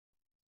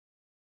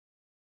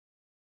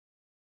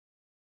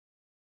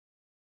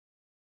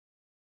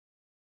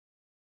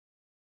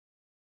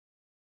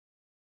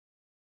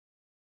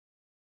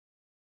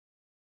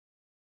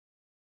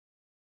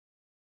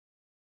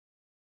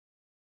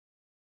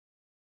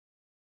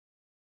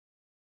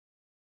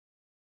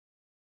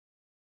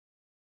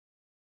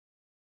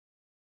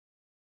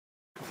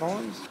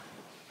microphones.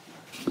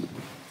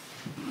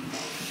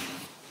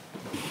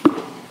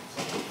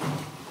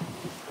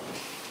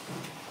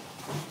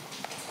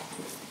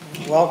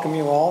 Welcome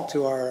you all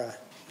to our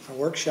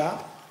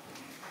workshop.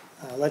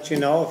 I'll let you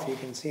know, if you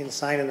can see the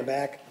sign in the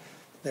back,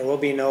 there will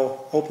be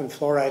no open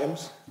floor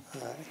items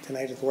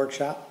tonight at the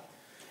workshop.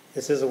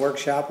 This is a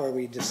workshop where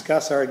we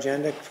discuss our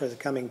agenda for the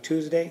coming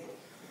Tuesday.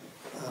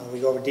 We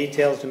go over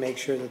details to make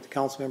sure that the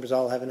council members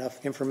all have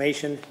enough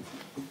information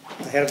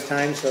ahead of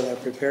time so they're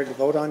prepared to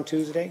vote on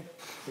Tuesday.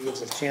 It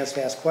gives us a chance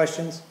to ask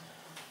questions,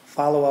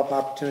 follow-up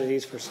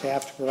opportunities for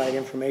staff to provide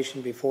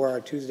information before our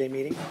Tuesday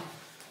meeting.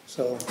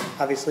 So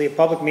obviously a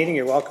public meeting,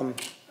 you're welcome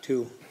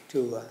to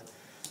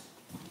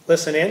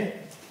listen in,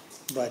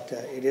 but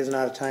it is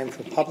not a time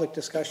for public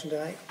discussion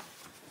tonight.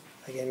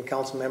 Again,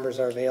 council members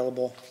are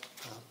available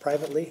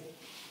privately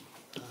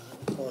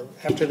or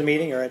after the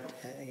meeting, or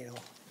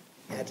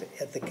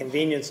at the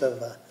convenience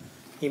of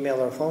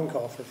email or phone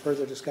call for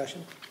further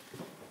discussion.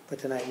 But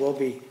tonight will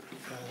be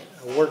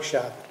a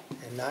workshop,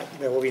 and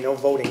there will be no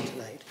voting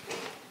tonight,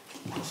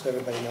 so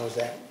everybody knows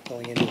that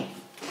going into it.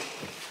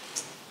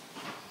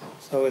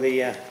 So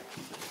the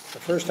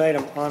first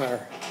item on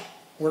our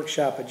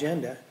workshop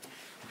agenda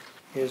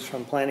is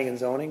from Planning and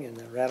Zoning and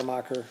the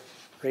Rademacher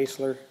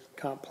Raisler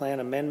Comp Plan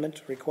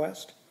Amendment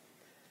request.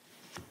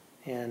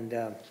 And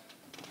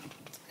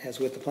as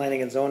with the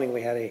Planning and Zoning,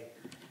 we had a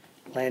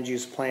land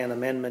use plan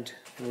amendment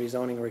and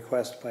rezoning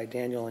request by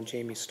Daniel and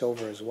Jamie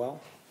Stover as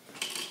well.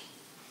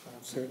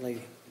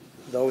 Certainly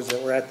those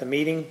that were at the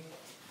meeting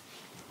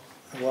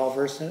are well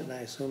versed in it, and I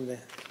assume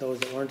that those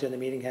that weren't in the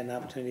meeting had an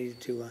opportunity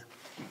to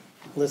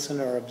listen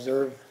or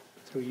observe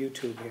through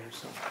YouTube here.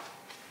 So,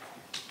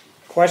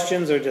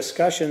 questions or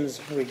discussions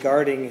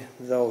regarding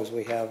those?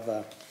 We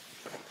have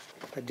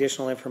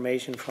additional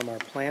information from our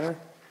planner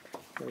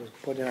that was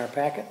put in our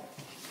packet.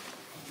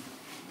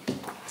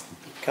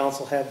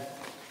 Council have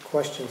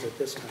questions at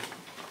this time?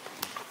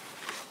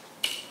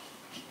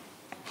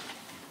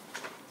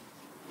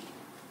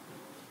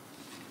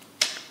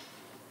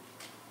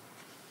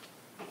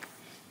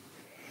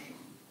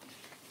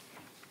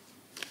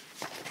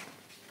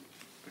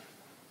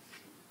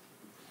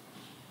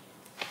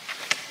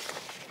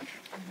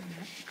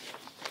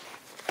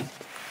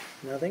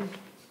 Nothing?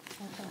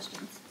 No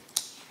questions.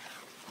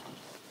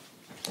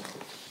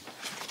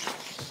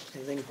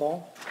 Anything,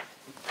 Paul?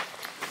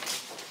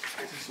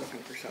 I was just looking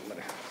for something.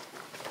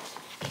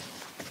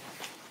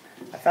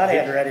 I thought I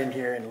had read in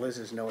here in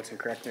Liz's notes, and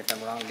correct me if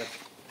I'm wrong, but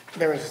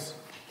there was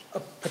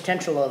a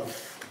potential of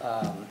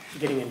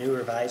getting a new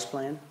revised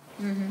plan.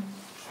 Mm-hmm.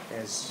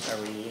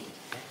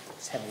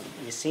 Have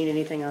you seen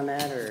anything on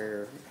that,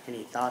 or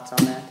any thoughts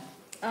on that?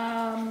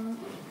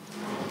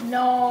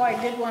 No, I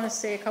did want to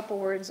say a couple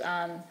words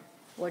on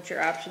what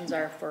your options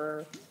are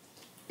for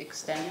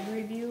extended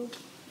review.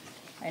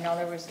 I know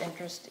there was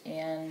interest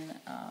in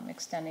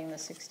extending the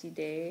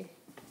 60-day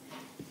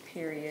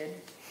period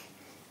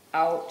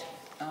out,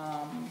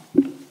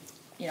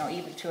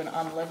 even to an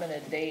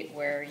unlimited date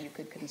where you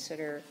could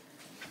consider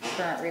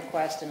current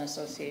request in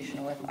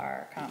association with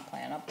our comp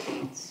plan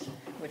updates,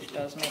 which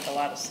does make a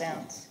lot of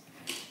sense.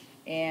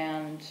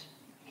 And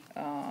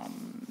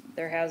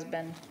there has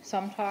been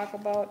some talk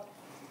about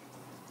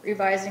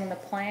revising the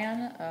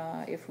plan.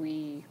 If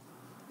we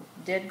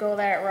did go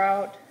that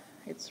route,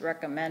 it's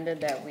recommended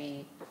that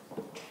we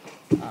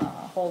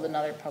hold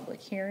another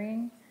public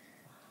hearing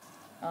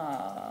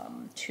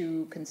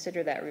to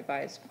consider that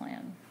revised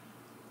plan.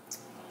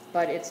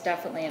 But it's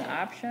definitely an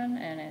option,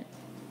 and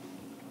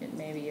it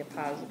may be a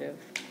positive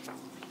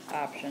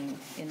option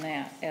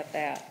at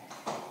that.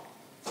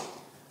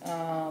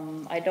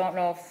 I don't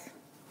know if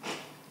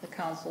the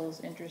council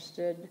is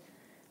interested.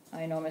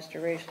 I know Mr.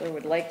 Raisler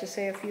would like to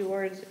say a few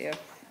words if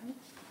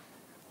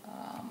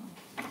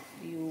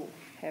you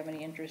have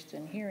any interest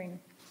in hearing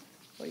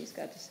what he's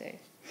got to say.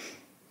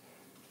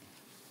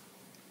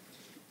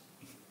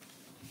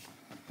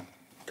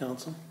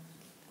 Council?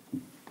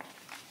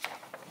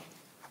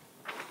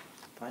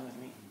 Fine with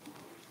me.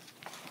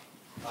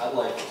 I'd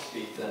like to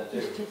speak then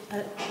too.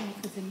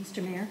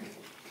 Mr. Mayor,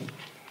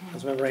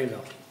 Councilmember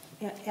Rainville.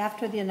 yeah,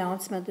 after the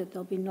announcement that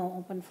there'll be no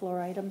open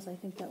floor items, I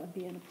think that would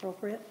be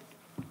inappropriate.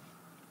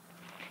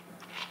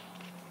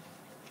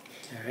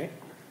 All right.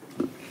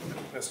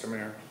 Mr.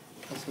 Mayor,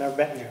 Councilmember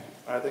Bettinger.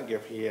 I think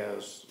if he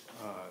has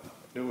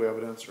new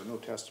evidence or new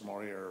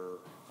testimony or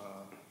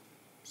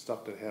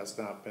stuff that has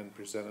not been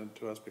presented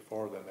to us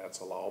before, then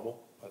that's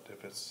allowable. But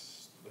if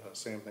it's the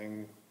same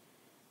thing,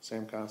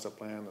 same concept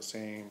plan, the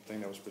same thing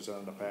that was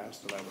presented in the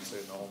past, then I would say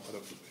no. But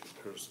if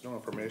there's new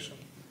information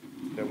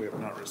that we have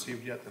not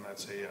received yet, then I'd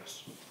say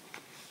yes.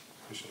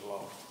 We should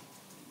allow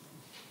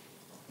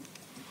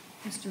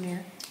it. Mr.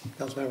 Mayor,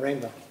 Councilmember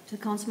Rainville. to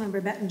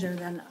Councilmember Bettinger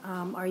then,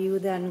 are you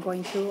then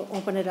going to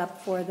open it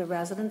up for the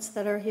residents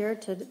that are here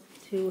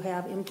to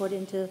have input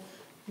into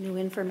new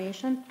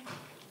information?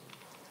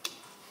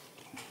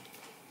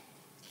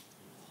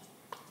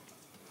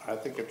 I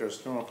think if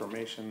there's new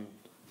information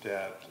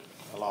that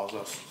allows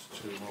us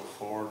to move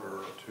forward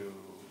or to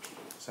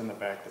send it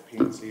back to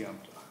P&Z, I'm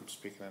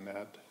speaking on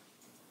that,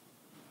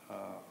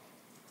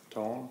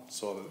 tone,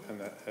 so that,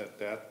 and at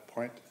that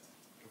point,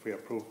 if we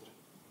approved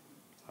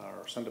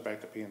or send it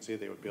back to P and Z,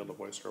 they would be able to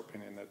voice their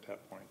opinion at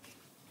that point.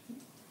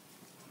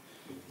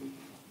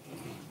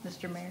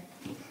 Mr. Mayor?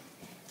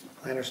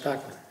 Planner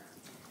Stockman.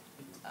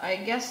 I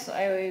guess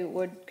I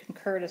would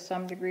concur to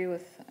some degree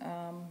with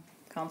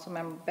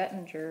Councilmember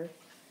Bettinger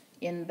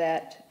in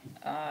that,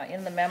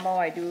 in the memo,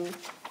 I do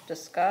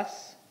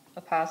discuss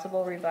a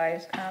possible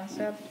revised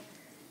concept,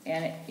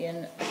 and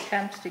in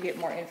attempts to get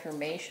more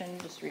information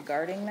just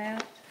regarding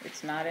that,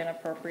 it's not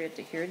inappropriate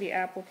to hear the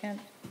applicant.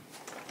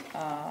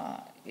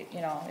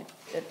 You know,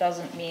 it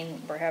doesn't mean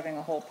we're having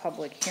a whole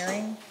public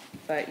hearing,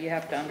 but you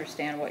have to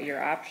understand what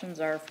your options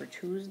are for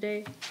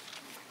Tuesday.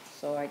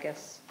 So I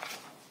guess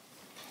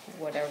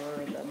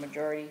whatever the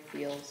majority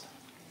feels.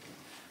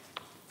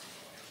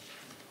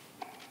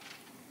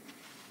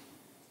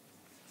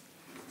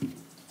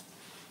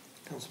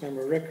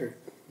 Councilmember Rickard,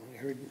 we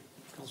heard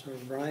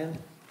Councilmember Bryan.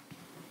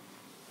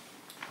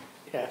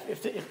 Yeah,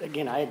 if,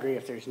 again, I agree,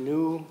 if there's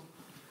new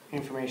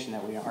information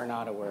that we are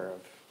not aware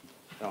of,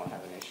 I don't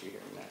have an issue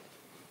hearing that.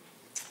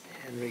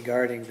 And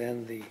regarding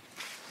then the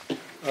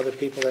other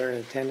people that are in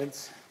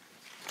attendance,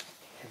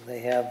 if they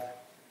have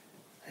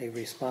a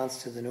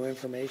response to the new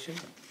information?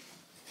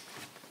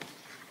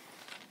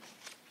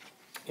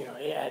 You know,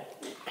 yeah,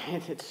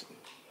 it's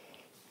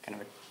kind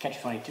of a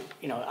catch-22.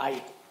 You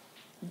know,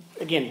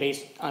 again,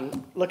 based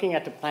on looking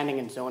at the planning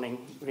and zoning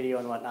video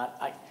and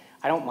whatnot,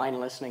 I don't mind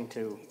listening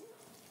to,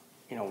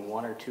 you know,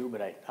 one or two,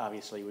 but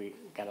obviously we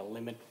gotta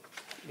limit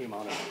the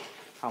amount of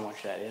how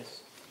much that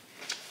is.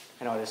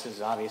 I know this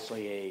is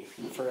obviously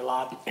for a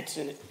lot, it's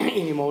an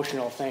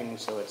emotional thing,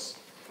 so it's,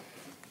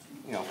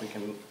 you know, if we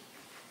can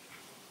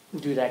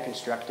do that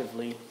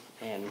constructively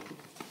and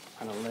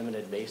on a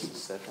limited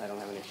basis, that I don't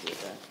have an issue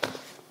with that.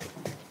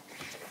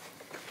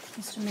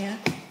 Mr. Mayor?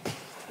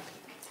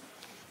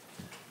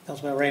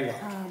 Councilmember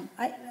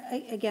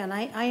Rainville. Again,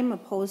 I am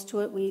opposed to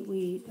it.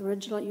 We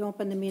originally, you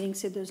opened the meeting,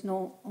 said there's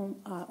no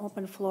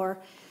open floor.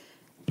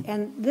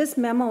 And this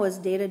memo is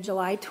dated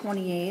July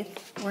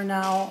 28th. We're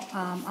now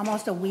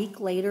almost a week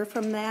later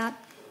from that.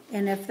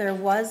 And if there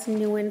was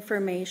new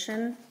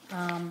information,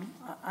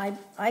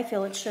 I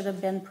feel it should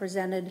have been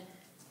presented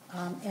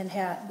and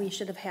we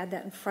should have had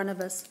that in front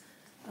of us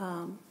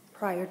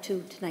prior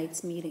to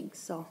tonight's meeting.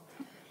 So,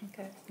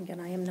 Okay.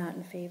 again, I am not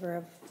in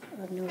favor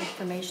of new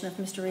information. If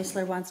Mr.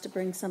 Raisler wants to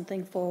bring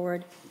something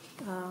forward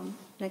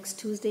next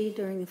Tuesday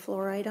during the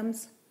floor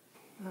items,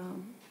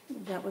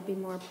 that would be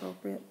more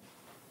appropriate.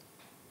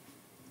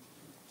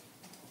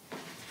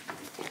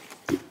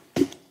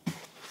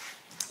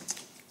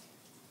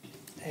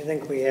 I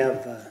think we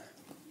have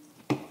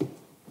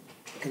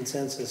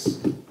consensus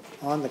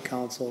on the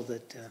council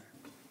that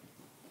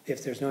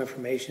if there's no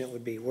information, it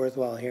would be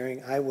worthwhile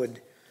hearing. I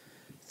would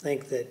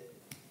think that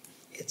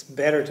it's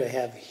better to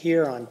have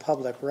here on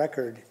public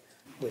record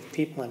with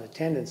people in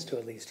attendance to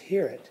at least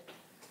hear it,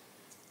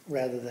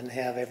 rather than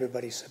have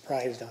everybody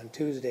surprised on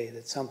Tuesday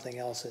that something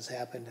else has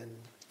happened and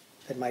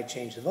that might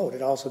change the vote.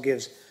 It also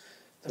gives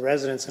the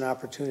residents an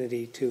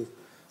opportunity to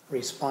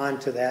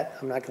respond to that.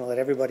 I'm not going to let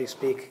everybody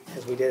speak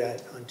as we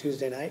did on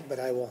Tuesday night, but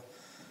I will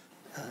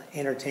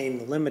entertain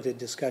the limited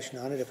discussion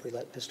on it if we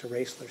let Mr.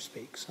 Raisler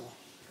speak.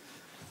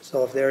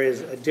 So if there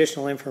is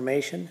additional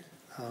information,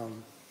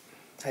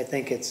 I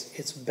think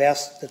it's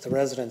best that the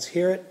residents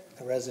hear it,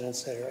 the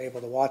residents that are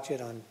able to watch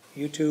it on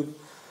YouTube,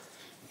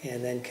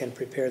 and then can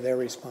prepare their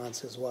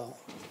response as well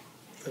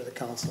for the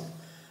council.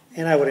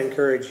 And I would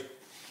encourage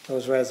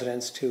those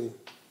residents to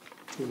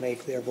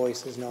make their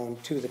voices known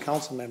to the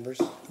council members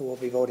who will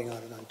be voting on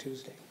it on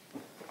Tuesday.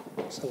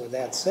 So with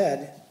that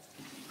said,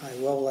 I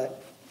will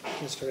let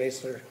Mr.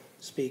 Raisler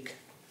speak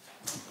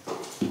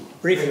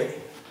briefly.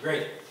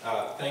 Great,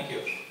 thank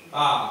you.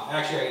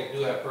 Actually, I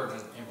do have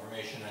pertinent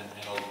information and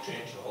it'll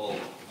change the whole,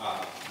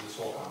 this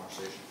whole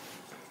conversation.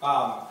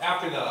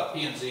 After the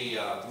P&Z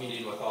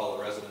meeting with all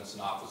the residents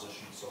in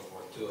opposition and so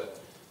forth to it,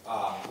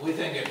 we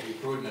think it'd be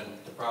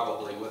prudent to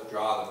probably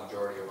withdraw the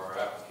majority of our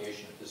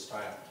application at this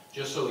time,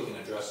 just so we can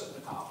address it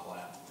in the comp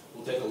plan.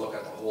 We'll take a look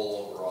at the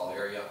whole overall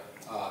area.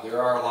 There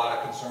are a lot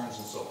of concerns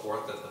and so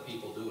forth that the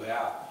people do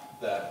have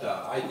that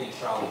I think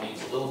probably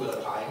needs a little bit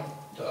of time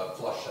to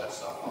flush that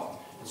stuff out.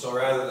 And so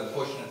rather than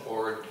pushing it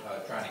forward,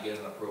 trying to get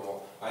an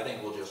approval, I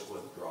think we'll just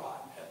withdraw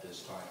it at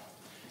this time.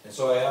 And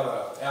so I have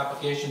an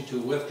application to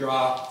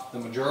withdraw the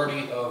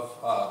majority of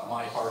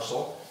my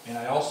parcel, and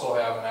I also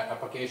have an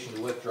application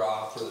to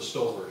withdraw for the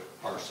Stover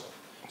parcel.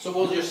 So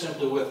we'll just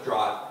simply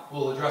withdraw it,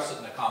 we'll address it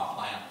in the comp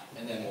plan,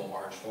 and then we'll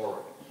march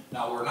forward.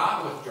 Now, we're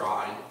not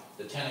withdrawing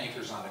the 10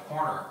 acres on the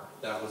corner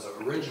that was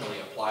originally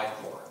applied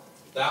for.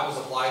 That was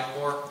applied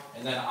for,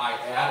 and then I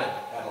added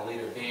at a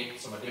later date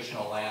some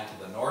additional land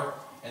to the north,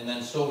 and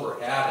then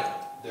Stover added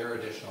their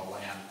additional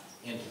land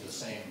into the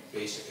same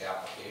basic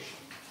application.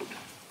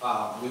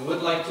 We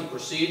would like to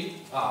proceed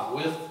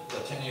with the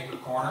 10-acre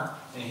corner,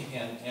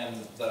 and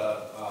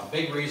the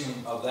big reason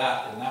of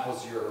that, and that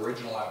was your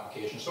original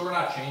application, so we're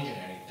not changing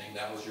anything.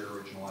 That was your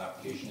original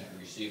application that we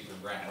received from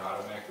Brent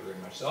Rodemacher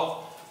and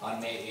myself on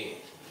May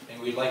 8th.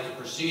 And we'd like to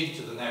proceed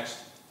to the next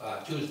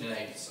Tuesday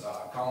night's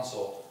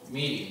council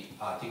meeting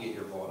to get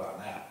your vote on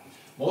that.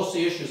 Most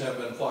of the issues have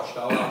been flushed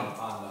out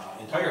on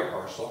the entire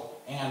parcel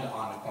and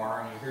on the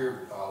corner, and you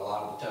hear a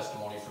lot of the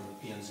testimony from the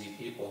P&Z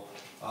people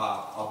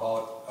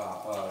about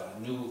a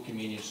new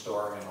convenience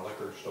store and a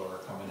liquor store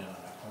coming in on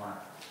that corner.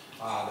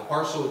 The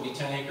parcel would be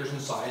 10 acres in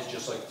size,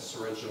 just like this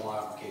original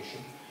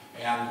application,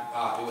 and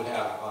it would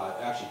have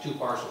actually two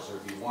parcels. There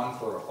would be one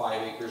for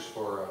 5 acres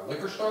for a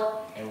liquor store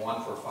and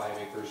one for 5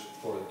 acres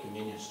for the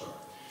convenience store.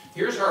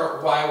 Here's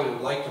why we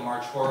would like to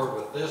march forward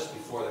with this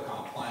before the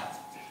comp plan.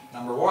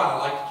 Number one, I'd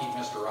like to keep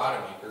Mr.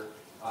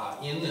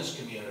 Rodemacher in this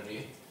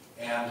community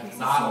and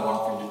not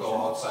allow him to go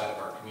outside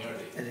of our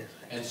community.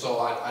 And so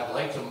I'd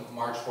like to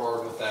march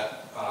forward with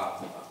that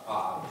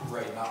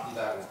right now,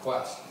 that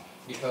request,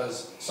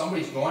 because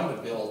somebody's going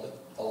to build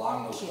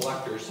along those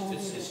collectors.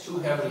 It's too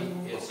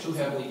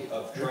heavily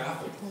of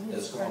traffic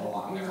that's going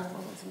along there.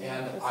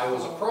 And I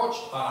was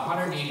approached on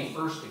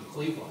 181st in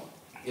Cleveland,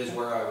 is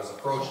where I was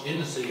approached in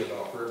the city of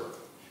Elk River.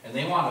 And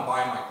they wanted to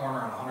buy my corner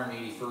on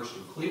 181st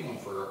in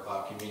Cleveland for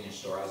a convenience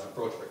store. I was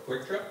approached by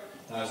Quick Trip,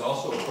 and I was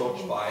also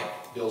approached by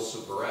Bill's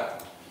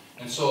Superette.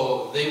 And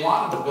so they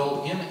wanted to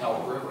build in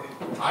Elk River.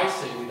 I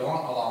say we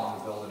don't allow them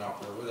to build in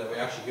Elk River, that we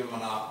actually give them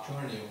an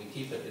opportunity and we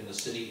keep it in the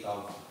city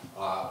of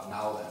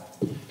Nowlen.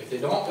 If they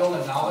don't build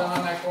in Nowlen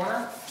on that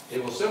corner, they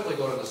will simply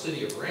go to the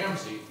city of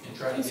Ramsey and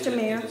try to get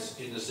it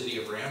in the city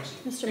of Ramsey.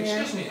 Mr.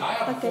 Mayor? Excuse me, I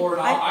have the floor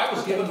now. I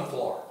was given the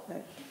floor.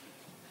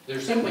 They're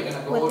simply going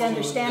to go to the city. With the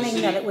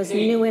understanding that it was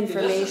new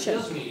information. This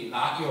is his meeting,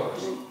 not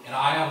yours, and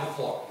I have the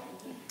floor.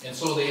 And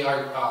so they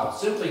are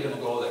simply going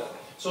to go there.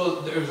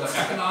 So there's an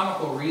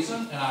economical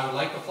reason, and I would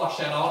like to flush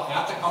that out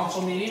at the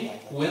council meeting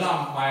when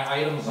my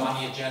items on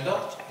the agenda,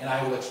 and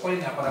I will explain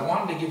that. But I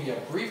wanted to give you a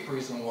brief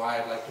reason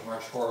why I'd like to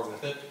march forward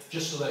with it,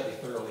 just so that you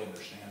thoroughly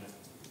understand it.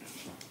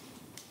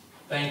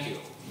 Thank you,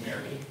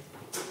 Mary.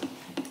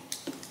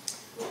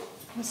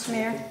 Mr.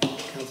 Mayor?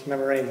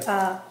 Councilmember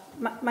Raymond.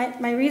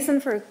 My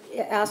reason for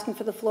asking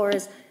for the floor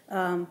is,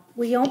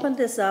 we opened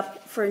this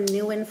up for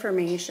new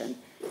information.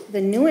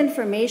 The new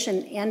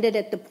information ended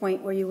at the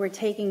point where you were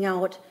taking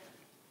out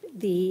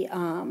the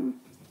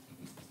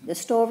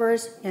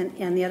Stovers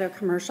and the other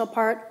commercial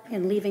part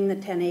and leaving the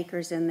 10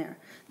 acres in there.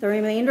 The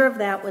remainder of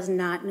that was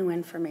not new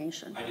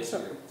information. I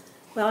disagree.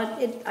 Well,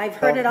 I've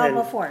heard it all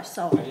before,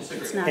 so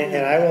it's not new.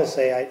 And I will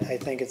say, I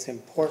think it's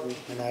important,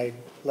 and I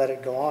let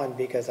it go on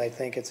because I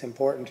think it's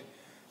important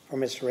for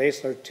Mr.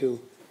 Raisler to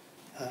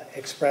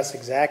express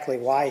exactly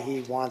why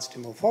he wants to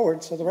move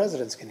forward so the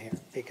residents can hear.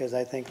 Because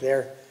I think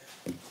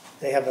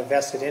they have a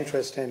vested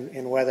interest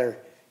in whether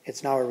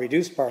it's now a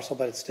reduced parcel,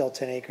 but it's still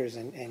 10 acres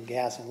and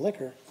gas and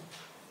liquor.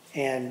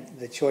 And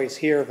the choice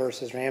here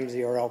versus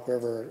Ramsey or Elk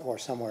River or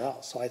somewhere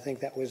else. So I think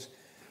that was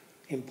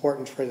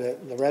important for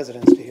the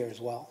residents to hear as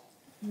well.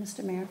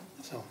 Mr. Mayor?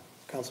 So,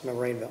 Councilmember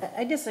Rainville.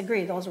 I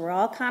disagree. Those were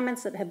all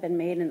comments that have been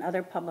made in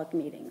other public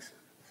meetings.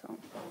 So,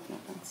 no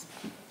offense.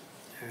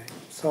 All right.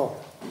 So,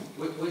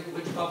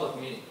 Which public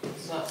meeting?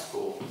 It's not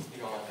school,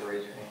 you don't have to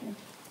raise your hand.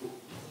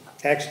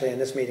 actually, in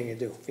this meeting you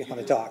do, if you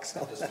want to talk.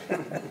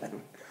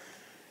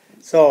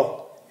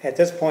 So, at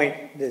this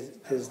point,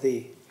 does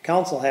the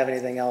council have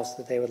anything else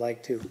that they would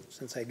like to,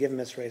 since I give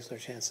Ms. Raisler a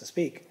chance to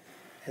speak,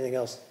 anything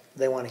else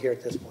they want to hear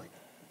at this point?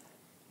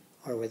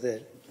 Or with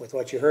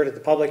what you heard at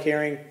the public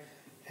hearing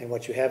and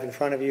what you have in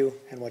front of you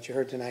and what you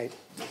heard tonight,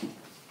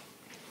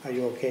 are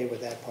you okay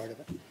with that part of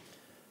it?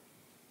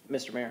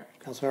 Mr. Mayor,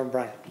 Councilmember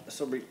Bryant.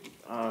 so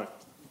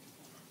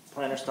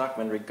Planner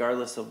Stockman,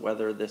 regardless of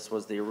whether this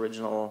was the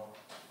original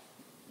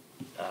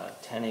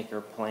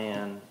 10-acre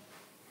plan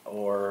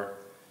or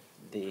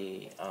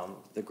the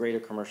greater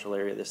commercial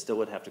area, this still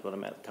would have to go to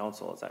Met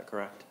Council, is that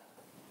correct?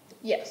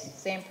 Yes,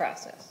 same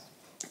process.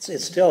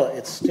 It's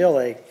still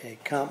a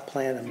comp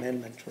plan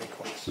amendment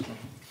request,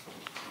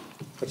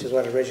 which is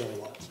what it originally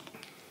was.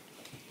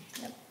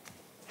 Yep.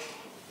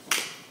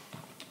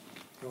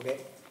 Okay.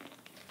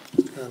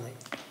 Mr. Conley.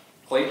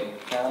 Clayton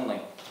Conley,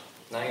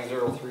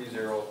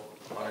 9030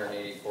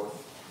 184th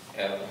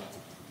Avenue,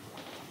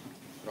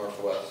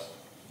 Northwest.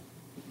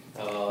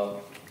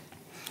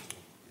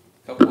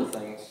 Couple of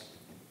things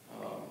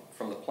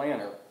from the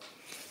planner.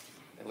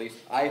 At least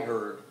I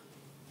heard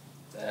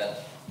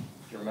that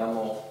your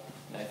memo,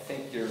 and I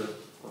think you're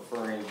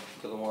referring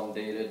to the one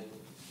dated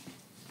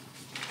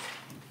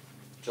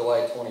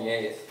July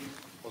 28th,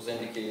 was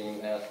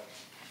indicating that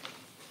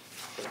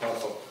the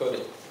council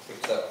could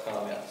accept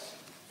comments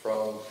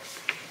from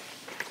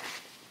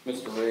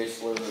Mr.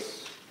 Raisler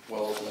as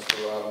well as Mr.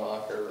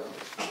 Rodemacher and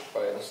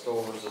probably the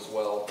Stovers as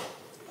well.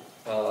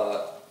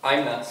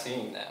 I'm not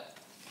seeing that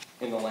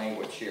in the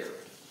language here.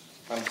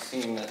 I'm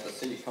seeing that the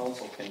city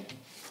council can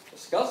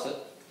discuss it.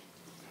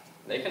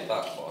 They can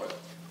talk about it.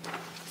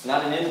 It's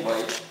not an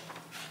invite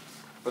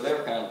for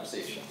their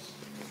conversations.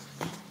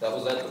 That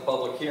was at the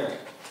public hearing.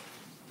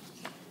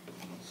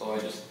 So I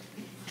just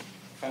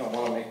kind of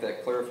want to make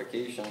that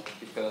clarification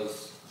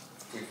because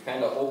we've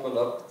kind of opened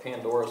up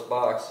Pandora's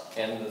box,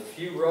 and the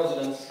few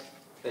residents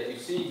that you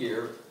see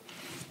here,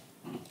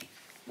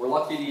 we're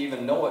lucky to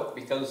even know it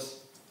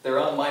because they're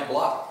on my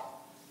block.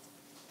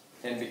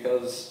 And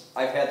because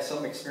I've had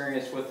some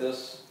experience with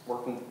this,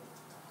 working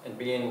and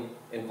being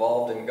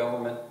involved in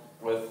government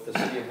with the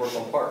city of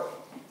Brooklyn Park.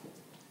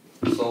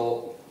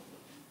 So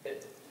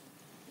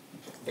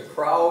the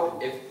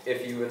crowd,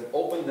 if you had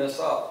opened this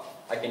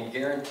up, I can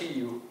guarantee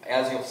you,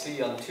 as you'll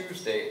see on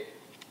Tuesday,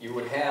 you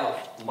would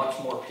have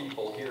much more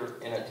people here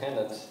in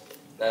attendance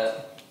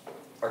that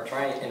are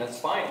trying, and it's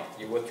fine.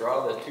 You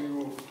withdraw the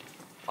 2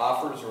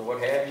 offers or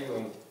what have you,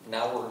 and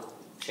now we're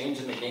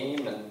changing the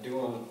game and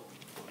doing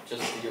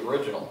just the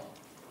original,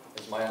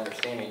 is my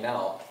understanding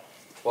now.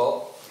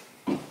 Well,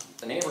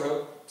 the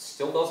neighborhood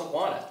still doesn't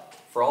want it,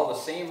 for all the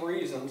same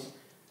reasons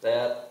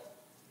that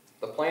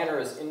the planner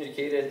has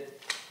indicated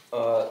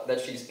that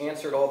she's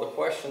answered all the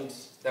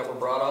questions that were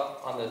brought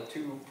up on the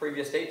 2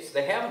 previous dates.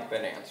 They haven't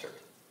been answered.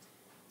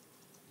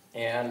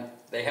 And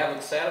they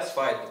haven't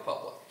satisfied the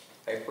public.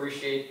 I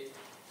appreciate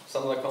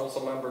some of the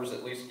council members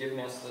at least giving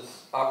us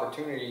this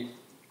opportunity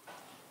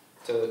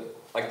to,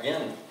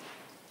 again,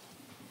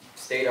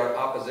 state our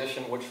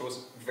opposition, which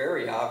was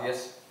very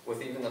obvious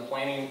with even the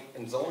planning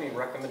and zoning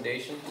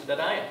recommendation to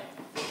deny it.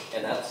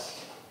 And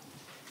that's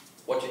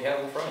what you have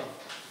in front of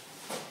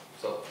you.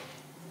 So,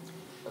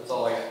 that's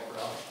all I got for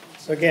now.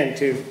 So again,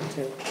 to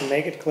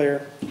make it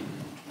clear,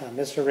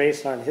 Mr.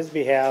 Race on his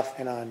behalf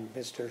and on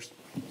Mr.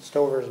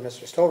 Stover's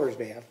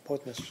behalf,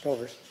 both Mr.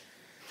 Stovers,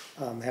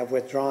 have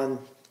withdrawn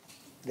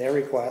their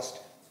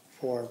request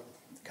for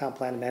comp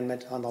plan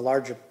amendment on the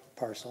larger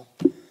parcel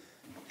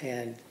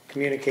and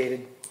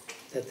communicated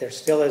that there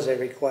still is a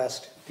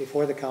request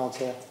before the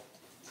council.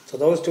 So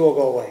those 2 will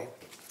go away,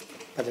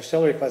 but there's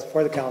still a request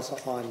before the council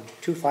on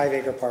 2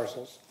 5-acre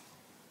parcels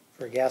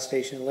for a gas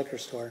station and liquor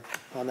store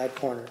on that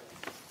corner.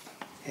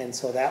 And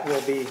so that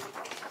will be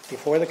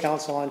before the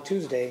council on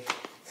Tuesday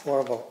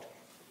for a vote.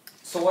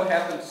 So what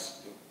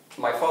happens,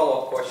 my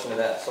follow-up question to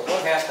that, so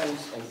what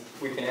happens, and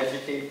we can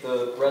educate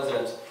the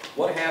residents,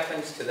 what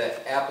happens to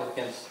that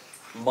applicant's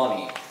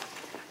money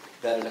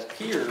that it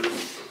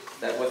appears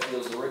that with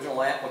those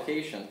original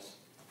applications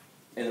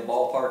in the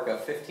ballpark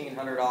of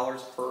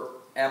 $1,500 per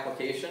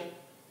application,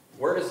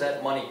 where does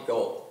that money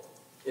go?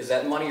 Is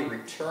that money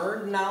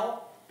returned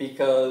now?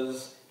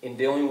 Because in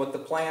dealing with the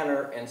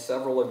planner and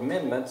several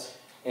amendments,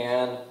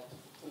 and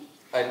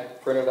I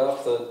printed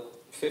off the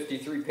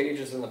 53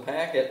 pages in the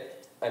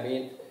packet, I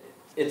mean,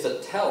 it's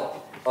a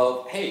tell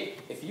of, hey,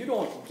 if you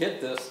don't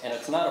get this and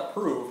it's not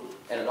approved,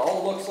 and it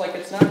all looks like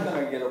it's not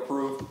going to get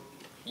approved,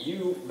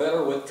 you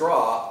better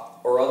withdraw,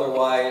 or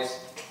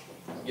otherwise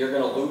you're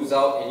going to lose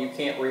out and you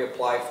can't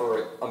reapply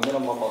for a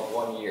minimum of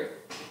 1 year.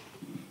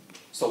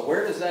 So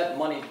where does that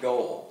money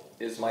go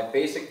is my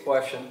basic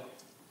question.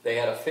 They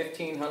had a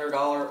 $1,500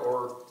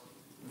 or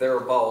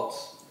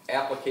thereabouts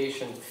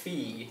application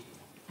fee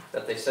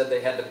that they said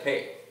they had to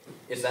pay.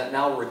 Is that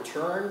now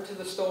returned to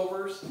the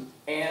Stovers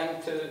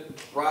and to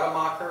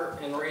Rademacher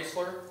and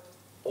Raisler?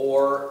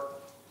 Or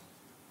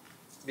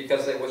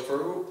because they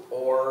withdrew,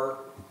 or?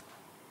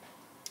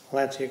 I'll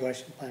answer your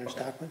question, Planner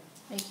Stockman.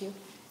 Thank you.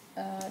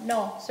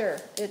 No,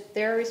 sir,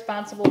 they're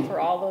responsible for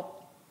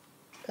all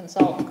the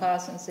consultant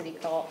costs and city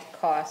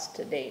costs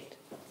to date.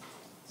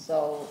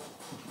 So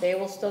they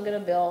will still get a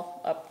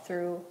bill up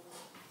through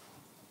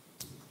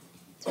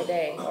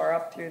today, or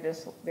up through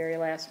this very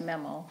last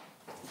memo,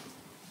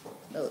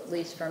 at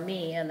least for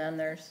me, and then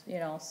there's, you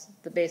know,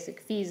 the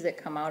basic fees that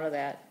come out of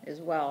that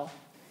as well.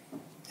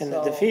 And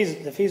So- the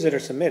fees that are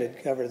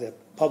submitted cover the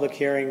public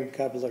hearing,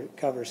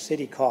 cover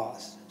city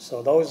costs.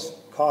 So those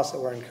costs that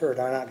were incurred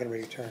are not going to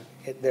be returned.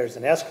 There's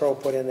an escrow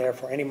put in there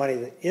for any money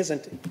that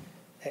isn't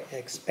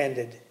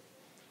expended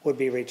would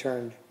be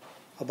returned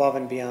above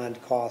and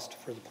beyond cost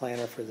for the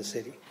planner for the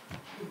city.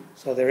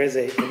 So there is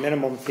a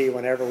minimum fee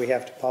whenever we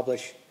have to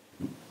publish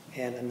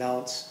and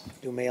announce,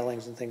 do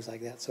mailings and things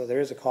like that. So there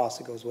is a cost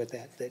that goes with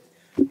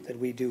that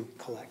we do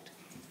collect.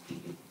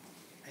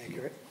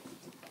 Accurate?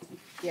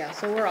 Yeah,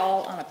 so we're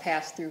all on a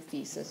pass-through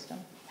fee system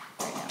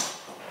right now.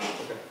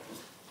 Okay.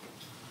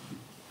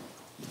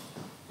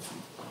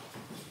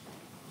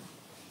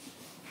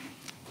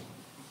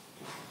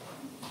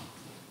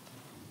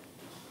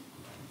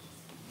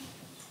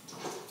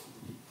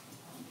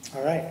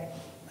 All right,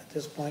 at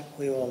this point,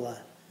 we will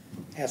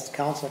ask the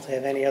council to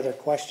have any other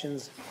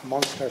questions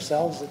amongst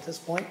ourselves at this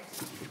point.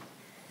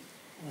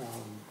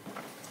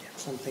 Have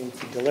something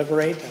to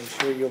deliberate. I'm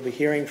sure you'll be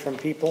hearing from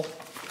people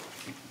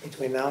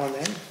between now and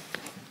then.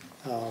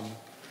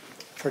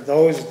 For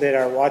those that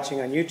are watching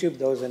on YouTube,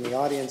 those in the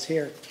audience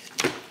here,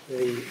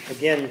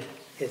 again,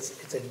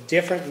 it's a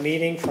different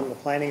meeting from the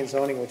planning and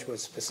zoning, which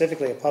was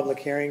specifically a public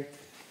hearing.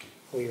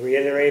 We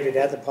reiterated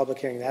at the public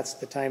hearing, that's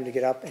the time to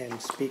get up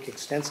and speak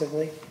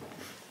extensively.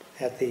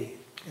 At the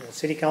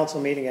city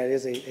council meeting, it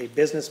is a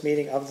business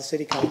meeting of the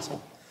city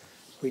council.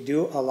 We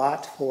do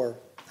allot for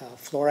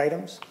floor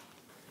items,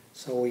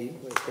 So we,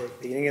 at the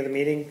beginning of the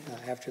meeting,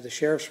 after the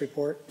sheriff's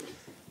report,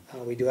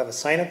 we do have a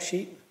sign-up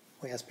sheet.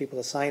 We ask people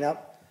to sign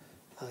up,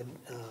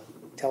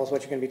 tell us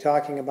what you're going to be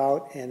talking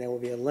about, and there will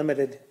be a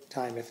limited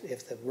time.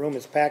 If the room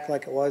is packed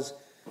like it was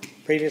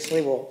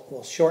previously,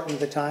 we'll shorten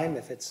the time.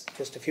 If it's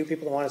just a few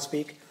people that want to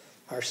speak,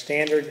 our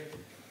standard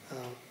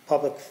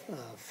public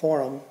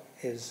forum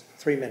is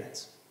 3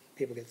 minutes.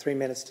 People get 3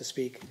 minutes to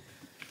speak.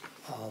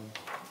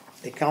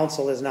 The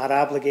council is not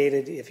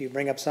obligated, if you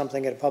bring up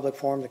something at a public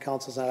forum, the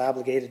council is not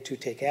obligated to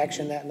take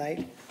action that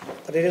night,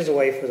 but it is a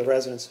way for the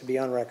residents to be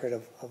on record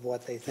of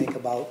what they think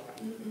about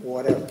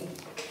whatever.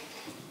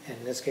 And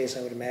in this case,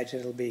 I would imagine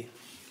it'll be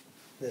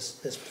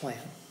this plan.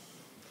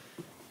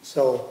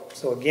 So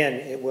again,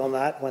 it will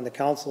not, when the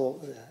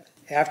council,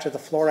 after the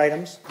floor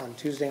items on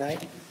Tuesday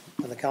night,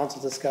 when the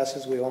council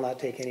discusses, we will not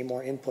take any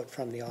more input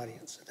from the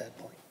audience at that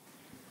point.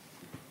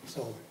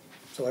 So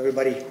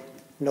everybody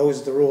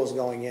knows the rules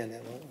going in.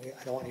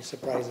 I don't want any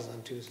surprises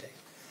on Tuesday.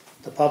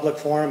 The public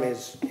forum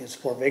is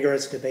for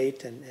vigorous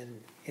debate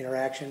and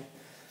interaction.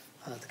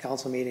 The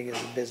council meeting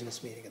is a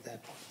business meeting at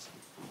that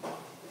point.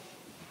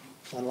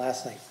 One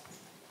last thing.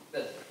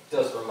 That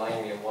does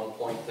remind me of one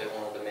point I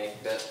wanted to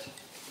make that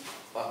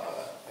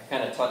I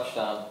kind of touched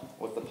on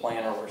with the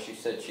planner, where she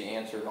said she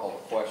answered all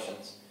the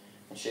questions.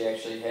 And she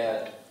actually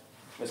had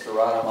Mr.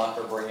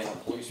 Rademacher bring in a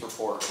police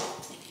report,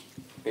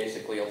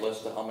 basically a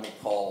list of how many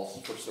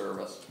calls for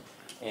service.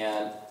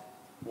 And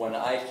when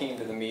I came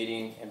to the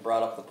meeting and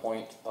brought up the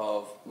point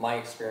of my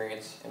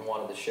experience and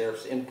wanted the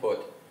sheriff's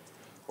input,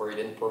 where he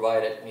didn't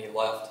provide it and he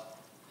left,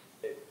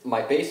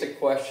 my basic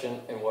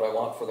question and what I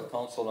want for the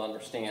council to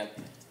understand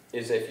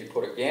is, if you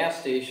put a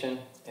gas station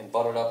and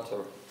butt it up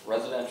to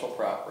residential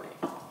property,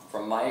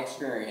 from my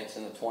experience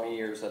in the 20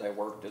 years that I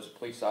worked as a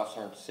police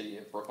officer in the city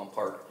of Brooklyn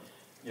Park,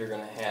 you're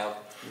going to have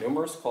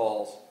numerous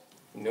calls,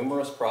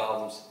 numerous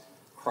problems,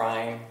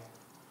 crime,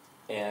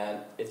 and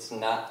it's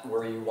not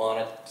where you want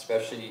it,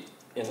 especially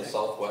in the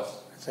southwest.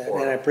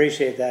 And I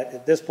appreciate that.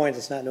 At this point,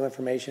 it's not new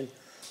information.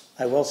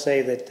 I will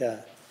say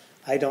that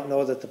I don't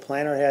know that the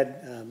planner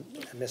had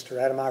Mr.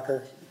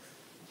 Rademacher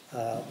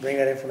bring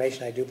that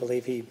information. I do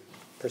believe he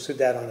pursued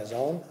that on his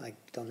own. I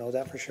don't know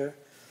that for sure.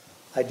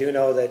 I do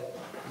know that,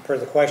 per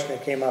the question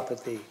that came up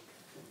at the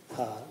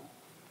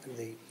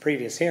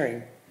previous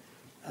hearing,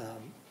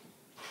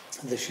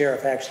 the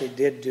sheriff actually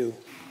did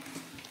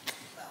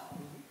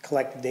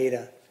collect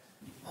data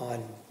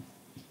on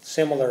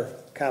similar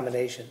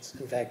combinations,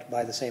 in fact,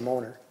 by the same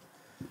owner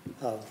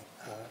of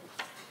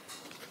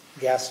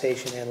gas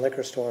station and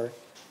liquor store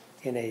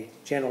in a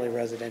generally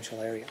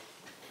residential area.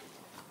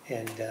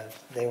 And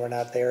they were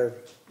not there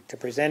to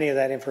present any of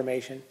that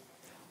information,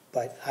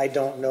 but I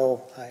don't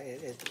know,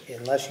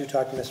 unless you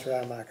talk to Mr.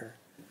 Rademacher,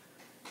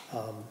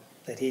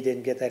 that he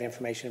didn't get that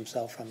information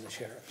himself from the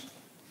sheriffs.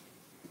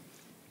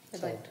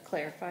 I'd like to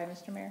clarify,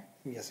 Mr. Mayor.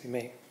 Yes, you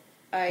may.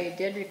 I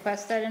did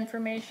request that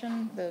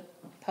information, the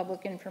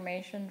public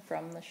information,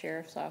 from the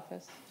sheriff's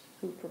office,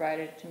 who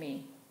provided it to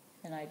me,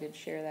 and I did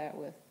share that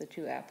with the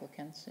two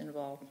applicants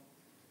involved.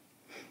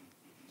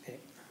 Okay.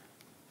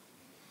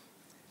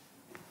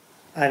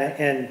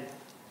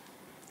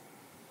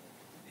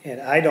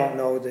 And I don't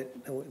know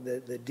that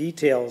the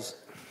details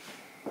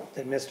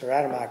that Mr.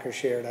 Rademacher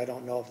shared, I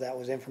don't know if that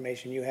was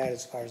information you had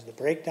as far as the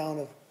breakdown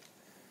of.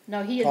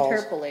 No, he Calls.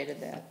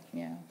 interpolated that,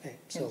 yeah, Okay,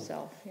 so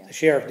himself, yeah, the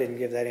sheriff didn't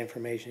give that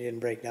information, he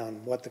didn't break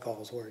down what the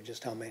calls were,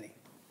 just how many.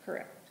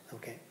 correct,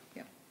 Okay.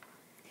 yeah.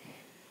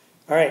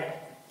 All right,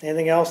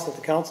 anything else that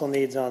the council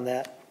needs on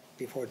that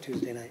before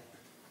Tuesday night?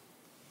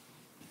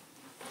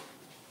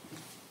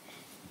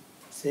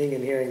 Seeing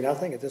and hearing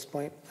nothing at this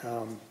point,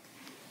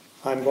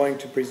 I'm going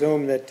to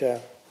presume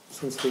that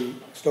since the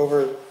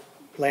Stover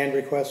land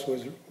request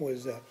was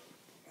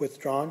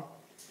withdrawn,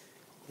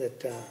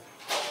 that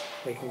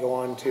we can go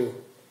on to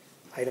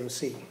item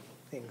C,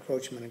 the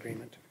encroachment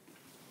agreement.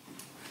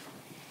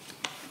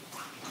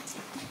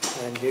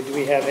 And do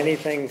we have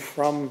anything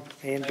from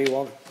A&B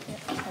Welding?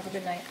 Yeah, have a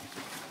good night.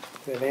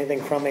 Do we have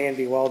anything from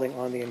A&B Welding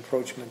on the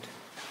encroachment?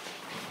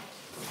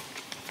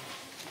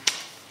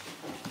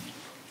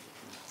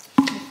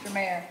 Mr.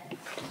 Mayor,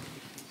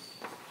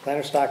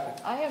 Planner Stockman?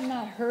 I have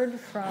not heard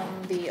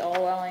from the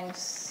Allwellings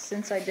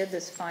since I did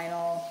this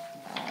final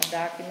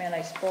document.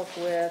 I spoke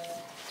with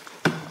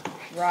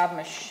Rob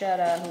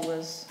Machetta, who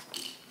was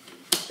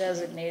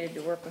designated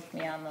to work with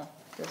me on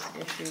this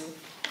issue.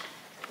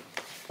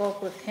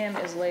 Spoke with him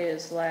as late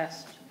as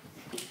last,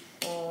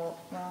 no.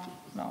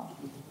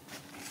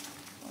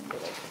 When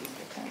did I speak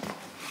with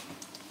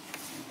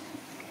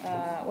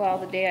him? Well,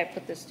 the day I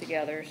put this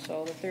together,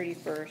 so the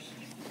 31st.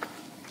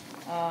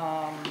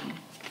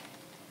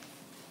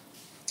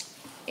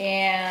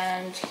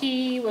 And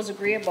he was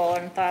agreeable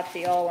and thought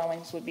the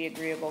Allwellings would be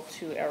agreeable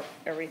to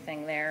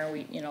everything there.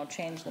 We,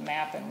 changed the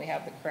map and we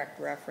have the correct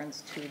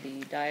reference to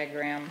the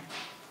diagram.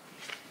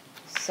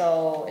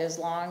 So as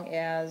long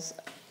as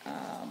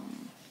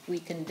we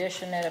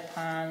condition it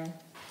upon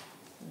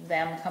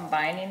them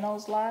combining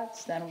those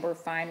lots, then we're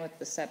fine with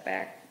the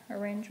setback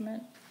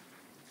arrangement.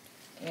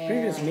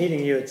 Previous And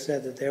meeting, you had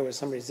said that there was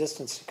some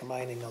resistance to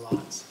combining the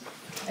lots.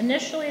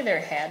 initially, there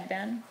had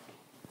been,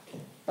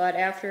 but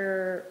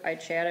after I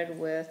chatted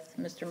with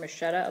Mr.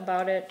 Machetta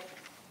about it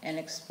and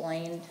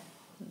explained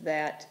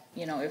that,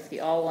 you know, if the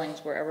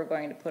Allwings were ever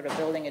going to put a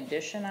building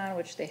addition on,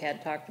 which they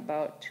had talked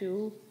about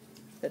too,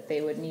 that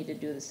they would need to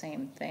do the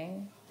same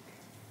thing.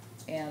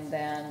 And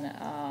then,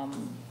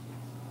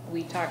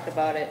 we talked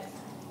about it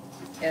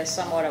as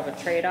somewhat of a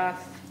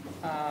trade-off,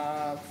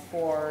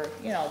 for,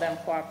 you know, them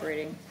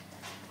cooperating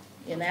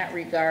in that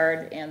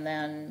regard, and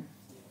then,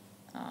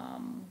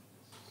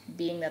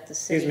 being that the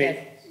Excuse city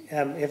me,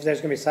 had. if there's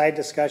gonna be side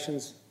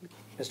discussions,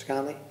 Mr.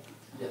 Conley?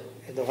 Yeah.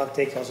 They'll have to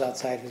take those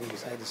outside, if there's gonna be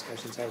side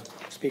discussions, our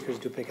speakers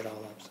do pick it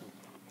all up,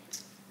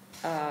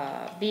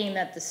 so. Being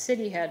that the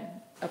city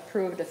had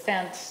approved a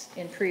fence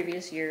in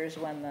previous years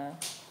when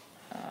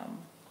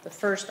the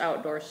first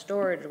outdoor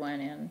storage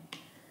went in,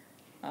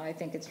 I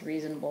think it's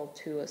reasonable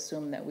to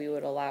assume that we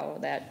would allow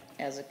that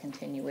as a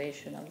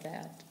continuation of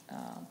that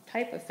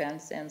type of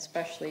fence, and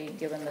especially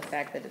given the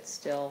fact that it's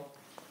still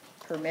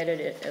permitted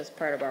it as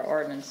part of our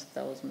ordinance,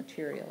 those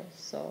materials,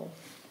 so.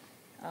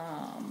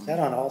 Is that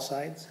on all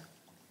sides,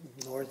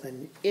 north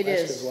and It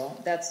west is, as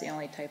well? that's the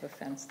only type of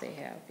fence they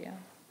have, yeah.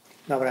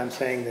 No, but I'm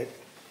saying that,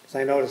 because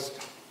I noticed,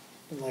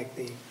 like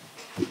the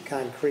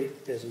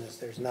concrete business,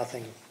 there's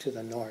nothing to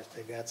the north.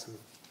 They've got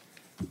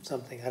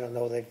something, I don't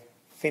know, they've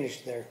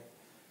finished their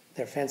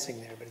fencing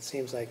there, but it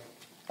seems like,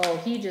 Oh,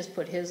 he just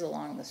put his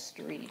along the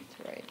street,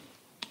 right?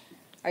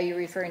 Are you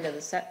referring to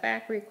the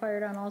setback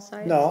required on all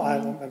sides? no,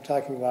 I'm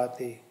talking about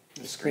the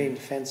screened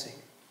fencing.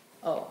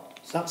 Oh,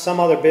 Some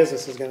other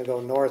business is gonna go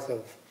north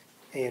of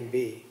A and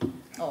B.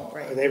 oh, Are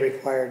right. they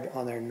required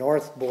on their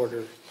north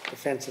border, the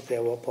fence that they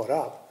will put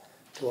up,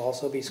 to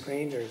also be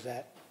screened, or is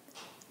that?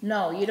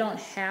 No, you don't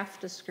have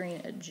to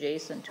screen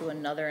adjacent to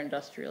another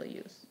industrial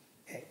use.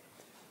 Okay,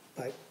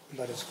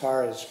 but as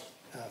far as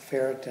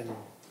ferret and,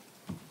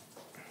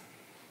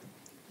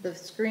 The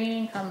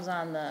screening comes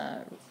on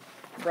the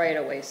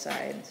right-of-way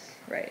sides,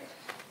 right?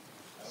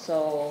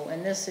 So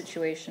in this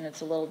situation,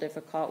 it's a little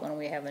difficult when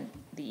we have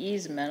the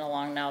easement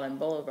along Nowland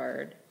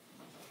Boulevard.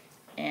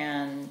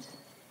 And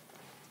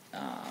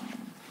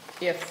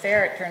if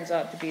Ferret turns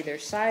out to be their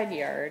side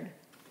yard,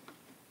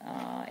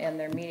 and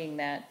they're meeting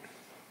that,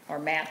 or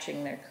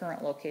matching their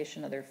current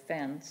location of their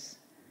fence,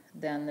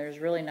 then there's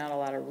really not a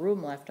lot of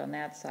room left on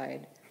that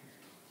side.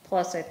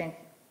 Plus,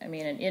 I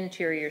mean, an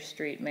interior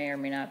street may or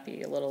may not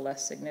be a little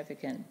less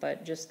significant,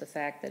 but just the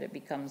fact that it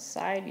becomes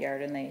side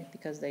yard, and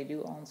because they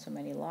do own so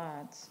many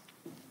lots,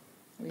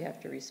 we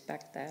have to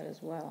respect that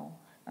as well.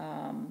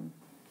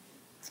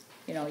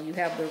 You know, you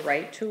have the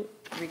right to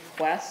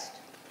request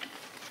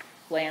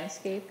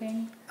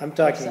landscaping. I'm or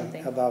talking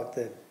something. about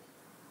the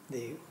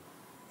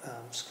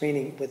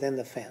screening within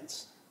the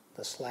fence,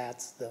 the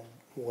slats, the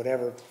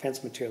whatever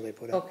fence material they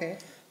put up. Okay,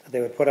 That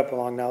they would put up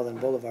along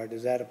Nowland Boulevard,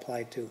 does that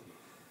apply to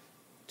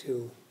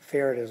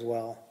ferret as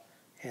well?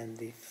 And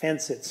the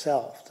fence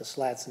itself, the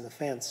slats in the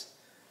fence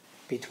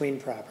between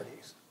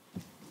properties?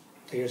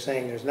 So you're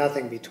saying there's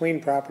nothing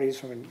between properties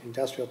from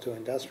industrial to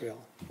industrial?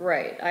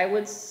 right, I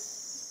would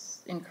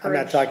encourage. I'm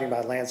not talking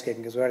about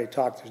landscaping, because we already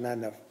talked, there's not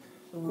enough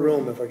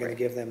room if we're gonna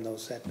give them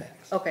those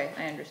setbacks. Okay,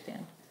 I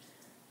understand.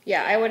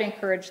 Yeah, I would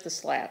encourage the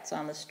slats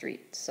on the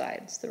street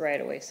sides, the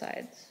right-of-way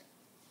sides.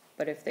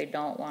 But if they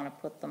don't want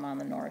to put them on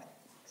the north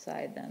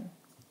side, then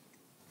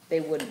they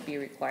wouldn't be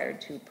required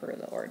to per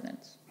the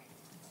ordinance.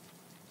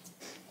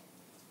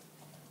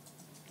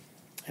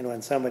 And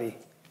when somebody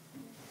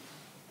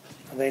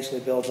eventually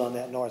builds on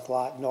that north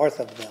lot, north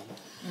of them,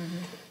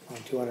 on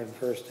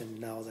 201st and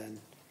now then,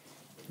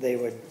 they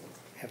would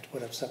have to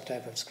put up some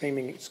type of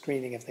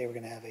screening if they were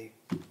gonna have a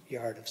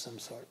yard of some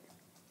sort.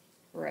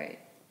 Right,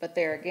 but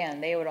there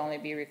again, they would only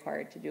be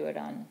required to do it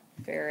on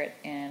Ferret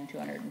and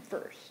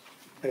 201st.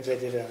 But if they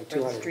did it on For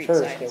the street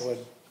 201st, it sides.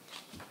 would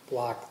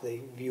block the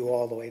view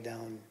all the way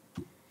down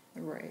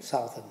Right,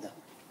 south of them.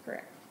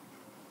 correct.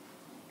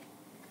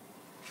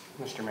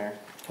 Mr. Mayor.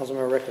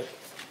 Councilmember Rickert.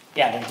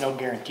 Yeah, there's no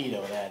guarantee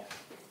though that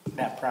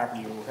that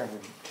property or whoever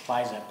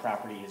buys that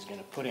property is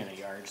gonna put in a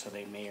yard, so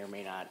they may or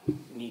may not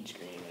need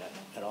screening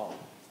at all.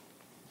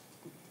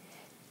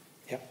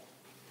 Yep.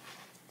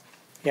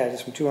 Yeah,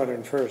 just from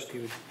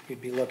 201st,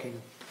 you'd be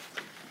looking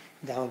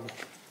down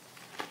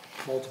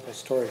multiple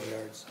storage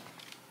yards.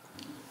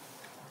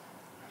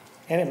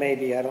 And it may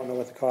be, I don't know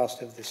what the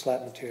cost of the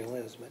slat material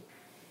is, but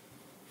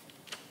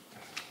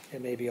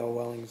it may be all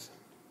Wellings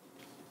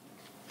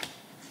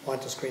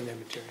want to screen their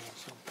material,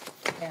 so.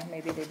 Yeah,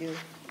 maybe they do.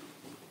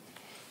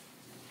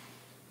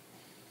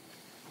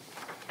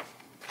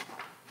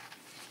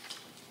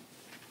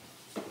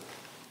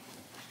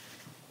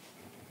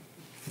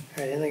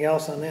 All right, anything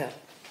else on that?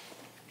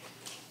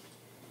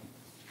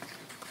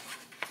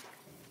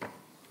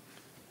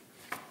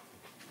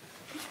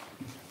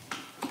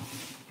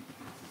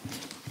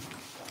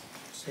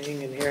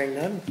 Seeing and hearing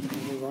none,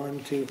 we'll move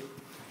on to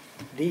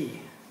D.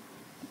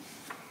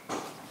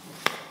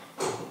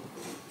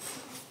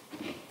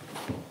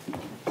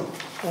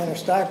 Connor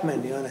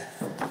Stockman, do you want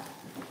to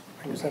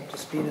bring us up to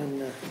speed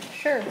on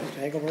Sure.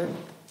 Mr. Hagelberg?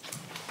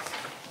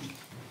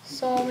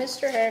 So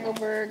Mr.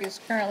 Hagelberg is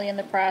currently in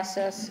the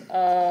process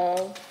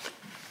of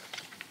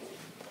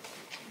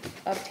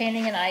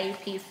obtaining an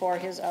IUP for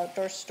his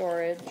outdoor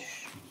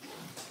storage.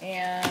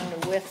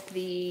 And with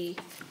the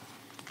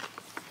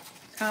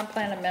comp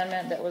plan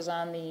amendment that was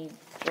on the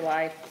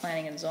July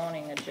planning and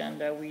zoning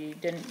agenda, we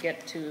didn't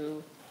get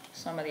to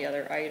some of the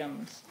other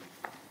items.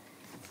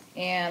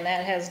 And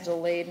that has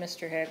delayed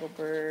Mr.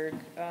 Hagelberg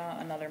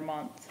another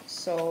month.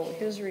 So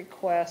his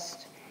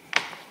request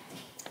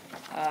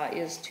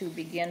is to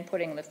begin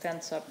putting the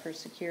fence up for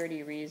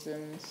security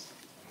reasons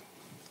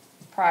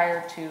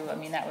prior to, I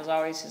mean, that was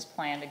always his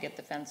plan, to get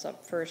the fence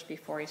up first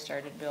before he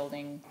started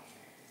building,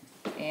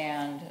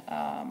 and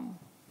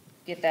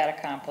get that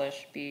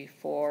accomplished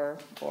before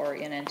or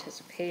in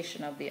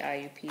anticipation of the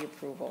IUP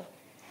approval.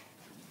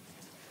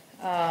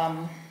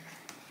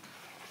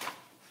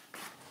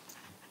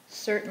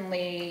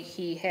 Certainly,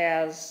 he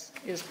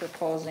is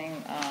proposing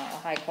a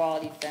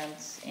high-quality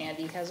fence, and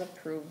he has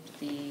approved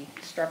the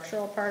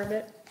structural part of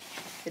it.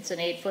 It's an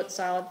 8-foot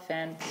solid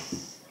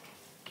fence.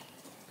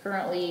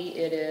 Currently,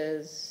 it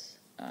is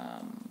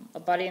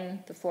abutting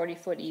the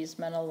 40-foot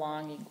easement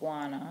along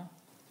Iguana,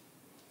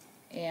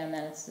 and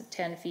then it's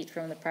 10 feet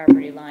from the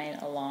property line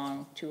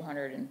along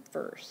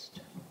 201st.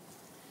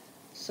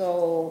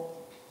 So,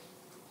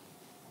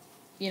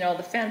 you know,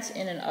 the fence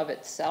in and of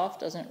itself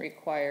doesn't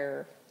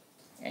require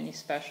any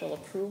special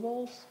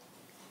approvals.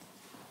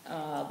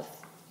 The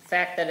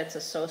fact that it's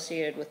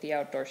associated with the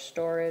outdoor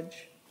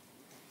storage,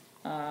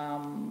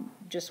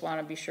 just want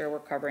to be sure we're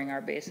covering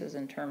our bases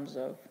in terms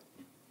of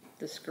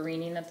the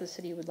screening that the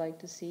city would like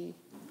to see.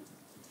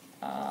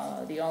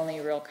 The only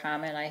real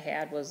comment I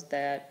had was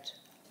that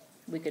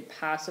we could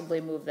possibly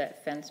move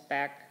that fence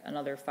back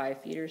another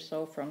 5 feet or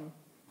so from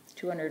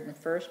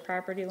 201st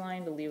property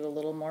line to leave a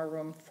little more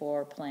room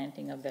for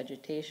planting of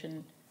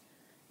vegetation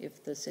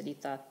if the city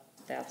thought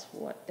that's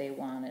what they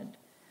wanted.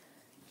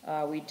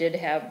 We did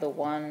have the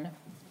one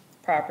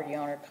property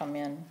owner come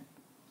in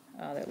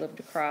that lived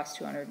across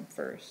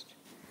 201st.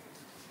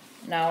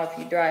 Now, if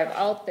you drive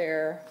out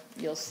there,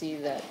 you'll see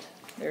that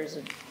there's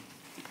a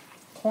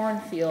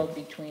cornfield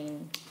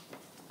between,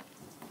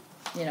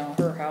 you know,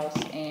 her house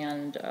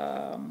and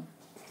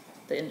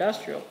the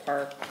industrial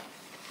park.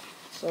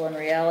 So in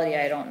reality,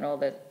 I don't know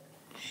that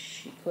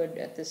she could,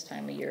 at this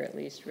time of year at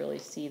least, really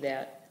see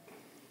that.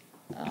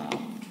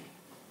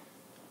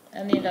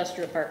 And the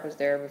industrial park was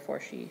there before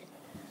she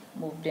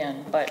moved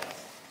in, but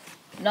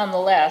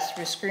nonetheless,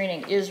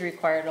 rescreening is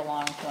required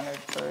along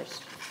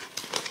 201st.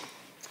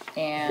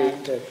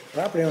 And The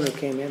property owner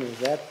came in, was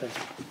that the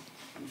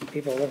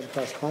people that lived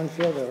across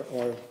Cornfield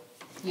or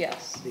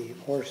yes, the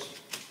horse?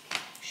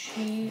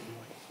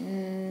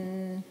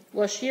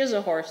 well, she is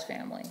a horse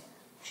family.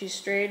 She's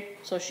straight,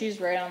 so she's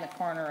right on the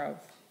corner of,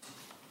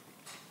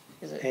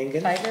 is it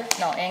Engen? Tiger?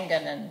 No,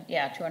 Engen and,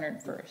 yeah,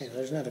 201st. Yeah,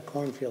 there's not a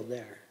cornfield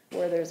there.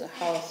 Where there's a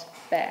house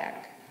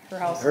back. Her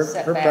house Her is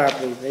set back.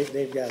 property,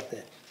 they've got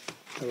the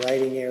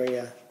riding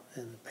area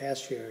and the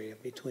pasture area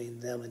between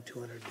them and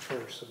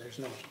 201st, so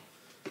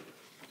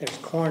there's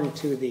corn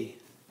to the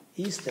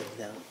east of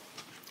them,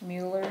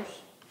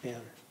 Mueller's, yeah.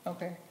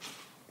 okay.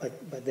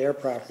 But their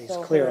property's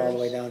So clear all the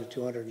way hers- down to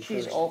 201st.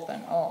 She's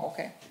open, oh,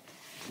 okay.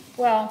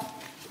 Well,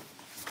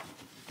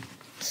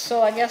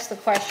 so I guess the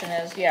question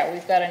is, yeah,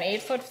 we've got an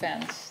 8-foot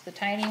fence. The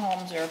tiny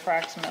homes are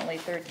approximately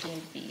 13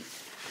 feet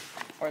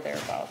or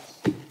thereabouts.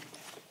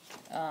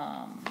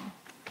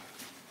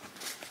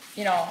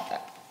 You know,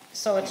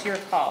 so it's your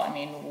call. I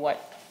mean,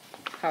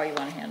 how you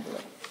want to handle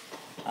it.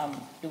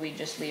 Do we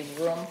just leave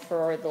room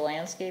for the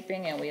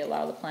landscaping and we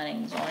allow the planning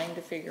and zoning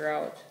to figure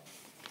out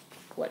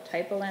what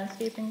type of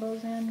landscaping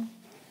goes in?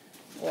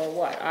 Or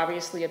what?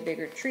 Obviously, a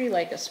bigger tree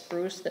like a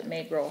spruce that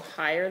may grow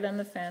higher than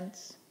the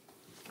fence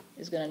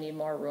is gonna need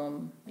more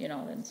room, you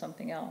know, than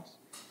something else.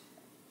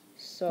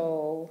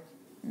 So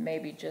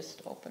maybe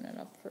just open it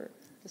up for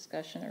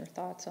discussion or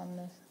thoughts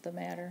on the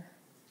matter.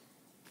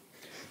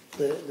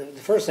 The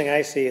first thing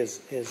I see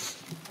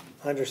is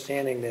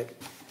understanding that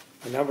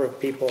a number of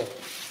people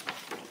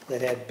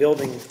that had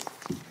building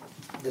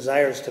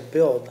desires to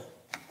build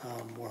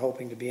were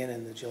hoping to be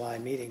in the July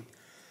meeting,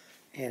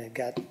 and it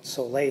got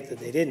so late that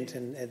they didn't,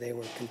 and they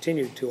were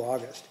continued to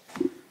August.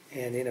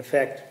 And in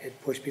effect,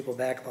 it pushed people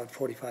back about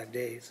 45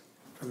 days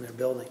from their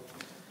building.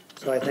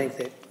 So I think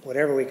that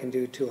whatever we can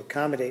do to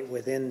accommodate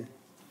within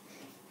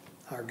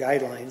our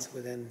guidelines,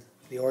 within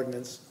the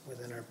ordinance,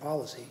 within our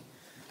policy,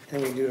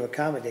 and we do to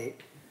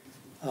accommodate,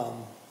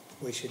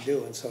 we should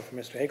do. And so for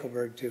Mr.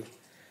 Hakelberg to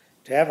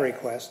have a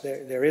request,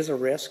 there is a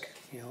risk,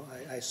 you know,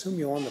 I assume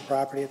you own the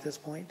property at this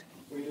point?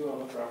 We do own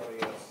the property,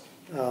 yes.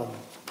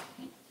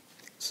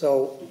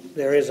 So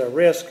there is a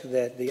risk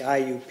that the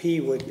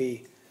IUP would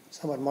be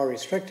somewhat more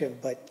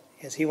restrictive, but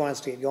as he wants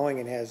to get going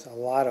and has a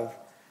lot of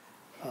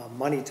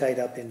money tied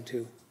up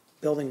into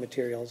building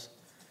materials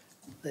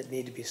that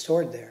need to be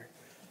stored there,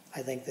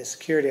 I think the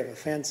security of a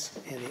fence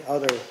and the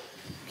other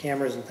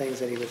cameras and things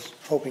that he was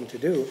hoping to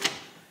do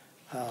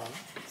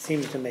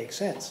seems to make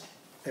sense.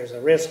 there's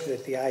a risk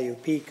that the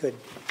IUP could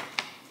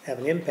have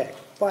an impact.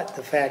 But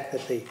the fact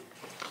that the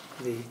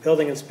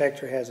building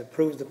inspector has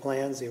approved the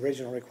plans, the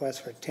original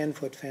request for a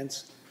 10-foot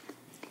fence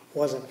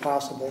wasn't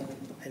possible.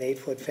 An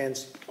 8-foot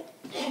fence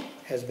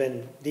has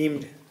been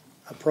deemed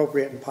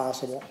appropriate and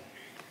possible.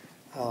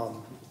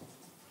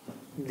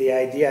 The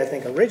idea, I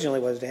think, originally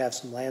was to have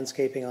some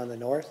landscaping on the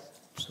north,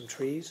 some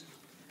trees.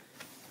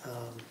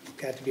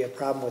 Got to be a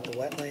problem with the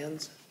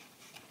wetlands.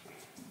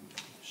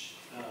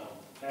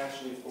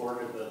 Actually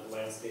forwarded the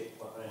landscape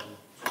plan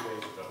 2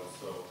 days ago,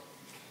 so.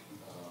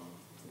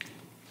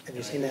 Have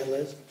you seen that,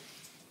 Liz?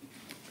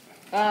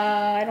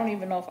 I don't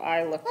even know if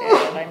I looked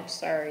at it, I'm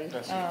sorry.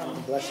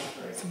 Bless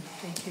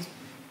you.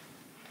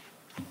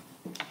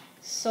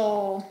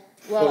 So,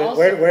 So well, that-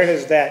 also, where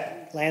does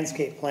that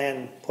landscape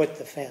plan put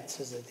the fence?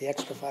 Is it the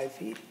extra 5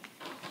 feet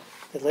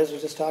that Liz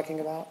was just talking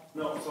about?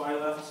 No, so I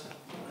left,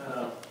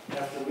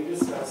 after we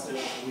discussed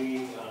it,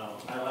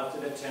 I left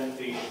it at 10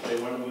 feet. If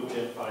they want to move it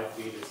in 5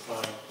 feet, it's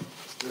fine.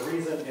 The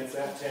reason it's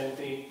at 10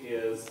 feet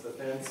is the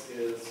fence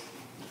is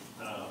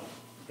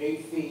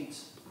 8 feet.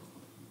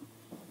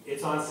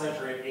 It's on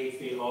center at 8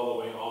 feet all the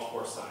way, all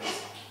 4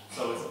 sides.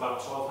 So it's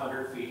about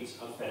 1,200 feet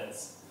of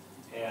fence.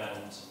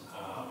 And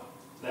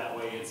that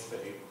way it's,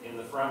 in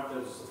the front,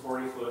 there's a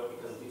 40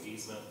 foot because of the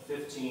easement,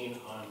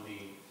 15 on the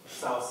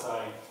south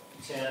side,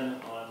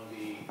 10 on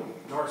the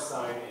north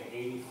side, and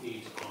 80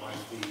 feet on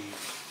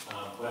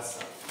the west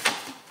side.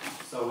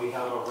 So we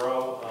have a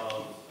row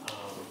of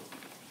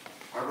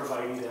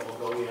arborvitae that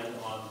will go in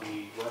on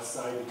the west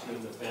side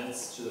between the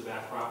fence to the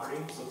back property,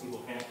 so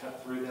people can't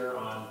cut through there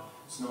on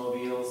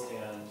snowmobiles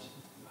and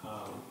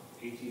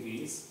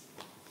ATVs.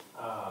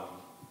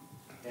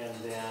 And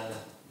then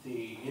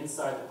the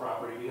inside the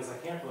property, because I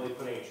can't really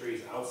put any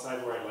trees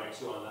outside where I'd like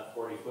to on that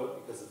 40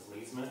 foot because it's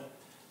an easement,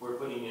 we're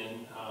putting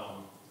in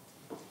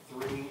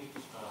 3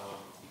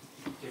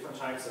 different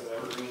types of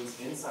evergreens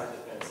inside the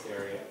fenced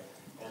area,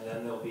 and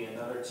then there'll be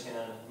another 10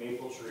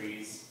 maple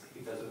trees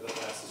because of the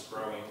fastest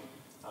growing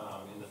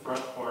in the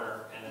front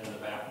corner and then in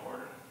the back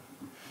corner.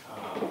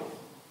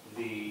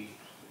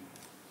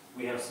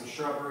 We have some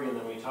shrubbery, and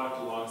then we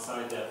talked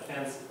alongside that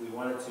fence, if we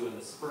wanted to in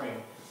the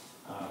spring,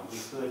 we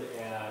could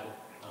add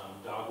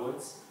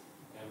dogwoods,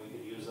 and we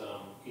could use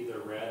either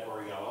red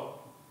or yellow.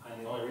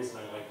 And the only reason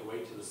I like to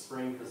wait till the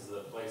spring, because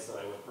the place that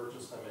I would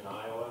purchase them in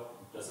Iowa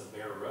doesn't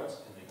bear root,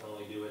 and they can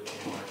only do it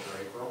in March or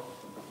April.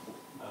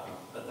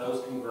 But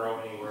those can grow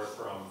anywhere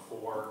from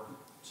 4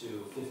 to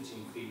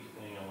 15 feet,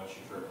 depending on what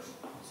you trim.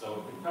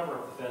 So we can cover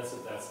up the fence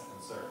if that's a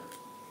concern.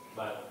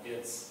 But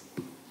it's,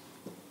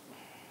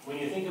 when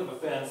you think of a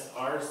fence,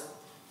 our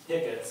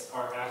pickets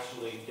are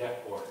actually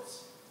deck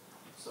boards.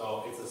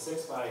 So it's a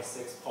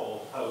 6x6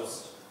 pole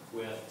post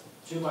with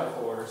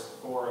 2x4s,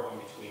 4 of them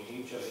between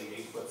each of the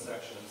 8-foot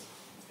sections,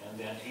 and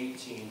then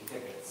 18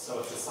 pickets. So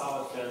it's a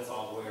solid fence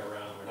all the way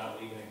around. We're not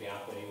leaving a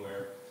gap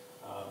anywhere.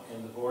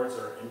 And the boards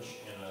are 1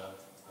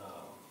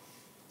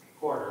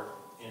 1/4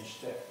 inch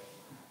thick.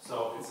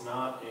 So it's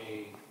not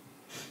a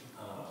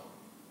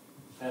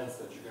fence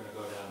that you're going to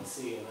go down and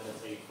see, and then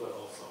it's 8 foot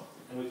also.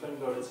 And we couldn't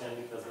go to 10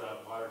 because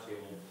that water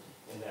table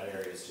in that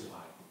area is too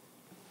high.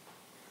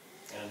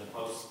 And the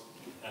post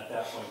at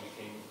that point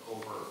became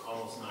over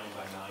almost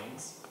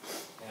 9x9s,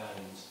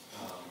 and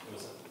it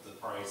was the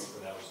price for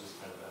that was just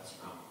kind of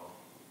astronomical.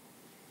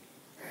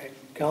 All right,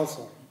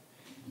 council.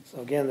 So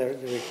again, the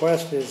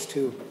request is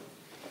to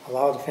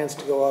allow the fence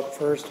to go up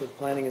first, with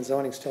planning and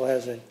zoning still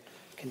has a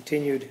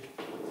continued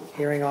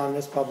hearing on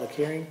this public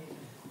hearing,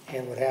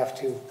 and would have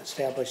to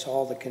establish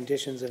all the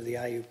conditions of the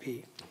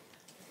IUP.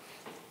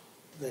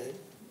 The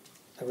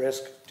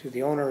risk to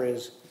the owner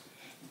is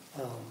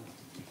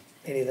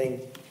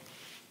anything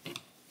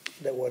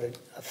that would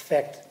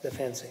affect the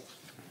fencing.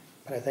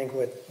 But I think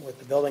with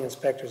the building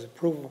inspector's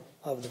approval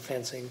of the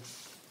fencing,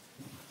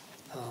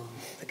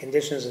 the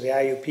conditions of the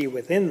IUP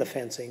within the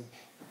fencing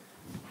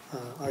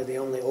are the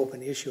only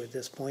open issue at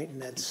this point,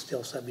 and that's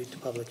still subject to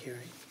public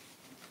hearing.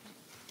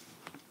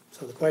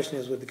 So the question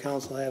is, would the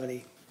council have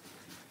any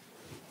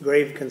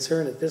grave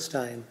concern at this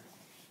time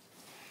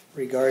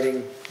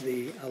regarding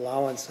the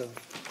allowance of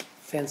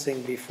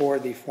fencing before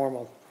the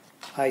formal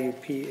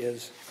IUP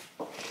is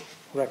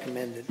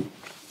recommended?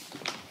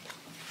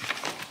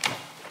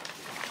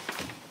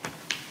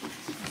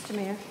 Mr.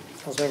 Mayor?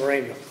 Councilmember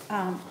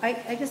Rainville.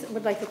 I just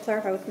would like to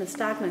clarify with Ms.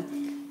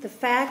 Stockman, the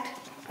fact,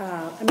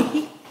 I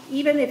mean,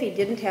 even if he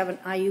didn't have an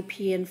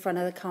IUP in front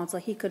of the council,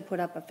 he could put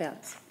up a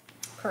fence.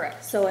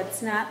 correct. So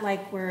it's not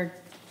like we're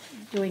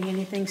doing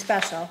anything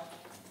special,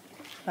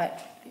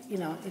 but, you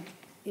know,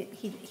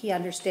 he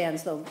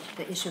understands the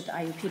issue of the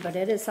IUP, but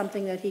it is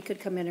something that he could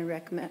come in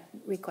and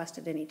request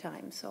at any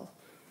time, so.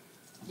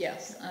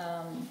 Yes,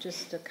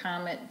 just to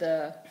comment,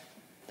 the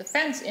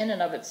fence in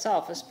and of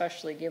itself,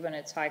 especially given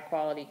its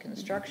high-quality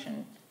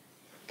construction,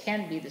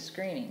 can be the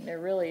screening. There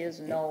really is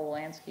no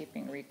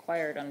landscaping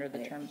required under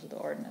the terms of the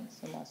ordinance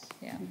unless,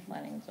 yeah,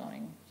 planning and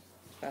zoning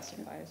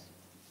specifies.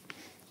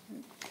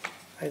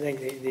 I think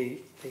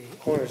the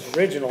owner's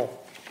original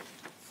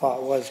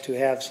thought was to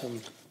have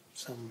some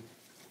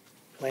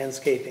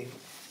landscaping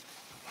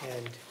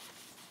And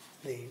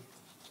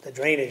the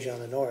drainage on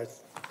the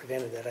north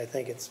prevented that. I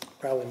think it's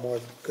probably more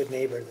good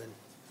neighbor than,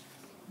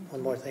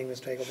 one more thing,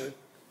 Mr. Hagelberg?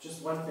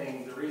 Just one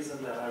thing, the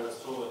reason that I was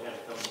told it had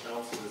to come to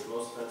council is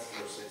most fences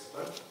are 6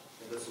 foot,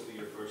 and this will be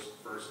your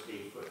first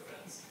 8 foot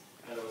fence.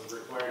 And it was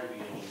required to be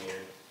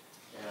engineered,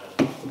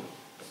 and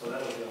so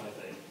that was the only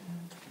thing.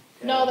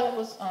 No, that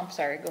was, oh, I'm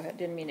sorry, go ahead,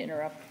 didn't mean to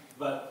interrupt.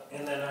 But,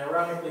 and then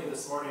ironically,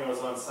 this morning I was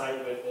on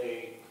site with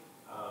a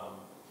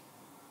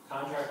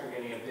contractor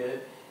getting a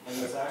bid, and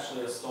there's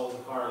actually a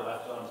stolen car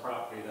left on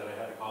property that I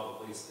had to call the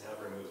police to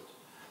have removed.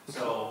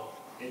 So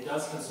it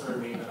does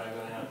concern me that I'm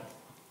gonna have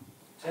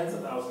tens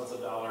of thousands of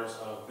dollars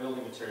of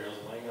building materials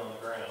laying on the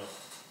ground,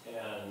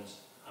 and,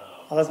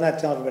 Well, let's not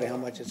tell everybody how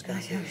much it's gonna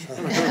be. So.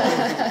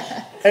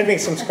 There'd be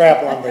some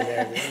scrap lumber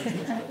there,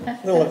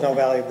 little of no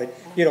value, but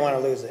you don't wanna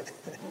lose it.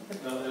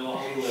 no, it'll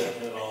all be lit,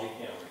 and it'll all be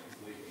camera,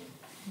 believe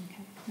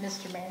me.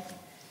 Mr. Mayor,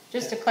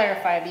 just to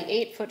clarify, the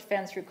 8-foot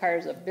fence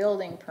requires a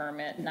building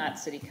permit, not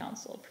city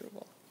council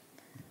approval.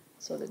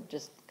 So that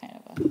just kind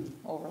of a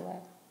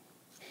overlap.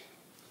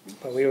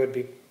 But we would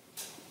be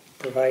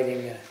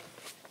providing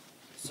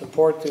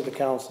support through the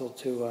council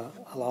to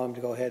allow them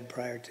to go ahead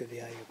prior to the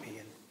IUP.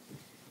 And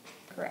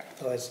Correct,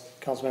 so as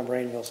Councilmember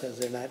Rainville says,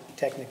 they're not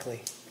technically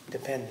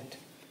dependent.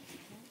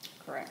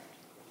 correct.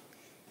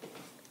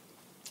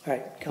 All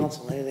right,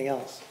 council, anything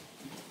else?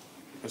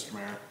 Mr.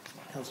 Mayor,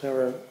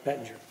 Councilmember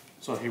Bettinger.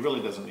 so he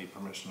really doesn't need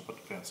permission to put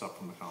the fence up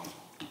from the council?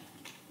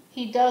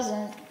 He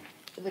doesn't,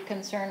 the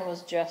concern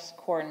was just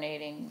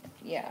coordinating,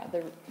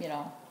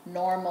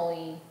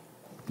 normally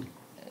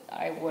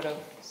I would have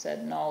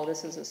said, no,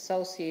 this is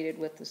associated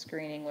with the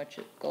screening, which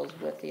it goes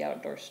with the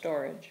outdoor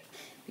storage,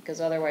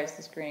 because otherwise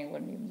the screening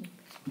wouldn't even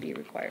be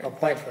required.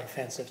 Apply for a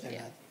fence if they're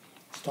Yeah. not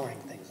storing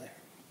things there.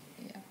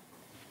 Yeah,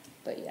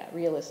 but yeah,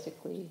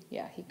 realistically,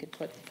 yeah, he could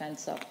put the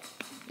fence up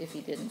if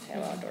he didn't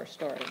have outdoor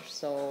storage,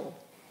 so,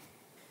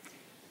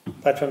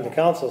 But from the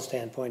council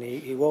standpoint,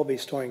 he will be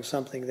storing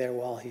something there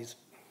while he's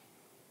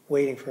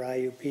waiting for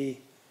IUP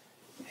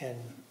and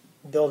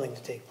building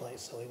to take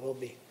place, so he will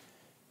be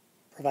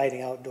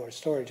providing outdoor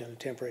storage on a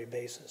temporary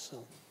basis,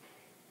 so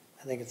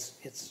I think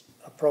it's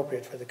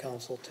appropriate for the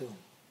council to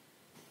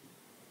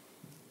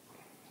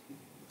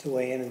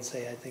weigh in and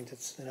say, I think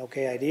that's an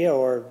okay idea,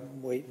 or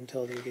wait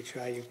until you get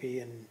your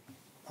IUP and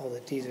all the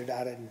Ts are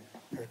dotted and,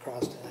 or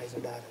crossed and Is are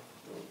dotted.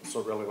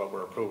 So really what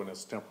we're approving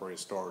is temporary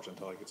storage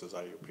until he gets his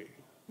IUP.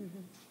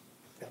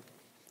 Yep.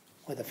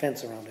 With a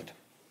fence around it.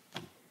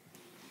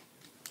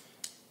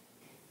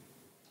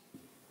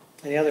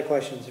 Any other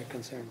questions or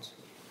concerns?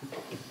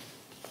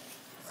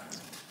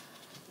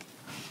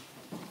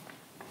 All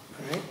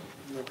right,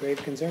 no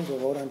grave concerns, we'll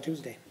vote on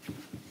Tuesday.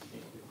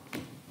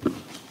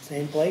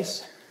 Same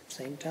place,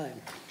 same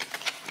time.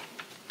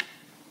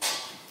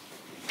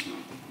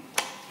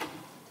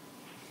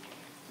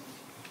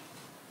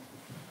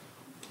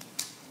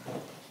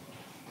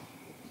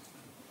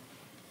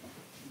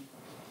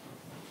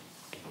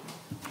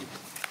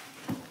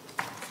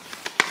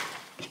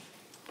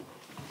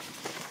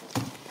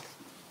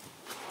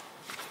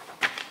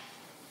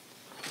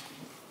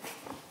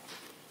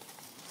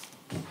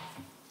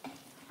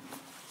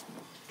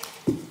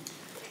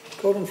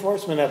 Code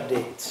enforcement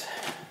updates.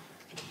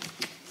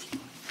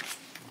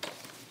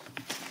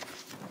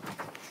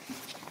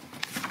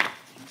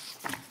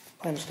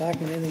 Clem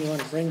Stockman, anything you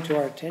want to bring to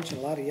our attention?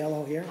 A lot of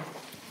yellow here.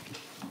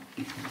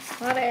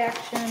 a lot of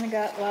action,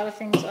 got a lot of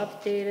things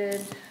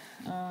updated,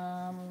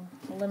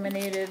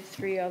 eliminated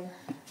three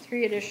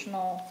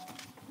additional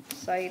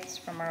sites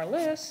from our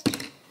list.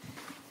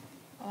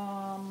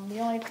 The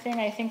only thing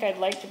I think I'd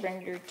like to bring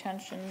to your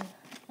attention,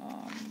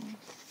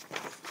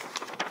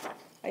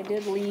 I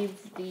did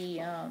leave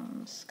the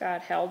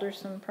Scott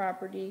Halderson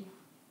property,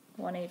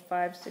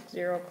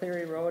 18560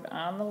 Cleary Road,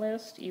 on the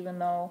list, even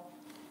though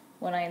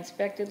when I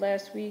inspected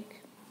last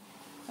week,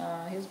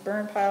 his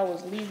burn pile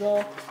was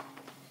legal,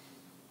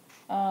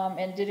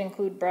 and did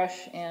include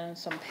brush and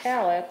some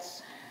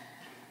pallets.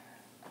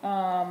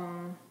 I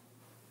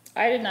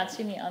did not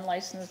see any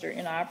unlicensed or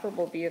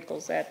inoperable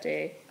vehicles that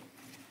day.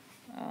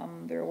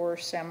 There were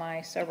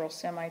several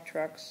semi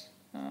trucks,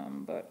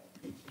 but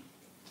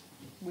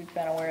we've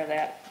been aware of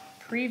that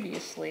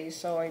previously,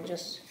 so I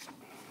just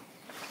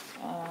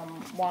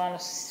want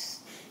to,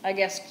 I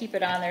guess, keep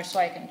it on there so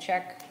I can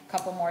check a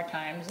couple more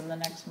times in the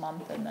next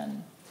month and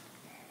then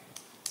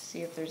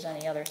see if there's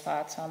any other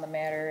thoughts on the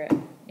matter.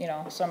 You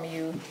know, some of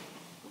you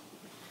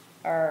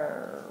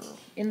are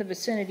in the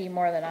vicinity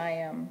more than I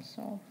am,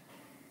 so.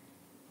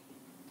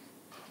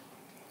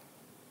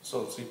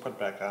 So is he put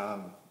back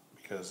on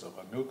because of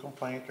a new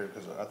complaint, or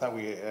because I thought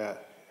we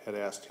had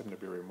asked him to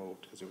be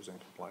removed because he was in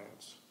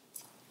compliance?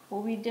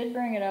 Well, we did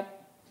bring it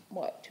up,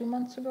 what, 2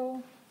 months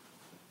ago?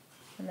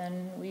 And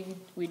then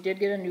we did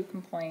get a new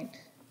complaint.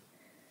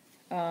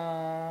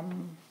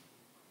 And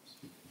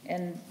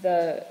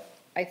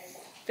I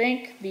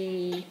think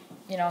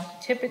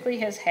typically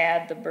has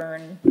had the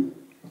burn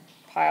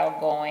pile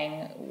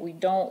going. We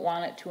don't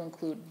want it to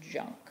include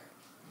junk.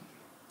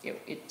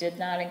 It did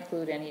not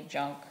include any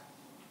junk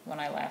when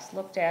I last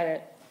looked at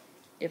it.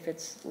 if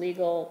it's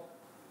legal,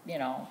 you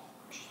know,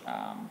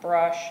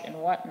 brush and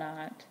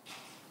whatnot,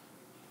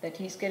 that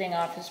he's getting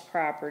off his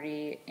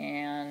property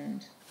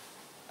and,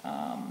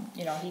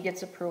 you know, he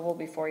gets approval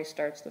before he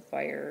starts the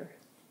fire,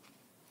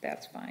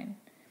 that's fine.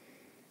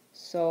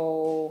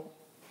 So,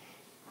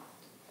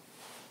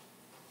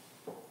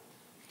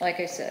 like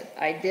I said,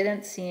 I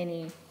didn't see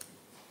any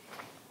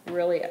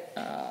really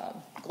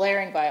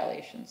glaring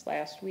violations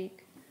last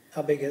week.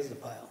 How big is the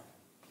pile?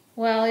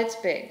 Well, it's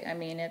big. I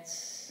mean,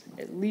 it's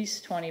at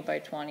least 20 by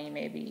 20,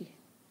 maybe,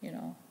 you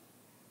know,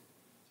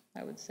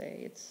 I would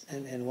say it's,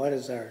 And what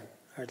is our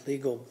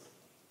legal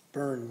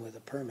burn with a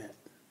permit?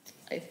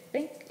 I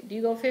think, do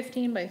you go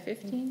 15 by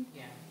 15?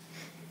 Yeah.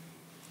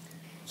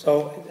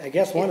 So I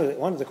guess one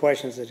of the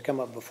questions that's come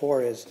up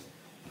before is,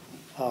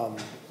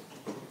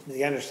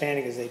 the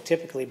understanding is they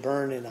typically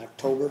burn in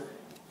October,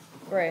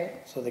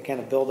 Right. so they kind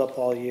of build up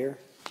all year.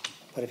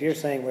 But if you're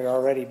saying we're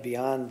already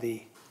beyond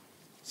the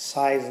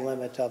size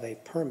limit of a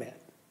permit,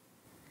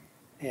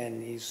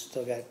 and he's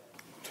still got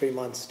 3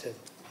 months to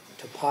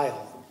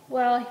pile,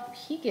 Well,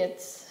 he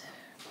gets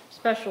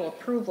special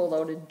approval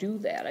though to do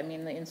that. I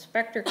mean, the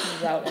inspector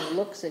comes out and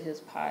looks at his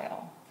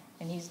pile,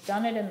 and he's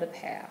done it in the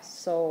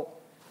past, so,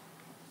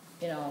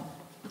 you know,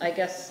 I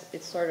guess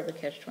it's sort of a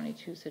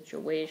catch-22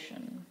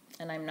 situation,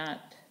 and I'm not,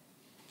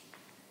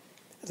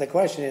 the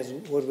question is,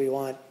 would we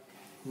want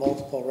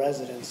multiple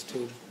residents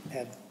to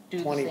have Do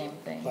the 20 same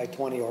thing. by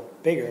 20 or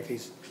bigger if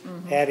he's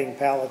adding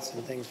pallets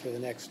and things for the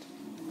next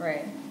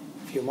right.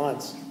 few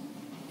months?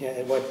 Yeah,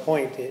 at what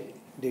point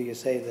do you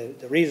say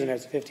the reason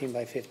there's a 15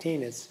 by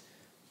 15 is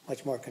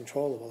much more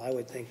controllable? I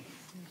would think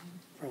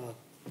from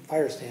a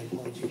fire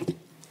standpoint, you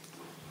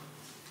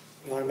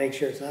want to make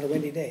sure it's not a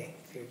windy day.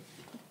 If you're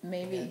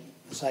Maybe,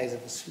 the size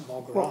of a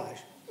small garage.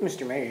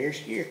 Mr. Mayor,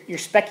 you're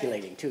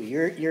speculating too.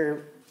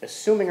 You're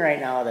assuming right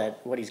now that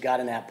what he's got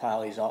in that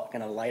pile, he's all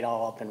gonna light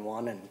all up in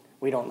one, and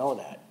we don't know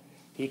that.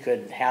 He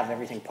could have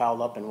everything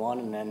piled up in one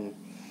and then,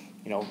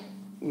 you know,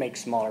 make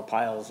smaller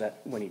piles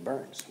that when he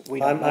burns. We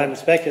don't know I'm that.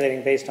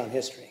 speculating based on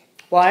history.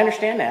 Well, I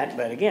understand that,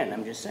 but again,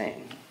 I'm just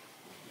saying.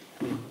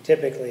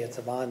 Typically, it's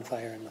a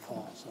bonfire in the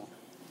fall, so.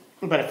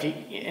 But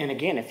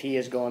if he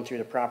is going through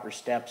the proper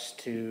steps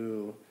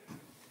to,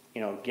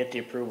 you know, get the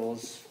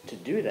approvals to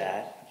do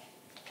that,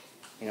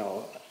 you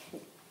know,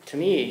 to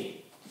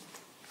me,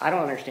 I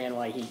don't understand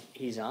why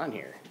he's on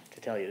here,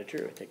 to tell you the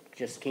truth. It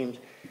just seems,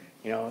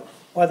 you know,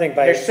 Well, I think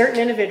by. there's certain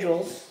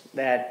individuals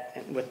that,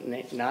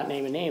 not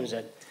naming names,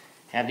 that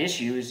have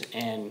issues,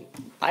 and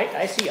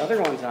I see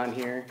other ones on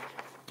here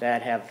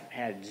that have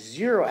had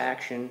zero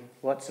action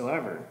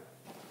whatsoever.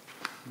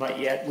 But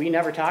yet, we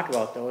never talk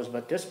about those,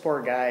 but this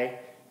poor guy,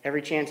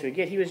 every chance we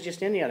get, he was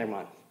just in the other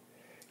month.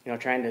 You know,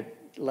 trying to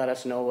let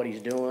us know what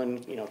he's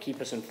doing, you know,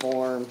 keep us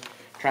informed,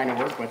 trying to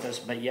work with us,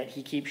 but yet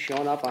he keeps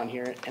showing up on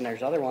here, and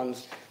there's other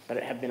ones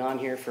that have been on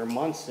here for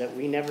months that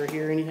we never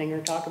hear anything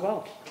or talk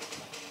about.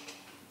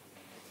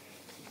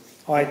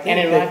 Oh, I And think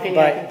in my that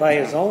opinion, by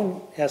his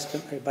own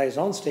estimate, by his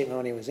own statement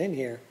when he was in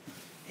here,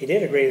 he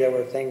did agree there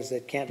were things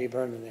that can't be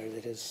burned in there,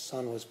 that his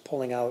son was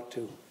pulling out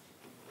to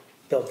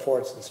build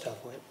forts and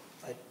stuff with.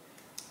 But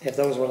if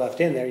those were left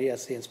in there,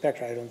 yes, the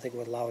inspector, I don't think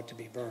would allow it to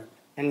be burned.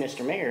 And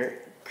Mr. Mayor,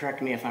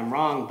 correct me if I'm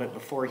wrong, but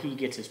before he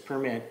gets his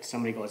permit,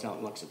 somebody goes out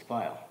and looks at the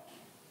pile.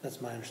 That's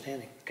my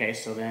understanding. Okay,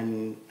 so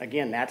then,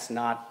 again, that's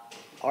not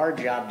our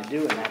job to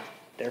do, and that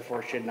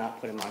therefore should not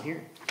put him on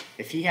here.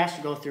 If he has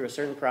to go through a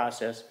certain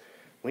process,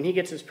 when he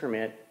gets his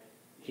permit,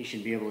 he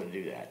should be able to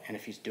do that. And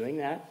if he's doing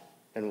that,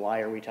 then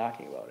why are we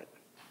talking about it?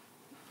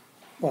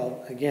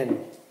 Well,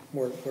 again,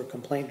 we're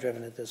complaint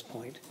driven at this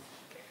point.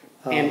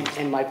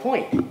 And my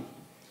point,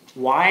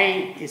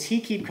 why does he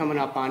keep coming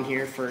up on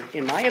here for,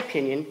 in my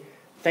opinion,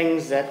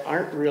 things that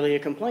aren't really a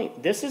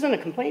complaint? This isn't a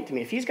complaint to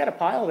me. If he's got a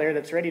pile there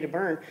that's ready to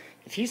burn,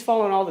 if he's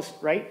following all the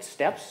right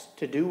steps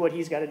to do what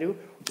he's got to do,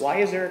 why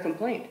is there a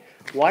complaint?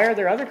 Why are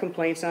there other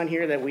complaints on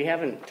here that we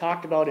haven't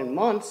talked about in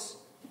months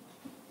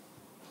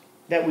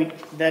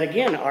that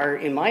again are,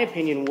 in my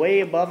opinion, way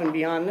above and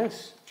beyond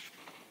this?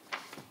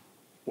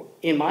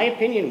 In my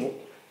opinion,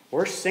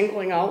 we're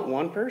singling out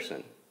one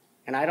person,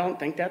 and I don't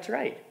think that's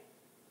right.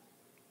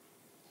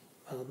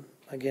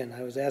 Again,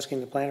 I was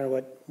asking the planner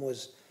what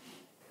was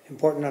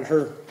important on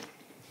her,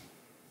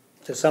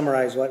 to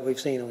summarize what we've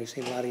seen, and we've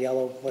seen a lot of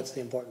yellow, what's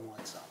the important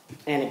one, so.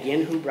 And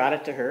again, who brought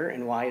it to her,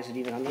 and why is it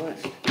even on the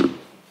list?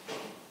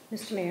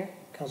 Mr. Mayor,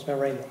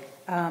 Councilmember Rainbow.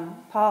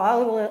 Paul, I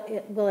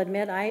will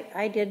admit,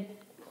 I did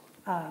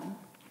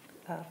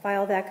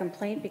file that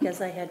complaint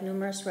because I had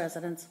numerous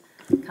residents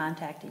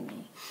contacting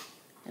me.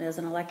 And as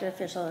an elected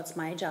official, it's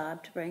my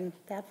job to bring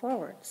that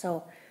forward.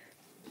 So,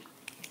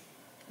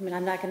 I mean,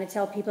 I'm not going to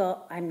tell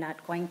people I'm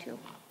not going to,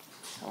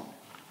 so.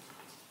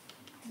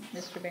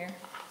 Mr. Mayor?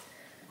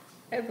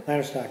 I have a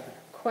Planner Stockman.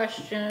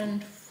 question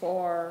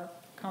for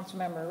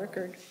Councilmember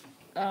Rickard.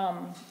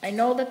 I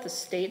know that the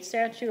state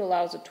statute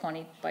allows a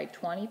 20 by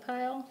 20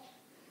 pile,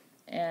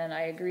 and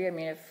I agree, I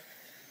mean, if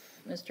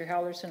Mr.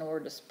 Halverson were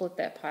to split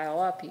that pile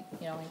up, he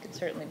could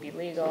certainly be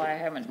legal. I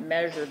haven't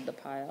measured the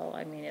pile.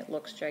 I mean, it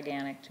looks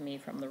gigantic to me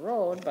from the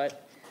road,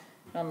 but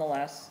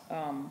nonetheless,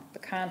 the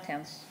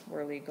contents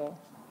were legal.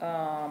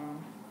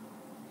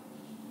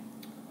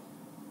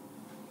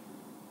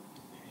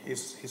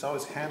 He's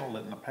always handled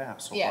it in the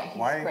past, so Yeah, he's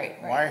why,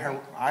 right.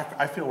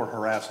 I feel we're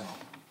harassing him.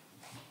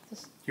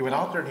 Just- He went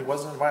out there and he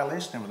wasn't in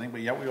violation and everything, but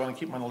yet we wanna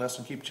keep him on the list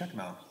and keep checking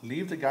on him.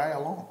 Leave the guy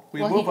alone.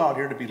 We Well, move he- out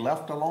here to be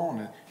left alone,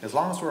 and as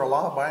long as we're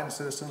law-abiding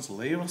citizens,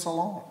 leave us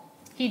alone.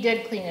 He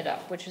did clean it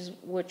up, which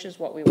is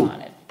what we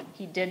wanted.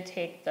 He did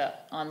take the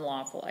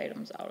unlawful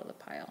items out of the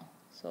pile.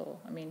 So,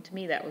 I mean, to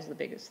me, that was the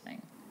biggest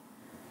thing.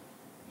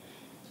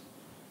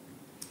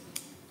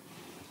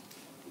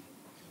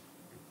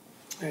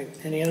 All right,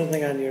 any other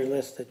thing on your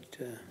list that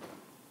you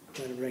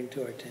want to bring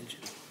to our attention?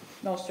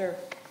 No, sir.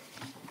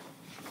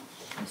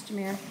 Mr.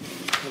 Mayor?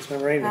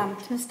 Councilmember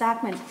Rainville? To Ms.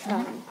 Stockman,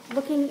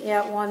 looking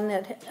at one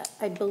that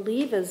I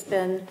believe has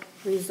been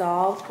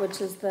resolved, which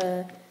is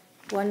the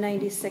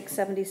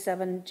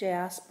 19677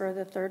 Jasper,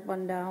 the third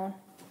one down.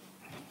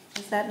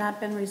 Has that not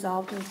been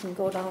resolved and can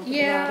go down to the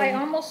Yeah, I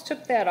bottom? almost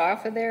took that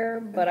off of there,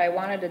 but I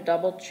wanted to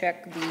double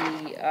check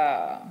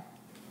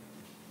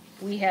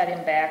we had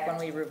him back when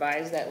we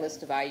revised that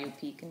list of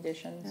IUP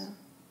conditions.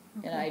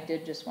 And I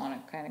did just wanna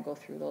kinda go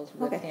through those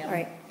with Okay, him all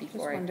right.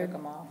 before Just I took wondered.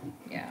 them off.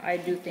 Yeah, I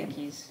do think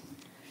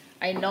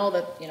I know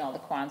that, the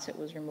Quonset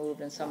was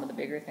removed and some of the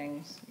bigger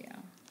things, yeah.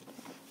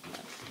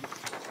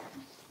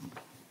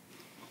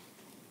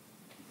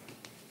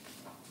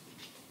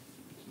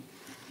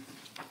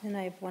 And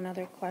I have one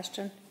other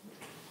question.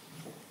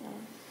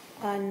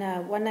 On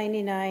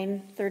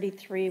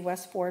 19933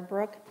 West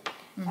Fordbrook,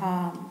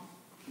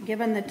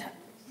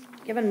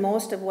 given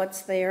most of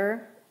what's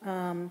there,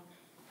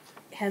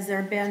 has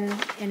there been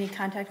any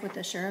contact with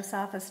the sheriff's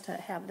office to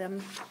have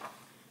them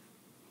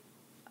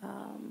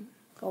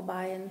go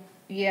by and,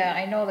 Yeah,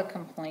 I know the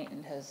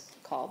complainant has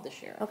called the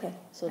sheriff. okay.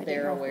 So I didn't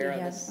they're know if we aware of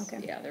had- this,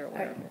 okay. yeah, they're All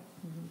aware right. of it.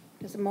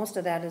 Because most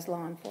of that is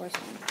law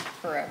enforcement.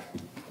 Correct.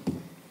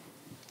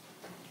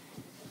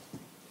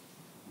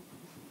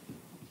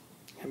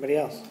 Anybody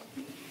else?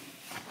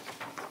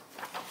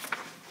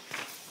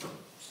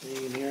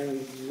 Seeing and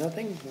hearing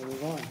nothing, we'll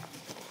move on.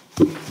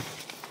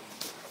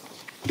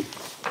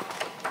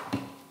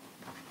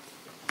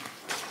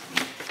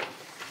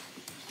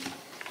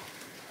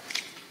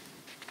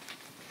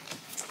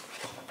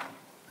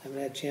 Haven't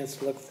had a chance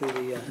to look through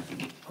the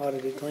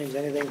audited claims.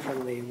 Anything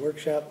from the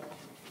workshop,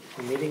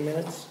 the meeting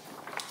minutes?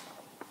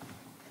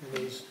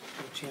 Anybody's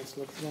had a chance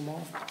to look through them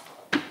all?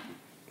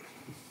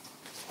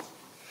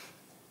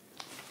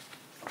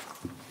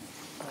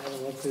 I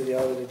haven't looked through the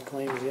audited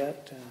claims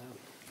yet.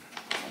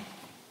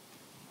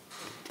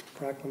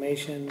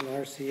 Proclamation,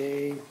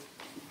 RCA.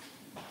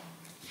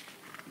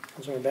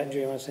 Councilmember Bettinger,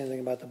 you want to say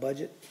anything about the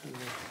budget on the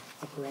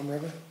Upper Elm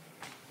River?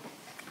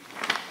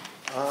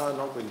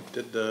 No, we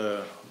did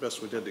the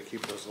best we did to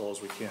keep it as low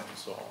as we can,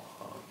 so,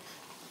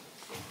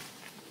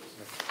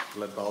 if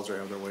let Bowser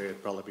have their way,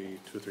 it'd probably be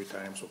 2 or 3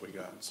 times what we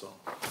got, so.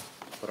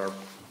 But our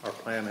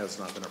plan has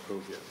not been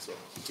approved yet, so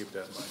keep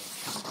that in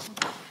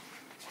mind.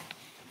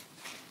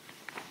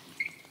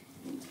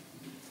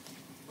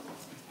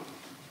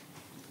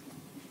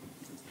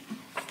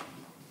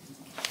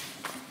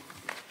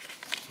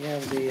 You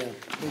have the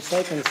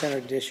recycling center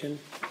addition.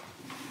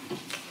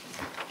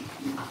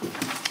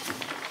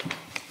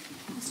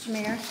 Mr.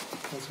 Mayor?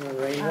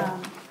 Councilmember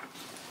Rainville?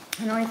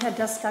 I know we've had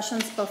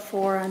discussions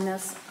before on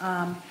this.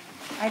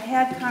 I've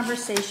had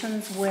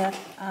conversations with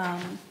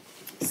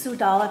Sue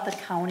Dahl at the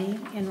county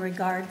in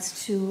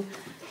regards to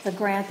the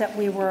grant that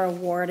we were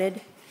awarded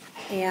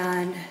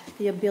and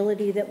the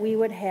ability that we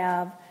would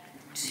have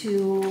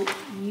to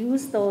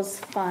use those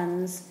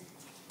funds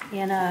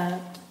in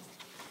a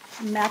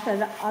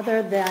method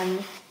other than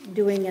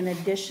doing an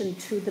addition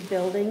to the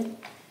building.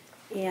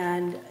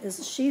 And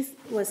as she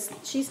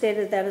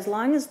stated that as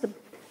long as the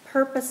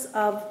purpose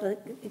of the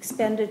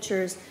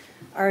expenditures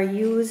are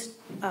used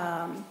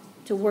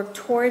to work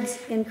towards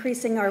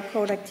increasing our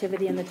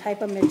productivity and the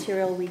type of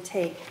material we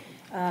take,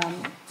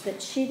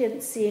 that she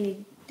didn't see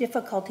any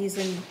difficulties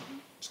in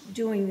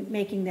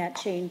making that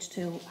change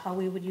to how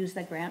we would use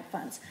the grant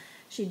funds.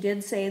 She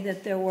did say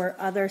that there were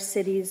other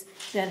cities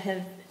that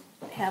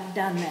have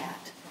done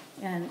that,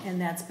 and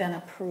that's been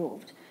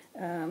approved.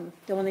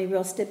 The only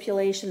real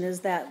stipulation is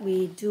that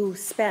we do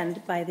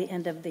spend by the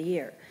end of the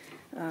year.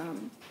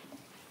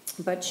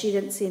 But she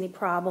didn't see any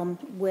problem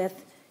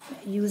with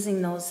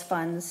using those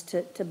funds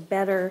to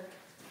better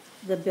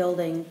the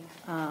building.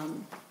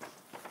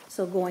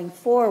 So going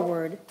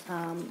forward,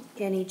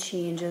 any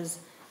changes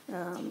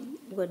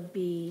would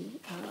be,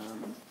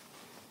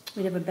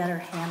 we'd have a better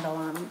handle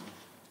on them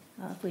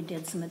if we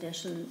did some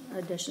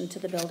addition to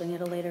the building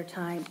at a later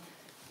time.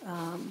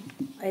 I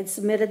had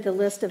submitted the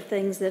list of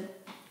things that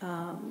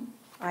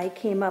I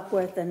came up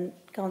with, and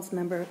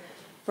Councilmember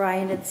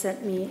Brian had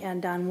sent me,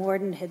 and Don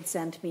Warden had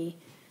sent me,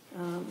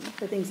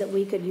 the things that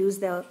we could use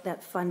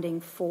that funding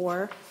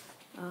for,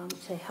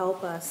 to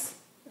help us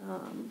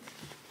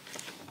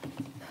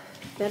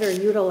better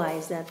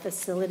utilize that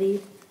facility.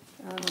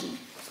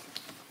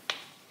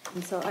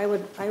 And so I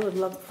would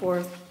look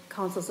for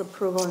council's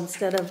approval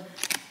instead of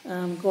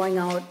going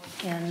out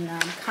and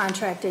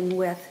contracting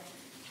with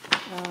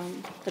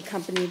the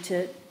company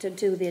to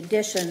do the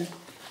addition,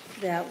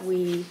 that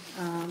we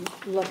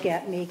look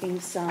at making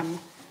some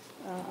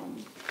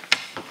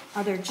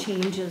other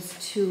changes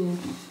to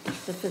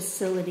the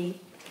facility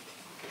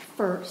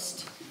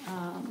first.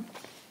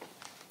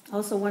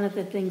 Also, one of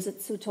the things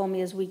that Sue told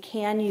me is we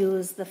can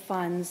use the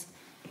funds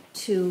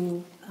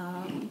to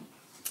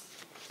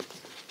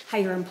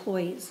hire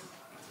employees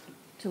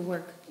to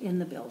work in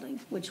the building,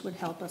 which would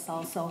help us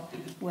also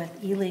with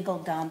illegal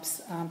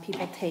dumps,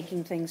 people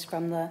taking things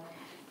from the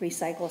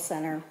recycle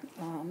center,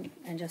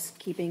 and just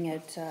keeping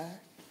it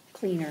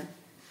cleaner.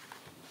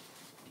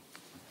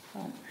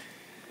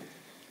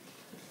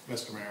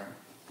 Mr. Mayor,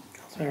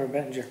 Councilmember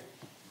Bettinger.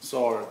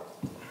 so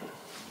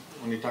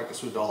when you talk to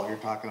Sue Dahl, you're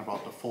talking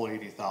about the full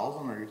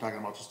 80,000, or you're talking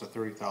about just the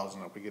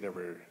 30,000 that we get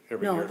every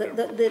No, year?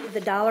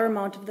 the dollar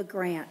amount of the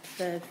grant,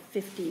 the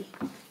 50.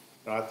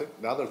 No, I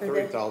think the other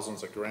 30,000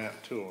 is a grant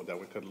too, that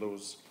we could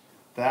lose.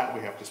 That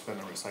we have to spend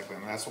in recycling,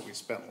 and that's what we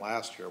spent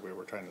last year. We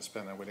were trying to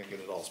spend, and we didn't get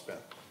it all spent.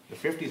 The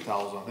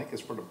 50,000, I think, is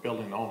for the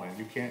building only, and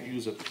you can't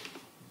use it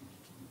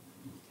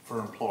for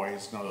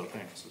employees and other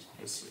things.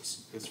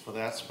 It's for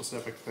that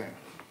specific thing.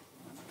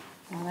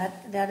 Well,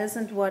 that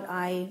isn't what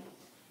I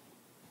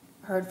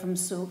heard from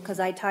Sue, because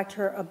I talked to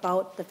her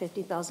about the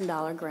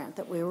 $50,000 grant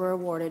that we were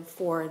awarded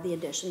for the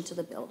addition to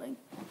the building.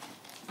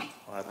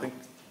 Well, I think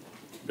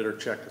better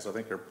check, because I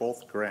think they're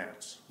both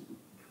grants.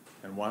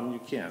 And one you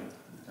can,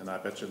 and I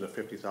bet you the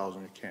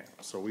 50,000 you can't.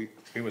 So and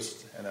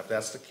if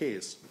that's the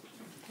case,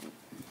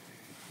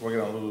 we're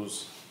gonna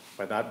lose,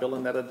 by not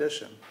building that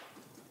addition,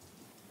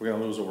 we're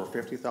gonna lose over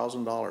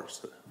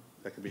 $50,000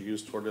 that could be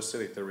used toward the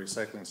city, the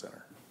recycling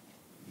center.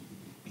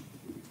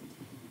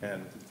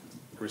 And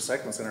the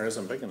recycling center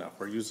isn't big enough.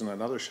 We're using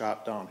another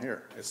shop down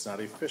here. It's not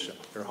efficient.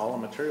 They're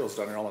hauling materials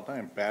down here all the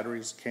time,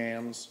 batteries,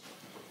 cans,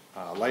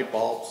 light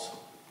bulbs.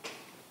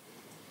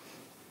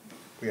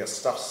 We have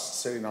stuff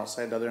sitting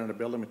outside the other end of the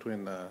building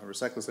between the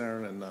recycling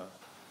center and the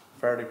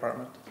fire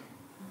department.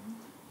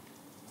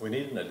 We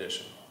need an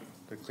addition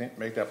to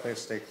make that place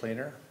stay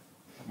cleaner,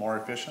 more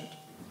efficient.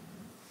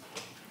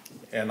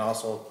 And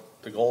also,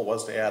 the goal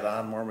was to add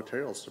on more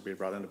materials to be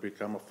brought in to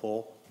become a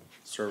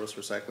full-service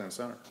recycling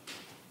center.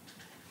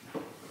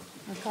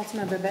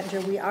 Councilmember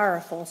Bettinger, we are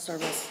a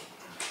full-service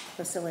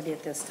facility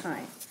at this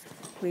time.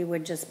 We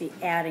would just be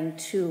adding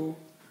to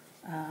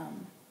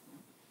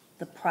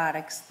the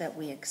products that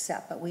we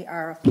accept, but we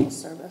are a full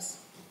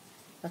service.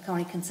 The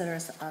county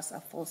considers us a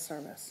full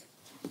service.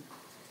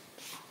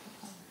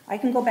 I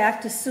can go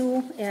back to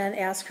Sue and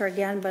ask her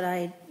again, but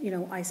I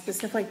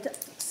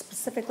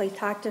specifically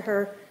talked to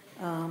her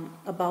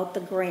about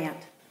the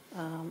grant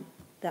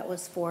that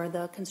was for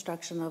the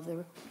construction of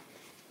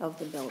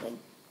the building.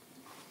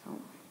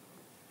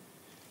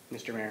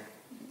 Mr. Mayor,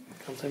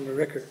 Councilmember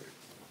Rickert.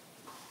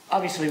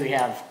 obviously we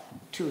have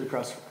two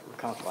requests for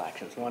council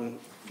actions, one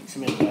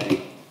submitted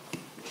by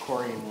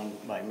Corey and one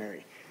by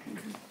Mary.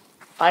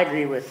 I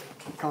agree with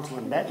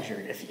Councilman Bettinger.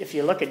 If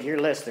you look at your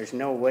list, there's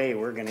no way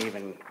we're gonna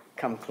even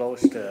come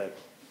close to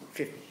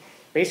 50.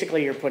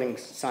 Basically, you're putting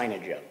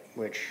signage up,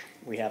 which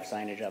we have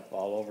signage up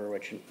all over,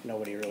 which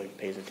nobody really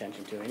pays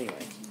attention to anyway.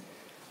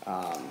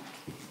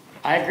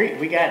 I agree,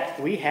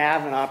 we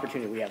have an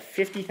opportunity. We have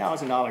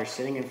 $50,000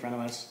 sitting in front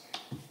of us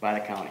by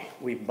the county.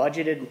 We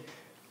budgeted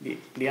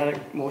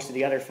most of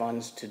the other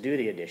funds to do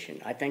the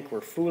addition. I think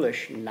we're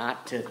foolish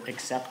not to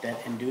accept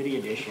that and do the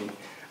addition.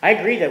 I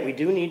agree that we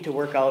do need to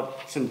work out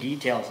some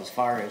details as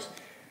far as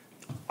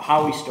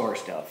how we store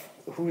stuff,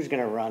 who's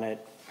gonna run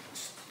it,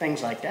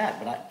 things like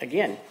that. But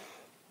again,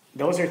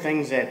 those are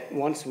things that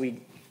once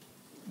we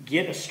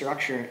get a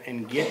structure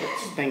and get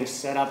things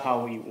set up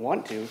how we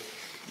want to,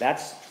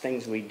 that's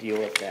things we deal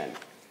with then.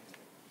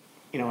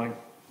 You know,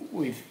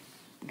 we've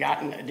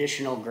gotten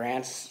additional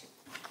grants,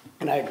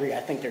 and I agree, I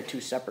think they're two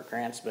separate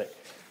grants, but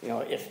you know,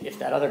 if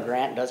that other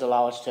grant does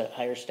allow us to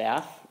hire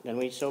staff,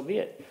 then so be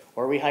it.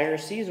 Or we hire a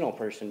seasonal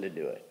person to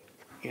do it,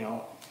 you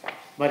know.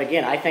 But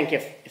again, I think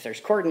if there's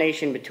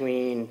coordination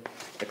between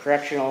the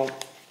correctional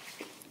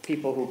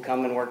people who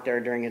come and work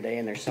there during the day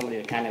and there's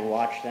somebody to kind of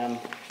watch them,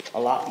 a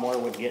lot more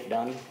would get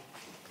done.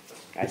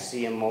 I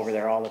see them over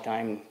there all the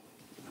time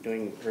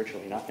doing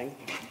virtually nothing.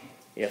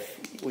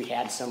 If we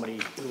had somebody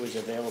who was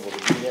available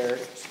to be there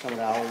some of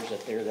the hours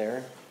that they're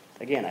there,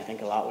 again, I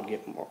think a lot would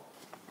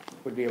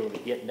be able to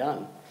get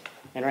done.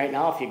 And right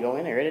now, if you go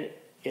in there, it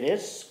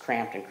is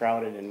cramped and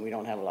crowded and we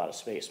don't have a lot of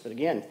space. But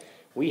again,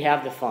 we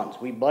have the funds.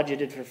 We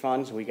budgeted for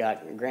funds. We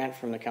got a grant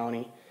from the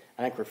county.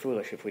 I think we're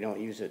foolish if we don't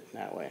use it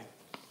that way.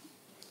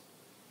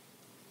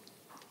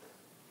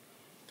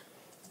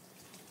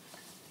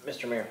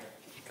 Mr. Mayor,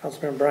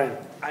 Councilmember Bryan.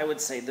 I would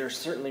say there's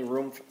certainly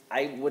room,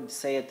 I would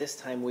say at this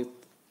time, we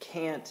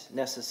can't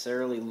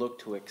necessarily look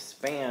to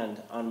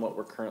expand on what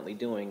we're currently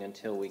doing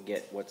until we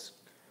get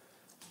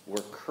we're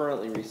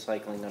currently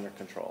recycling under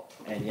control.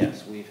 And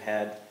yes, we've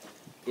had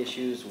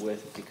issues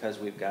with, because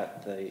we've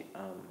got the,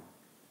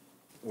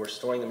 we're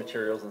storing the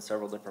materials in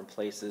several different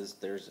places,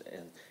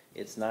 and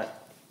it's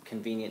not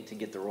convenient to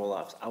get the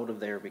roll-offs out of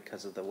there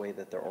because of the way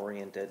that they're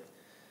oriented.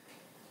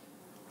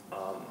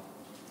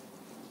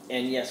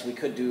 And yes, we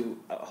could do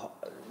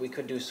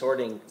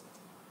sorting,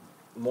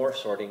 more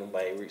sorting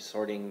by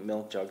resorting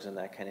milk jugs and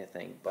that kind of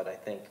thing, but I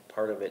think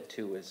part of it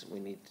too is we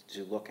need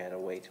to look at a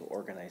way to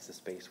organize the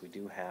space we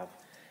do have,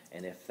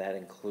 and if that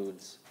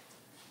includes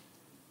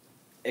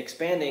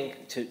expanding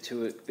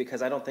to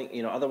because I don't think,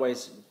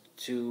 otherwise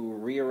to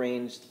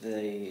rearrange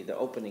the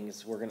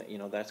openings, we're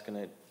gonna, that's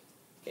gonna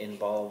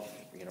involve,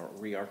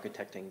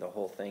 re-architecting the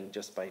whole thing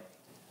just by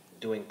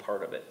doing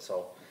part of it.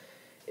 So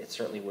it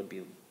certainly would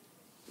be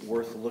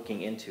worth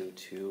looking into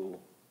to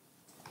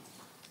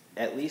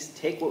at least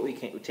take what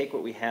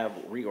we have,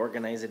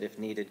 reorganize it if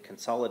needed,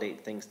 consolidate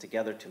things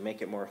together to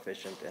make it more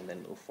efficient, and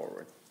then move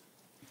forward.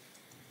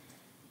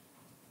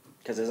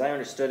 Because as I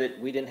understood it,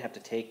 we didn't have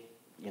to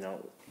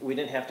we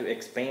didn't have to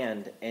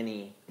expand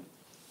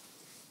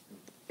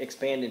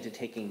into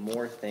taking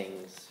more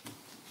things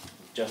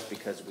just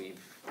because we've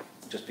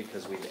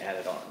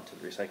added on to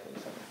the recycling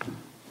center.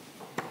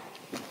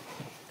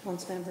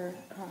 Councilmember,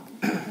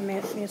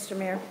 Mr.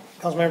 Mayor,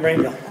 Councilmember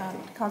Rainville.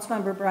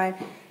 Councilmember Bryan,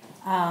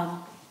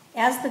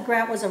 as the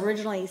grant was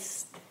originally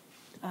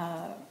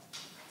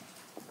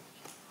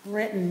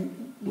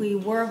written, we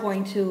were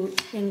going to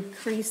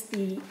increase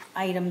the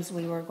items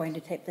we were going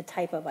to take, the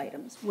type of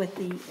items with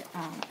the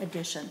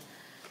addition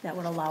that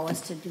would allow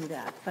us to do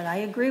that. But I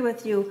agree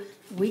with you,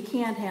 we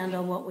can't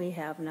handle what we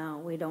have now.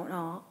 We don't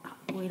know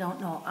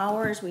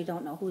hours, we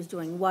don't know who's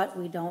doing what,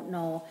 we don't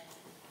know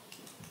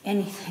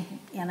anything.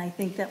 And I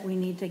think that we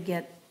need to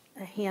get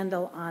a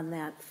handle on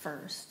that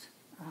first.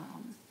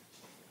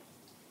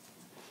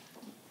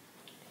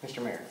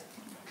 Mr. Mayor,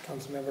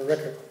 Councilmember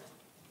Ricker.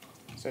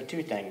 so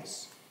two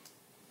things.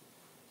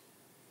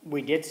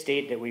 We did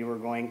state that we were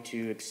going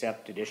to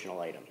accept additional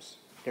items.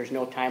 There's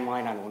no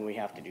timeline on when we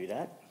have to do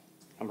that,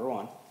 number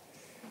one.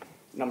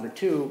 Number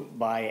two,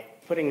 by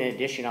putting the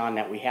addition on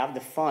that we have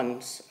the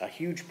funds, a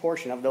huge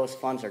portion of those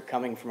funds are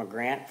coming from a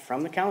grant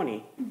from the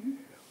county. Mm-hmm.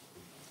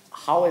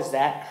 How is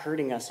that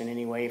hurting us in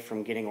any way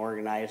from getting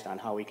organized on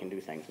how we can do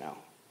things now?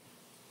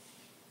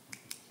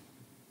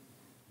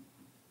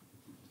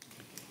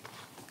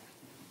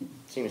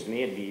 Seems to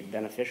me it'd be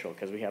beneficial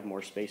because we have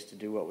more space to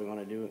do what we want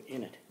to do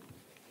in it.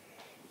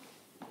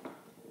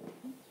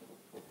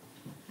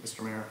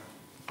 Mr. Mayor,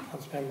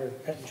 Councilmember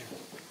Pettinger.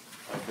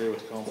 I agree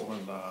with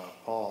Councilman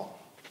Paul.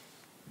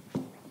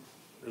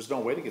 There's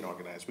no way to get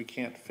organized. We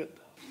can't fit,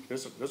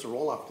 there's a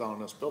roll-off down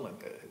in this building.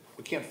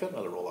 We can't fit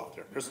another roll-off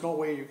there. There's no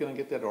way you're gonna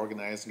get that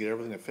organized and get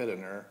everything to fit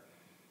in there.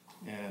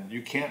 And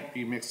you can't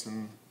be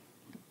mixing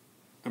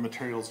the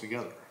materials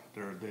together.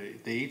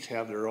 They each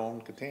have their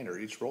own container,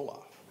 each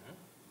roll-off.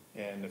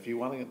 And if you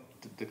want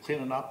to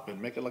clean it up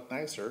and make it look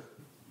nicer,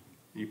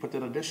 you put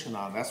that addition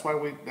on. That's why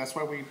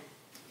we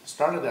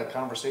started that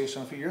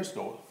conversation a few years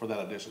ago for that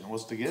addition,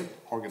 was to get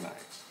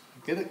organized,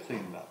 get it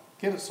cleaned up,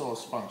 get it so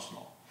it's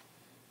functional,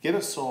 get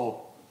it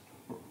so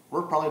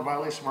we're probably in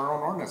violation of our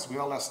own ordinance. We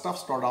all that stuff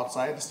stored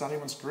outside, it's not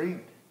even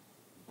screened.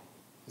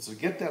 So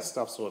get that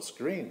stuff so it's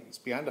screened. It's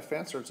behind the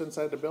fence or it's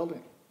inside the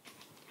building.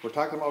 We're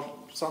talking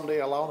about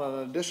someday allowing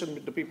an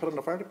addition to be put in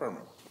the fire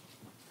department.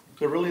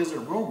 There really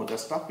isn't room with that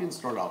stuff being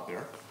stored out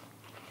there.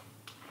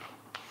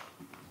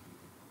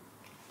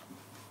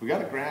 We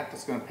got a grant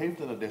that's gonna pay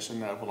for that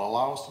addition that will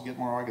allow us to get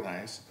more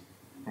organized.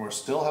 And we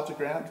still have the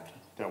grant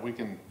that we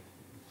can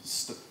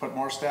put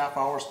more staff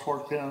hours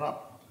toward cleaning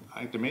up.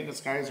 The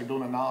maintenance guys are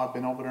doing it now. I've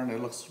been over there and it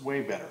looks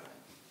way better.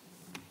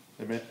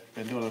 They've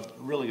been doing a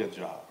really good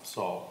job.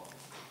 So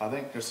I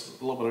think there's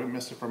a little bit of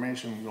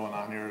misinformation going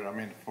on here. I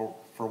mean, for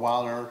a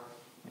while there,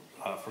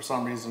 for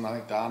some reason, I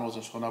think Don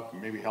wasn't showing up,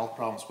 maybe health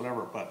problems,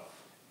 whatever, but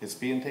it's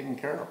being taken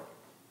care of.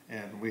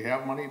 And we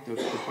have money to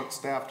put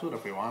staff to it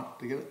if we want,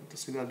 to get it, to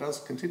see that it does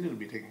continue to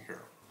be taken care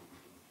of.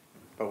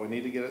 But we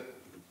need to get it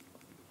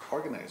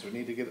organized. We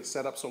need to get it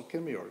set up so it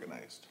can be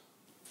organized.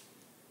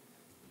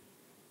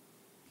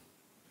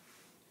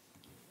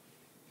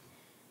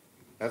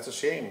 That's a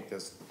shame,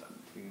 because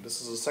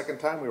this is the second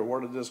time we were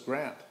awarded this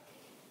grant.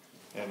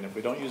 And if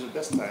we don't use it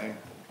this time,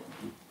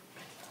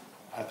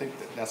 I think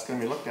that's gonna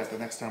be looked at the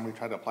next time we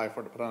try to apply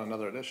for it to put on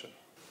another edition.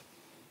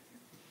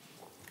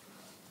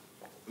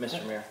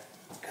 Mr. Mayor,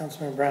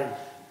 Councilmember Bryan.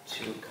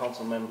 to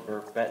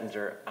Councilmember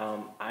Bettinger,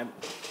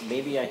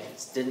 maybe I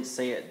didn't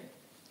say it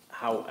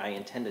how I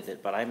intended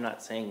it, but I'm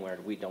not saying where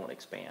we don't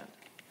expand.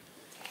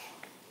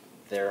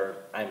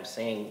 I'm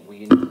saying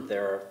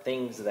there are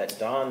things that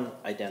Don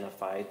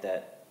identified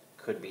that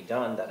could be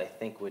done that I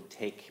think would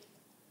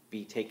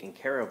be taken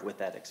care of with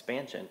that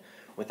expansion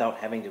without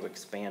having to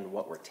expand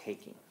what we're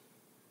taking.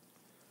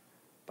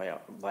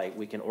 By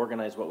we can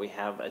organize what we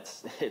have.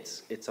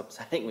 It's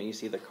upsetting when you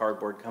see the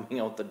cardboard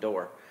coming out the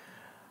door,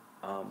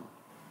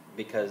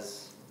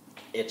 because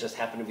it just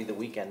happened to be the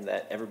weekend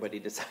that everybody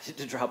decided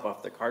to drop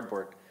off the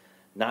cardboard.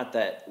 Not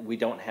that we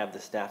don't have the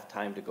staff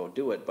time to go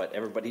do it, but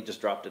everybody just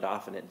dropped it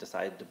off and it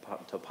decided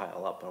to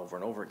pile up over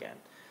and over again.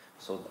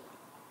 So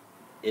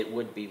it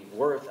would be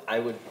worth,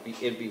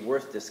 it'd be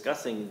worth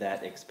discussing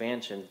that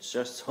expansion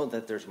just so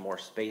that there's more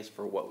space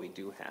for what we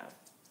do have.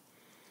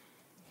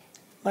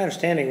 My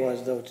understanding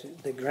was, though,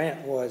 the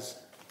grant was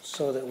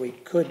so that we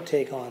could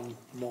take on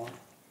more.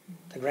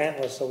 The grant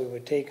was so we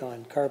would take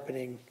on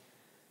carpeting,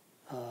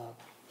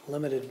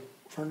 limited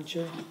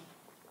furniture,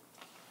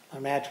 or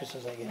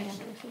mattresses, I guess.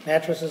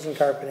 Mattresses and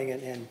carpeting,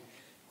 and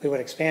we would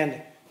expand,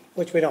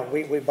 which we don't.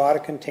 We bought a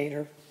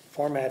container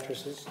for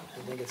mattresses.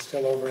 I think it's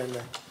still over in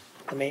the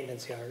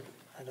maintenance yard.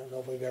 I don't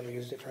know if we've ever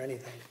used it for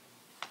anything.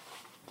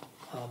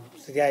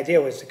 So the idea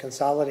was to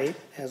consolidate,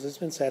 as has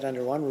been said,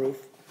 under one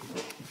roof,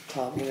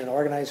 in an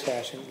organized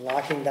fashion,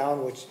 locking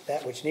down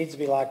which needs to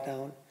be locked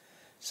down,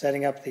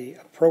 setting up the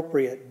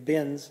appropriate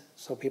bins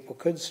so people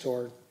could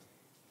store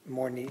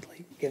more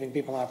neatly, giving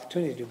people an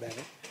opportunity to do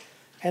better.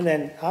 And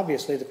then,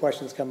 obviously, the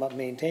questions come up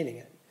maintaining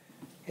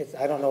it.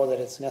 I don't know that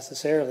it's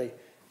necessarily,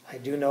 I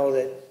do know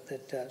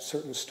that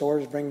certain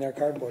stores bring their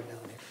cardboard down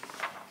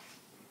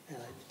here.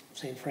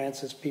 St.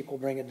 Francis people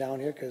bring it down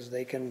here because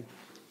they can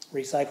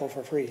recycle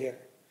for free here.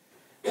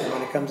 And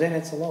when it comes in,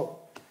 it's a load.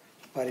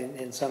 But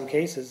in some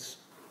cases,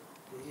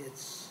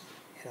 it's,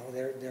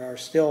 there are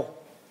still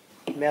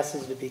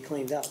messes to be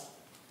cleaned up.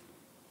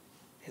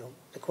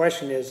 The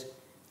question is,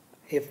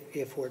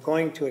 if we're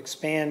going to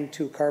expand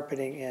to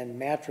carpeting and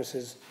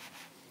mattresses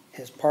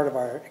as part of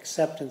our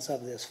acceptance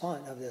of this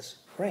fund, of this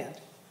grant,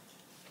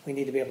 we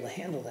need to be able to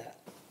handle that,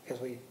 because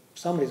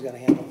somebody's gonna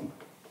handle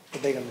the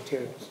bigger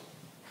materials.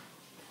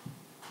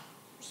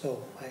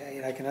 So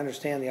I can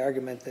understand the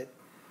argument that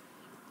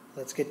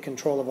let's get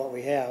control of what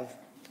we have.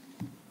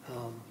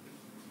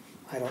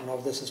 I don't know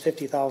if this is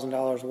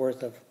 $50,000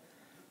 worth of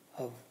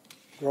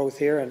growth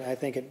here, and I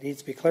think it needs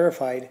to be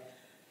clarified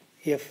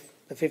if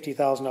the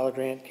 $50,000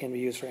 grant can be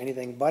used for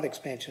anything but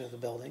expansion of the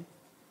building.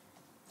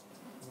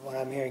 What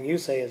I'm hearing you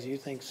say is you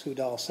think Sue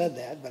Dahl said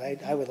that, but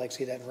I would like to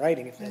see that in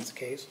writing if that's the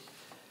case.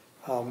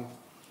 And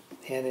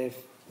if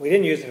we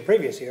didn't use it the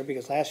previous year,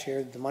 because last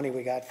year the money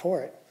we got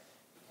for it,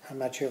 I'm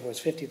not sure if it was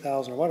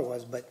 50,000 or what it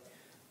was, but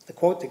the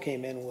quote that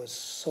came in was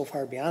so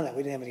far beyond that,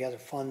 we didn't have any other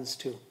funds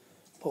to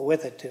put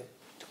with it to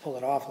pull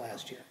it off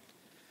last year.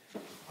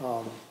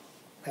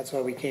 That's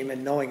why we came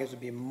in knowing it would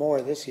be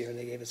more this year.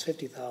 They gave us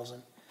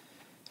 50,000,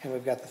 and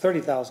we've got the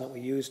 30,000 that we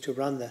use to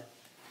run the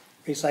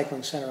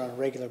recycling center on a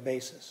regular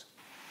basis.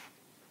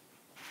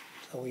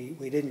 So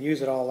we didn't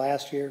use it all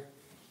last year,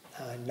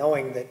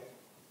 knowing that,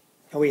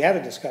 and we had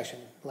a discussion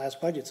last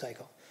budget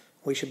cycle.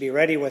 We should be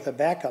ready with a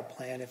backup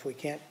plan if we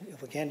can't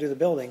do the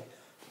building.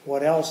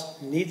 What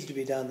else needs to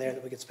be done there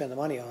that we could spend the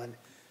money on,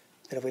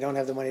 that if we don't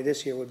have the money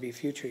this year would be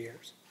future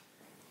years.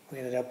 We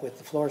ended up with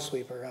the floor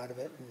sweeper out of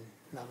it and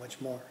not much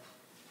more.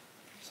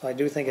 So I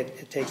do think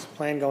it takes a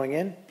plan going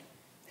in.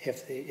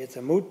 If it's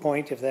a moot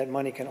point, if that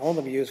money can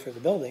only be used for the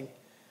building,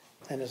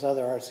 then this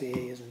other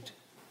RCA isn't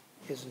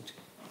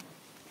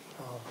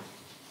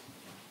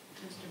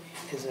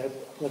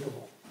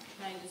applicable.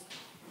 Can I just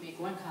make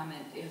one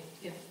comment?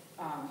 If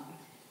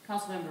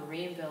Councilmember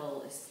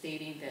Rainville is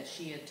stating that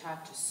she had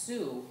talked to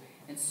Sue,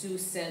 and Sue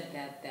said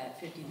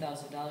that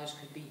 $50,000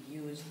 could be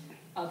used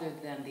other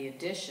than the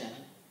addition,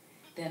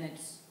 then it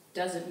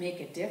doesn't make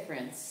a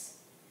difference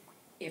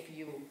if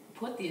you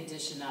put the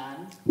addition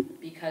on,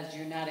 because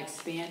you're not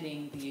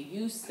expanding the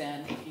use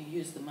then if you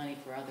use the money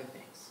for other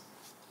things.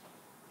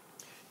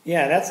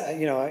 Yeah, that's,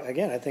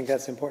 again, I think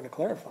that's important to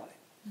clarify.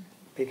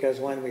 Because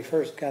when we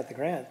first got the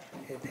grant,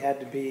 it had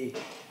to be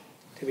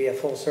a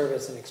full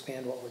service and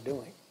expand what we're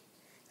doing.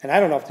 And I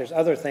don't know if there's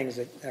other things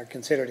that are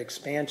considered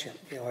expansion.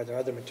 Are there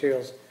other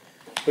materials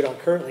we don't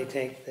currently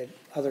take that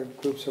other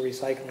groups are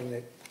recycling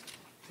that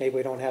maybe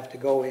we don't have to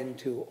go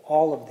into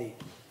all of the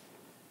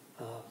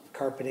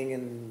carpeting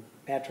and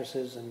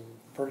mattresses and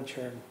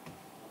furniture and,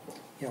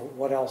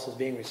 what else is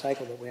being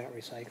recycled that we aren't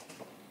recycling?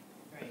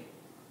 Right.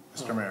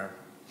 Mr. Mayor,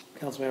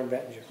 Councilmember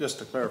Bettinger. just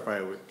to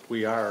clarify,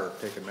 we are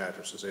taking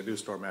mattresses. They do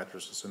store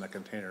mattresses in a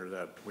container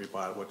that we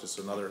bought, which is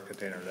another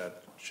container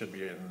that should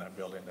be in that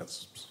building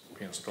that's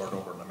being stored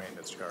over in the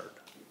maintenance yard.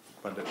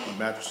 But when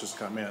mattresses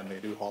come in, they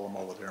do haul them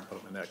over there and put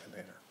them in that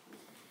container.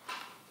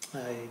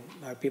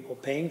 Are people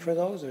paying for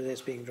those, or are they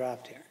just being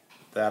dropped here?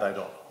 That I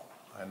don't know.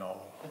 I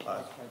know.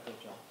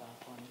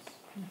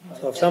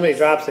 So if somebody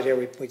drops it here,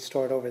 we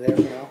store it over there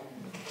for now?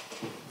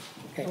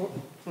 Okay,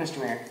 Mr.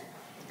 Mayor.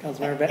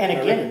 Councilmember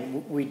Bettinger. And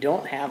again, we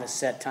don't have a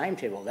set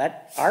timetable.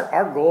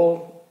 Our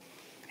goal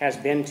has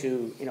been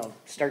to,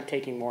 start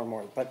taking more and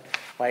more. But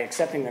by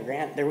accepting the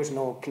grant, there was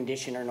no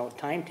condition or no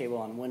timetable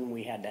on when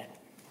we had to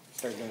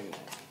start doing that.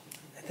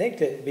 I think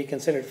to be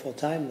considered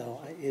full-time though,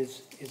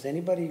 is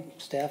anybody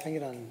staffing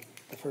it on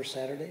the first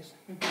Saturdays?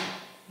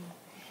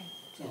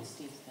 So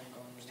Steve's been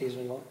going. Steve's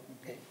been going?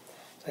 Okay.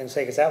 So I can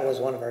say, because that was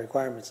one of our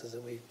requirements, is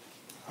that we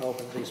are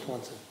open at least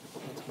once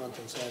a month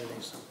on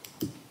Saturdays.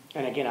 So.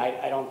 And again,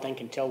 I don't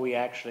think until we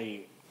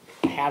actually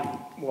have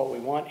what we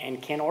want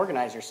and can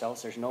organize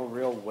ourselves, there's no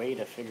real way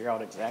to figure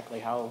out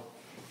exactly how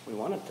we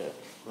want it to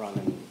run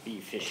and be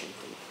efficient.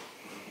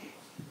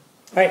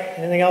 All right,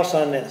 anything else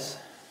on this?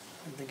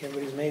 I think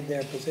everybody's made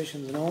their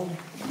positions known.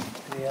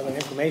 Any other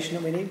information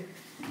that we need?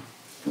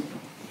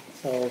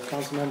 So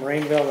Councilmember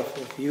Rainville,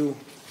 if you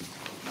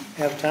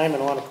have time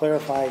and want to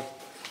clarify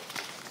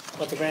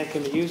what the grant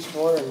can be used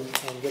for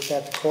and get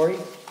that to Corey,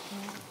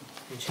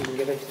 and she can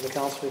get it to the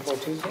council before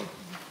Tuesday.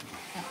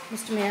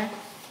 Mr. Mayor,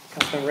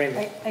 Councilmember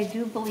Rainville. I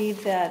do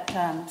believe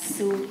that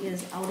Sue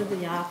is out of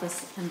the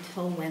office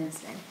until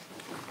Wednesday,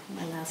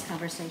 my last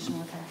conversation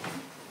with her.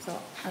 So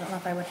I don't know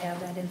if I would have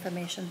that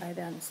information by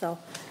then, so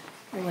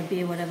it would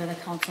be whatever the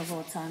council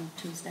votes on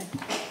Tuesday.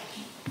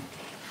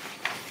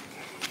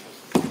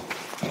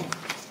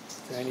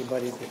 Is there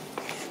anybody that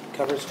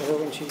covers for her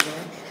when she's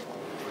there?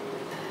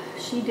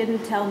 She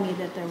didn't tell me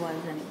that there was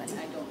anybody.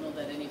 I don't know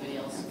that anybody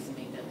else can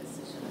make that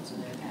decision, so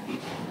they're kind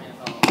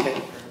of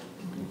Okay.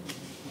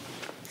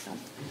 all.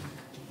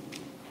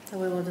 So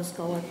we will just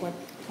go with what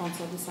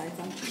council decides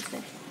on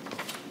Tuesday.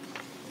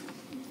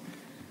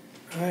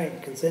 All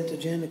right, consent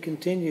agenda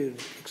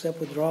continued. Accept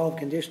withdrawal of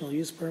conditional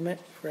use permit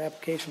for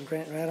application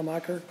Grant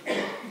Rademacher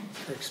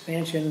for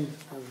expansion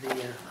of the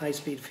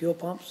high-speed fuel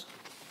pumps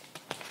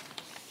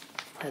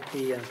at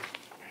the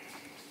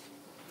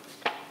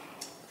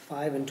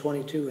 5 and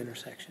 22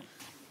 intersection.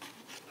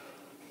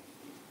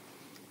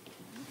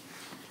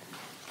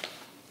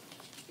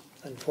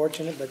 It's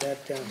unfortunate, but that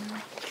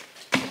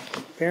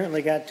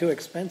apparently got too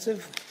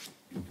expensive.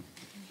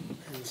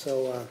 And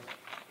so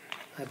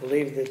I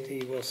believe that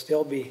he will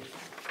still be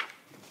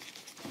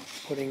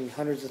putting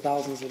hundreds of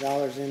thousands of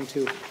dollars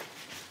into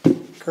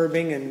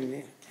curbing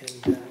and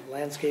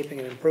landscaping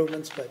and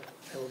improvements, but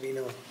there will be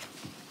no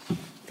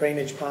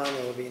drainage pond,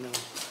 there will be no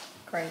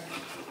Great.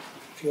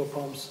 fuel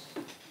pumps.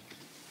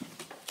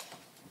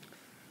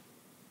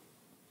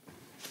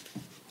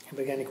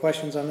 Anybody got any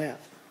questions on that?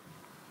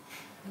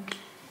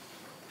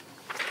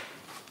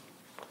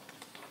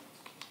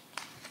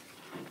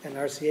 An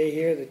RCA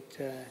here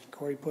that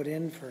Corey put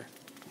in for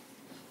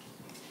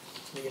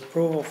the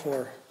approval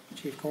for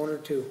Chief Conner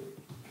to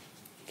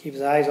keep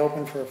his eyes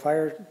open for a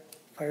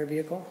fire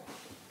vehicle.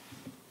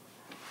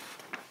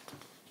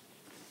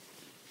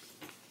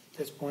 At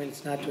this point,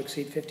 it's not to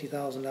exceed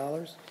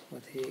 $50,000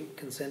 with the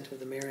consent of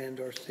the mayor and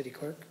or city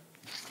clerk.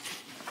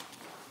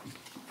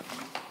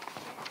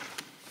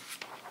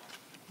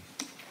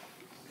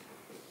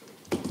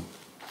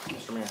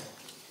 Mr. Mayor,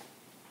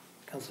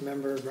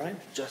 Councilmember Bryan?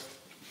 just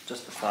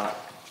a thought.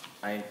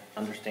 I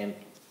understand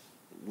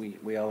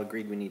we all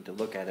agreed we need to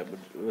look at it.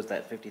 Was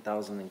that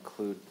 50,000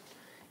 include,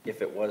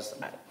 if it was,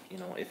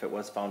 if it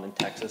was found in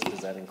Texas, does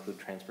that include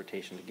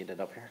transportation to get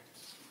it up here?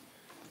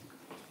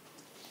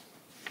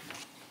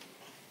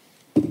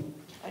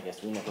 I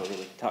guess we never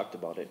really talked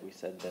about it. We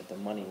said that the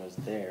money was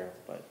there,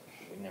 but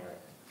we never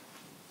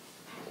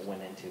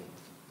went into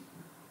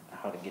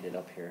how to get it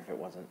up here if it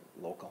wasn't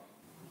local.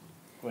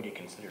 What do you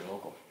consider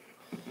local?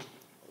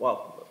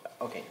 Well,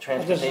 okay,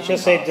 transportation.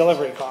 Just say costs.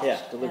 delivery costs. Yeah,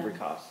 delivery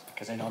costs.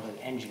 Because I know the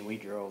engine we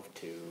drove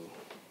to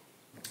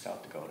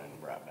South Dakota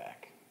and brought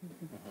back.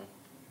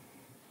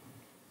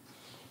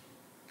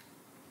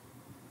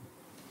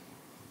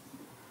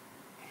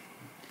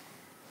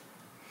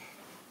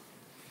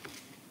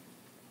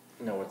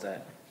 No, what's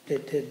that?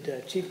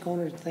 Did Chief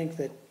Conner think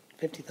that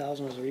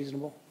 50,000 was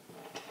reasonable?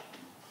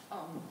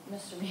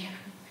 Mr. Mayor,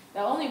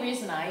 the only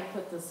reason I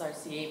put this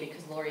RCA,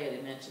 because Lori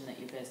had mentioned that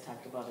you guys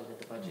talked about it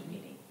at the budget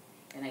meeting.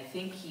 And I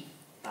think he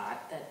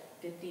thought that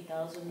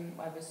 50,000,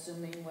 I'm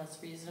assuming, was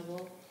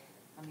reasonable.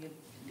 It'd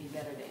be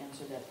better to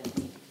answer that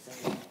than me, because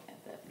I wasn't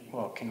at that meeting.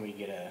 Well, can we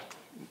get a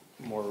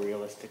more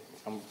realistic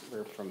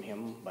number from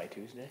him by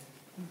Tuesday?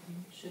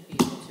 Should be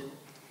able to.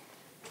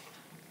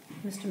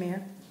 Mr.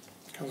 Mayor?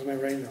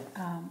 Councilmember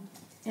Rainville.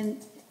 In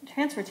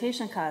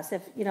transportation costs,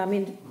 if,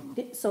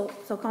 so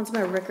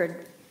Councilmember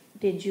Rickard,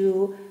 did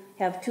you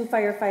have two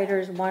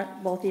firefighters,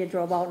 both of you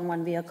drove out in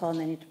one vehicle and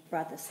then you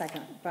brought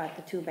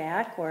the two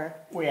back, or?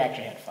 We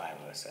actually had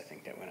 5 of us, I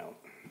think, that went out.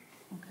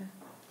 Okay.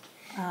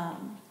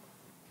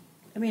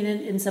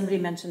 And somebody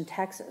mentioned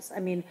Texas.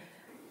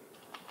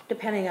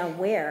 Depending on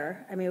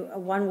where, a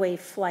one-way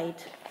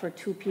flight for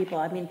 2 people,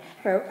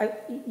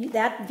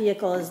 that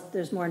vehicle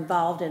there's more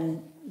involved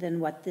than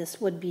what this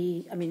would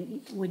be.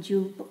 Would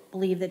you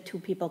believe that 2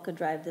 people could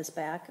drive this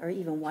back, or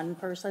even one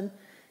person,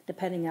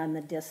 depending on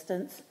the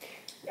distance?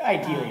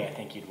 Ideally, I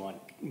think you'd want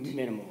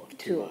minimum of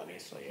 2, 2.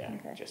 obviously, yeah,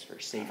 Okay. just for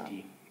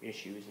safety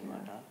issues and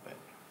whatnot, but.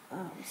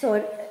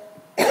 So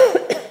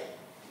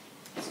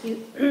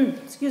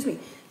excuse me,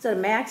 so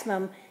the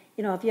maximum,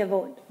 if you have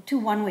 2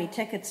 one-way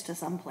tickets to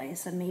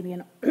someplace and maybe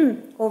an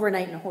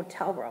overnight in a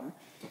hotel room,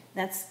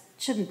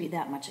 shouldn't be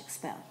that much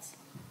expense.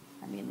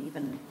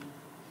 Even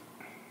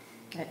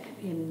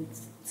in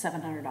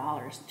 $700,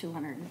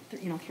 $200,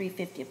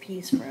 $350 a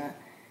piece for a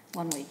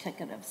one-way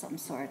ticket of some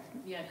sort.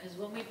 Yeah, because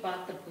when we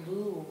bought the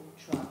blue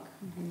truck,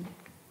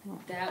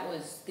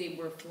 they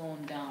were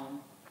flown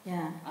down.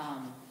 Yeah.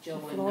 Joe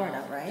and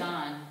Florida, right?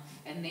 Don,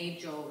 and they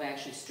drove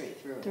actually straight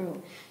through.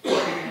 Through. I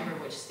don't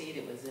remember which state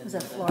it was in. Was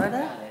it but Florida?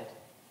 got it.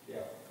 Yeah.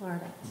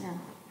 Florida, yeah.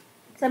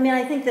 So I mean,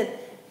 I think that,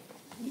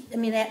 I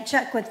mean,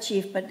 check with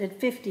chief, but at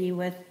 50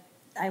 with,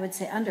 I would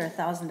say under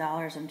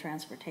 $1,000 in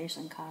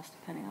transportation costs,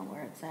 depending on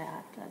where it's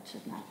at, that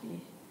should be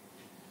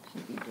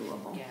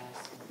doable. Gas,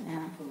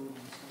 Yeah, food and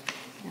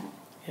stuff.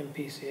 yeah,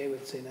 MPCA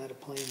would say not a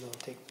plane, though,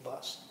 take the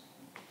bus.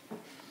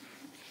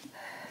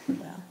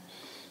 well.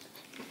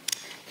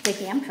 Take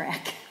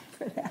Amtrak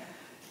for that.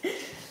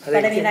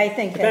 But I mean, I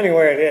think that, Depending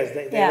where it is,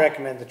 they Yeah.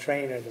 recommend the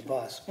train or the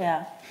bus.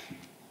 yeah,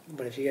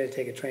 But if you gotta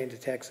take a train to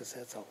Texas,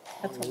 that's a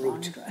that's a long long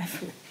route.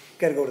 drive.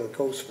 Gotta go to the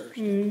coast first.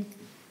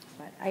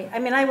 But I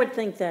mean, I would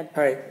think that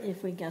All right,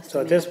 if we guesstimate.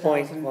 so at this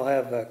point, 1,000. we'll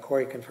have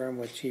Corey confirm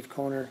with Chief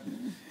Coner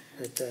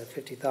that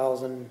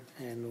 50,000,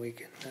 and we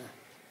can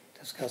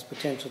discuss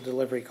potential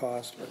delivery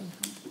costs. But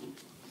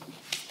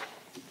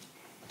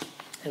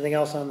anything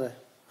else on the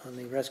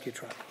rescue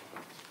truck?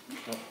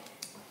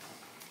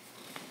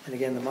 And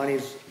again, the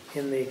money's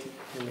in the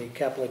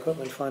capital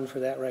equipment fund for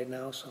that right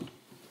now, so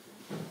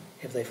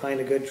if they find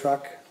a good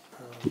truck,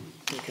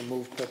 we can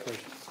move quickly.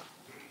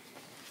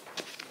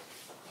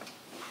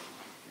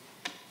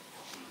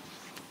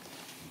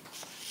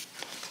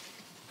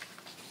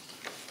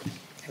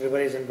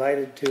 Everybody's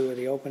invited to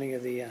the opening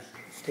of the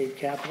state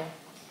capitol.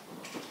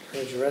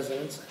 Encourage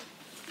residents,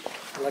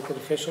 elected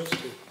officials to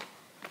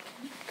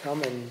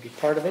come and be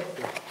part of it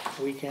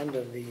the weekend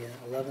of the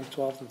 11th,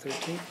 12th, and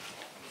 13th.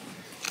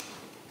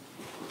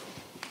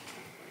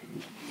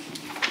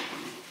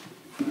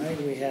 All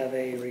right, we have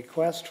a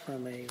request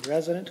from a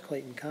resident,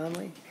 Clayton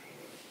Conley.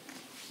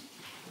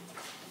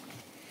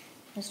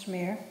 Mr.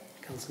 Mayor?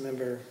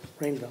 Councilmember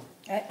Rainville.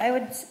 I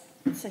would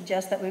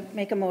suggest that we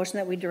make a motion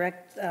that we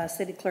direct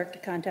city clerk to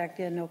contact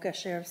the Anoka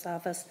Sheriff's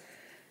Office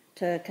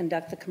to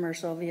conduct the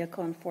commercial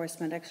vehicle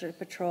enforcement extra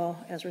patrol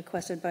as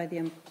requested by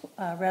the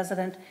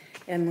resident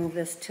and move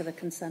this to the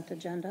consent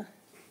agenda.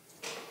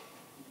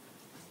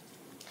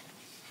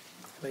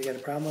 Anybody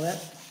got a problem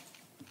with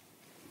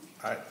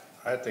that?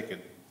 I think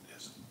it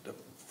is to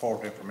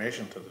forward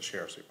information to the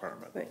sheriff's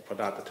department, Right. but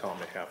not to tell them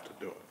they have to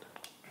do it.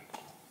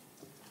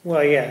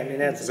 Well, yeah, I mean,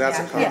 that's. Because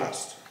that's a Yeah.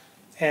 cost.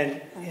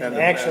 And And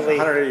actually,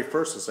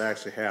 181st is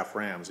actually half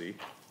Ramsey.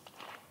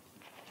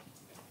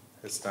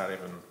 It's not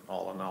even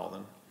all in all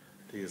then.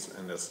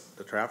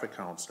 The traffic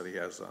counts that he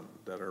has on,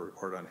 that are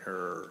recorded on here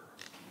are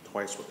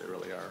twice what they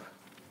really are.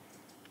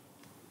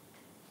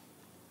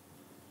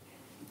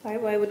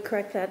 I would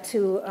correct that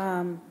to,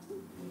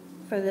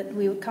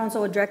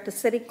 council would direct the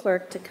city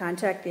clerk to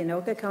contact the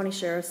Anoka County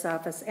Sheriff's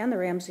Office and the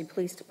Ramsey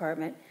Police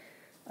Department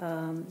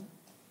to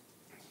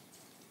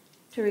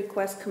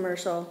request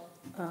commercial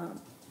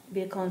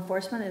vehicle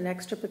enforcement and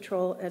extra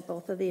patrol at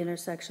both of the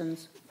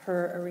intersections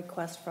per a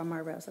request from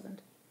our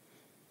resident.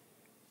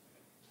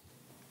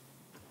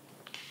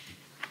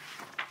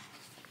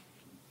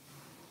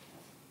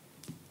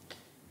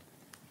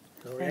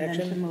 no And then to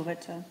reaction? move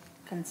it to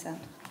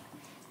consent.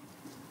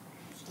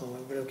 So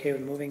everybody okay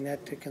with moving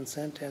that to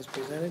consent as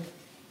presented?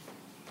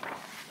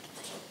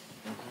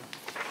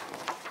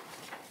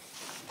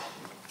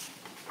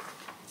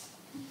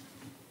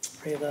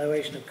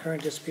 Reevaluation of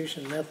current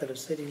distribution method of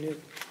city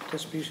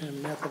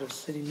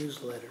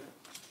newsletter.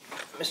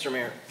 Mr.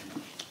 Mayor,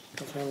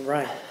 Councilmember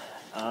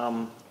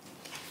Bryan.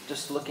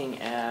 just looking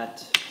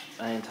at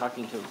and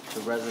talking to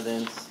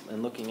residents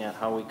and looking at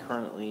how we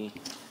currently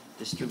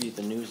distribute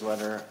the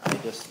newsletter, I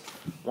just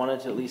wanted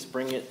to at least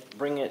bring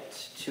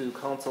it to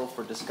council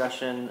for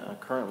discussion.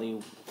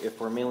 Currently, if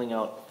we're mailing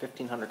out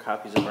 1,500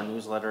 copies of our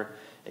newsletter,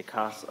 it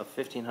costs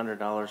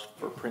 $1,500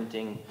 for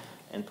printing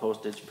and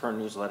postage per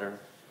newsletter,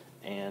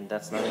 and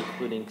that's not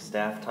including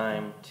staff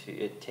time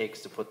it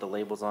takes to put the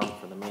labels on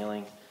for the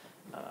mailing.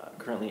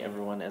 Currently,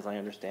 everyone, as I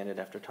understand it,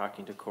 after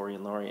talking to Corey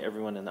and Lori,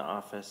 everyone in the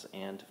office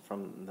and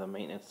from the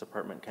maintenance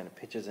department kind of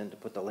pitches in to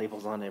put the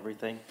labels on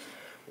everything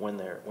when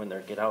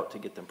they're get out to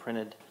get them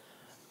printed.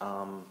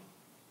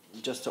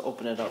 Just to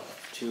open it up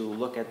to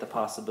look at the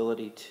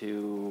possibility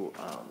to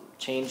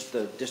change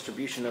the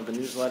distribution of the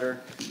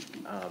newsletter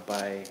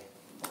by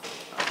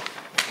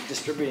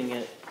distributing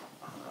it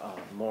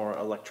more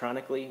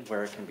electronically,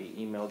 where it can be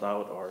emailed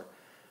out or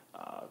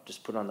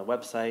just put on the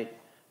website.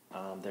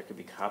 There could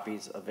be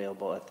copies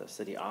available at the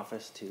city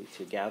office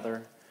to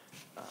gather.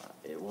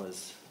 It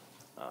was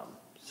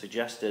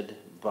suggested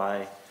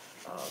by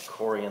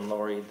Corey and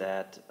Lori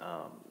that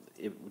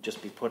it would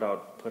just be put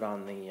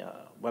on the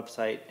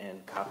website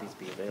and copies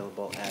be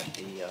available at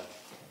the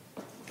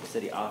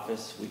city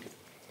office. We could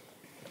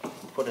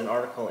put an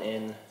article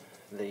in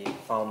the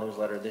fall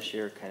newsletter this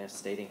year kind of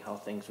stating how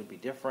things would be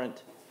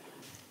different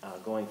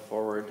going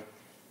forward.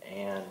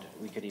 And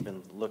we could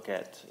even look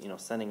at,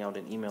 sending out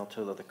an email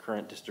to the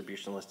current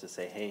distribution list to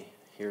say, hey,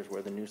 here's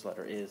where the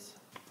newsletter is.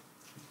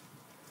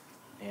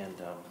 And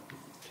to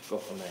go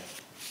from there.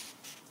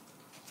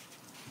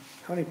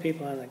 How many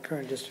people on the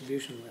current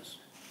distribution list?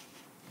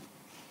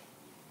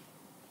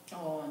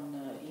 Oh, on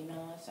the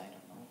email list, I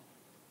don't know,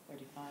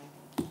 35,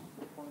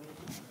 40?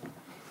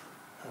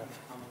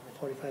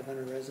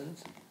 4,500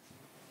 residents?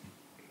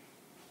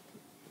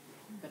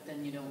 But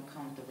then you don't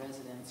count the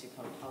residents, you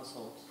count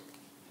households.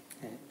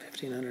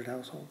 1,500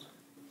 households.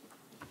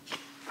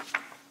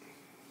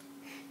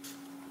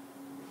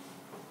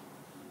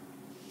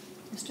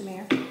 Mr.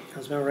 Mayor?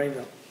 Councilmember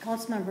Rainville.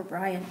 Councilmember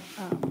Bryan,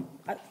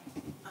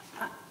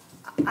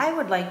 I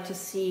would like to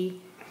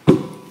see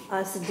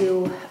us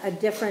do a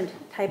different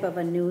type of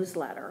a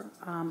newsletter.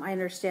 I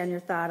understand your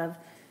thought of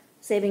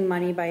saving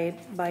money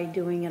by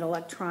doing it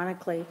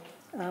electronically,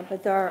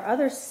 but there are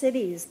other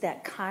cities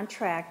that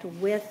contract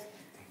with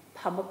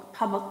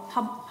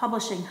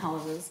publishing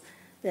houses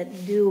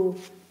that do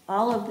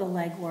all of the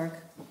legwork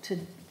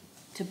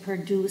to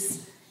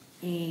produce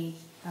a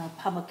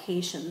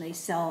publication. They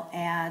sell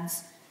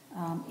ads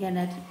in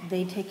it,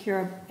 they take care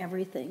of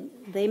everything.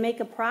 They make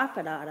a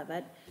profit out of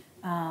it,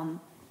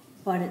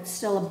 but it's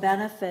still a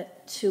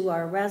benefit to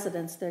our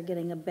residents. They're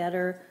getting a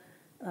better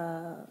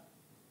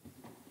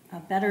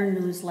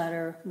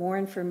newsletter, more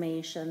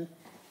information.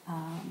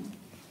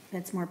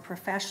 It's more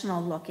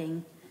professional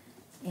looking,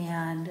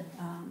 and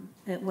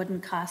it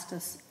wouldn't cost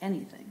us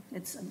anything.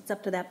 It's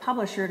up to that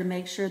publisher to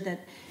make sure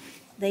that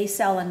they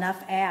sell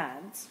enough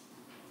ads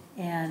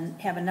and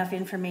have enough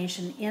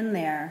information in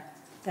there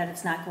that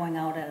it's not going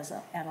out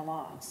at a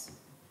loss.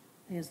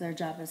 Because their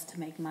job is to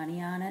make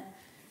money on it.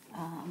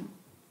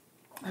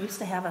 I used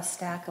to have a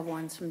stack of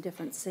ones from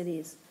different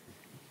cities.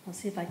 I'll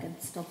see if I can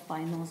still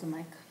find those in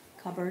my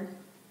cupboard.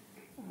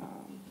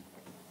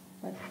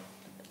 But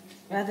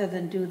rather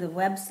than do the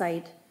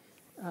website,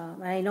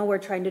 I know we're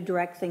trying to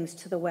direct things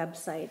to the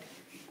website,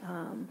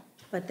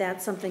 but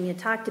that's something you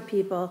talk to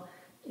people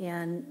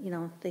and, you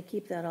know, they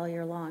keep that all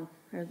year long,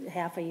 or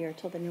half a year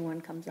till the new one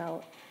comes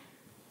out.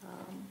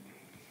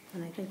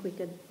 And I think we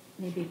could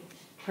maybe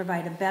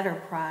provide a better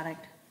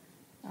product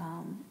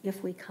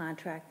if we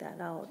contract that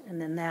out.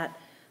 And then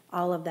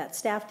all of that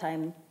staff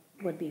time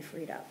would be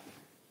freed up,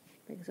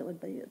 because it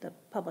would be the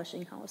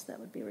publishing house that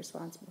would be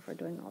responsible for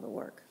doing all the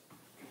work.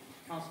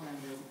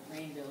 Councilmember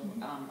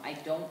Rainville, I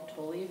don't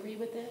totally agree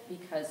with it,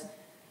 because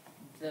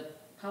the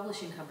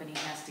publishing company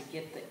has to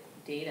get the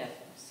data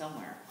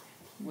somewhere,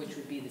 which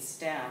would be the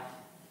staff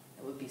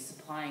that would be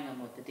supplying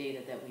them with the data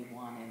that we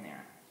want in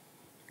there.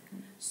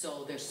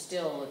 So there's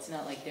still, it's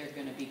not like they're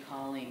gonna be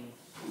calling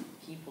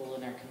people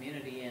in our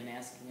community and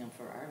asking them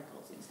for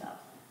articles and stuff.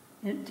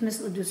 And to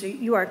Ms. Leducer,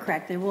 you are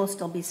correct, there will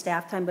still be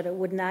staff time, but it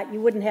would not, you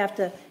wouldn't have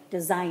to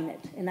design it,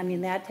 and I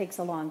mean, that takes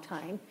a long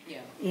time.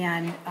 Yeah.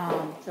 And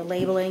the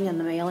labeling and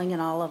the mailing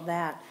and all of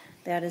that,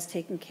 that is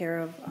taken care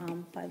of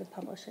by the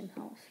publishing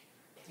house.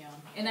 Yeah,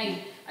 and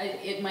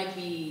it might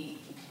be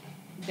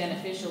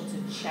beneficial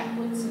to check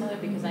with some other,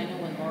 because I know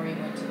when Lori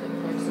went to the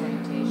clerk's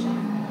orientation,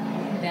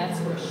 that's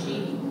where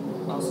she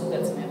also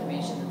got some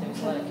information that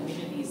there's a lot of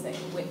communities that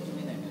quit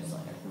doing their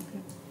newsletter.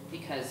 Okay.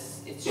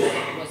 Because it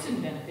just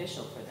wasn't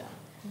beneficial for them.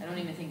 I don't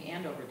even think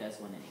Andover does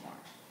one anymore.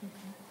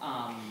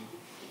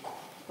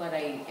 But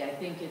I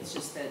think it's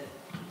just that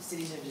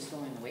cities are just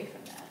going away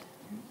from that.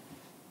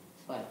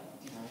 But,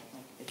 you know,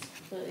 like, it's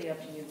completely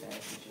up to you guys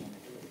what you want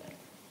to do with it.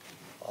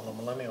 All the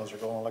millennials are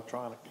going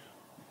electronic.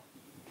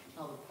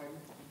 Oh, pardon?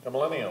 The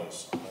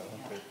millennials,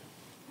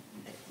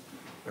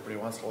 everybody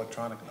wants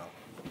electronic now.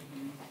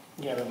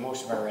 Yeah, but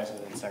most of our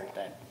residents aren't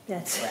that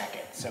That's-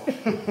 bracket, so.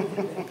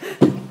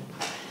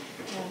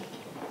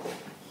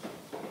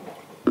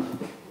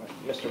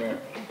 Mr. Mayor,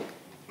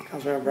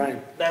 Councilmember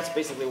Bryan. that's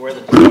basically where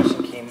the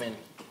discussion came in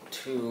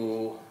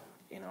to,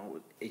 you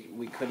know,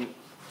 we couldn't,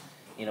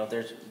 you know,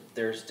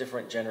 there's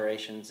different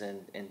generations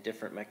and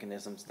different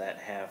mechanisms that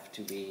have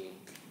to be,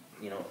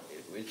 you know,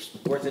 it's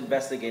worth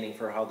investigating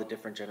for how the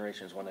different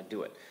generations want to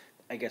do it.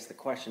 I guess the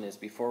question is,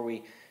 before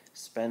we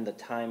spend the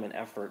time and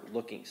effort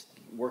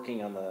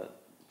working on the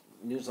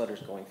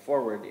newsletters going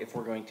forward, if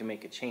we're going to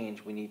make a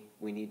change, we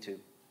need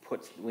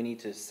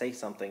to say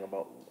something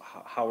about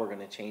how we're going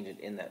to change it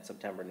in that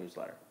September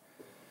newsletter.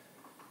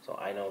 So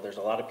I know there's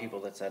a lot of people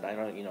that said,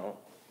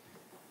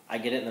 I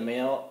get it in the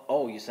mail,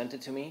 oh, you sent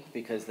it to me?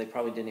 Because they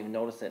probably didn't even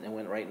notice it and it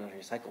went right in the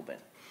recycle bin.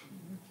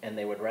 And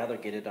they would rather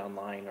get it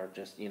online, or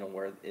just, you know,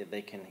 where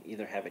they can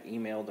either have it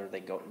emailed, or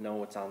they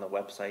know it's on the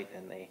website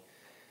and they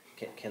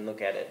can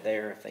look at it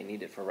there if they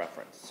need it for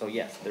reference. So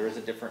yes, there is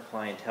a different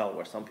clientele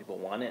where some people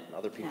want it and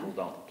other people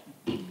don't.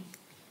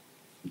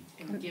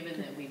 And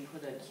given that we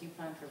put a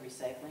coupon for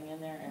recycling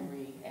in there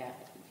every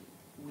act,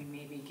 we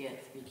maybe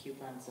get 3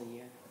 coupons a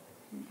year.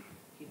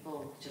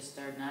 People just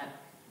are not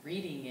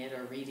reading it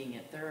or reading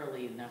it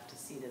thoroughly enough to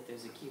see that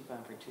there's a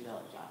coupon for $2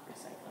 off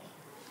recycling.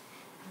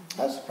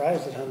 I was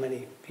surprised at how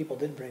many people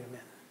did bring them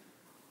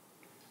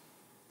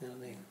in. You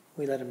know,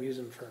 we let them use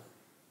them for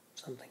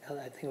something.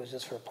 I think it was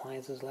just for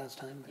appliances last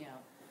time. Yeah.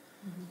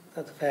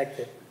 But the fact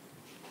that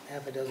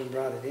half a dozen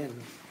brought it in,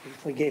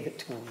 we gave it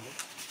to them.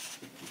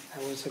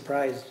 But I was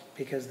surprised,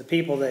 because the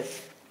people that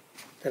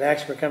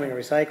actually were coming to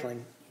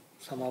recycling,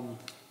 some of them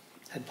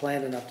had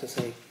planned enough to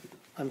say,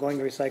 I'm going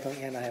to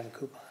recycling and I have a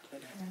coupon.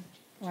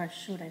 Or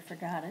shoot, I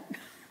forgot it.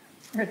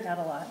 Heard that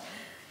a lot.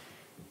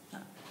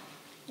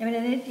 I mean,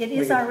 it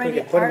is already. We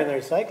could put them in the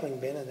recycling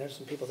bin, and there's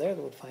some people there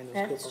that would find those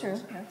coupons. That's true,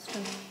 that's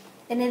true.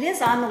 And it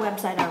is on the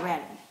website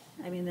already.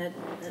 I mean,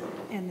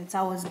 and it's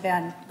always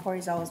been,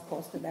 Corey's always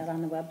posted that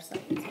on the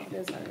website, so it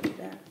is already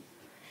there.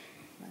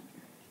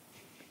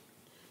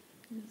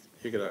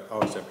 You could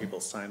always have people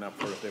sign up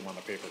for if they want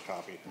a paper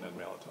copy and then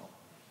mail it to them.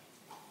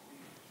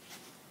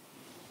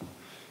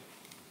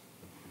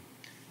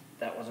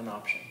 That was an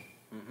option.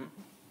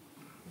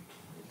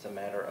 It's a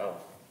matter of,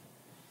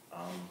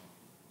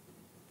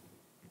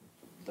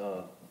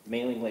 the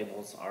mailing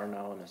labels are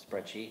now in a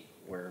spreadsheet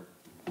where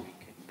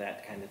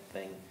that kind of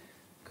thing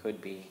could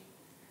be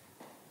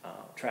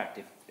tracked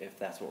if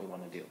that's what we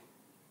want to do.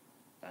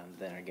 And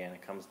then again,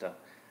 it comes to,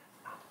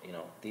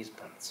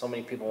 so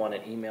many people want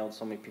it emailed,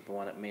 so many people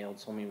want it mailed,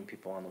 so many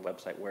people on the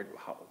website.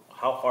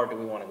 How far do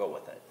we want to go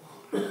with it?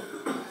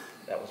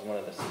 That was one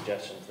of the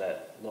suggestions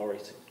that Lori,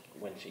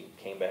 when she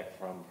came back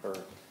from her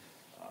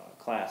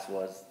class,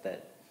 was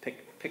that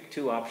pick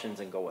 2 options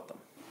and go with them.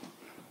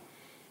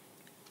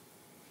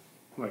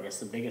 Well, I guess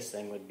the biggest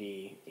thing would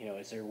be,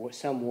 is there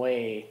some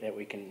way that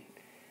we can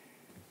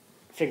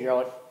figure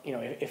out,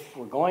 if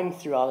we're going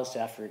through all this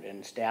effort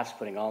and staff's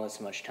putting all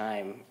this much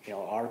time,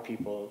 are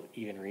people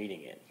even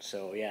reading it?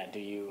 So, yeah,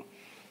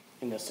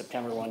 in the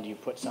September one, do you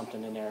put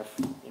something in there,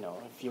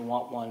 if you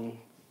want one,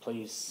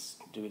 please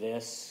do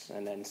this,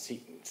 and then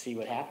see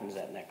what happens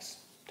that next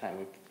time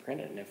we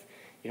print it? And if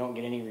you don't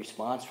get any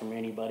response from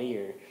anybody,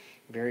 or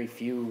very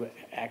few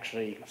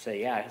actually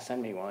say, yeah,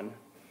 send me one,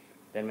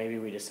 then maybe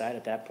we decide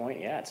at that point,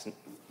 yeah,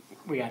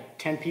 we got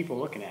 10 people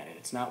looking at it.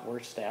 It's not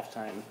worth staff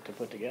time to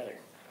put together.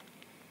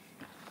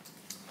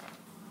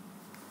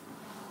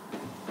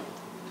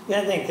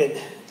 Yeah, I think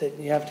that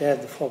you have to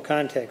have the full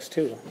context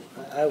too.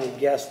 I would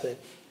guess that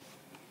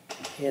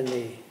in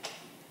the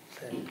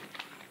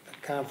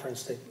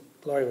conference that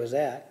Lori was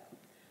at,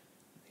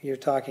 you're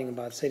talking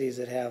about cities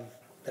that have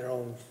their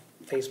own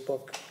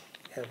Facebook,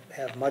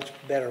 have much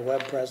better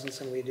web presence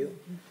than we do.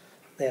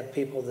 They have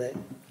people that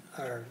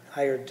are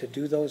hired to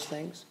do those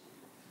things,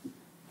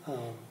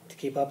 to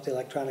keep up the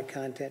electronic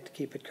content, to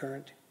keep it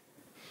current.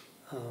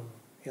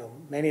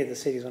 Many of the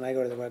cities, when I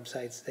go to the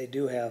websites, they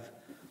do have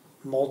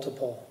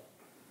multiple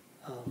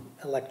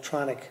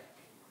electronic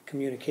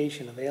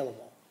communication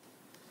available.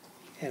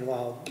 And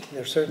while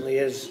there certainly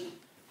is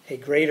a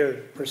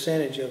greater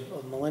percentage of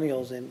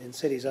millennials in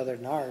cities other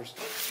than ours,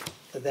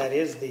 that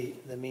is the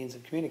means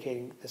of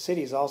communicating, the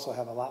cities also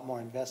have a lot more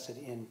invested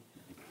in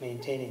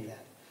maintaining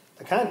that.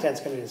 The content's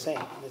going to be the same.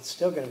 It's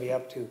still going to be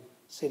up to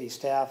city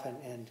staff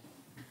and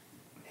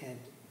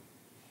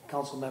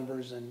council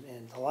members and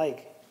the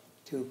like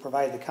to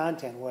provide the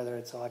content, whether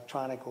it's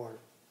electronic or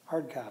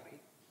hard copy.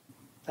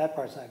 That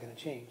part's not going to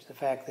change. The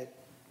fact that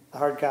the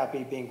hard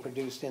copy being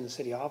produced in the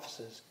city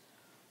offices,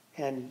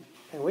 and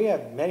we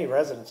have many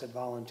residents that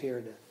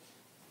volunteer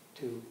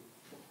to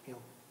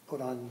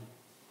put on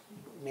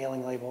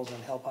mailing labels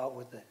and help out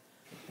with the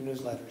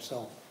newsletter.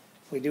 So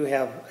we do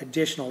have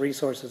additional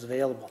resources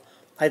available.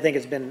 I think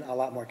it's been a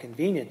lot more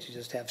convenient to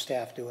just have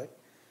staff do it,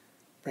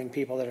 bring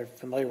people that are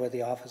familiar with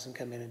the office and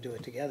come in and do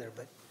it together.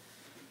 But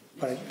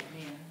Mr.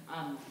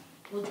 Mayor,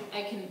 well,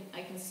 I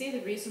can say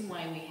the reason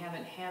why we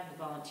haven't had the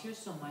volunteers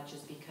so much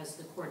is because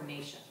of the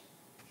coordination.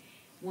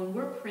 When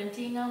we're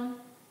printing them,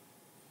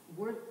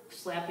 we're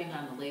slapping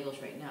on the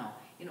labels right now.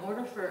 In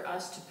order for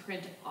us to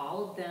print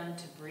all of them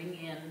to bring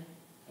in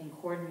and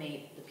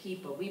coordinate the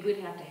people, we would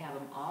have to have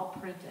them all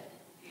printed.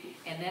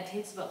 And that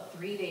takes about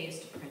 3 days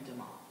to print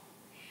them all.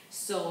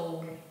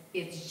 So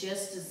it's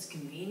just as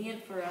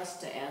convenient for us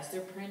to, as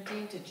they're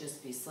printing, to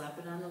just be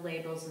slapping on the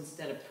labels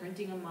instead of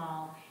printing them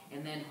all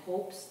and then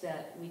hopes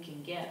that we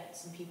can get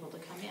some people to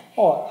come in.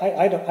 Oh,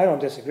 I don't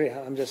disagree.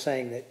 I'm just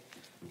saying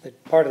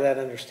that part of that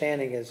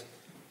understanding is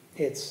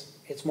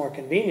it's more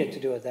convenient to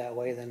do it that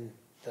way than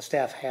the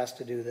staff has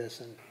to do this.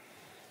 And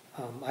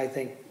I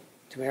think,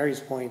 to Mary's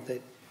point,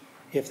 that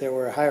if there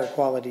were a higher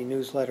quality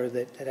newsletter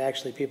that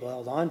actually people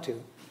held on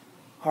to,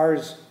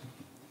 ours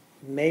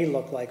may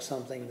look like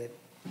something that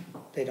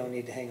they don't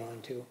need to hang on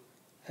to,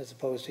 as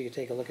opposed to you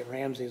take a look at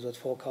Ramsey's with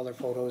full color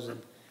photos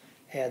and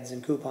ads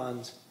and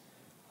coupons.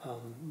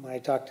 When I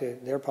talked to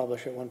their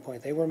publisher at one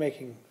point, they were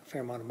making a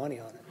fair amount of money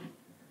on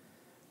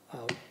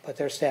it. But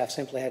their staff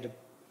simply had to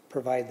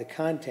provide the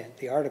content,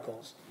 the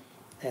articles,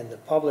 and the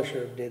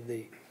publisher did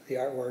the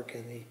artwork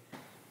and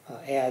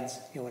the ads,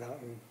 went out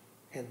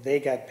and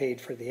they got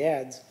paid for the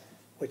ads,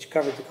 which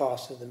covered the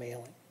cost of the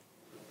mailing.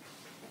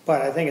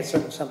 But I think it's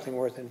certainly something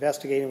worth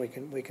investigating.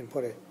 We can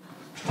put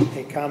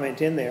a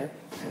comment in there.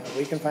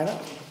 We can find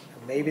out.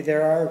 Maybe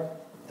the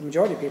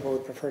majority of people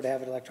would prefer to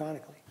have it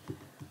electronically.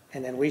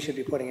 And then we should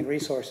be putting in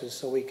resources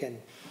so we can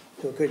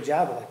do a good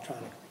job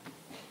electronically.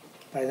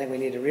 But I think we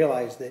need to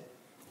realize that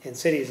in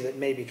cities that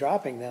may be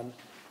dropping them,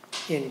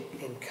 in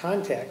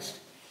context,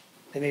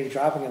 they may be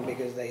dropping them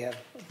because they have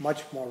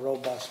much more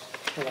robust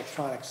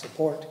electronic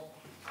support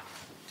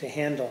to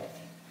handle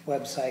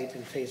website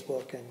and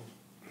Facebook and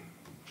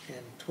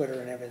Twitter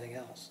and everything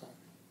else. So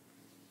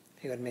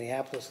if you go to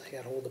Minneapolis, they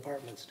got whole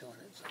departments doing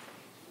it. So.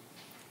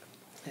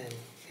 And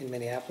in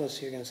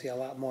Minneapolis, you're going to see a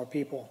lot more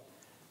people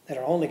that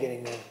are only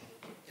getting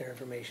their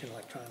information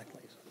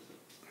electronically.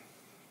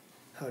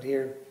 So out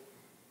here,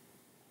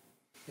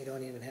 we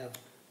don't even have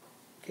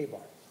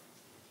cable.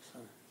 So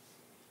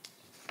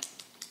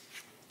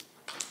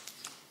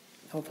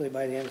hopefully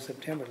by the end of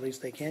September, at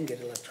least they can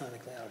get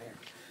electronically out here.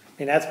 I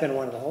mean, that's been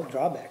one of the whole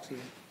drawbacks. The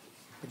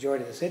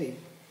majority of the city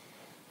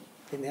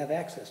didn't have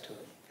access to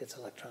it. It's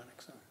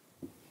electronic, so.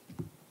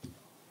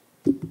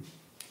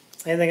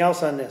 Anything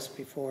else on this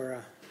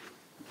before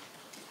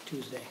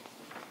Tuesday?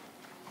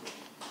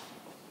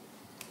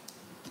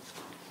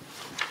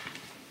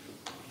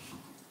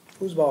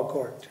 Foosball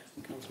court,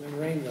 Councilman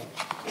Rainville.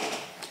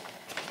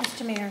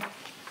 Mr. Mayor,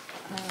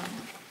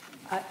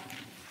 I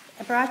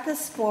brought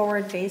this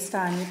forward based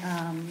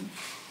on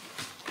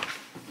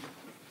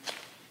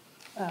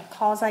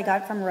calls I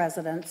got from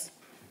residents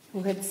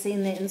who had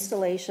seen the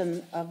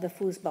installation of the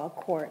foosball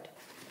court.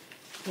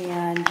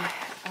 And,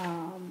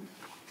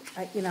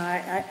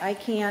 I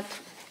can't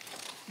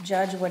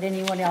judge what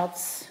anyone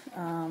else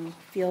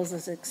feels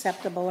is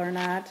acceptable or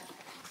not.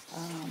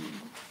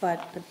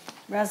 But the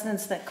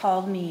residents that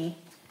called me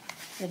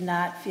did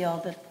not feel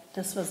that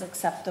this was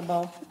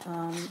acceptable.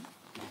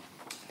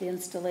 The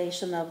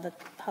installation of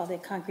how the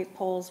concrete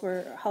poles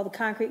were, how the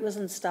concrete was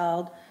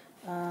installed,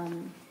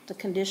 the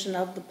condition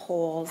of the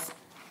poles.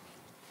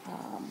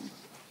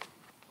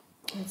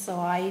 And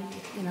so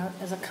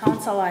as a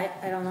council, I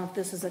don't know if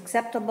this is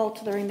acceptable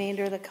to the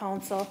remainder of the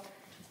council.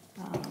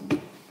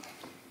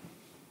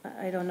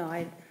 I don't know,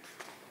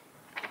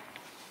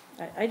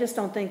 I just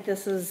don't think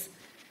this is,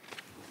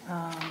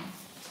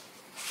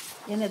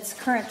 in its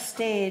current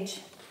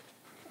stage,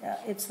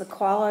 it's the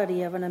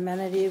quality of an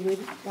amenity we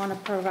want to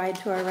provide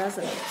to our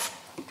residents.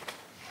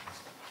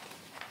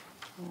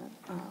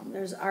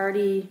 There's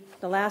already,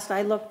 the last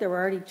I looked, there were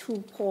already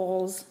 2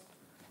 poles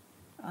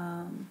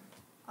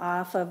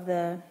off of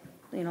the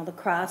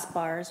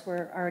crossbars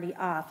were already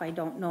off. I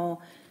don't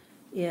know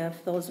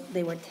if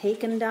they were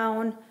taken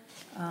down,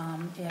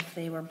 if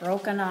they were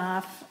broken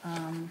off.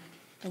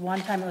 The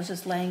one time it was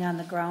just laying on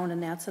the ground,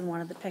 and that's in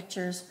one of the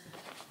pictures.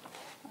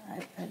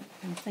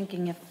 I'm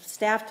thinking if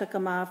staff took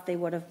them off, they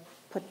would have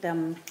put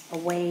them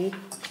away.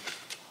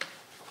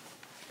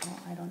 Oh,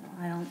 I don't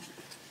know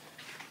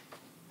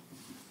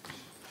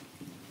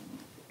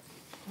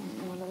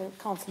what other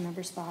council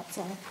member spots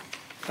are.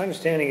 My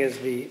understanding is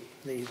the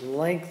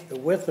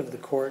width of the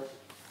court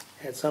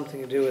had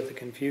something to do with the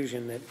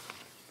confusion that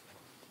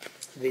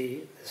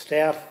the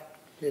staff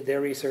did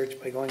their research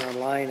by going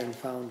online and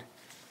found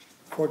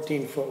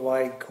 14-foot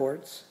wide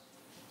courts,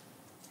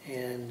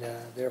 and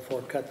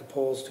therefore cut the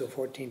poles to a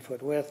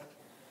 14-foot width.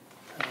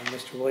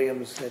 Mr.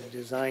 Williams had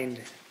designed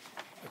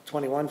with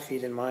 21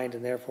 feet in mind,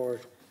 and therefore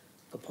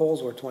the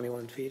poles were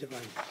 21 feet, if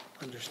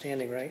I'm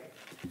understanding right.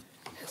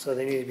 And so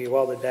they needed to be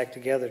welded back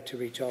together to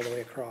reach all the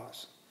way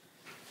across.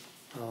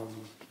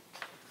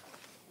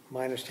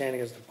 My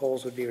understanding is the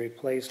poles would be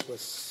replaced with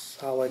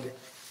solid,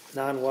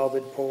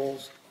 non-welded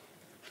poles.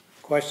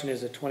 Question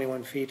is, at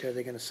 21 feet, are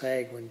they going to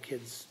sag when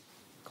kids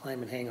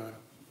climb and hang on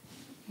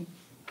them?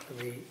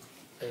 The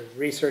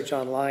research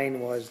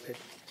online was that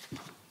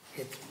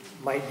it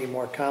might be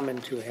more common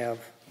to have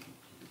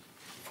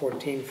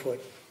 14-foot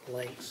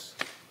lengths.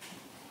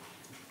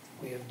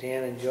 We have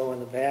Dan and Joe in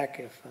the back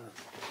if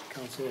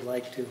council would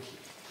like to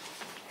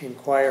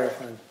inquire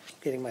if I'm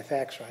getting my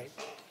facts right.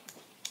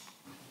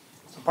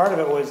 So part of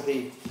it was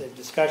the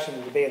discussion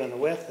and debate on the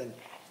width,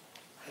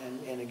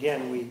 and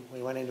again, we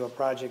went into a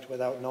project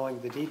without knowing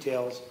the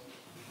details,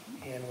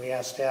 and we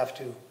asked staff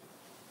to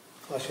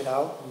flush it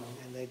out,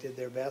 and they did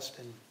their best,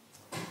 and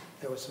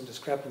there was some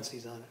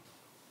discrepancies on it.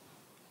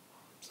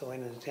 So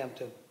in an attempt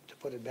to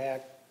put it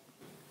back,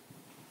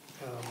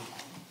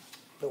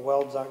 the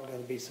welds aren't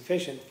going to be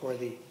sufficient for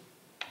the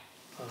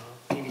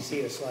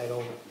PVC to slide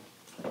over.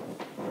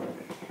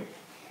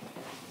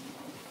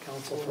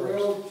 Council The first.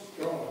 rails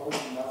don't hold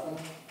nothing.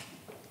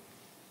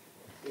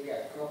 They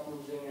got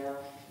couplers in there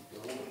to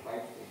hold the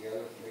pipes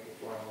together to make it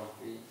 21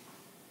 feet.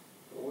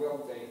 The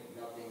wheels ain't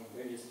nothing,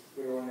 they just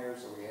put it on there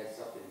so we had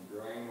something to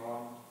grind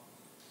on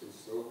to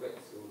slope it,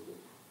 so the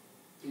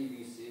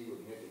PVC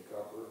would hit the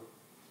coupler.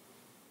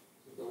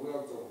 But the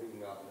wheels don't do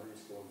nothing, they're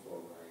just going for a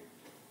ride.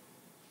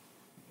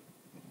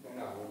 They're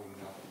not holding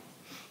nothing.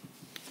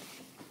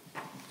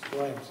 Mr.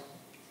 Williams.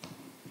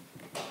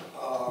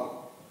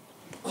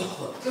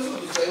 This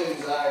was the same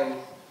design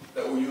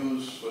that we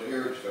used for the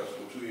Heritage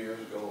Festival 2 years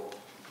ago.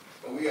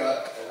 And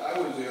I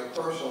was there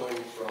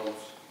personally from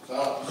sun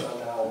up to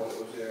sundown when it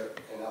was there,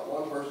 and not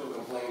one person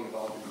complained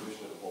about the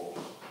condition of the poles.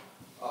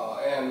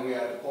 And we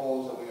had the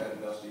poles and we had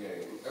the Dusty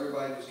A.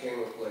 Everybody just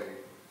came and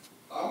played.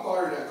 I'm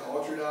part of that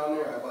culture down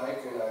there. I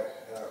bike and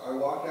I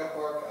walk that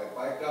park, I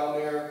bike down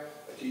there,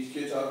 I teach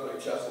kids how to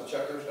play chess and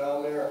checkers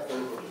down there, I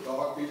play with the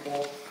dog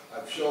people.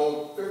 I've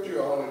showed 50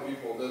 or 100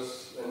 people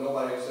this, and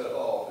nobody said,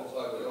 oh, it's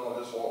ugly, oh,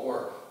 this won't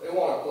work. They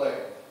want to play.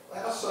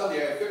 Last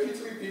Sunday, I had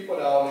 53 people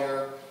down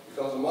there,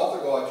 because a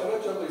month ago, I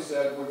tentatively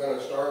said we're going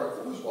to start a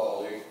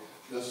foosball league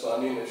this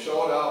Sunday, and it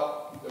showed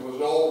up. There was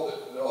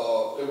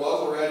it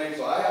wasn't ready,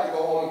 so I had to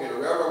go home and get a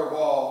red rubber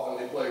ball, and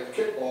they played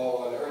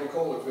kickball on the Ernie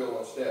Kohler field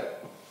instead.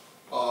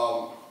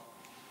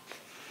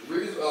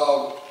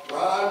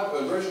 Ron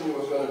originally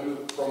was going to do,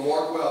 from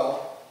Morkwell,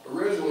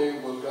 originally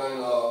was going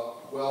to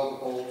weld the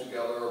poles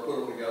together or put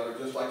them together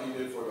just like he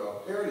did for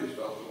the Heritage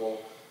Festival.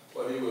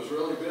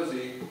 really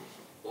busy.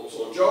 And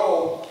so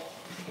Joe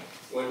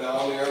went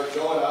down there,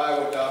 Joe and I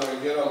went down there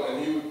to get him,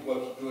 and he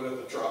went to do it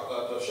at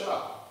the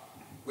shop.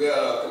 We had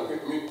a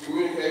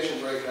communication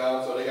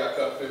breakdown, so they got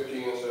cut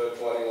 15 instead of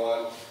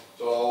 21.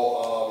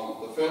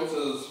 So the fence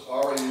is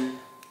already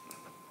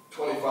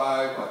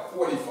 25 by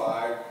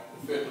 45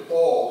 to fit the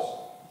poles.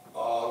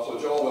 So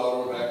Joe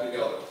welded them back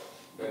together.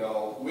 You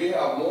know, we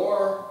have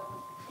more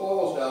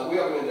poles down. We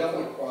have an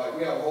indefinite supply.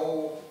 We have a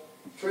whole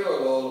trailer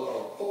load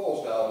of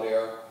poles down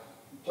there.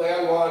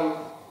 Plan one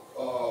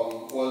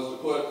was to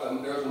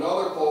put, there's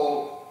another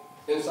pole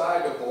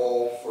inside the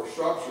pole for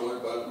structural,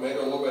 but make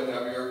it a little bit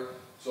heavier.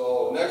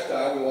 So next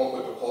time we won't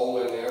put the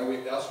pole in there.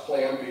 That's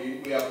plan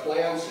B. We have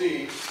plan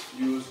C,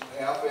 use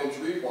 1/2-inch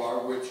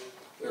rebar, which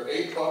they're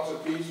 $8 a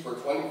piece for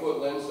 20-foot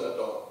lengths at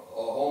the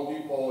Home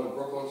Depot in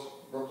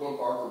Brooklyn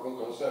Park or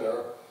Brooklyn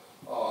Center.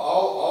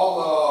 All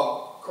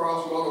the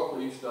Cross Metal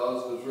Police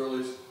does is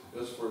really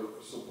just for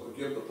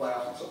give the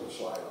plastic something to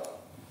slide on.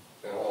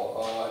 You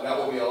know, and that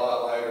will be a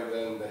lot lighter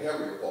than the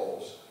heavier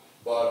poles.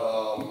 But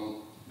I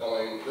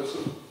mean, this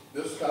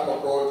is kind of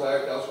a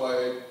prototype. That's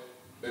why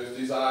it's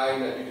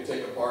designed that you can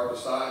take apart the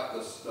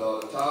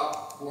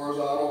top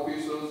horizontal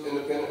pieces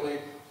independently,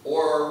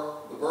 or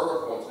the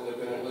vertical ones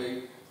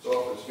independently.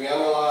 So if it's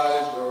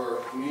vandalized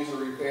or needs a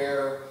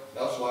repair,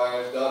 that's why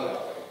it's done that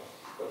way.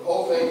 But the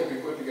whole thing can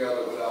be put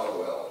together without a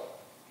weld.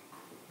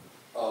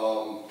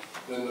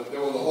 Then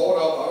there was a hold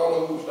up. I don't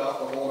know who stopped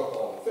the hold up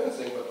on the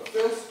fencing, but the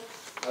fence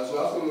has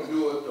nothing to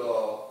do with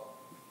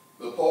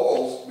the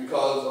poles,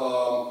 because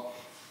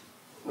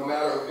no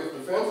matter if the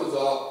fence is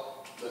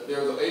up,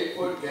 there's an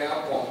 8-foot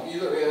gap on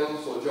either end,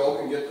 so Joe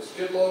can get the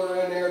skid loader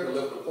in there to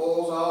lift the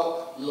poles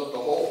out, lift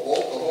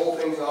both the whole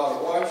things out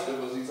at once. It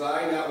was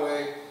designed that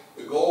way.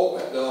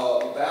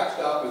 The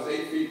backstop is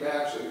 8 feet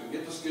back, so you can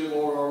get the skid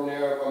loader in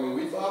there. I mean,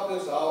 we thought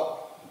this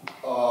out.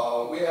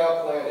 We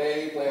have plan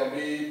A, plan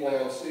B,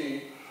 plan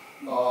C.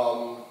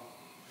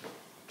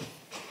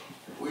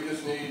 We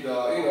just need, you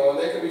know, and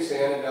they can be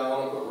sanded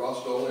down and put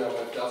rust over them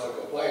if that's a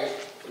complaint,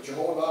 but you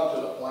hold on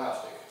to the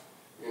plastic.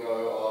 You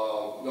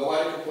know,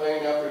 nobody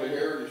complained after the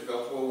Heritage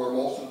Festival, where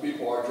most of the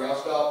people are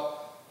dressed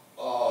up,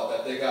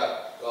 that they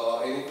got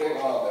anything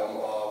on them,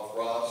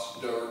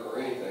 rust, dirt, or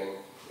anything.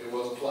 It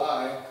was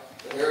fly.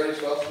 The Heritage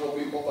Festival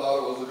people thought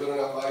it was a good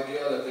enough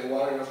idea that they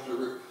wanted us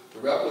to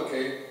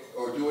replicate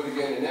or do it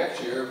again the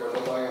next year, but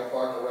nobody on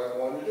Park and Rec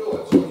wanted to do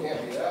it, so it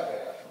can't be that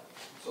bad.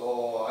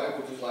 So I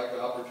would just like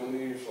the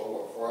opportunity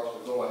for us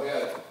to go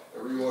ahead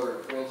and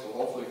reorder the fence and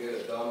hopefully get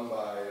it done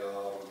by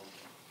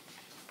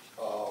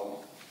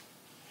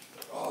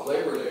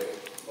Labor Day.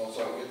 So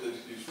I can get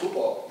these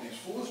foosball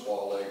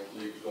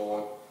leagues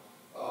going.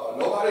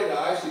 Nobody that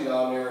I see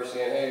down there is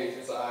saying, hey,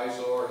 it's an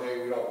eyesore,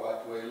 hey, we don't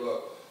like the way you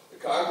look. The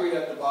concrete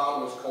at the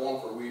bottom is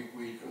calling for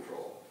weed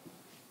control.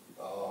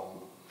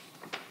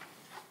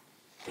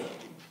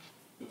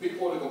 The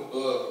people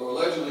who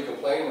allegedly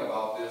complaining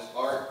about this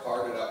aren't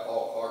part of that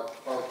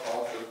park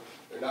culture.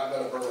 They're not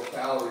going to burn a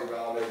calorie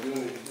around there doing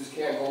it. You just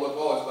can't go look,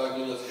 oh, it's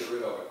ugly, let's get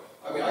rid of it.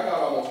 I mean, I got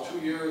almost 2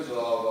 years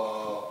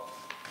of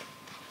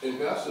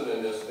invested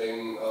in this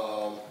thing.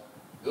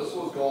 This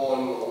was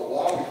going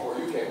long before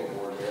you came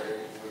aboard, Mary.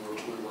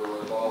 We were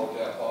involved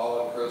with that,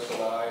 Paul and Chris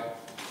and I,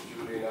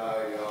 Judy and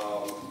I.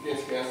 You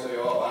can't say,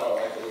 oh, I don't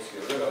like it, let's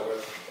get rid of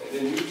it. And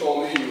then you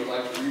told me you would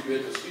like to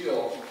rebid the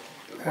steel.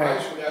 The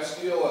price for that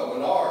steel at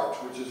Menards,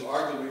 which is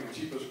arguably the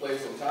cheapest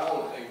place in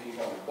town, is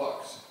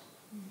 $1,800.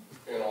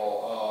 You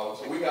know,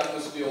 so we got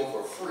this steel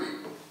for free.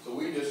 So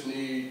we just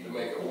need to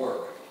make it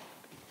work.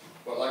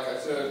 But like I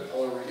said, I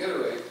want to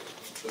reiterate,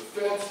 the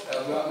fence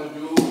has nothing to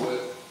do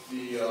with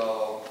the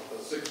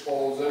 6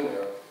 poles in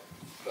there.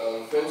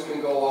 The fence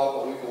can go up,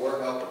 but we can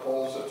work out the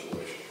pole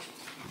situation.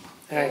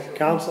 All right,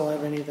 council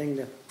have anything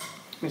to,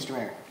 Mr.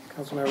 Mayor,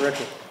 Councilmember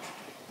Richter?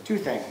 2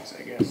 things,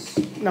 I guess.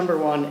 Number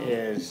 1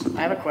 is,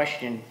 I have a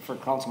question for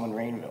Councilman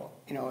Rainville.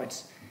 You know,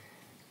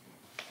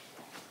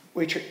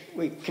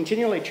 we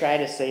continually try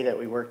to say that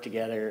we work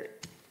together,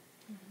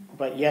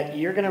 but yet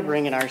you're gonna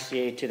bring an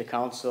RCA to the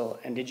council,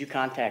 and did you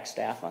contact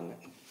staff on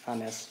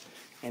this?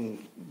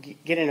 And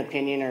get an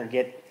opinion, or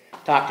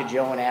talk to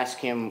Joe and ask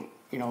him,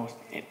 you know,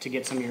 to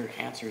get some of your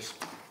answers?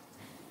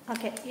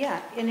 Okay,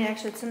 yeah, and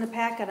actually it's in the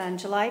packet. On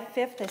July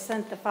 5th, I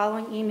sent the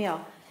following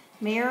email.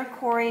 Mayor,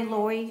 Corey,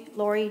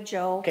 Lori,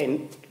 Joe.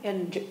 Okay,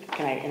 And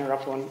can I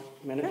interrupt 1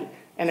 minute? Sure.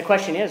 And the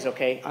question is,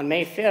 okay, on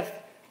May 5th,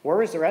 where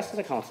was the rest of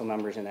the council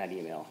members in that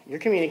email? You're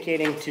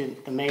communicating to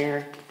the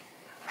mayor,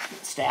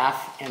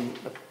 staff, and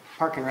the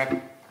Park and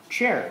Rec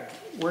chair.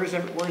 Where's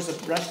the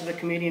rest of the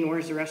committee, and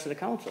where's the rest of the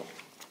council?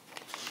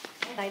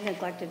 I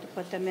neglected to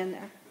put them in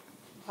there.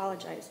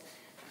 Apologize.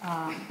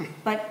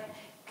 But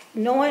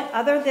no one,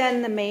 other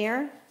than the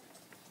mayor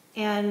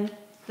and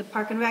the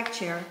Park and Rec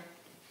chair,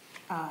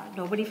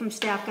 nobody from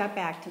staff got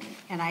back to me.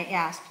 And I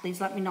asked, please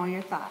let me know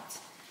your thoughts.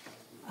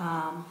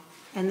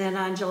 And then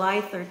on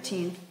July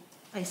 13th,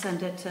 I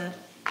sent it to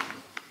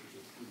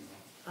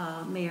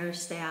mayor,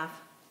 staff,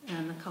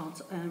 and the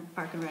council, and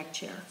Park and Rec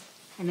chair.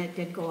 And it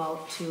did go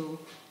out to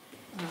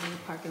the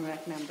Park and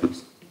Rec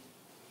members.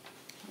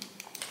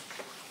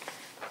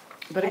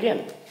 But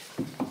again,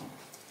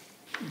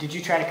 did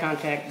you try to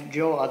contact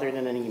Joe other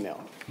than an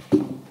email?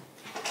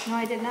 No,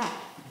 I did not.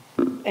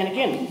 And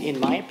again, in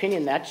my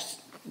opinion,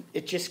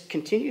 it just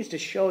continues to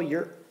show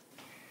you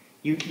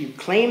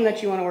claim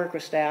that you want to work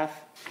with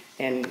staff,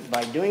 and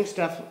by doing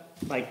stuff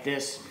like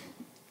this,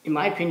 in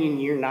my opinion,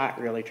 you're not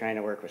really trying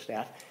to work with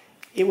staff.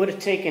 It would have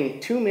taken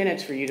 2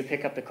 minutes for you to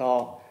pick up the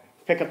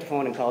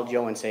phone and call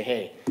Joe and say,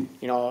 hey,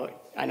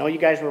 I know you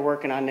guys were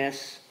working on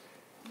this.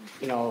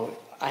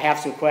 I have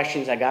some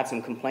questions, I got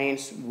some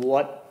complaints.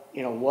 What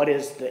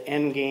is the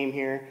end game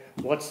here?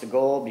 What's the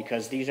goal?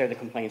 Because these are the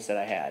complaints that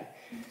I had.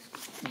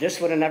 This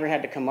would have never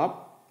had to come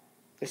up,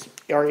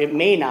 or it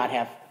may not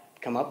have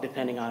come up,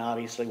 depending on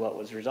obviously what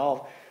was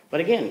resolved. But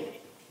again,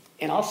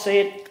 and I'll say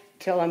it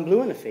till I'm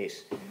blue in the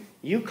face,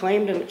 you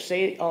claim to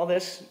say all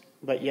this,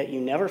 but yet you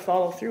never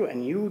follow through,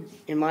 and you,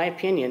 in my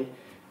opinion,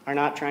 are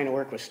not trying to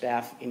work with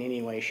staff in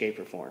any way, shape,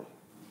 or form.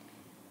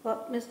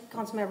 Well, Ms.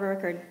 Councilmember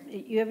Rickard,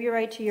 you have your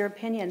right to your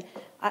opinion.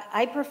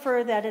 I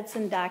prefer that it's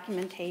in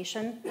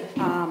documentation,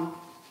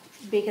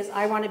 because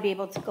I want to be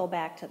able to go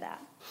back to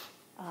that.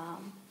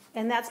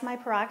 And that's my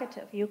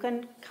prerogative. You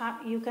can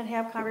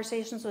have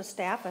conversations with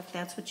staff if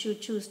that's what you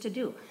choose to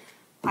do.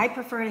 I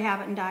prefer to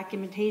have it in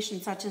documentation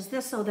such as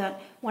this, so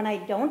that when I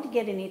don't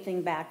get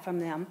anything back from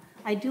them,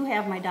 I do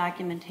have my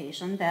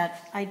documentation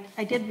that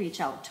I did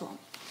reach out to them.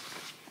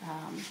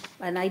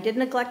 And I did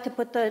neglect to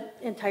put the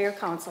entire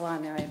council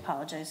on there. I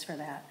apologize for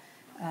that.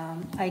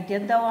 I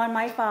did, though, on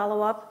my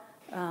follow-up,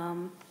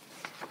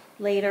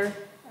 later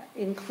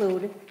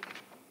include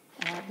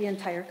the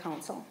entire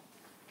council.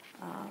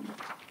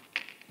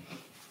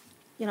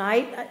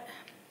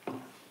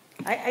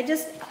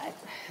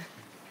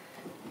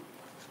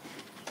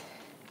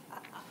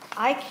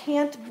 I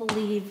can't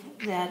believe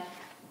that,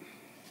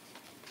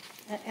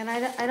 and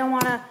I don't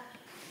want to,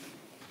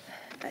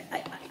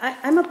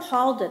 I'm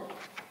appalled at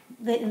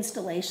the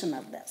installation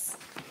of this,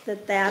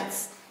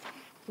 that's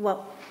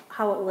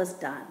how it was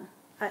done.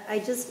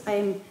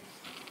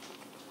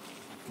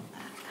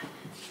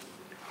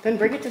 Then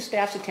bring it to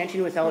staff's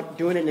attention without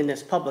doing it in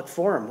this public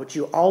forum, which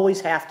you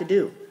always have to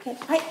do. Okay,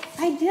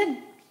 I did,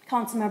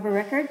 Councilmember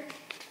Rickard.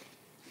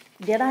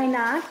 Did I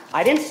not?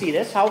 I didn't see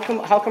this. How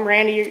come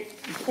Randy,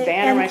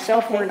 Dan, or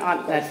myself weren't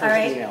on that first All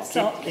right, email?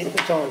 Keep the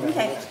tone down.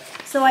 Okay,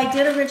 so I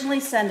did originally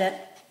send it,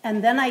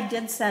 and then I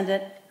did send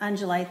it on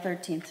July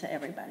 13th to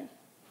everybody.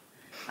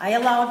 I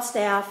allowed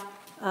staff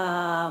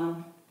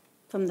from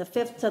the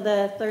 5th to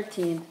the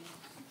 13th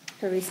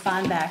to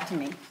respond back to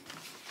me.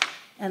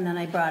 And then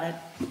I brought it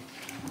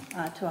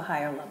to a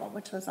higher level,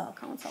 which was all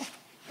council.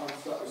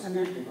 Excuse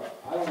me,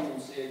 but I don't even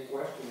see a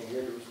question in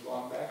here to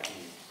respond back to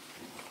you.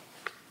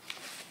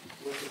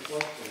 What's the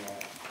question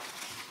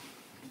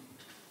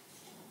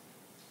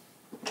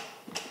at?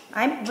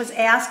 I was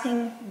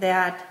asking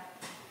that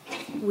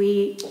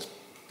we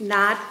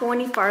not go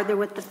any farther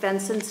with the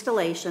fence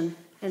installation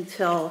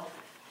until,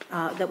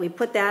 that we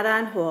put that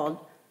on hold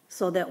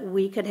so that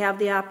we could have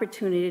the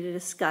opportunity to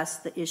discuss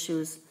the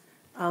issues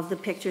of the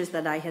pictures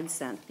that I had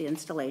sent, the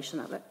installation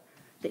of it.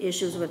 The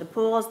issues with the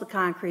pools, the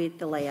concrete,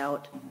 the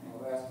layout.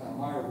 Well, last time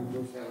I heard, we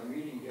just had a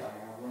meeting down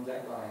here. When's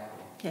that gonna happen?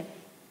 Okay.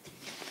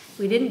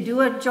 We didn't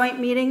do a joint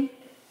meeting.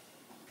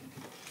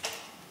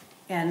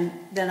 And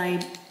then I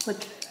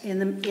put in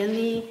the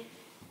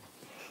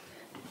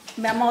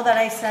memo that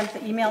I sent,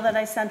 the email that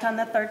I sent on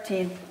the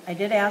 13th, I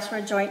did ask for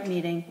a joint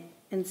meeting.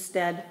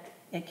 Instead,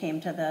 it came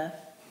to the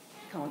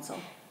council.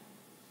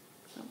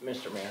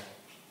 Mr. Mayor,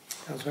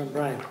 Councilmember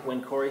Bryan.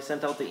 when Corey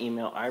sent out the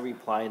email, I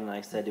replied and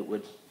I said it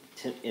would,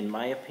 in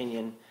my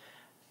opinion,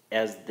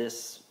 as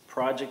this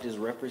project is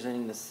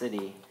representing the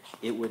city,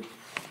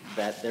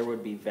 that there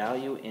would be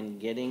value in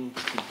getting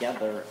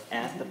together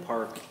at the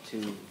park to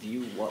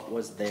view what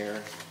was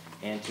there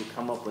and to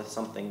come up with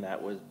something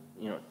that was,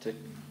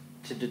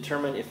 to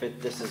determine if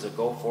this is a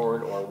go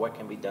forward or what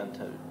can be done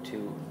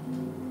to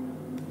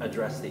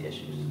address the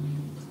issues.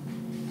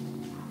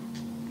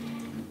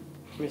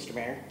 Mr.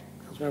 Mayor,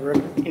 Councilmember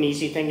Rickard. an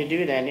easy thing to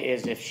do then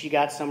is if she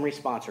got some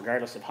response,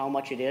 regardless of how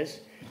much it is,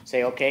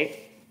 say,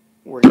 okay,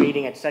 we're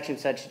meeting at such and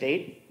such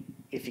date.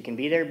 If you can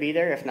be there, be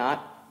there. If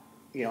not,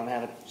 you don't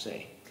have it to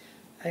say.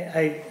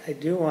 I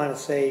do want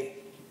to say,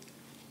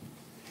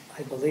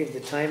 I believe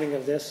the timing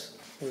of this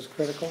was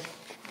critical.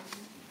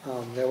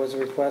 There was a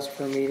request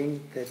for a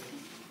meeting that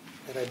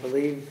I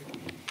believe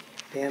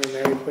Dan and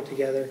Mary put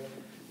together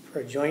for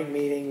a joint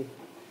meeting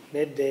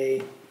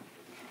midday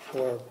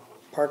for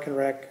Park and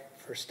Rec,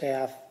 for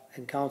staff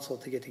and council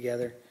to get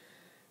together.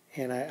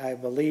 And I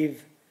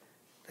believe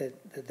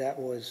that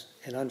was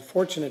an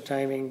unfortunate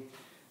timing.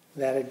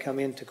 That had come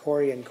into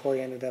Corey, and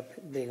Corey ended up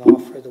being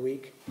off for the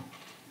week,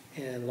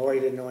 and Lori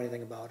didn't know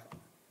anything about it.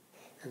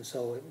 And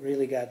so it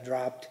really got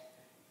dropped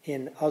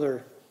in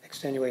other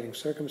extenuating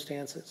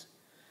circumstances.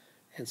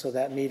 And so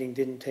that meeting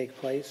didn't take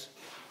place.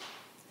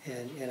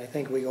 And I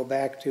think we go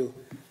back to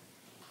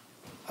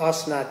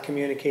us not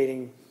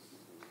communicating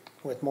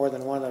with more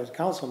than one other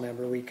council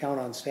member. We count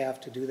on staff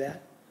to do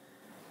that.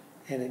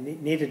 And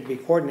it needed to be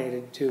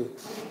coordinated to,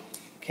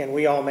 can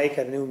we all make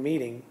a new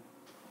meeting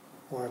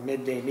or a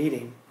midday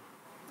meeting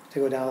to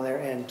go down there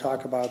and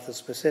talk about the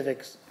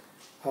specifics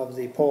of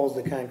the poles,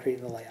 the concrete,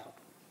 and the layout,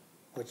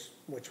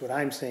 which what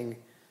I'm seeing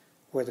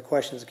were the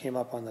questions that came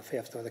up on the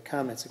 5th, or the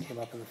comments that came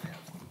up on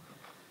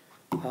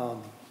the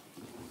 5th.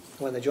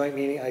 When the joint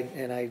meeting,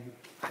 I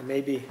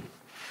may be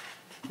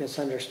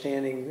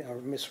misunderstanding or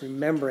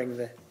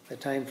misremembering the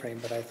time frame,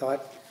 but I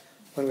thought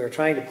when we were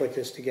trying to put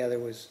this together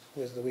was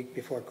the week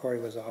before Corey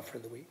was off for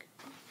the week.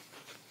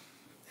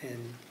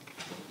 And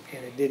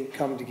it didn't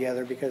come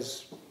together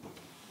because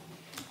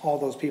all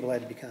those people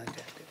had to be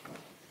contacted.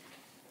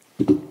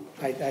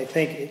 I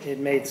think it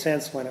made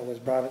sense when it was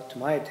brought up to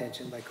my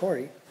attention by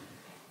Corey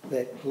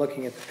that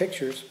looking at the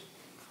pictures,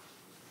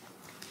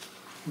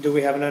 do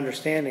we have an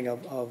understanding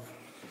of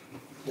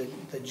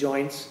the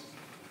joints,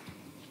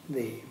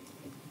 the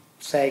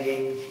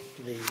sagging,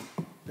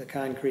 the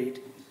concrete,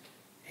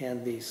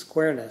 and the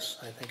squareness,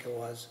 I think it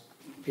was,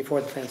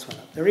 before the fence went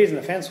up. The reason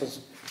the fence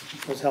was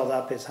held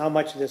up is how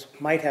much of this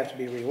might have to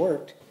be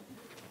reworked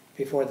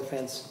before the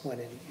fence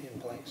went in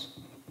place.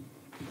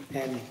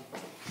 And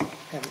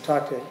having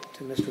talked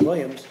to Mr.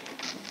 Williams,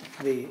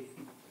 the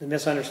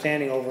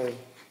misunderstanding over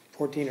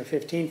 14 or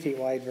 15 feet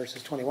wide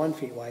versus 21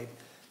 feet wide,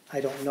 I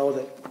don't know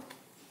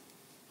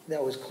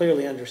that was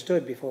clearly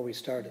understood before we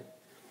started.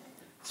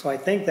 So I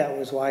think that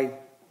was why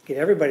get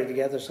everybody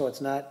together so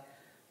it's not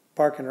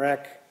Park and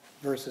Rec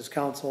versus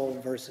council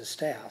versus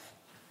staff.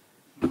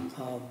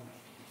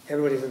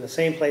 Everybody's in the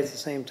same place at the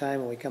same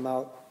time, and we come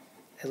out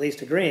at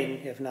least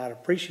agreeing, if not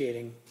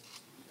appreciating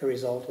the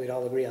result, we'd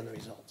all agree on the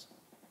results.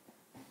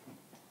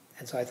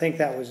 And so I think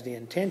that was the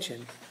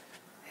intention,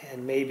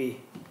 and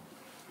maybe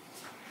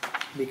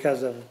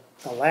because of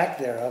the lack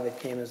thereof, it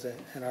came as an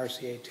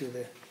RCA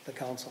to the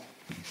council.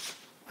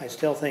 I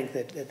still think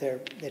that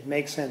it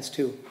makes sense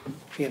to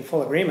be in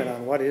full agreement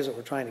on what it is that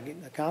we're trying to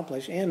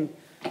accomplish and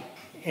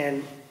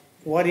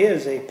what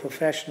is a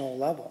professional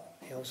level.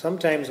 You know,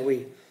 sometimes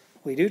we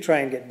do try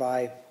and get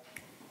by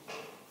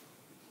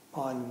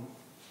on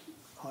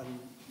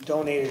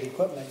donated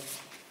equipment,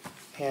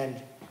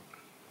 and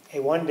a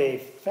one-day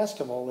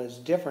festival is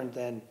different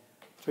than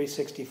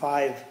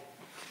 365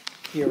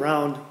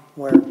 year-round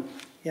where,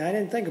 yeah, I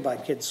didn't think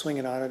about kids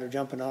swinging on it or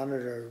jumping on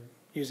it or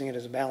using it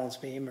as a balance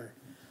beam or,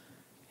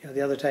 you know,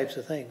 the other types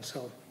of things.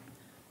 So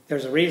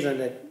there's a reason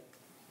that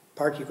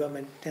park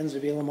equipment tends to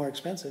be a little more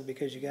expensive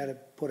because you got to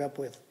put up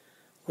with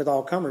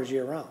all comers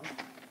year-round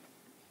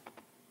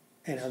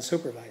and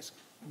unsupervised.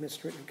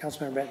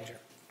 Councilmember Bettinger.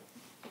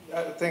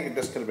 I think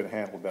this could have been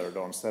handled better,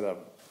 though, instead of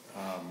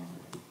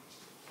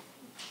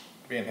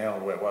being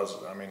handled the way it was.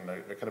 I mean,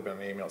 there could have been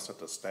an email sent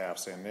to staff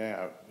saying,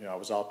 yeah, you know, I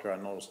was out there, I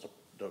noticed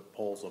the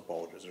poles of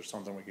bulge. Is there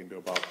something we can do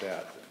about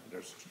that?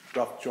 There's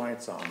rough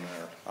joints on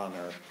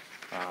there,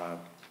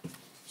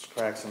 there's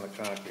cracks in the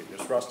concrete,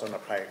 there's rust on the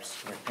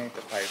pipes. We paint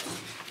the pipes.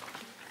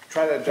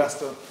 Try to adjust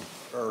them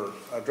or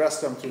address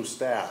them through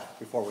staff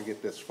before we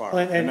get this far.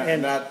 Well,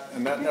 and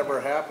that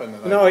never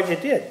happened. No,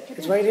 it did.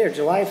 It's right here,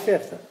 July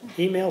 5th.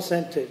 Email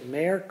sent to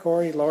Mayor,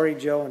 Corey, Lori,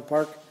 Joe, and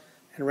Park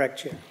and Rec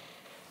Chair.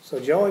 So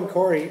Joe and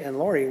Corey and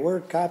Lori were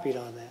copied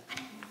on that.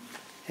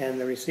 And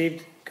they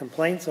received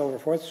complaints over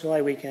 4th of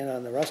July weekend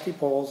on the rusty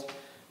poles,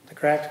 the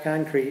cracked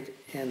concrete,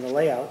 and the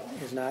layout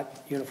is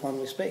not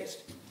uniformly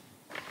spaced.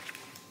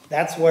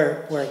 That's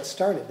where it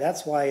started.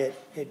 That's why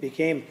it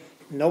became,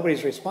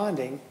 nobody's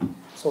responding,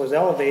 so it was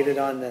elevated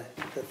on the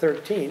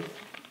 13th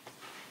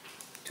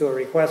to a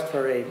request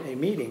for a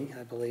meeting,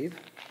 I believe.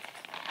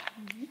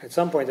 At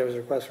some point, there was a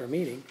request for a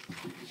meeting,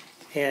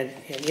 and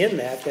in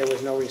that, there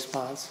was no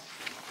response.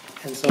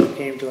 And so it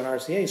came to an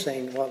RCA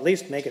saying, well, at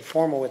least make it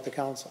formal with the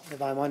council,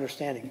 if I'm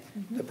understanding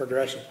the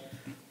progression.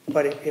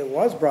 But it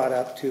was brought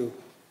up to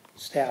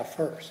staff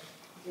first.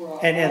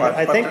 And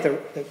I think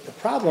the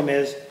problem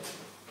is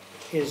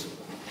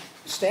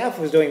staff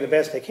was doing the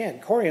best they can.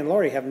 Corey and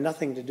Lori have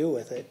nothing to do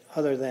with it,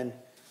 other than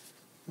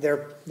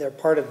they're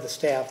part of the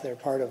staff, they're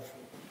part of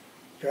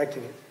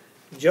directing it.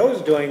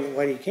 Joe's doing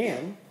what he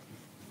can.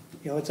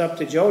 You know, it's up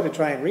to Joe to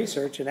try and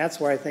research, and that's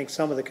where I think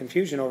some of the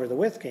confusion over the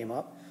width came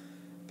up,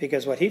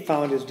 because what he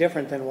found is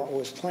different than what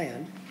was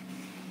planned.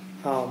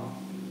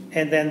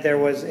 And then there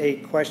was a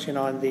question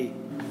on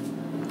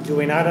do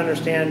we not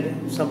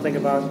understand something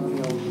about, you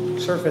know,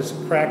 surface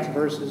cracks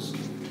versus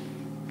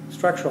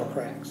structural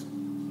cracks?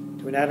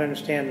 Do we not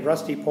understand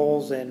rusty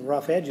poles and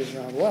rough edges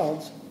around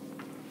welds?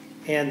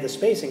 And the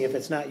spacing, if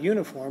it's not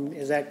uniform,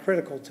 is that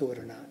critical to it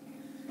or not?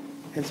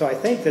 And so I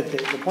think that the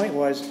point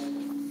was,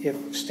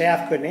 if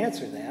staff couldn't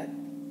answer that,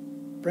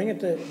 bring it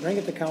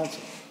to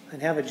council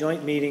and have a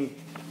joint meeting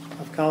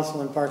of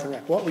council and Park and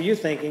Rec. What were you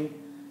thinking,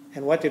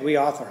 and what did we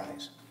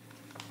authorize?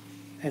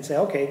 And say,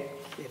 okay,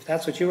 if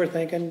that's what you were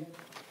thinking,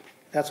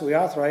 that's what we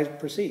authorized,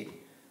 proceed.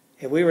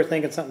 If we were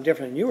thinking something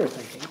different than you were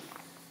thinking,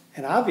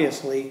 and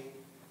obviously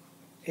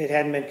it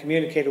hadn't been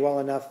communicated well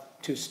enough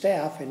to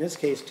staff, in this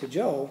case to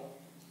Joe,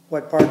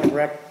 what Park and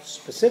Rec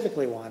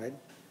specifically wanted,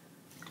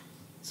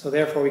 so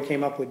therefore we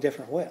came up with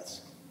different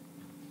widths.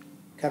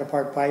 Cut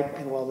apart pipe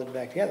and welded it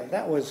back together.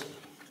 That was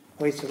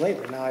wasted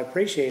labor. Now I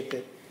appreciate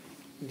that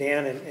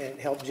Dan and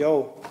helped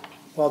Joe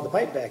weld the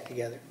pipe back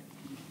together.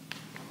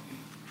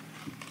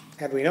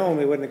 Had we known,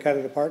 we wouldn't have cut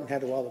it apart and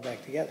had to weld it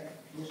back together.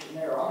 Mr.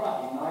 Mayor, I'm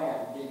not denying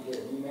I did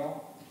get an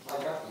email.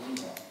 I got the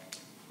email.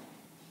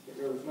 But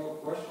there was no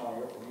question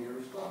on it for me to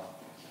respond.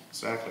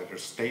 Exactly,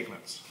 there's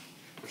statements.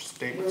 There's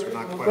statements, are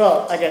not questions.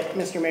 Well, I guess,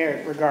 Mr.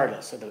 Mayor,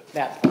 regardless of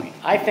that point,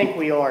 I think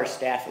we owe our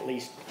staff at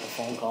least a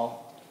phone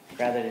call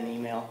rather than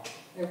email.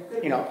 It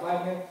could be You know, a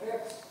 5-minute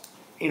fix.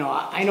 You know,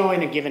 I know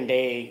in a given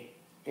day,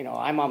 you know,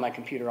 I'm on my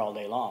computer all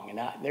day long, and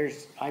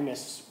I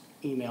miss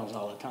emails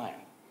all the time.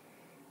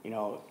 You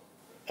know,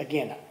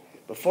 again,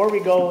 before we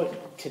go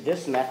to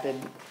this method,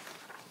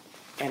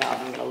 and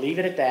I'm gonna leave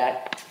it at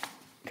that,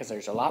 because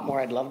there's a lot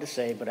more I'd love to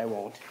say, but I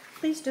won't.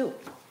 Please do.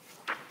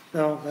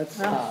 No, that's,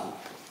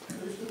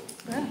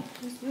 Yeah,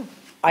 please do.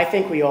 I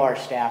think we owe our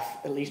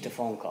staff at least a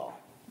phone call,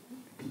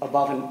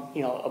 above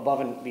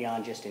and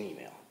beyond just an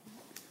email.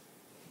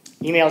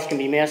 Emails can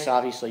be missed,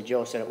 obviously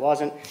Joe said it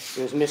wasn't.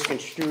 It was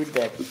misconstrued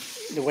that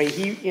the way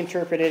he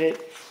interpreted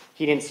it,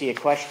 he didn't see a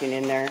question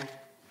in there,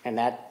 and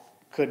that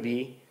could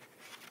be.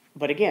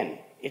 But again,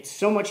 it's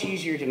so much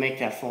easier to make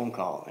that phone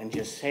call and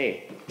just,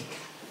 hey,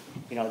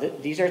 you know,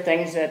 these are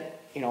things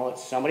that, you know,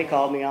 somebody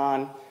called me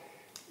on,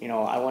 you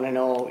know, I wanna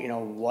know, you know,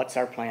 what's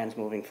our plans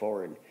moving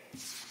forward?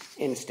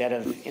 Instead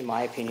of, in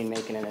my opinion,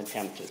 making an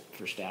attempt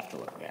for staff to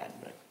look bad,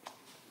 but.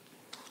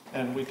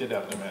 And we did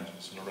have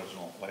dimensions in the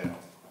original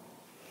layout.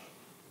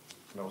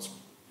 And it was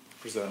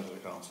presented to the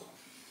council.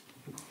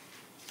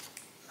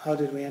 how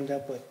did we end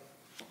up with,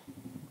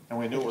 And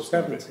we knew it was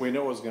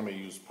gonna be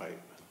used pipe.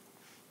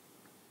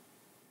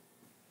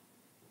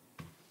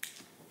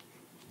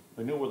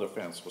 We knew where the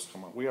fence was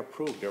coming. We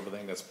approved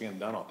everything that's being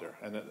done out there,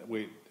 and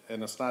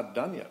and it's not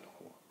done yet.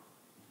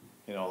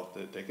 You know,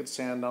 they could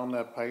sand down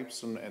that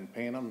pipes and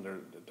paint them,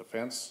 the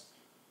fence.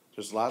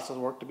 There's lots of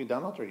work to be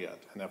done out there yet,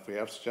 and if we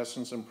have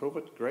suggestions to improve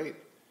it, great.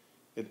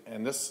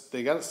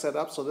 They got it set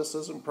up so this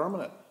isn't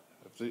permanent.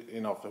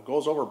 If it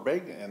goes over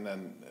big and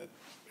then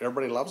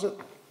everybody loves it,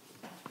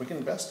 we can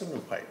invest in new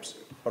pipes.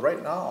 But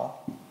right now,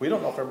 we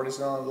don't know if everybody's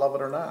gonna love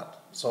it or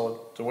not.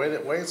 So the way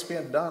it's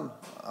being done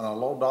on a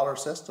low dollar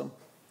system,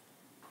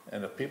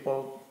 and if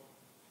people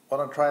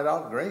wanna try it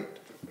out, great.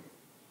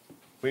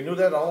 We knew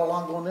that all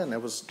along going in.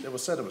 It was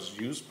said it was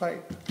used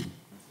pipe.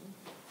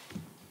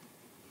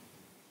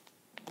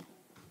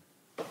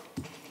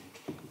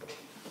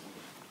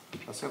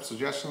 Let's have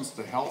suggestions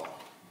to help,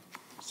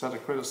 instead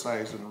of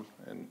criticize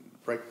and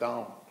break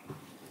down.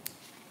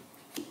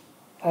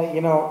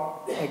 you know,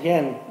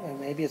 again, and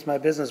maybe it's my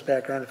business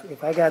background,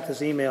 if I got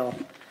this email,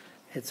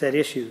 it said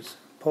issues,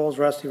 poles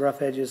rusty,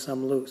 rough edges,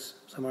 some loose,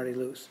 some already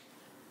loose.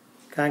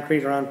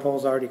 Concrete around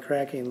poles already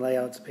cracking,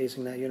 layout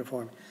spacing not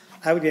uniform.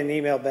 I would get an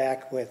email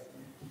back with,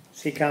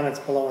 see comments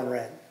below in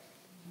red.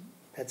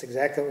 That's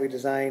exactly what we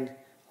designed,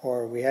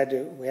 or we had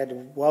to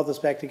weld this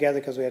back together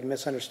because we had a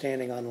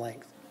misunderstanding on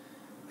length.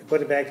 We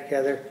put it back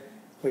together,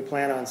 we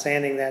plan on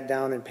sanding that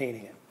down and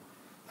painting it.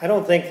 I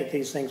don't think that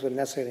these things would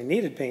necessarily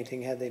needed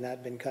painting had they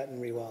not been cut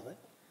and re-welded.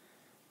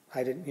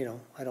 I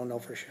don't know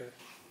for sure.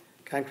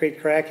 Concrete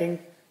cracking,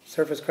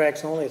 surface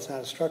cracks only, it's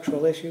not a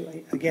structural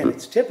issue. Again,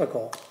 it's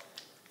typical.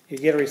 You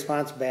get a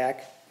response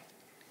back,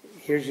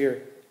 here's your,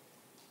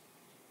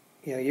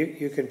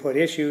 you can put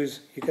issues,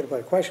 you could have put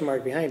a question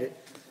mark behind it,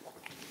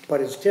 but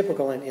it's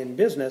typical in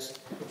business,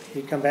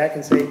 you come back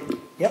and say,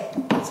 yep,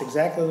 that's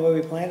exactly the way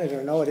we planned it,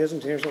 or no, it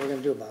isn't, here's what we're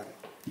gonna do about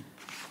it.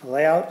 The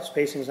layout,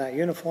 spacing's not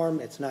uniform,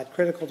 it's not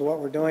critical to what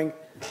we're doing.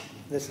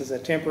 This is a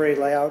temporary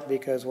layout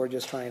because we're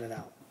just trying it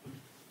out.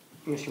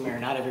 Mr. Mayor,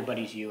 not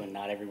everybody's you and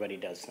not everybody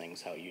does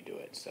things how you do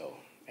it, so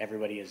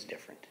everybody is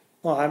different.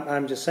 Well,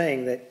 I'm just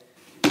saying that,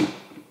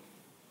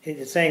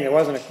 it's saying there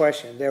wasn't a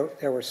question,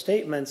 there were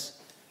statements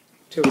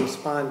to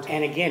respond to.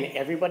 And again,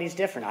 everybody's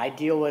different. I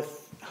deal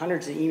with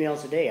hundreds of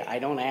emails a day. I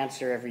don't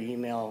answer every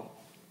email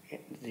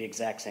the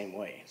exact same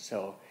way.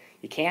 So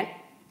you can't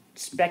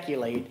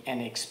speculate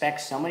and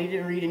expect somebody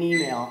to read an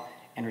email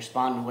and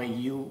respond the way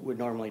you would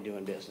normally do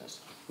in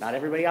business. Not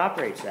everybody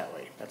operates that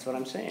way. That's what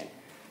I'm saying.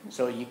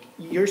 So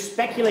you're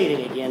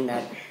speculating again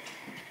that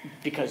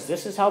because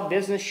this is how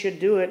business should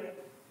do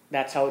it,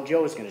 that's how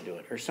Joe's gonna do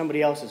it, or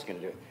somebody else is gonna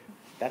do it.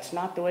 That's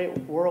not the way the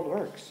world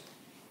works.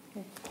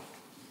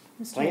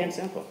 Plain and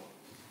simple.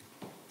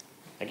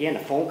 Again, a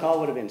phone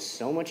call would have been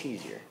so much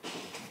easier.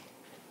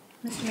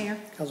 Mr. Mayor?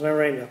 Councilmember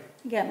Rainville.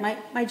 Yeah,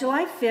 my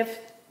July 5th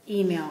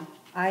email,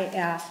 I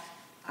asked,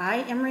 I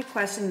am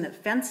requesting that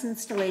fence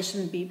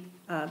installation be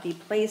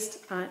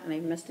placed on, and I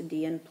missed a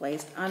D in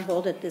placed, on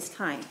hold at this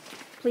time.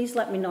 Please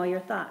let me know your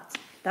thoughts.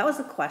 That was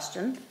a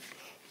question.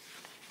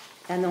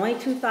 And the only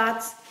two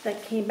thoughts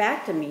that came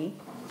back to me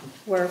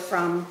were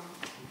from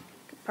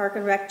Park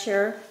and Rec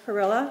Chair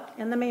Perilla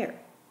and the mayor.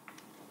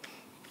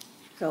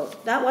 So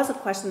that was a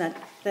question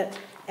that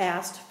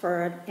asked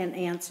for an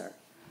answer.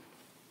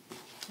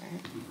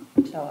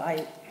 So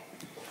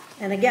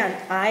and again,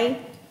 I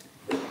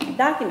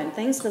document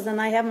things because then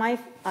I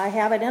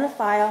have it in a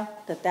file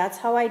that's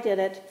how I did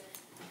it.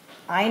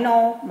 I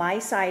know my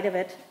side of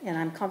it and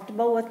I'm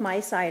comfortable with my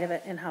side of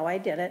it and how I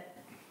did it.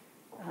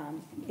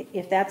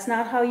 If that's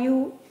not how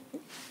you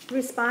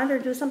respond or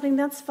do something,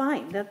 that's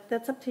fine.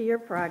 That's up to your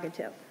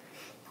prerogative.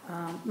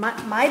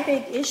 My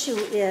big issue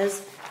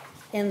is,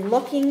 in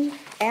looking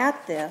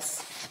at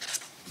this,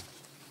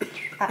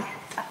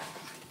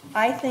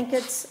 I think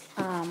it's,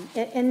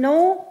 and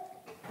no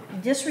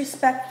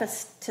disrespect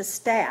to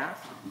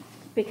staff,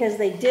 because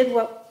they did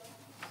what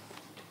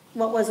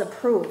was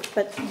approved,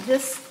 but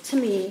this, to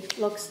me,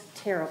 looks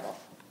terrible.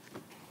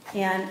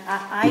 And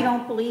I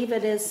don't believe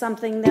it is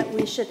something that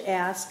we should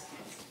ask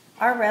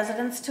our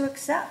residents to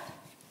accept.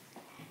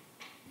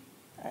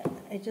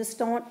 I just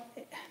don't,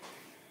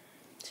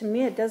 to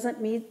me, it doesn't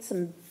meet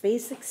some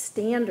basic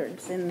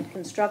standards in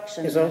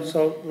construction.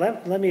 So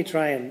let me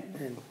try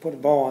and put a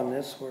bow on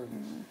this. We're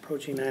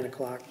approaching 9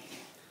 o'clock.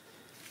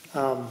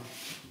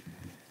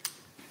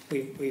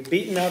 We've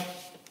beaten up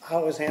how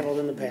it was handled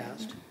in the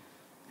past.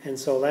 And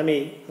so let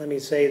me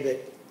say that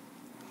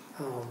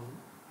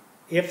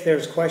if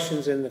there's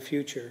questions in the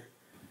future,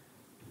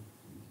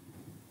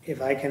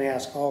 if I can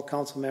ask all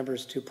council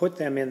members to put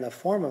them in the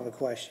form of a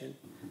question,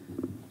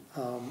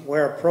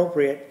 where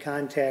appropriate,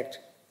 contact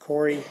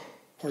Corey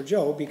or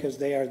Joe, because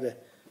they are the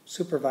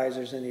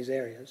supervisors in these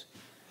areas,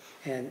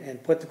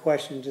 and put the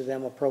question to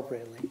them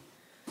appropriately.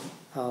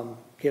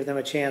 Give them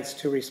a chance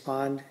to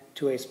respond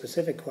to a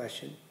specific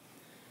question.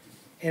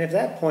 And at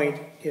that point,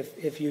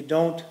 if you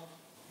don't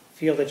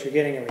feel that you're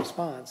getting a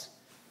response,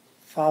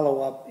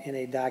 follow up in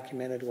a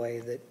documented way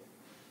that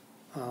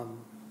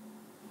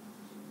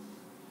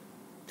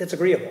that's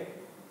agreeable.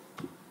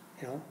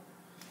 You know,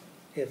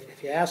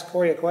 if you ask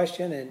Corey a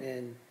question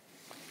and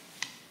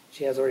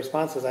she has a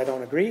response says, I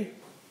don't agree,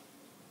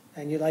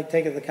 and you'd like to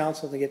take it to the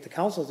council to get the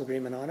council's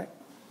agreement on it,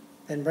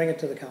 then bring it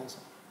to the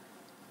council.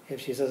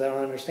 If she says, I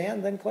don't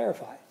understand, then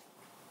clarify.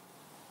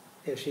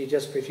 If she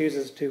just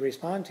refuses to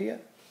respond to you,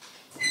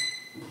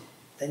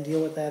 then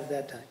deal with that at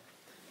that time.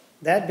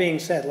 That being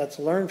said, let's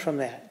learn from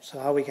that, so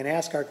how we can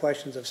ask our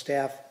questions of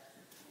staff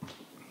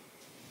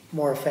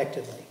more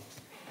effectively.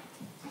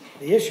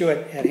 The issue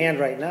at hand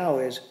right now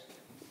is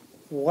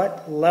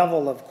what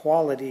level of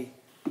quality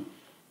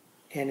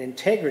and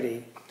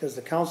integrity does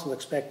the council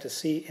expect to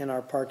see in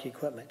our park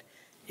equipment?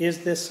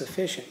 Is this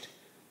sufficient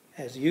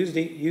as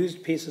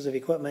used pieces of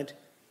equipment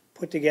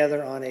put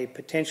together on a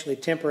potentially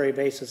temporary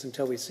basis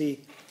until we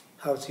see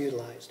how it's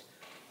utilized?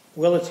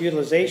 Will its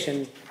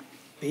utilization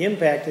be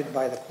impacted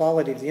by the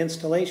quality of the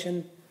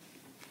installation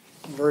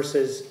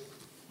versus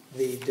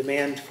the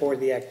demand for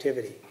the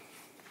activity?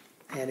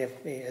 And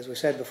if, as we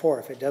said before,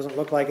 if it doesn't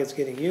look like it's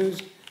getting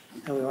used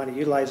and we want to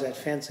utilize that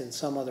fence in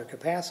some other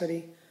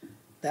capacity,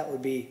 that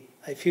would be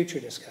a future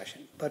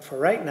discussion. But for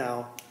right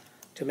now,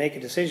 to make a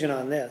decision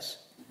on this,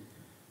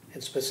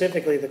 and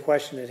specifically the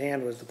question at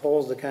hand was the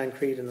poles, the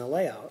concrete, and the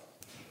layout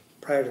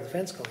prior to the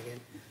fence going in,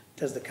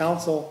 does the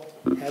council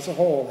as a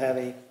whole have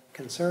any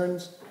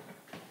concerns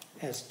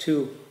as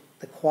to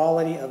the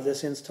quality of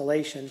this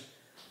installation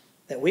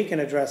that we can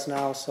address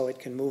now so it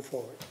can move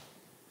forward?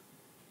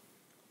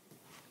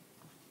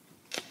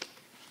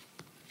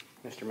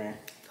 Mr. Mayor.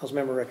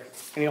 Councilmember Ricker.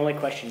 And the only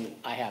question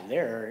I have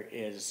there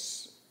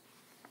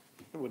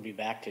would be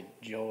back to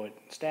Joe and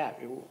staff.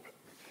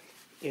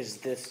 Is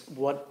this,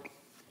 what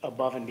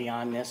above and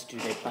beyond this do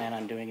they plan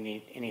on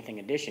doing anything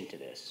addition to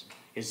this?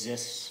 Is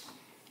this,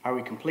 are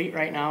we complete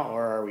right now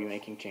or are we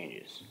making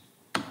changes?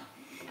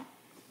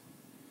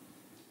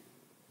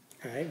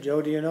 All right,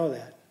 Joe, do you know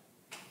that?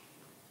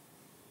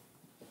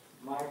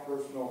 My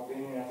personal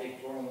opinion, I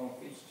think 21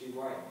 feet's too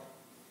wide.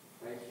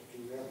 Legs are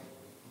too heavy.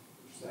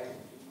 Sagging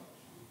too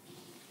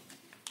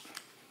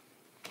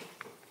much.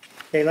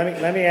 Okay,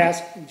 let me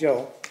ask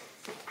Joe.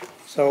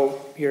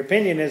 So your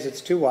opinion is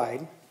it's too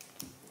wide,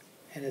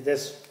 and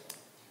that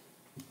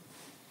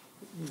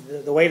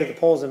the weight of the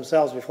poles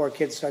themselves before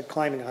kids start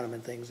climbing on them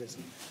and things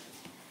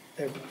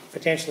they're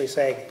potentially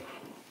sagging.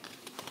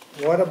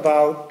 What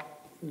about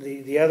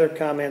the other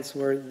comments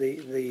were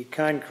the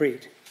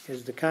concrete?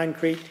 Is the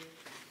concrete,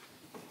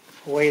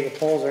 the way the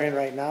poles are in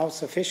right now,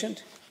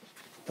 sufficient?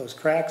 Those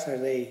cracks, are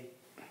they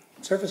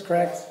surface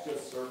cracks? That's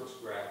just surface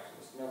cracks.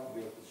 It's nothing to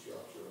do with the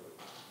structure of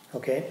it.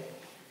 Okay.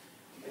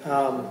 Take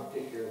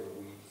care of the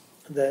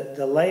weeds.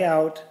 The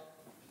layout,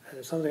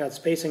 there's something about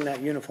spacing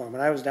not uniform.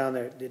 When I was down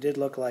there, it did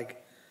look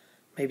like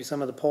maybe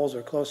some of the poles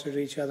are closer to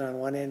each other on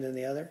one end than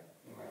the other.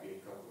 It might be a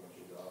couple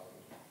inches off.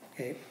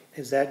 Okay,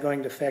 is that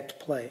going to affect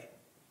play?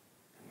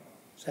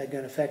 Is that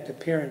going to affect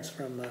appearance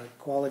from a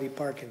quality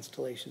park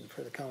installation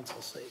for the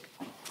council's sake?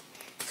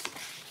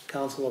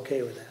 Council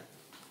okay with that?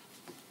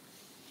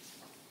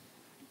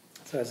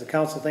 So as the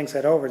council thinks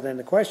that over, then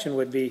the question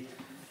would be,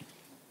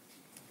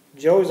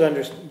 Joe's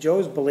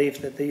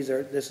belief that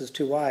this is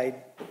too wide,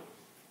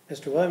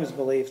 Mr. Williams'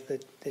 belief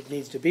that it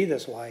needs to be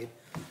this wide,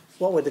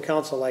 what would the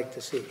council like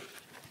to see?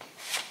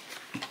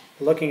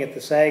 Looking at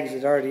the sags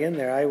that's already in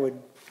there, I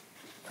would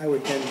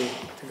tend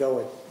to go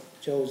with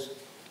Joe's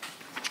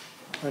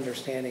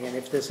understanding. And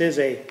if this is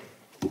a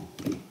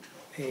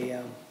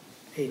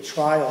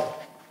trial,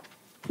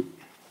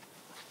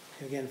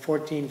 again,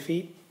 14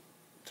 feet,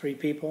 3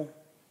 people,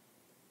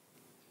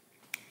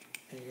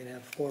 And you're gonna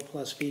have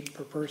 4+ feet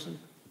per person?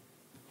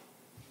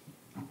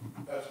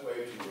 That's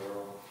way too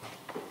narrow.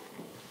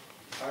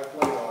 I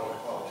played on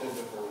about 10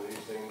 different of these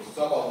things,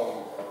 some of them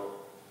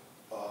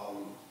are,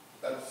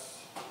 that's,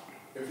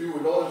 if you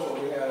would notice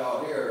what we had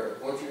out here,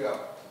 once you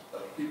got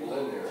people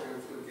in there,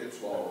 it gets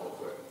small real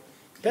quick.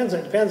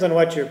 Depends on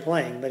what you're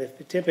playing,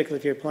 but typically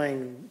if you're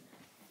playing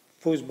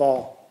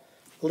foosball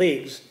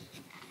leagues,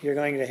 you're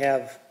going to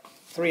have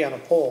 3 on a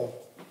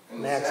pole.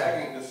 And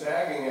maximum. the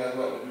sagging has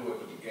nothing to do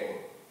with the game.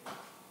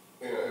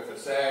 You know, if it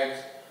sags,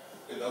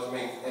 it doesn't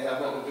mean, it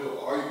has nothing to do,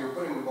 or you're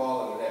putting the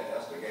ball in the net,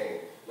 that's the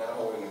game, not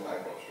holding the pipe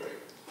on straight.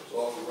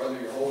 So if whether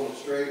you're holding it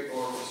straight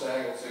or if it's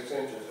sagging 6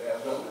 inches, it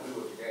has nothing to do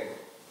with the game.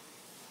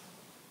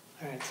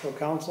 All right, so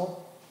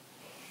council,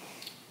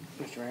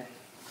 Mr. Mayor?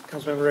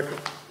 Councilmember Ricker.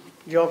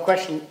 Joe,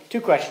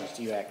 two questions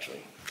to you,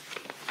 actually.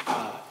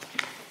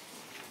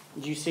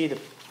 Did you see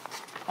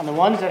on the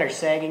ones that are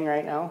sagging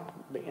right now,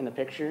 in the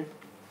picture,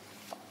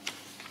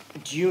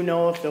 do you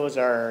know if those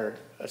are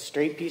a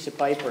straight piece of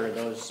pipe or are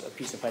those a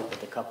piece of pipe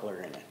with a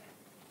coupler in it?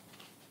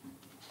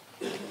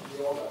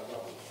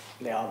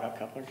 They all got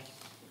couplers?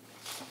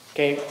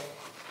 Okay,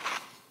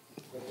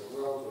 But the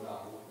wheels are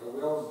not, the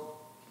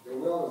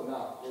wheel is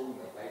not holding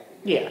the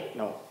pipe together. yeah,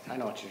 no, I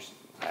know what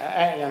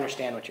I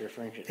understand what you're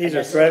referring to. These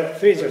are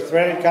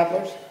threaded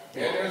couplers?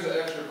 And there's an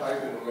extra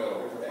pipe in the middle.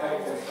 There's a pipe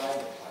inside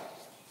the pipe,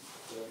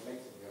 so it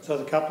makes it good. So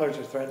the couplers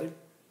are threaded?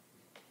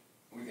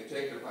 We can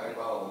take the pipe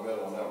out of the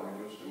middle and that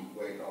reduce the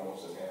weight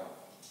almost in half.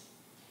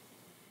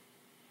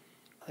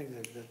 I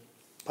think the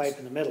pipe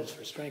in the middle is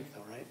for strength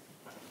though, right?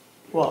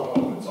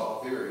 Well, It's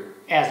all theory.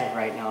 as of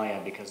right now, yeah,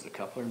 because of the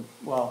coupler.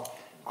 Well,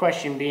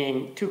 question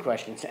being, two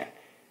questions then.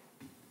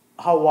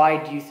 How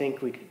wide do you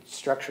think we could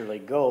structurally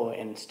go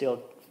and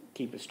still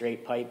keep a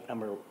straight pipe,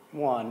 number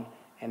one?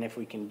 And if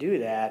we can do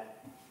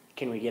that,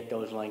 can we get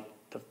those length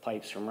of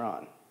pipes from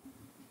Ron?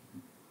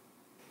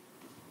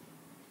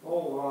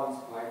 Old Ron's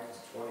pipe is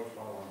 21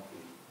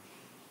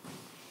 feet.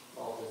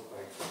 All this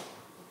pipe.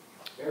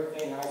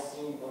 Everything I've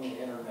seen from the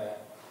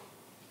internet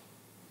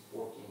is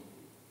 14 feet.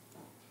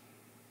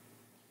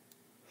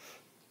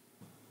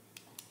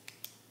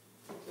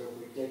 So if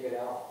we take it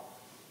out,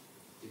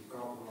 to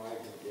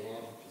compromise the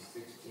dam to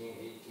 16,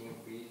 18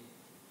 feet,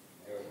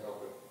 it would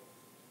help it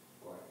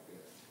quite a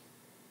bit.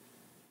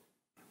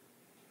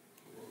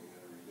 Then you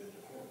gotta rebuild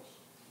the fence.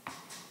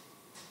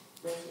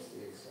 This is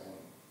the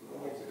exciting. It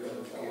makes a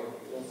difference.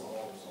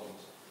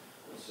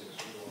 It's 6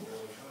 feet on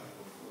every side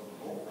of the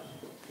holes.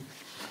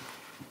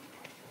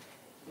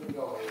 We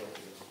go ahead with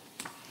this.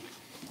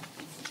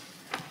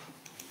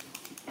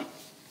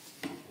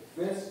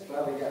 The fence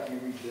probably got to be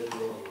rebuilt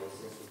anyway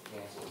since we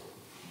canceled it.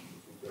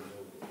 We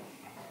removed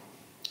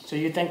it. So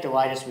you think the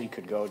widest we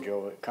could go,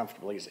 Joe,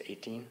 comfortably is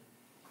 18?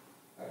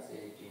 I'd say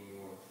 18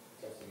 more.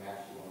 That's the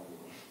max you want to do.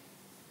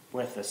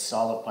 With a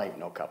solid pipe,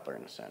 no coupler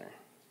in the center.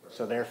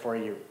 So therefore,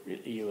 you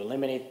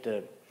eliminate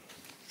the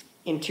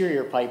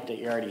interior pipe that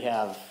you already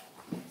have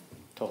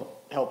to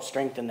help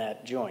strengthen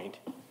that joint.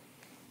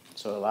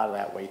 So a lot of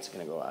that weight's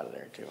gonna go out of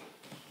there too.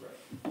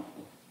 Right.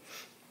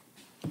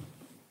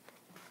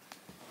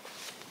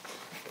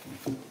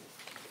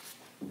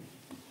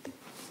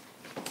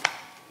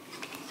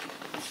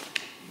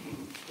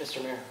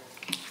 Mr. Mayor,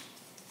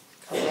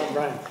 Councilmember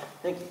Bryan.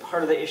 I think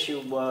part of the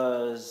issue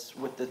was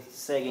with the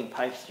sagging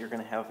pipes, you're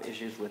gonna have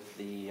issues with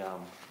the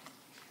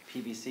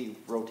PVC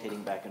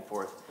rotating back and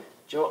forth.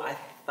 Joe, I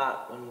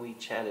thought when we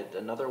chatted,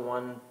 another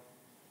one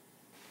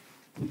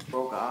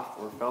broke off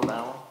or fell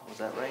down, was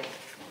that right?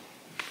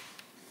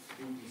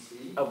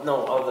 PVC, Of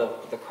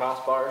the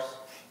crossbars?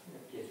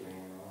 the kids ran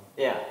around.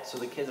 Yeah, so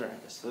the kids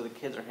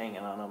are hanging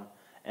on them,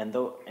 and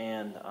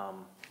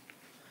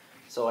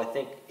so I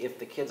think if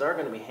the kids are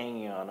going to be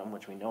hanging on them,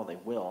 which we know they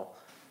will,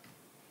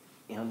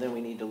 then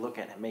we need to look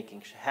at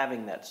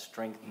having that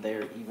strength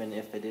there, even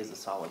if it is a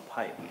solid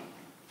pipe.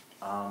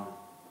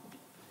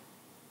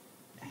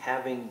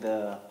 Having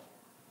the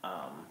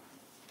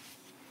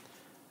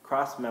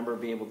cross member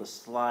be able to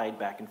slide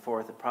back and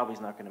forth, it probably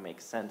is not going to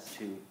make sense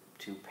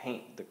to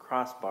paint the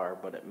crossbar,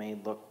 but it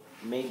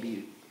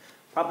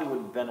probably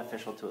would be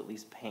beneficial to at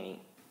least paint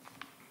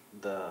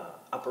the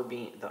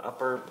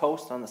upper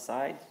post on the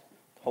side,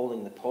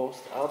 holding the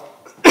post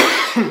up.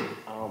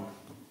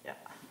 Yeah.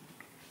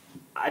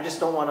 I just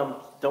don't want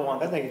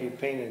I think if you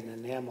painted an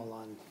enamel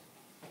on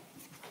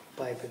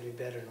pipe, it'd be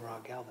better than raw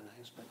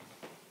galvanized, but.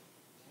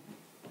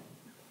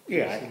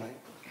 Yeah,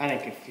 I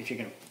think if you're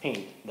gonna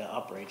paint the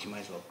uprights, you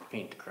might as well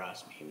paint the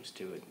cross beams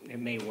too. It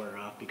may wear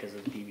off because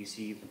of the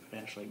PVC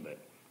eventually, but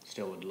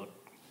still would look.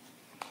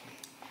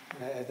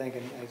 I think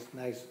a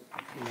nice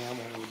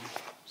enamel would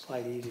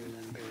slide easier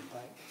than a bare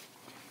pipe.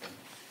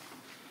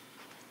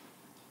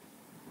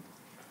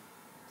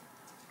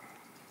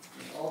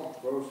 All the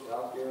posts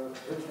out there,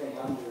 everything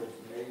under is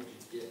made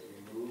to get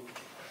removed,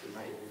 to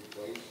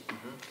get replaced.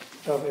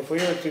 So if we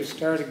were to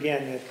start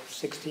again at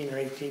 16 or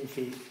 18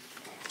 feet,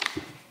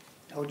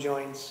 no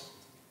joints,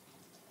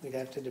 we'd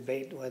have to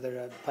debate whether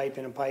a pipe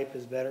in a pipe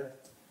is better.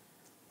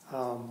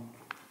 So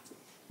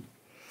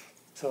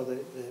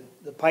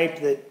the pipe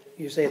that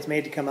you say it's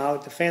made to come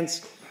out, the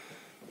fence,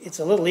 it's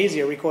a little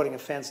easier recording a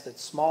fence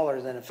that's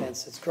smaller than a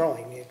fence that's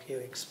growing. You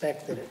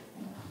expect that,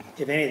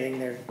 if anything,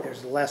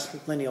 there's less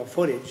lineal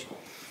footage.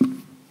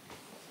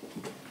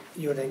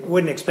 You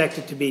wouldn't expect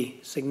it to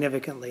be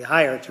significantly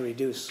higher to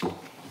reduce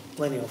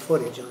lineal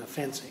footage on a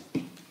fencing.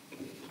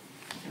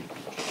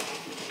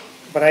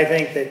 But I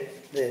think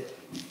that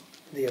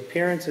the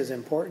appearance is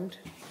important.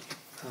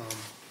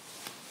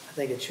 I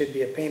think it should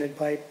be a painted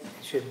pipe.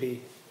 It should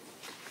be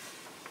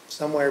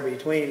somewhere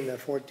between the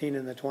 14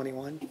 and the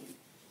 21.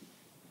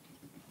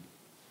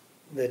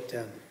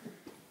 That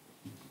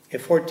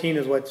if 14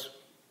 is what's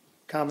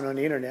common on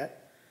the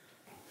internet,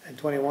 and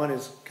 21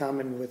 is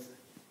common with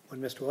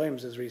what Mr.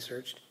 Williams has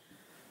researched,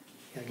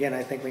 again,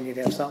 I think we need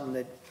to have something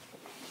that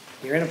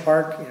you're in a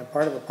park, in a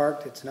part of a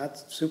park that's not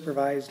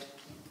supervised.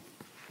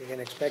 You're going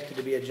to expect it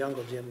to be a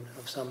jungle gym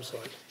of some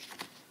sort.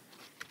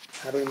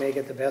 How do we make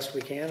it the best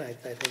we can? I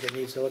think it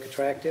needs to look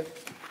attractive.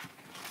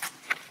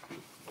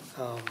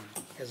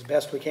 As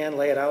best we can,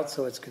 lay it out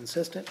so it's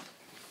consistent.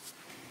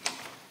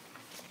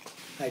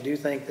 I do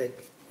think that,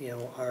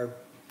 our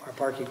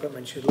park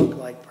equipment should look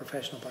like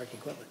professional park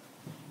equipment.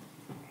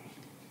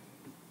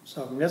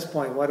 So from this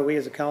point, what do we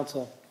as a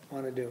council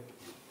want to do?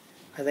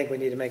 I think we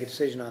need to make a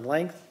decision on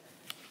length,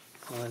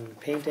 on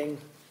painting,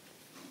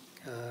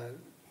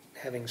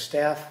 having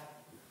staff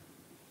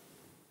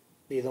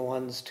be the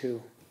ones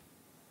to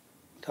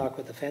talk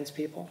with the fence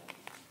people.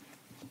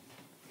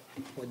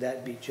 Would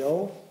that be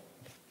Joe?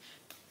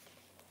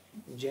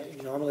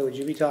 Normally, would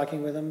you be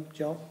talking with them,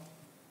 Joe?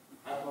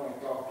 I've only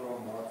talked to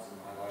him once in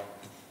my life.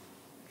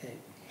 Okay.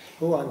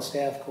 Who on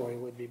staff, Corey,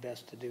 would be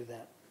best to do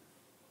that?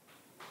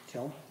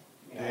 Joe?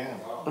 Dan.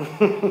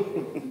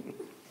 Dan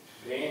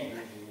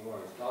usually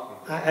was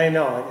talking to him. I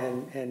know,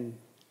 and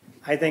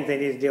I think they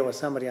need to deal with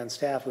somebody on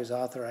staff who's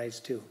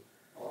authorized to.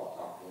 I'll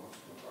talk to him,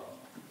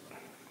 no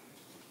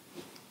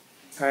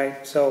problem. All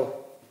right,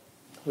 so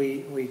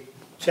we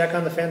check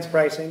on the fence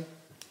pricing,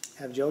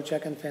 have Joe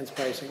check on fence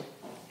pricing.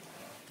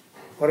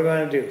 What are we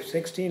gonna do,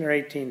 16 or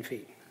 18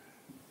 feet?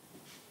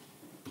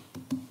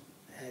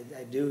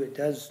 It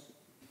does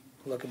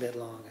look a bit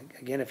long.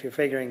 Again, if you're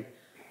figuring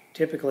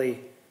typically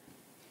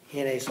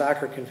in a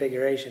soccer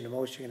configuration, the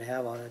most you're gonna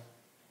have on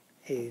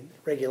a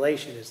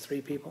regulation is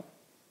 3 people.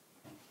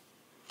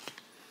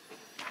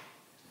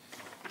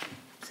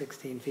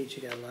 16 feet,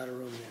 you got a lot of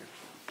room there.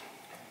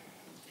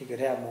 You could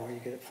have more, you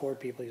could have 4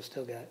 people, you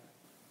still got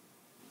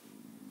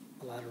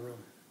a lot of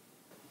room.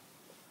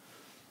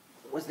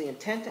 Was the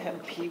intent to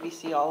have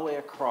PVC all the way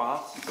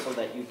across so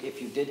that if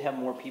you did have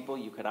more people,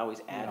 you could always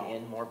add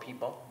in more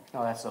people?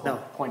 No, that's the whole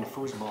No. point of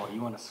foosball.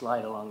 You want to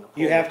slide along the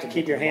pole. You have to get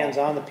keep your the ball. hands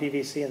on the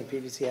PVC, and the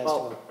PVC has to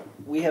Well, go.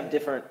 we have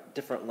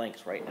different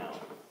lengths right now.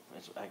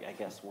 That's, I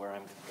guess where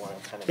I'm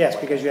kind of. Yes,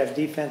 because you have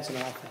defense and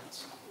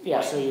offense.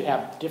 Yeah, so you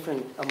have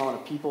different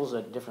amount of peoples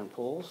at different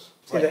poles.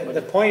 See,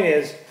 the point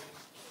is,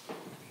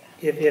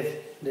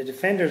 if the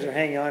defenders are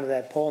hanging on to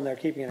that pole and they're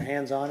keeping their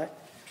hands on it,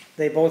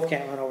 they both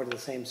can't run over to the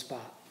same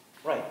spot.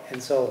 Right.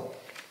 And so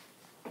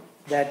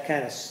that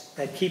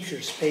keeps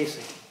your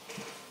spacing.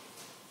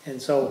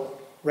 And so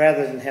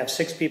rather than have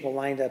 6 people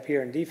lined up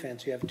here in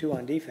defense, you have 2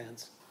 on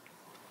defense.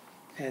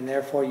 And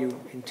therefore you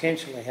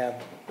intentionally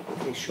have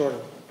a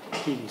shorter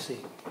PVC.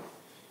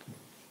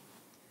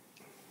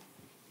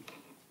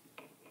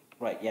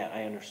 Right, yeah,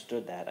 I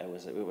understood that. It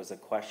was a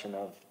question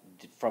of,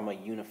 from a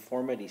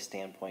uniformity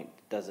standpoint,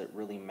 does it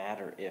really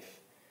matter if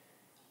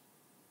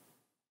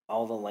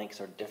all the lengths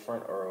are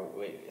different or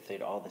if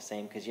they're all the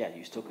same? Because yeah,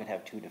 you still could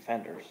have 2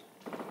 defenders.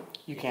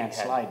 You can't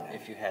slide that.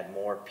 If you had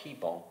more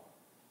people.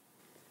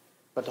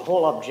 But the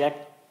whole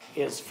object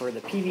is for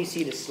the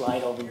PVC to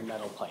slide over your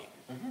metal pipe.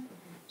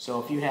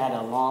 So if you had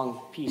a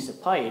long piece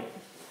of pipe,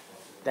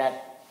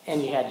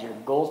 and you had your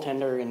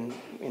goaltender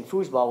in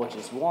foosball, which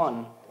is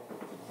 1,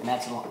 and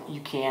that's long,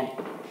 you can't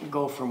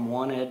go from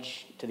one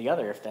edge to the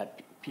other if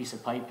that piece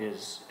of pipe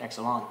is X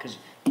long, because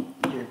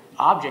your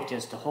object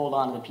is to hold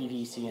on to the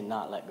PVC and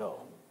not let go.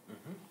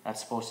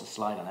 That's supposed to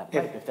slide on that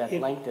pipe. If that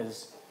length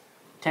is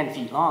 10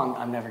 feet long,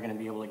 I'm never gonna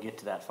be able to get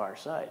to that far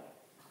side.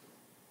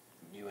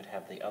 You would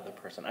have the other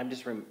person. I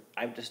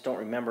just don't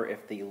remember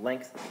if the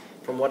length,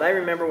 from what I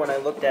remember when I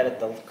looked at it,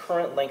 the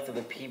current length of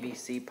the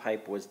PVC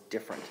pipe was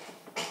different.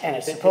 And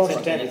it's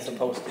supposed to. And it's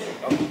supposed to be.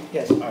 Okay.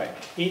 Yes. All right.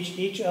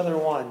 Each other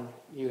one,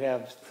 you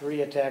have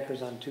 3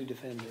 attackers on 2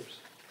 defenders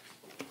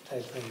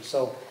type thing.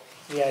 So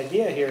the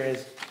idea here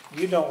is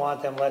you don't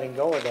want them letting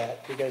go of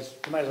that because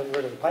you might as well get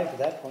rid of the pipe at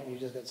that point, you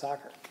just got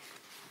soccer.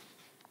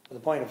 But the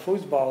point of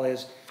foosball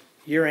is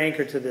you're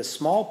anchored to this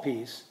small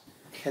piece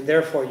and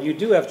therefore you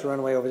do have to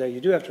run way over there,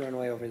 you do have to run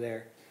way over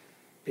there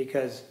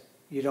because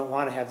you don't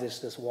want to have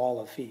this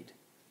wall of feet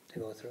to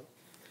go through.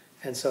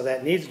 And so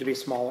that needs to be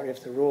smaller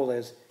if the rule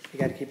is you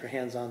got to keep your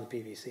hands on the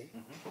PVC.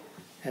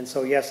 And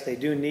so yes, they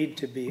do need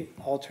to be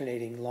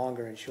alternating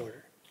longer and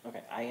shorter.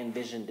 Okay, I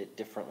envisioned it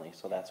differently,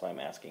 so that's why I'm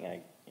asking.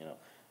 I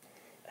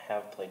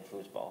have played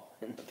foosball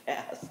in the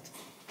past.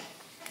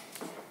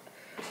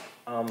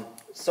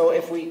 So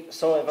if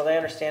I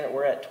understand it,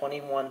 we're at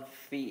 21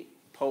 feet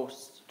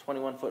posts,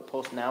 21-foot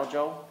post now,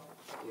 Joe?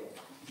 Yeah.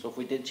 So if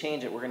we did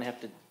change it, we're gonna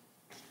have to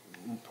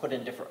put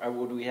in different, or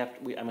would we have,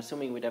 I'm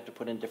assuming we'd have to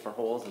put in different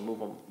holes and move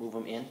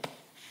them in?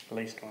 At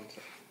least one side.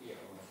 Yeah,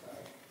 on the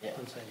side. Yeah.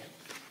 One second.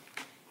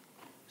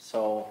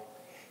 So,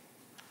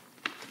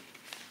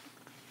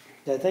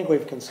 I think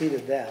we've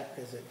conceded that.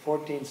 Is it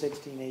 14,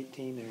 16,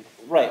 18,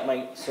 or?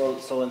 right,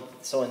 so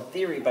in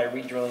theory, by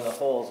re-drilling the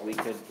holes, we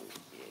could,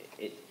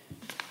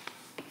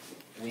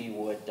 we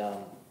would,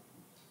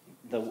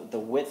 the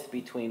width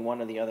between one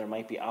or the other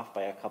might be off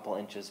by a couple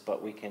inches,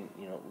 but we can,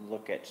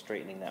 look at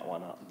straightening that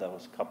one out,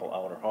 those couple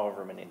out, or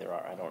however many there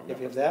are, I don't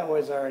remember. If that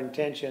was our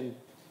intention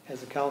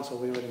as a council,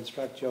 we would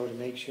instruct Joe to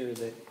make sure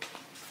that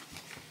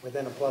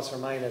within a plus or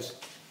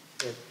minus,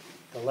 that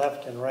the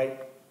left and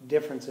right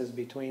differences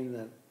between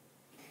the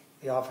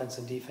offense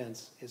and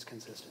defense is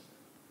consistent.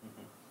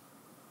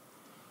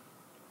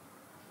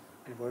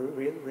 If we're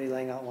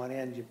relaying out one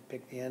end, you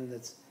pick the end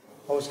that's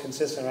most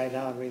consistent right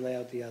now and relay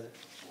out the other.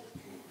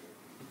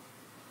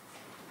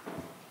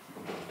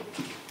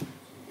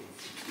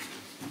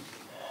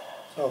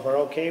 So if we're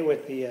okay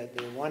with the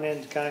one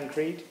end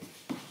concrete,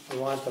 we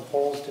want the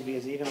poles to be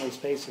as evenly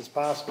spaced as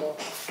possible.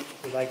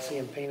 We'd like to see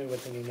them painted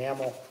with an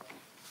enamel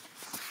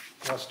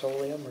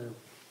Rust-Oleum or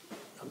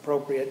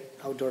appropriate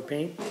outdoor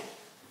paint.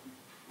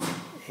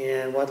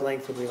 And what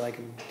length would we like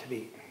them to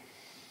be?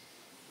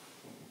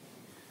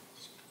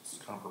 Let's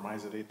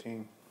compromise at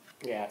 18.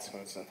 Yeah, that's what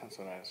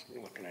I was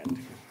looking at too.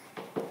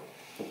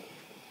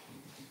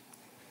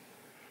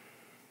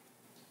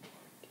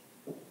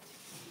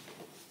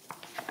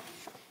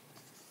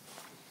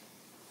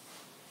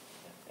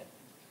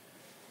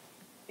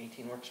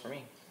 18 works for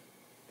me.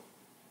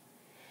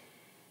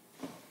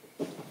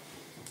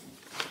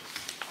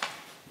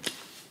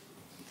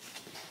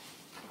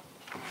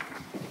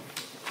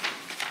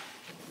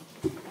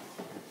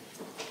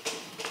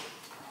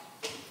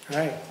 All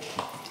right.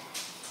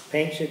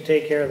 Paint should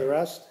take care of the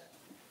rust.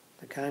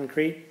 The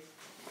concrete,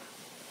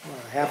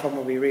 half of them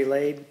will be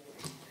relayed,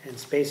 and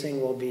spacing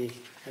will be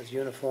as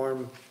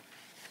uniform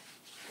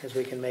as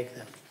we can make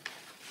them.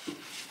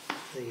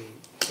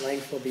 The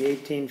length will be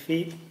 18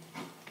 feet,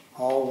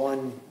 all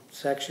one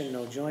section,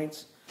 no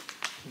joints.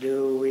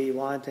 Do we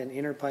want an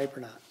inner pipe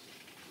or not?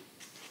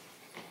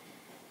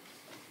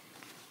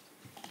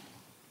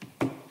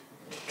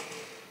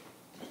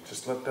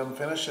 Just let them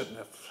finish it, and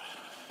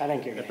I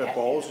think you're if gonna it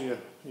falls, you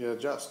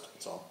adjust,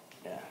 that's all.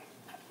 Yeah,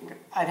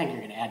 I think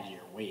you're gonna add to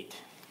your weight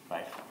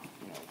by,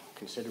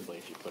 considerably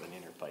if you put an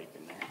inner pipe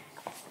in there.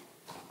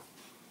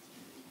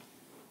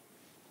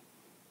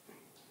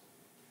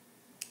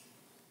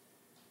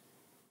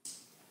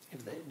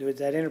 Does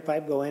that inner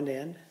pipe go end to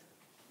end?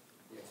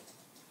 Yeah.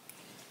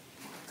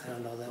 I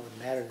don't know, that would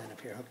matter then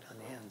if you're hooked on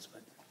the ends,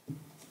 but.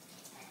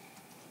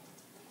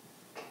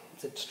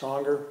 Is it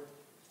stronger?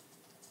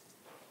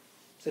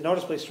 Is it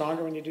noticeably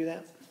stronger when you do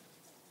that?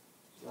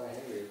 It's not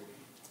heavy.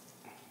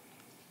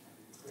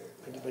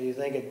 But do you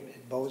think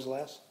it bows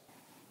less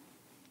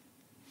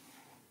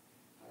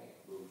I think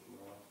it moves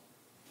more.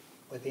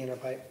 with the inner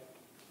pipe?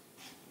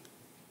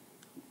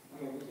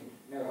 I mean, we can,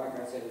 no, like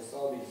I said, it's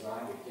all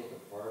designed to take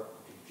apart,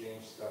 to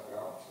change stuff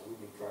out, so we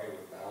can try it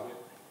without it.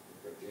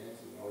 But Janice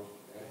knows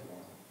that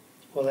one.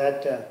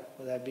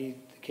 Will that be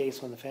the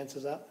case when the fence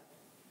is up?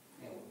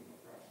 Yeah, we'll be no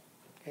problem.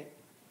 Okay.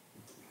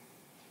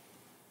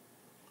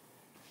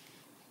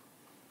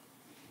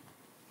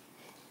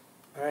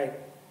 All right.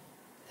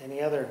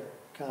 Any other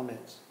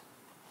comments?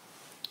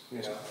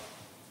 Yeah. The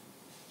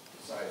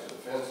size of the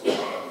fence, we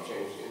have to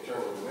change the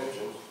internal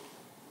dimensions.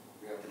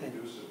 We have to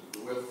reduce the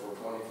width from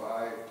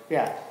 25.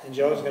 Yeah, and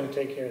Joe's gonna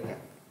take care of that.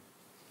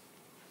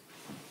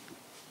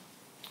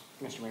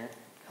 Mr. Mayor?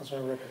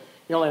 Councilmember Ricker.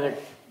 The only other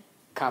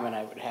comment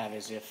I would have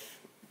is if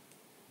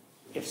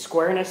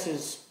squareness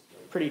is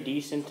pretty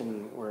decent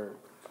and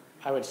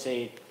I would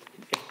say,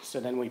 so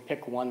then we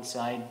pick one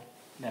side,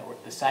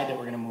 the side that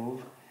we're gonna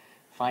move,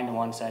 find the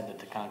one side that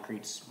the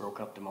concrete's broke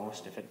up the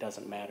most, if it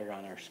doesn't matter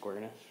on our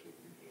squareness.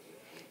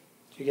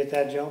 Did you get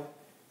that, Joe?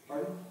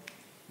 Pardon?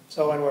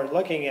 So when we're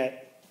looking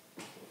at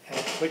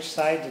which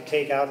side to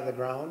take out of the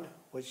ground,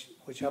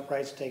 which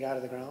uprights to take out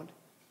of the ground,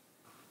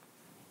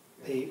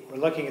 we're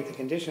looking at the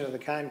condition of the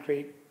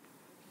concrete.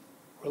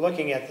 We're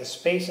looking at the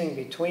spacing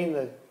between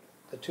the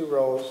two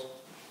rows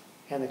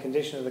and the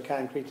condition of the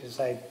concrete to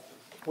decide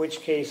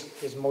which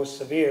case is most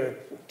severe.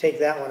 Take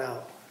that one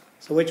out.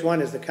 So which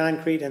one is the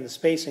concrete and the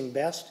spacing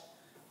best?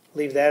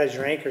 Leave that as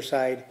your anchor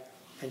side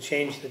and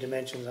change the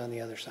dimensions on the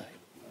other side.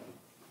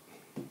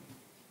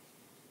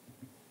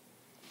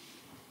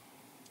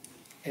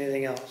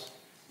 Anything else?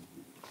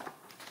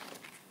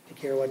 You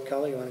care what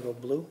color? You want to go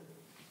blue?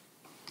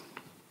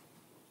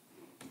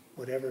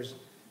 Whatever's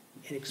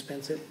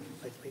inexpensive,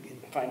 like we can.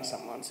 Find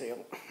something on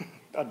sale,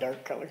 a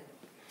dark color.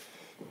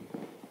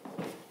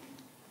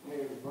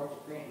 Maybe a bunch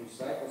of paint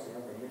recycles and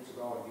have to mix it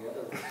all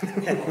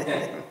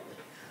together.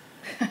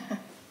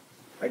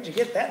 Where'd you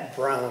get that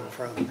brown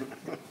from?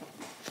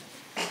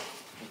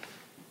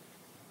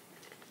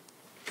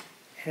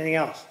 Anything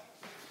else?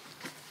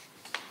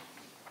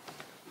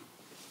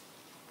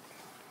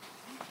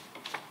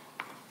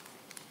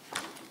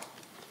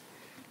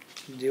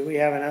 Do we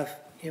have enough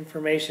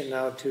information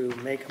now to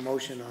make a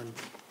motion on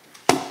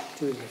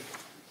Tuesday?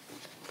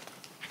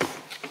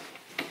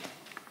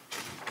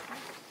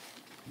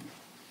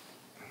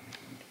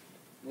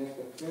 And if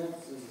the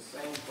fence is the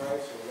same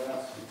price or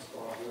less, it's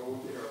going to go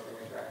with it or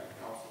bring it back to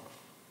council.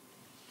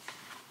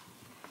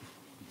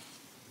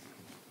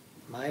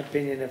 My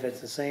opinion, if it's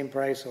the same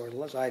price or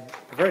less, I'd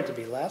prefer it to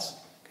be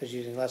less, because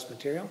using less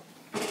material.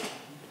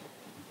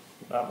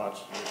 Not much,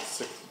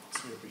 it's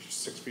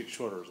 6 feet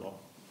shorter is all.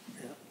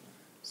 Yeah.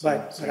 Same-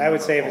 But same I would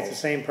number say of if it's the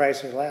poles. same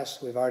price or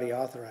less, we've already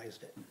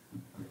authorized it.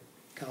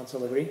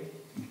 Council agree?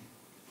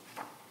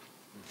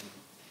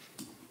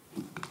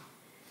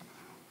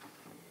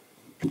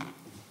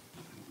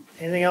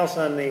 Anything else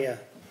on the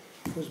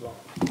foosball?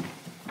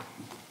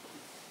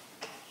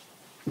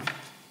 All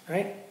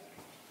right?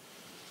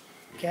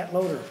 Cat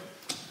loader.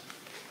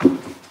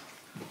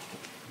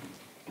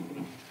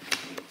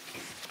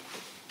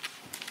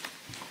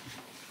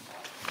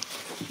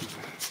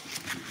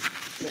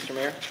 Mr.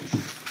 Mayor?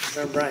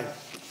 Reverend Brian.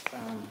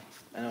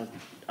 I know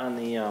on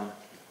the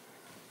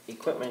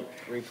equipment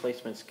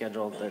replacement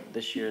schedule, that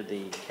this year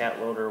the cat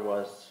loader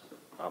was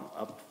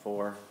up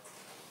for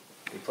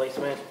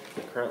replacement.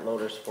 The current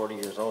loader's 40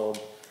 years old.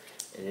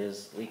 It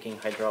is leaking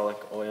hydraulic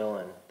oil,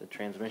 and the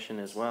transmission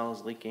as well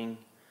is leaking.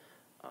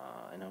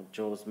 I know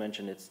Joe's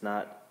mentioned it's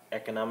not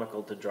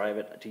economical to drive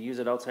it, to use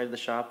it outside of the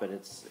shop, but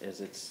it's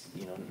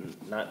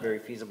not very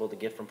feasible to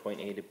get from point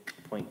A to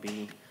point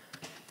B.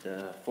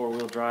 The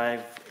four-wheel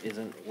drive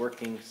isn't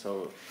working,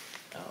 so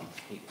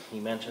he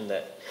mentioned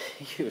that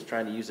he was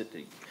trying to use it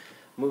to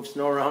move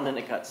snow around and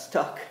it got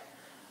stuck.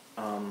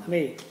 Let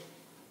me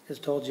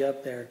just told you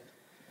up there,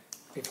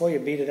 before you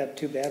beat it up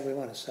too bad, we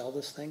want to sell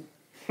this thing.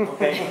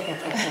 Okay.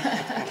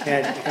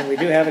 And we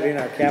do have it in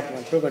our capital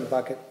improvement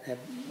bucket,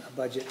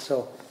 budget,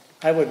 so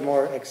I would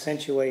more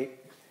accentuate,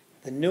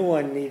 the new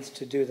one needs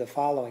to do the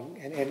following.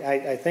 And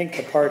I think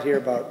the part here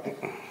about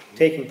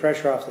taking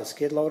pressure off the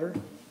skid loader,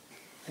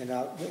 and,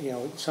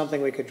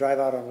 something we could drive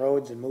out on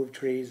roads and move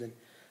trees, and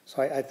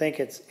so I think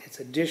its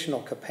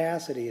additional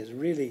capacity is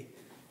really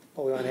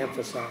what we want to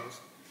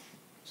emphasize.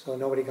 So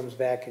nobody comes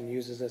back and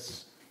uses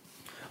this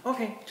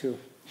Okay. to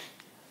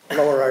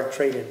lower our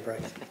trade-in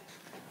price.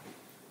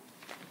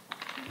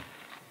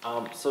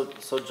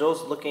 So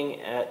Joe's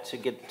looking at to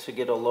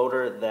get a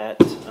loader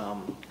that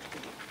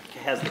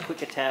has the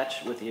quick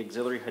attach with the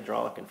auxiliary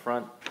hydraulic in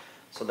front,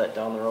 so that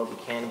down the road we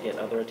can get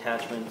other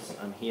attachments.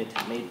 He had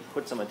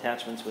put some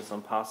attachments with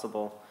some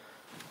possible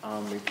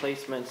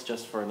replacements,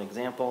 just for an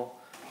example.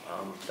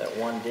 That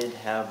one did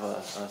have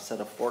a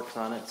set of forks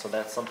on it, so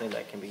that's something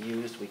that can be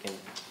used. We can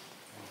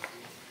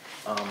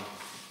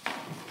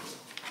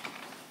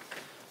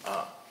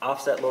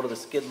offset load of the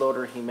skid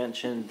loader. He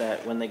mentioned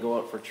that when they go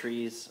out for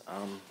trees,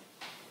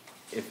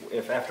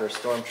 if after a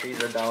storm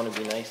trees are down,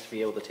 it'd be nice to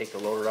be able to take the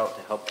loader out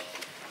to help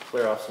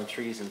clear off some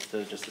trees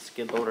instead of just a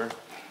skid loader.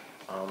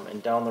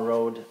 And down the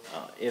road,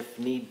 if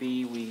need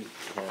be,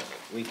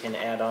 we can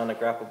add on a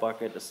grapple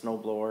bucket, a snow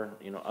blower,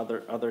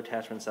 other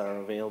attachments that are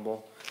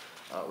available.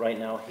 Right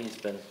now, he's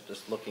been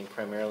just looking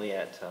primarily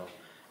at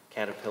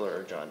Caterpillar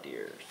or John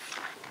Deere.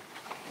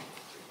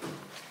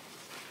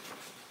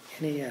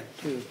 Any,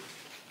 do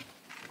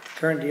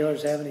current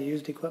dealers have any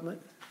used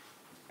equipment?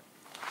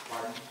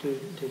 Pardon?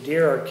 Do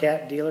Deere or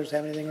Cat dealers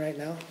have anything right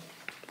now?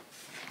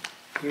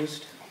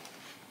 Used?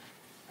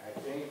 I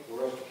think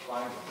we're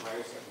applying the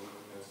price that we're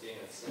seeing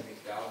at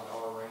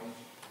 $70,000 range.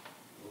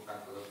 We'll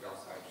have to look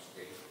outside the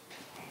state.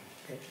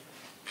 Okay.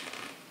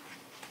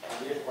 I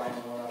did find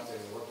one up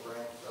in Wood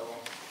Branch, so.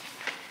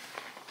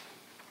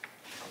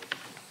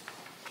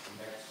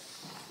 Next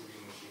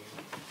shooting machine.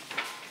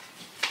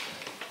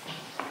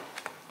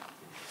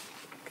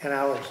 Kind of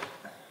hours?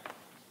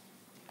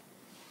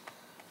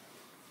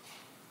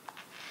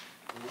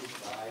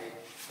 $5,000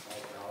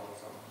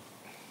 something.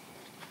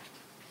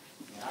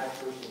 And I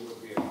personally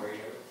would be afraid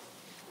of it.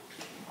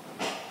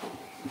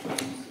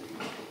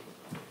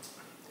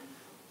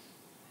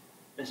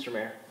 Mr.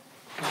 Mayor?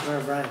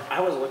 Reverend Brian? I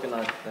was looking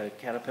on the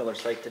Caterpillar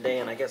site today,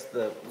 and I guess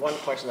the one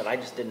question that I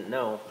just didn't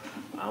know,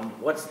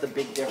 what's the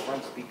big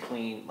difference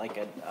between like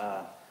a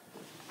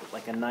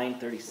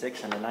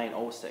 936 and a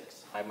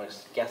 906? I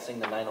was guessing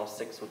the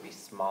 906 would be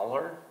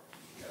smaller.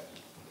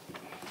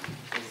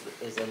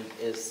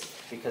 Is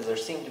because there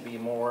seem to be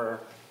more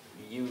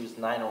used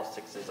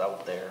 906s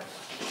out there.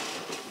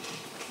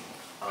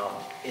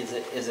 Is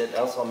it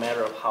also a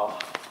matter of how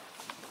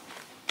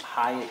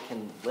high it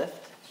can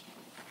lift?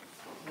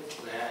 It's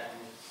that,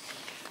 and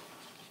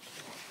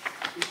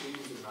people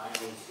use the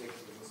 906s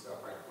and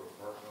stuff, like for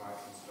parking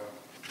lots and stuff.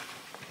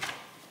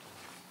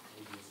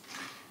 We just,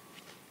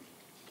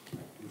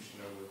 like, do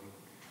snow with them.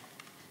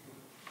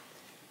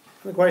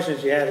 One of the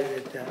questions you had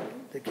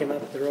that came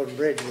up at the road and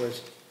bridge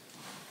was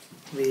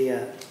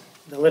the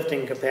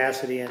lifting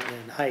capacity and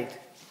height.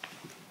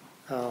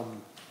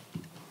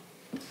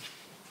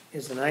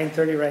 Is the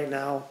 930 right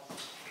now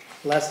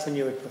less than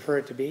you would prefer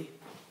it to be?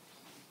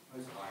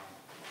 It's fine.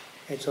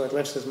 And so it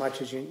lifts as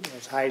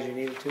high as you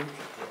need it to?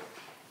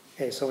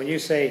 Okay, so when you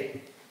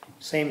say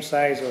same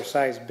size or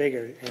size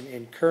bigger.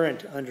 In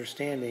current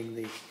understanding,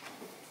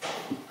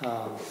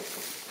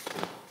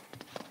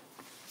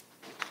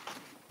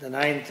 the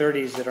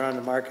 930s that are on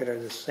the market are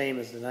the same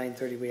as the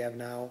 930 we have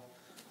now.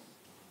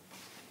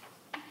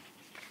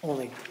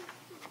 Only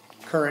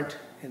current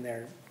in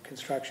their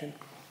construction.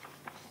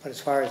 But as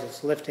far as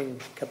its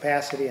lifting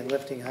capacity and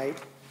lifting height,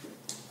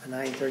 a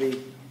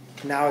 930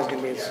 now is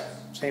gonna be the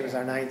same as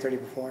our 930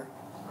 before.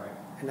 Right.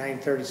 And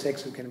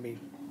 936 is gonna be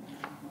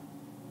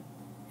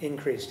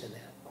increased in that.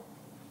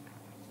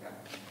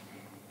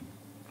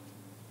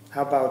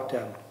 How about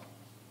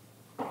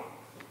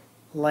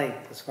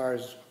length, as far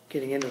as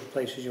getting into the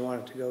places you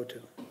want it to go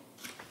to?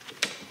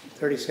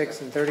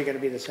 36 and 30 gonna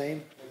be the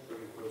same? That's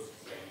pretty close to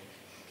the same.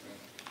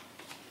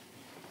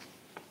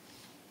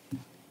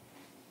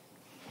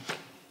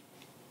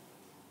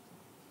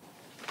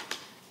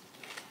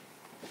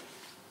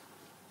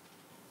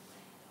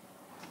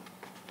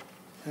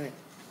 All right,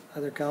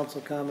 other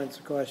council comments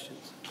or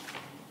questions?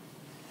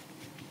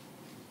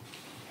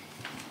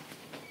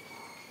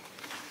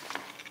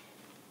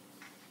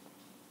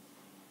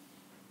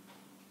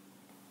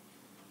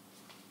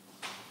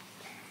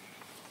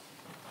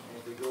 And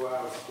if we go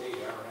out of state,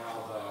 our now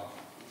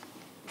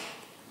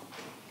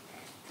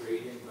the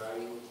trade-in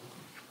value,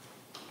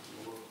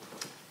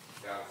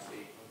 out of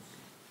state ones,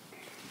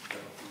 so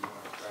if you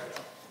want to try to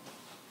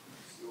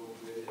still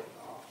bid it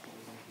auction.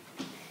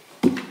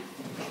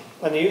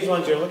 On the used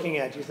ones you're looking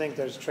at, do you think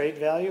there's trade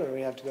value, or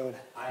we have to go?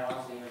 I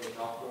honestly never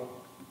talked to them.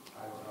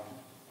 I don't know.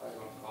 I was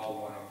gonna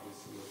call one of them to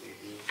see what they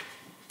do.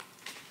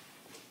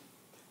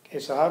 Okay,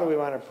 so how do we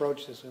want to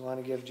approach this? We want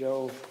to give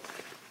Joe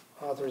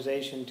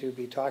authorization to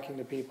be talking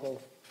to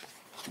people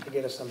to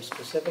get us some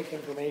specific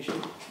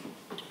information,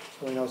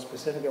 so we know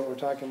specifically what we're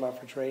talking about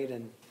for trade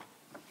and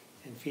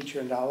feature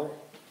and dollar.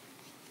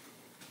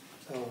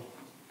 So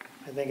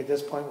I think at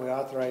this point, we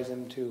authorize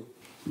him to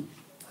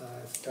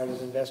start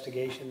his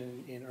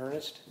investigation in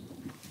earnest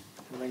and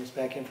bring us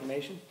back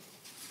information.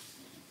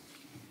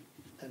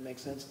 That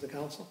makes sense to the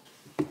council?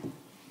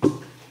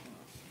 You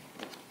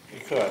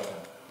could.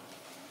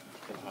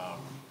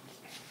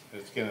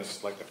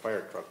 It's like a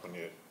fire truck, when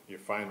you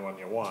find one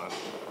you want,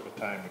 by the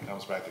time it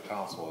comes back to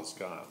council, it's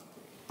gone.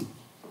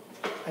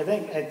 I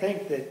think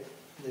that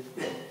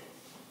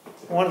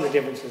one of the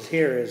differences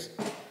here is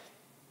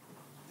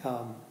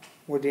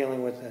we're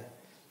dealing with a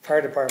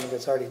fire department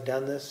that's already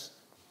done this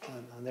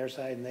on their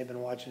side, and they've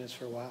been watching this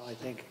for a while. I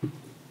think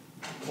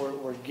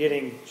we're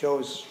getting,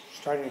 Joe's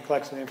starting to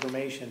collect some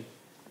information,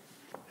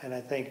 and I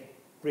think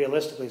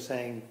realistically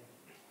saying,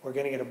 we're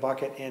gonna get a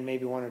bucket and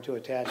maybe one or two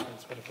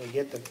attachments, but if we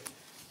get the,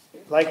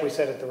 like we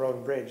said at the road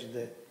and bridge,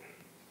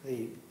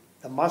 the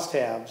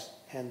must-haves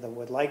and the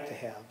would like to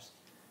haves.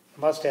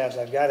 Must-haves,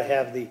 I've gotta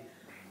have the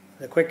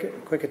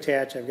quick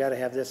attach, I've gotta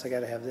have this, I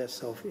gotta have this.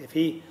 So if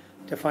he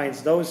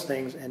defines those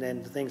things and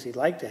then the things he'd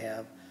like to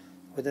have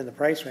within the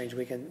price range,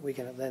 we can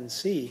then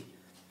see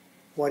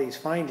what he's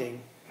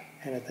finding,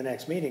 and at the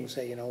next meeting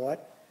say, you know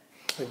what,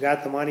 we've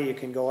got the money, you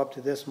can go up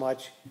to this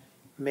much,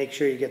 make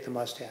sure you get the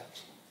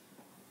must-haves.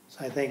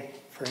 So I think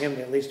for him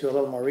to at least do a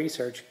little more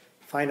research,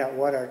 find out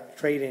what our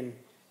trade-in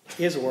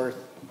is worth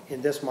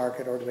in this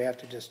market, or do we have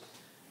to just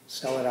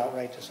sell it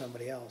outright to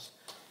somebody else?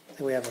 I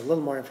think we have a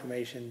little more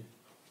information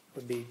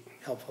would be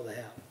helpful to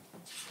have.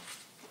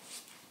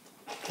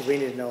 Because we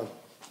need to know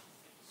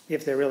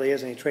if there really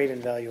is any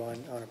trade-in value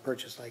on a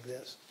purchase like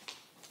this.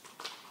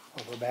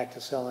 Or we're back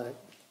to selling it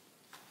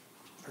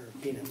for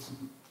peanuts.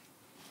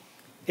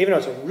 Even though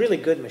it's a really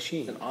good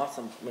machine. It's an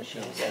awesome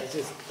machine, It's yes.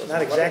 just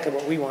not exactly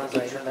what we want It's a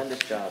right now. tremendous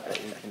job,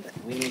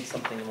 we need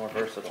something more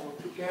versatile.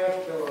 The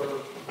Caterpillar,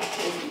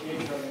 $58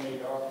 they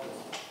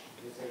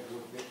said it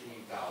was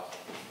 15,000.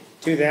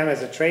 To them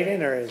as a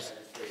trade-in or as That's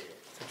straight.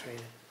 it's a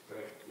trade-in?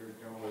 But there's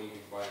no way you can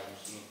buy a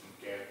machine from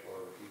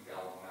Caterpillar for $2,000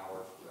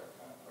 for that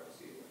kind of price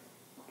either.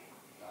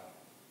 Not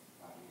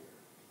here.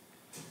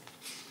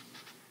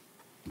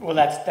 Well,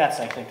 that's,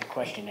 I think, the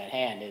question at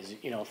hand is,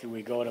 you know, if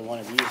we go to one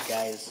of these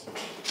guys,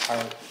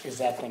 is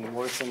that thing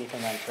worth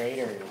anything on trade,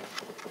 or?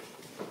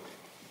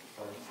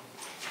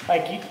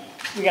 Like,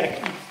 we got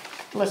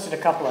listed a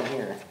couple on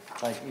here,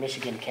 like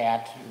Michigan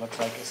Cat, looks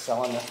like is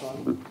selling this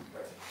one.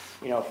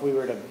 You know, if we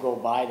were to go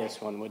buy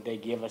this one, would they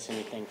give us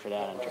anything for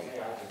that on trade?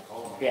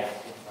 Yeah.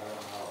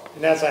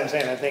 And that's what I'm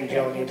saying, I think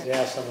Joe needs to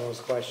ask some of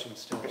those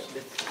questions too.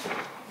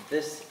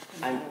 This,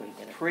 I'm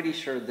pretty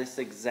sure this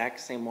exact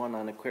same one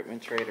on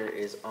Equipment Trader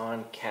is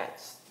on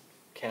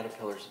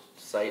Caterpillar's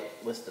site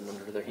listed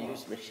under their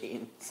used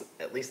machines.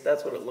 At least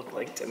that's what it looked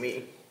like to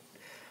me.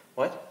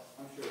 What?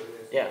 I'm sure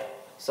it is. Yeah,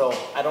 so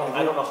I don't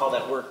know how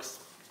that works.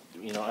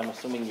 You know, I'm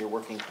assuming you're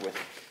working with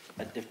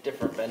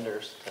different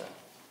vendors to,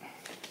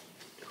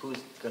 who's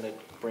gonna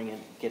bring it,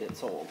 get it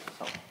sold,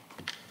 so.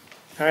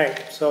 All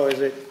right, so is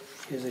it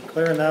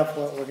clear enough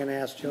what we're gonna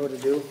ask Joe to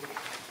do?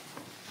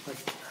 Like,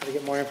 how to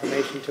get more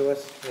information to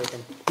us, so we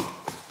can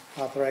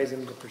authorize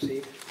him to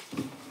proceed?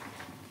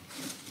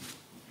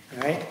 All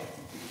right?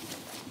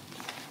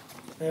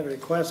 We have a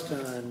request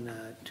on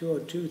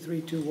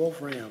 20232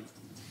 Wolfram.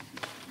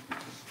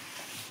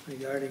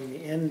 regarding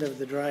the end of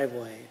the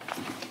driveway.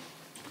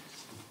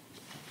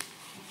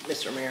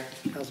 Mr. Mayor,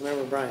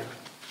 Councilmember Bryan.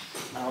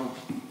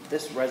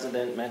 this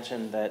resident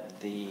mentioned that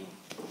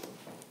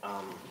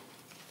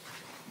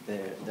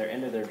their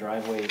end of their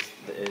driveways,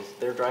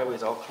 their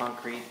driveway's all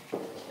concrete,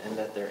 and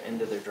that their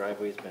end of their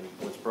driveway's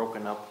was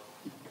broken up.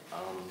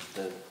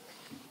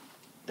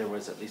 There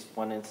was at least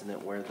one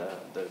incident where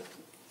the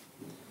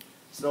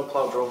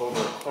snowplow drove over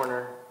a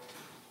corner,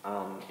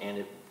 and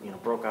it,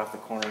 broke off the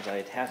corners. I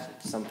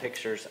attached some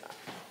pictures.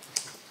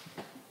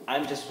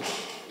 I'm just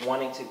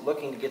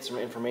looking to get some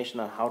information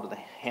on how to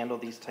handle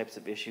these types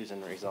of issues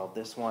and resolve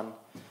this one.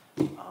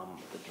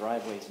 The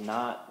driveway's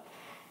not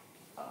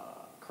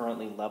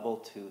currently level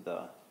to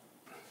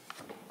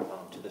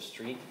the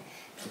street,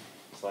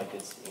 so I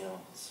could,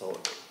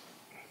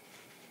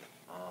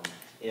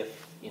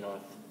 if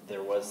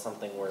there was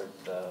something where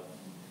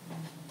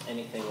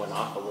anything went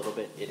off a little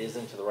bit, it is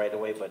into the right of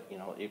way, but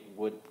it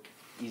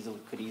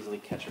could easily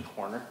catch a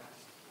corner.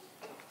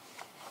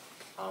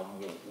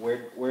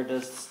 Where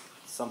does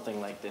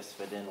something like this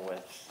fit in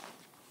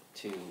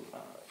to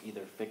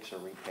either fix or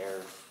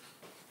repair,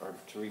 or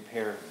to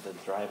repair the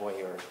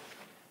driveway or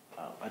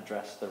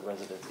address the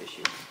residents'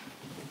 issue?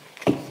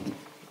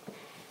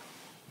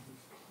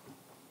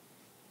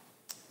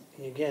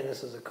 And again,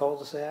 this is a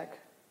cul-de-sac,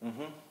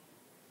 Mm-hmm.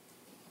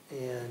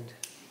 and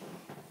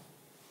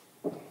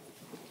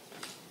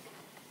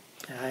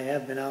I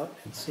have been out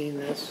and seen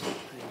this. I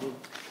did.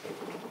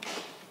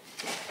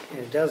 And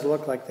it does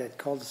look like that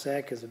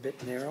cul-de-sac is a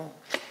bit narrow.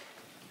 I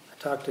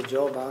talked to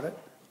Joe about it,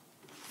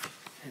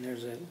 and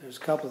there's a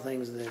couple of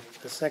things. That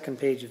the second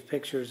page of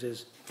pictures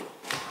is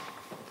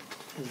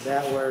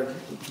that where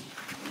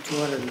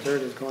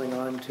 203rd is going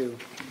on to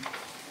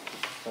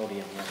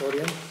Sodium. Yeah.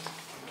 Sodium?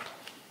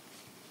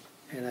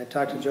 And I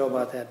talked to Joe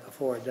about that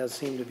before. It does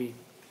seem to be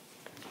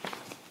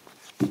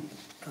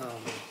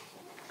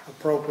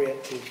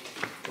appropriate to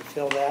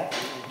fill that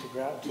and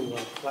to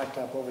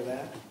blacktop over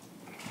that.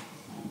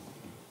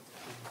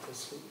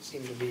 This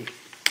seems to be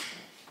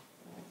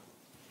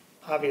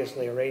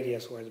obviously a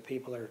radius where the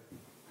people are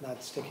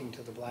not sticking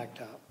to the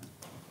blacktop.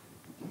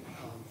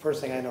 First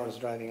thing I noticed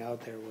driving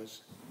out there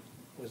was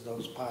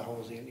those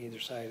potholes on either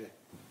side of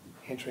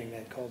entering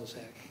that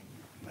cul-de-sac.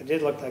 It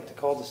did look like the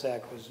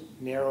cul-de-sac was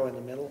narrow in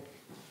the middle.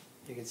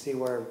 You could see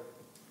where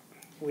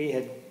we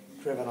had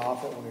driven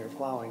off it when we were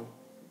plowing,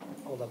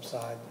 pulled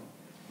upside,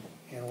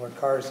 and where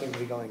cars seem to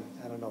be going.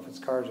 I don't know if it's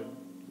cars or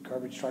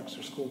garbage trucks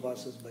or school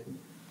buses, but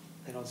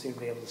they don't seem to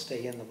be able to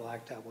stay in the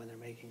blacktop when they're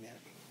making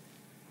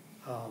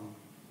that.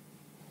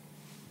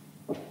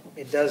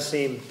 It does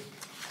seem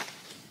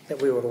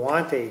that we would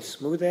want a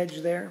smooth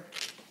edge there.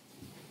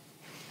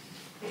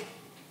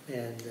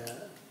 And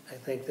I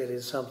think that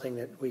is something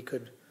that we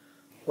could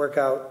work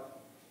out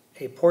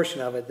a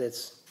portion of it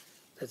that's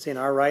in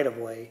our right of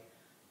way,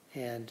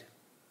 and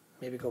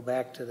maybe go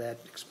back to that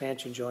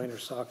expansion joint or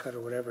saw cut or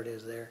whatever it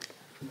is there.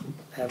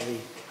 Have the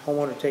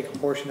homeowner take a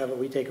portion of it,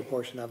 we take a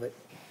portion of it,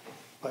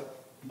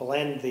 but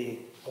blend the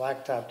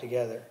blacktop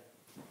together.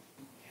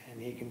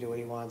 And he can do what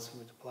he wants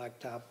with the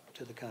blacktop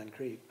to the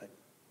concrete, but.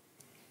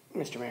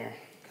 Mr. Mayor,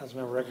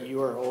 Councilmember Rickard.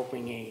 you are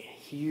opening a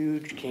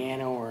huge can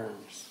of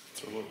worms.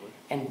 Absolutely.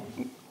 And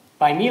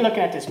by me looking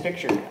at this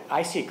picture,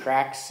 I see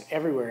cracks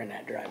everywhere in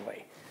that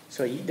driveway.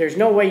 So there's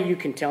no way you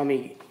can tell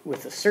me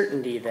with a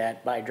certainty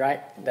that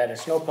that a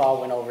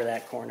snowplow went over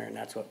that corner and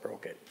that's what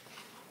broke it.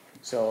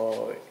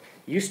 So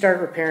you start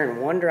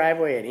repairing one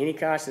driveway at any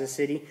cost in the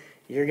city,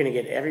 you're gonna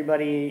get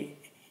everybody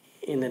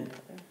in the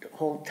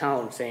whole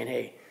town saying,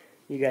 hey,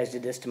 you guys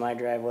did this to my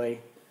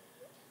driveway,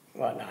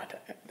 whatnot.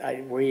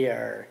 We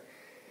are,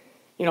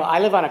 I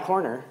live on a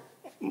corner,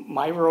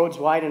 my road's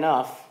wide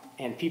enough,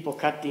 and people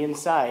cut the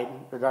inside,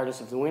 regardless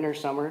of the winter,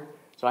 summer,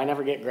 so I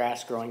never get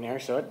grass growing there,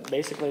 so it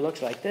basically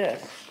looks like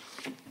this.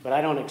 But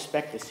I don't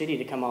expect the city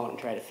to come out and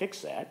try to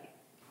fix that.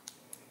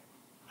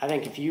 I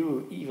think if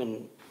you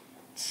even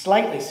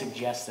slightly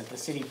suggest that the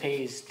city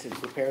pays to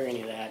repair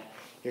any of that,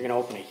 you're gonna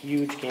open a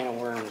huge can of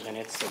worms, and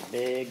it's a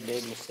big,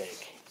 big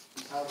mistake.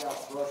 I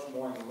got brush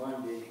mowing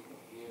Monday,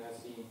 and I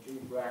seen two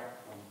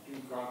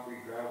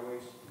concrete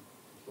driveways,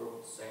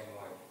 broke the same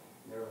way.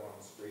 They're on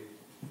the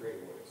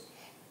straightaways.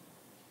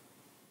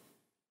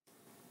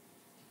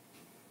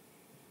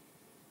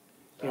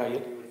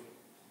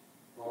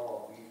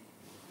 Well,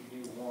 if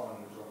you do one,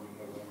 there's only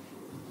another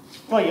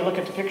one. Well, you look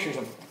at the pictures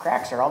of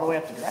cracks are all the way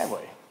up the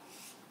driveway.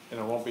 And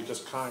it won't be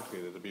just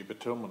concrete, it'll be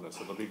bituminous,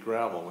 it'll be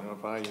gravel. When you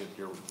buy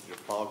your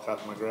plow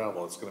cutting my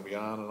gravel, it's gonna be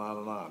on and on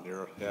and on.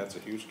 It's a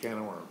huge can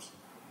of worms.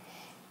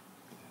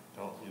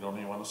 You don't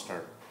even wanna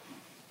start.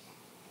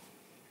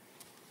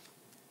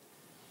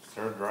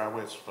 There are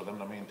driveways for them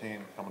to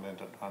maintain coming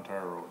onto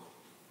our road.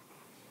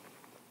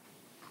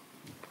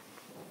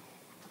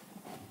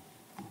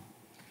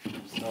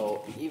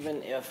 So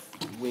even if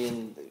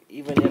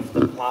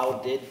the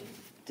plow did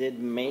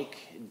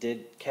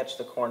catch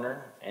the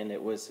corner, and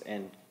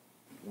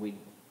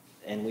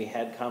we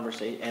had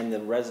conversation, and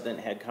the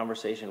resident had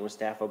conversation with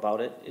staff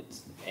about it,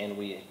 and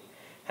we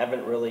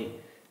haven't really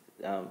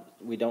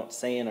we don't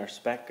say in our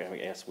spec, I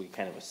guess we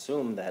kind of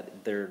assume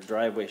that their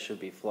driveway should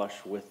be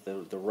flush with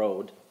the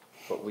road,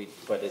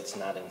 but it's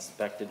not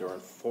inspected or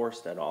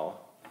enforced at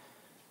all.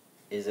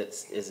 Is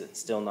it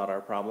still not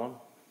our problem?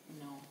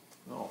 No.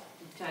 No.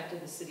 We talked to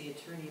the city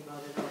attorney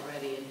about it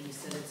already, and he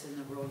said it's in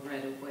the road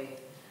right of way,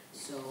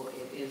 so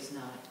it is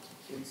not,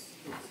 it's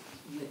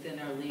within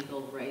our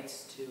legal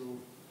rights to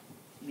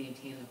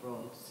maintain the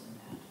roads and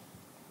that.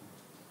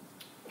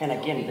 And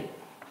again,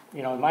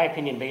 you know, in my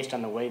opinion, based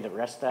on the way the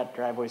rest of that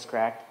driveway's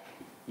cracked,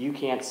 you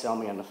can't sell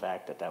me on the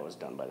fact that that was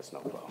done by the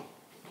snowplow.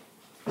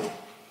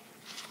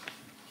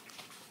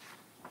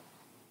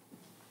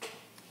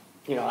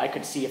 You know, I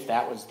could see if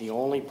that was the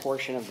only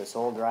portion of this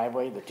whole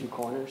driveway, the two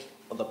corners.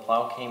 Well, the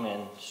plow came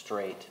in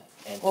straight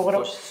and to Well,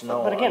 push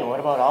snow. but again, what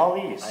about all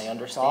these? I It's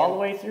understand. all the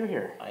way through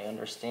here. I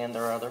understand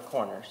there are other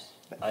corners.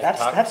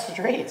 That's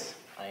straight.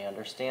 I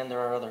understand there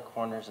are other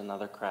corners and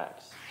other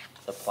cracks.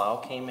 The plow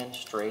came in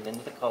straight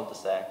into the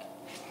cul-de-sac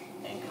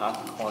and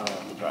caught the corner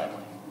of the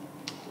driveway.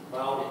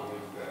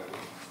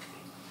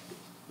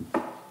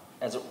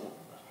 As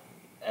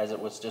it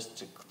was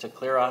just to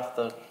clear off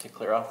the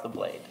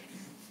blade.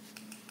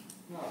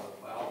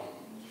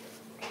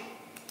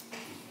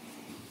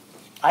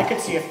 I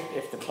could see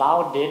if the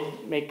plow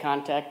did make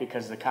contact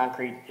because the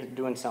concrete is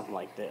doing something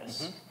like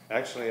this.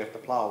 Actually, if the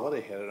plow would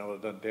have hit it, it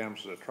would have done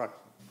damage to the truck.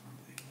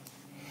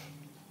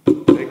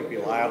 They could be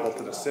liable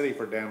to the city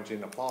for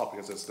damaging the plow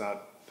because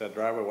that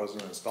driveway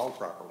wasn't installed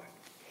properly.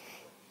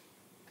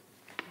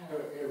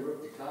 It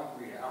ripped the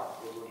concrete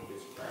out, it wouldn't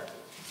just crack it.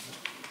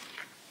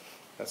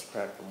 That's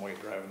cracked from weight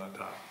driving on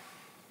top.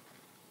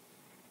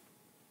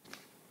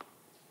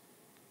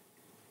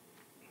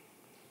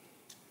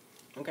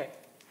 Okay.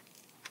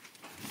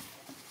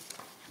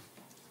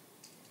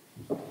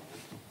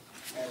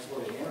 As for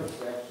the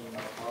intersection,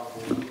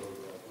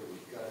 where we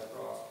cut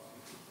across.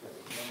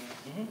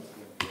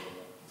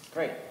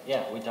 Great,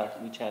 yeah, we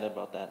chatted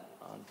about that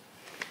on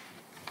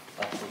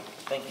last week.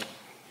 Thank you.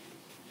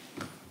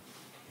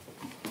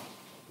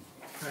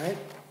 All right.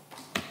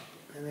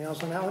 Anything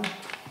else on that one?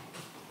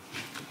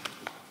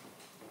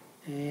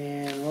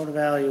 And road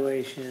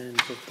evaluation,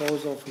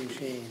 proposal from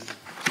Shane.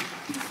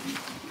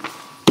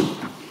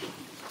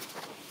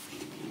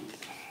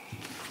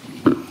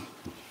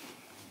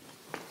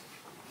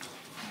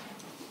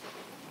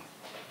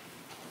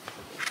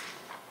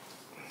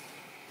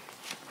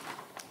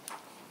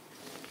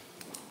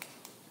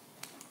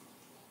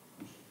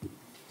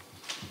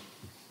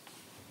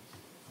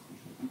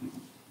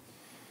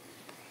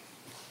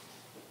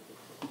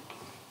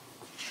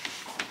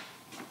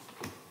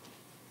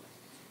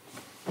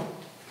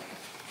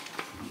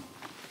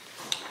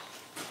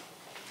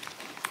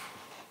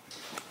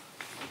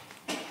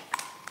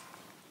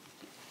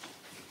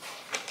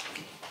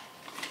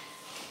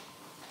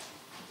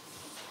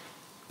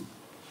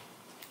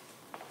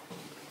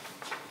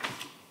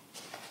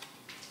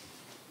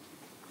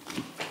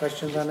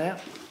 Questions on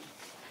that?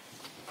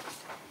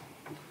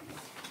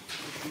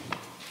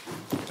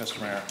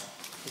 Mr. Mayor,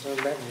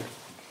 Councilmember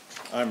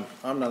Bettner.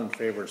 I'm not in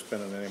favor of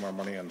spending any more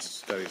money on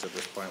studies at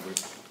this point.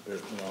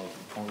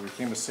 When we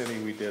became a city,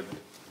 we did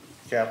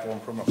capital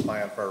improvement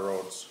plan for our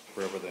roads,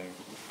 for everything.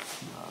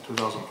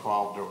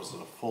 2012, there was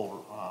a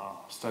full,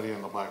 study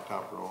on the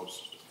blacktop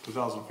roads.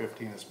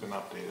 2015, it's been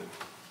updated.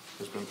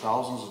 There's been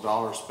thousands of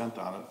dollars spent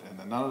on it,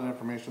 and none of the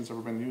information's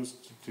ever been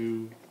used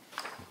to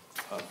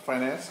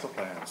finance the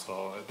plan,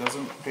 so it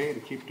doesn't pay to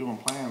keep doing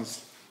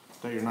plans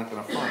that you're not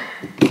gonna fund.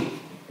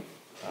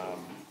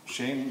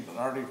 Shane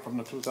already from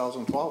the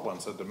 2012 one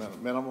said the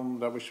minimum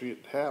that we should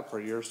have per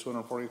year is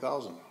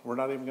 $240,000. We're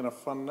not even gonna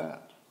fund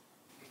that.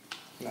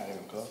 Not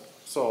even close.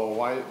 So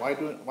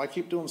why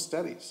keep doing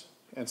studies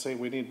and say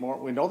we need more?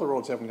 We know the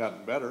roads haven't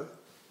gotten better.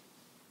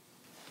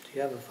 Do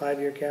you have a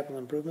 5-year capital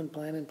improvement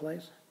plan in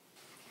place?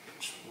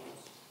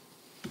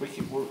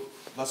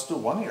 Let's do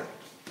 1 year.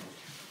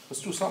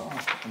 Let's do something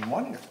in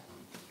 1 year.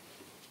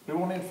 We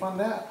won't even fund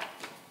that.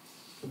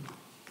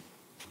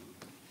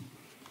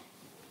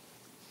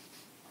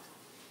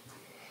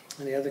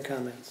 Any other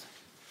comments?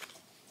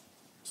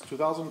 It's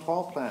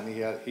 2012 plan,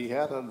 he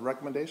had a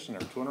recommendation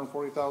there,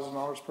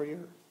 $240,000 per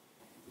year.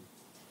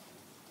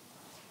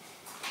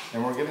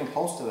 And we're getting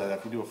close to that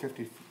if we do a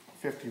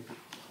 50/50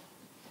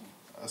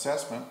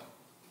 assessment.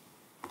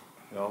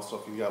 You know, so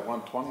if you got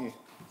 120,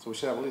 so we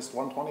should have at least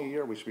 120 a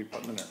year we should be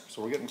putting in there.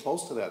 So we're getting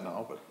close to that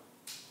now, but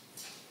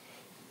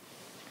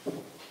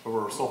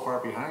we're so far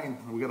behind,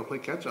 we gotta play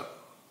catch up.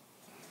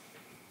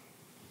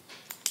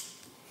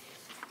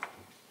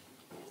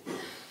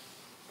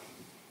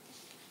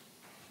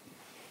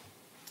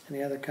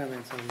 Any other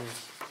comments on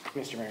this?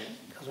 Mr. Mayor,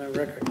 Councilmember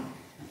Rickard.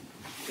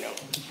 you know,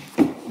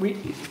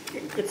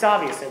 it's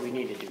obvious that we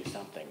need to do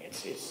something.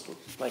 It's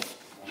like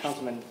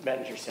Councilman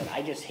Bettinger said,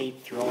 I just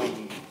hate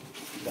throwing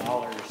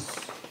dollars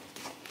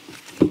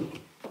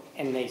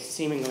and they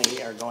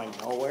seemingly are going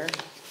nowhere.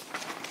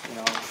 You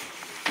know,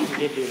 we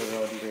did do the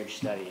road and bridge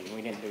study and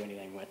we didn't do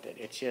anything with it.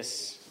 It's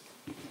just,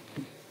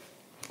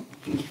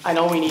 I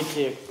know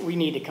we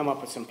need to come up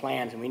with some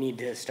plans, and we need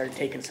to start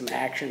taking some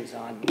actions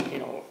on, you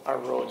know, our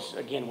roads.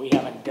 Again, we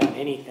haven't done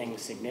anything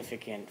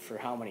significant for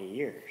how many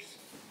years?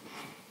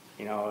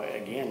 You know,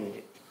 again,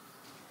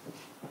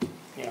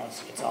 you know,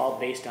 it's all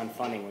based on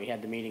funding. We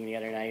had the meeting the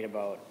other night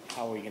about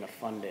how are we gonna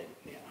fund it.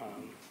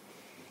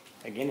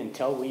 Again,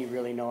 until we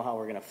really know how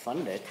we're gonna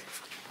fund it,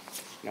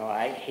 you know,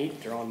 I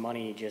hate throwing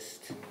money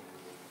just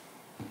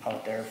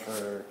out there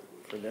for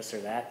this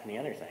or that and the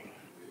other thing.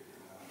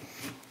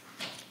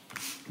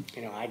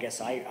 You know, I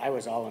guess I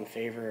was all in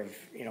favor of,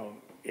 you know,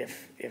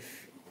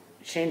 if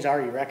Shane's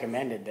already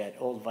recommended that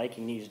Old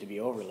Viking needs to be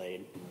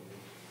overlaid,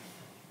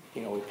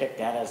 you know, we picked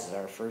that as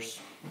our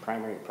first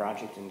primary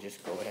project and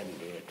just go ahead and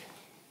do it.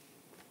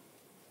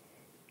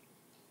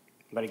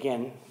 But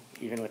again,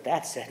 even with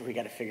that said, we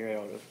gotta figure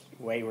out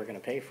a way we're gonna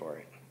pay for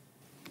it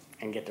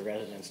and get the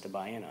residents to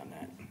buy in on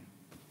that.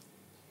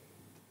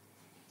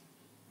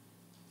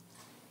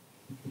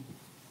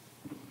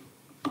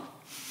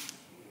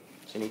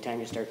 So anytime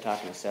you start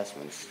talking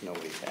assessments,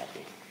 nobody's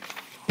happy.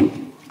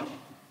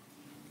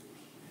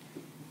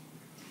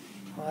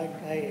 Well,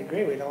 I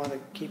agree, we don't want to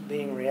keep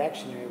being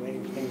reactionary,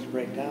 waiting for things to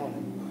break down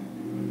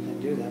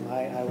and do them.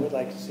 I would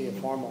like to see a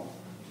formal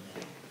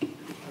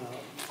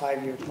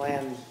 5-year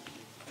plan,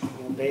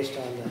 you know, based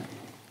on the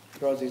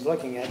roads he's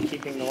looking at,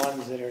 keeping the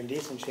ones that are in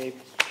decent shape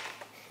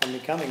from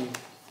becoming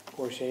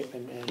poor shape,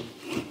 and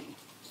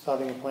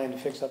starting a plan to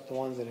fix up the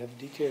ones that have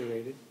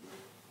deteriorated.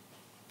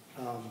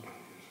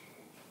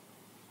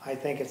 I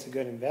think it's a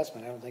good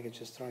investment. I don't think it's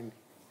just throwing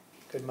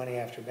good money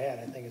after bad.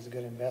 I think it's a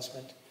good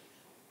investment.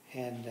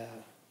 And,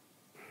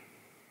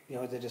 you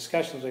know, the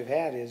discussions we've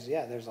had is,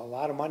 yeah, there's a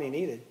lot of money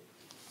needed.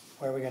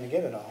 Where are we gonna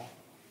get it all?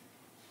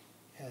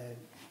 And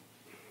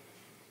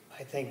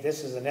I think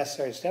this is a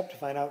necessary step to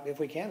find out if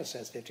we can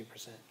assess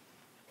 50%.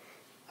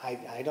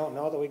 I don't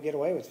know that we get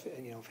away with,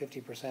 you know,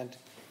 50%,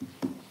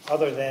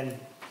 other than,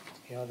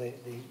 you know, the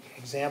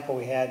example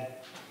we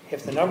had,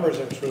 if the numbers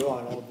are true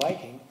on Old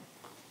Viking,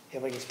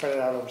 if we can spread it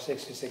out over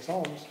 66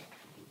 homes,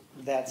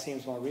 that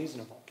seems more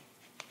reasonable.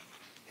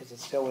 Is it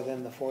still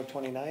within the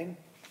 429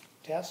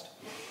 test?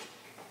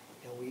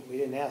 You know, we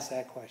didn't ask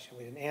that question.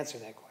 We didn't answer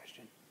that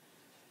question.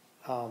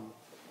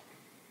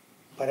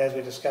 But as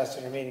we discussed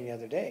in our meeting the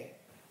other day,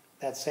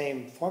 that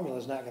same formula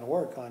is not going to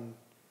work on,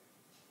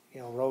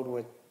 you know, a road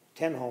with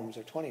 10 homes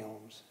or 20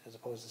 homes as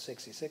opposed to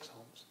 66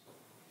 homes.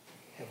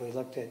 If we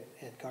looked at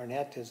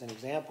Garnett as an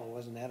example,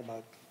 wasn't that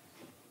about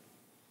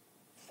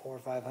 $400,000 or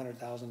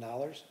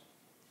 $500,000?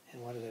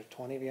 And what are there,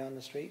 20 of you on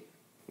the street?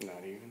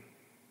 Not even,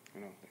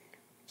 I don't think.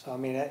 So I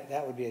mean,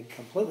 that would be a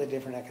completely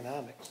different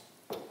economics,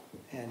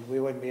 and we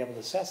wouldn't be able to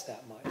assess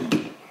that much.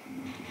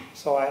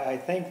 So I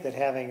think that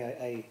having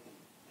a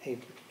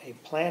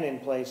plan in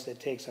place that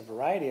takes a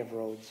variety of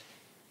roads,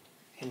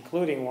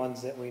 including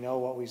ones that we know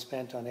what we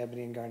spent on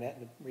Ebony and Garnett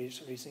in the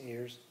recent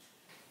years,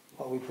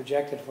 what we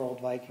projected for Old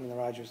Viking and the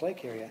Rogers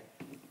Lake area,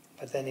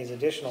 but then these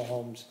additional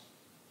homes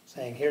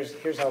saying, here's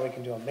how we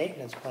can do a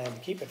maintenance plan to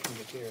keep it from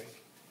deteriorating.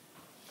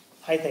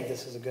 I think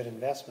this is a good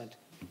investment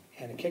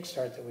and a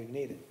kickstart that we've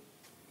needed.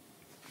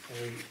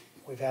 And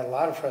we've had a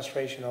lot of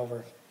frustration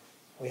over,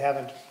 we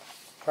haven't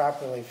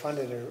properly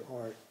funded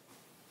or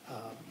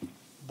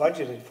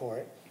budgeted for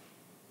it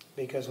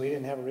because we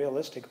didn't have a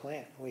realistic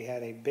plan. We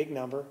had a big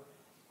number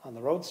on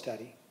the road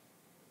study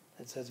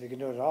that says if you can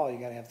do it at all, you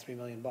gotta have $3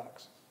 million.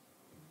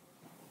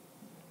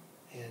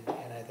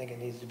 And I think it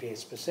needs to be a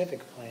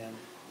specific plan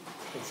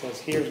that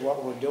says, here's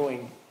what we're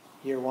doing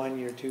year 1,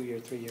 year 2, year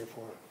 3, year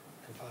 4,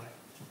 and 5.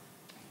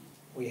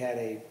 We had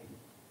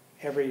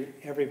every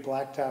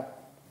blacktop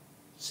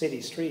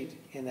city street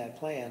in that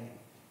plan,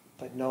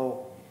 but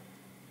no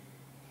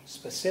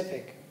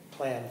specific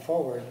plan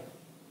forward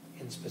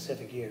in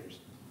specific years.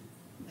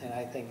 And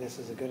I think this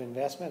is a good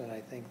investment, and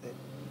I think that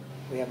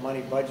we have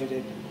money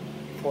budgeted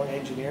for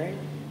engineering,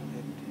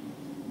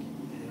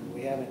 and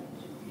we haven't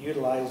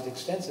utilized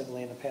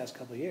extensively in the past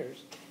couple of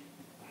years.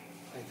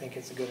 I think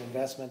it's a good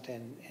investment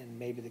and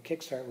maybe the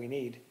kickstart we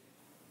need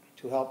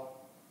to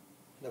help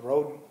the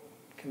road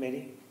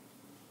committee,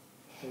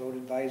 the road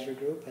advisory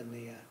group, and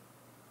the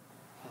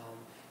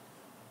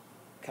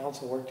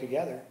council work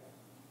together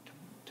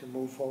to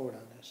move forward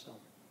on this. So,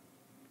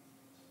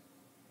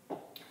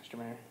 Mr.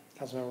 Mayor,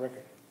 Councilmember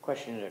Rickard.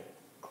 question to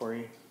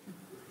Corey.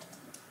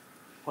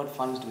 What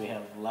funds do we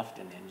have left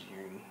in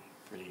engineering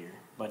for the year,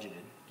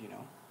 budgeted, do you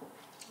know?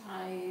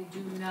 I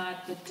do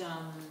not, but,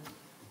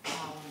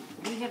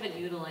 we haven't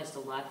utilized a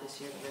lot this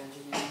year for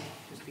engineering,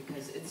 just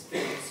because it's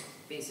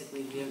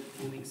basically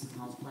doing some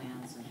house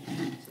plans and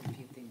some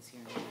few things here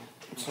and there.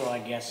 So I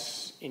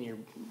guess, in your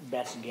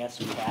best guess,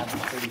 we have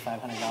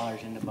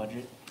 $3,500 in the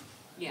budget?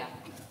 Yeah.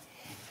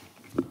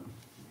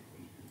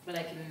 But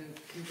I can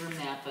confirm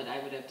that, but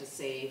I would have to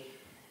say,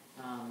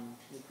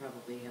 we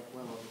probably have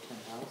well over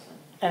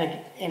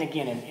 10,000. And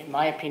again, in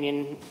my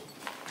opinion,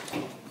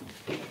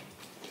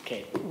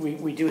 okay,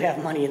 we do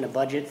have money in the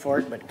budget for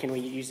it, but can we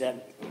use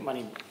that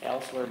money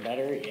elsewhere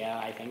better? Yeah,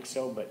 I think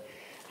so, but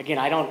again,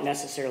 I don't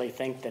necessarily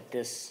think that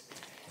this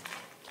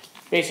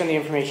based on the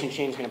information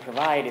Shane's gonna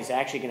provide, is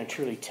actually gonna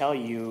truly tell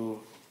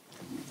you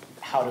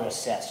how to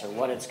assess, or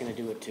what it's gonna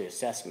do to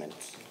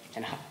assessments,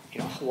 and how, you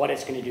know, what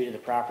it's gonna do to the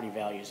property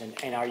values,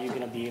 and are you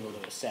gonna be able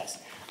to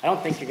assess? I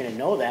don't think you're gonna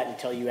know that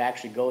until you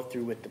actually go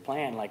through with the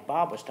plan, like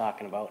Bob was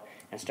talking about,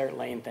 and start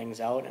laying things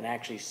out and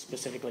actually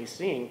specifically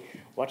seeing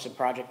what's the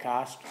project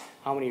cost,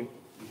 how many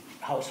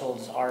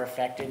households are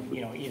affected, you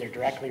know, either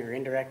directly or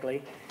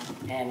indirectly,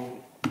 and,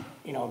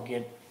 you know,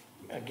 get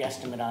a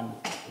guesstimate on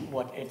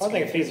what it's. I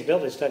think a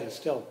feasibility study is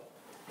still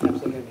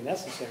absolutely gonna be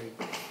necessary,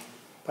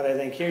 but I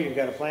think here you've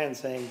got a plan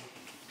saying,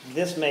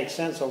 this makes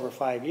sense over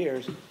 5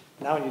 years.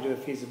 Now when you do a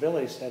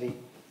feasibility study,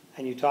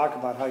 and you talk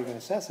about how you're gonna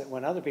assess it,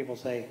 when other people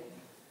say,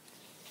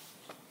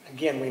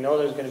 again, we know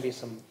there's gonna be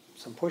some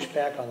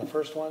pushback on the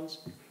first ones,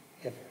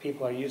 if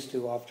people are used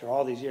to, after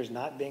all these years,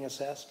 not being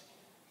assessed.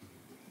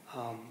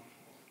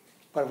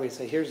 But if we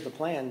say, here's the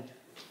plan,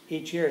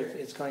 each year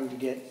it's going to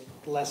get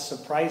less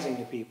surprising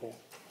to people,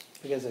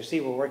 because they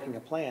see we're working a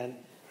plan,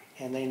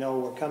 and they know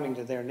we're coming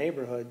to their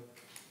neighborhood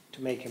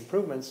to make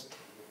improvements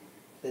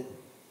that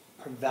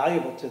are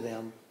valuable to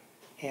them,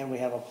 and we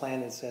have a plan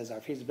that says, our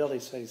feasibility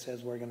study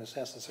says we're gonna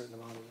assess a certain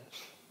amount of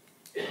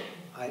this.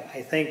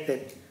 I think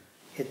that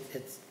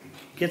it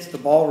gets the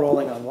ball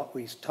rolling on what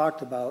we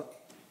talked about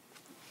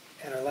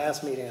at our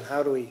last meeting, and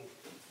how do we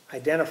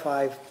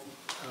identify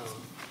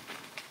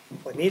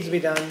what needs to be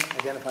done,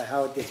 identify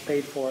how it gets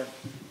paid for,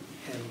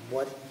 and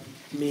what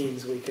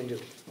means we can do,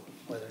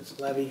 whether it's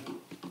levy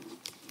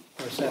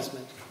or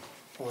assessment,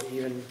 or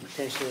even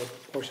potentially a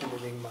portion of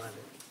it being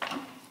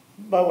bonded.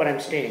 But what I'm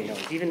stating though,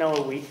 is even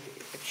though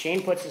if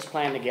Shane puts his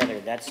plan together,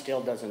 that still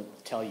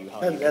doesn't tell you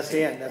how. That's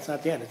the end, that's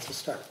not the end, it's the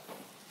start.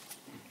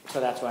 So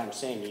that's why I'm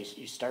saying,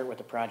 you start with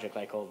a project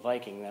like Old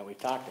Viking that we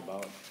talked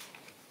about.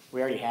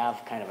 We already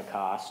have kind of a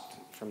cost.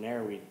 From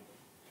there, we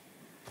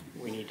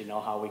need to know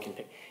how we can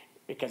pick.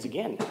 Because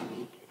again,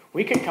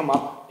 we could come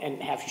up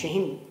and have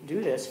Shane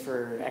do this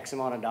for X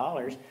amount of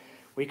dollars.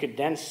 We could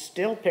then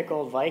still pick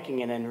Old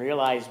Viking and then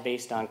realize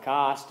based on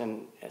cost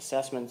and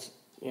assessments,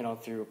 you know,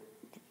 through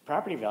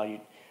property value,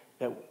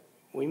 that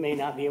we may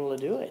not be able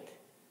to do it.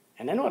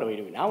 And then what do we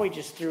do? Now we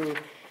just threw,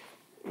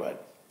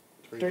 what,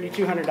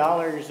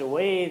 $3,200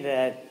 away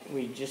that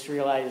we just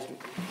realized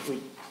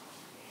we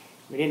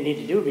didn't need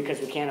to do because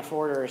we can't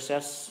afford or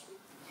assess,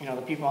 you know,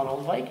 the people on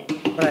Old Viking.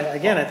 But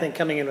again, I think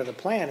coming in with a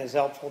plan is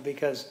helpful,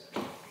 because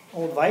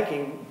Old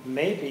Viking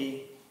may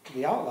be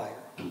the outlier.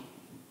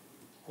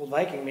 Old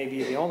Viking may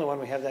be the only one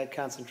we have that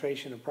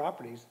concentration of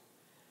properties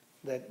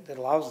that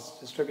allows us to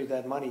distribute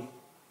that money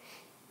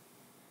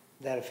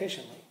that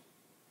efficiently.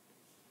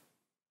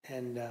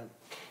 And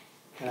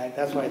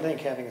that's why I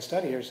think having a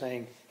study here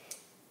saying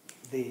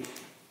the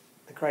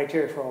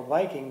criteria for Old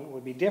Viking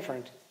would be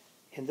different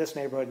in this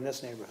neighborhood and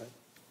this neighborhood.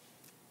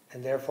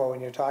 And therefore,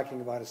 when you're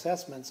talking about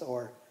assessments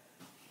or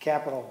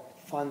capital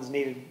funds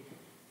needed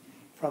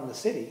from the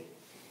city,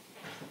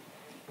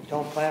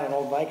 don't plan on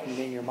Old Viking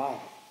being your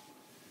model.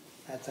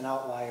 That's an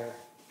outlier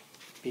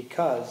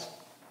because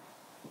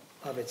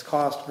of its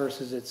cost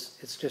versus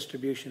its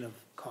distribution of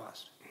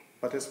cost.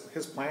 But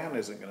his plan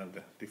isn't gonna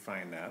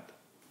define that.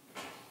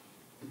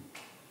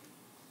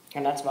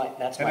 And that's my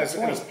And his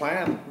point.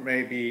 plan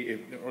may be, is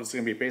it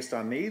gonna be based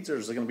on needs, or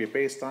is it gonna be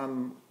based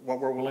on what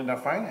we're willing to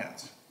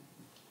finance?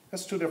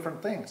 That's two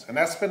different things, and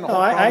that's been the No,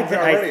 whole I problem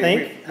already.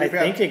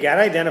 think you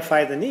gotta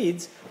identify the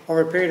needs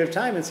over a period of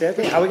time and say,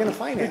 okay, how are we gonna We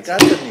finance it?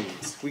 got the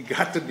needs, we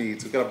got the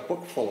needs, we got a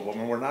book full of them,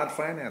 and we're not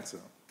financing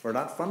them, we're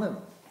not funding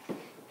them.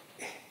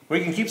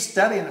 We can keep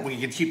studying it, we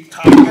can keep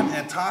talking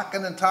and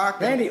talking and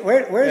talking. Randy,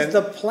 where's And-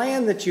 the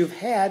plan that you've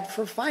had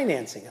for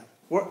financing them?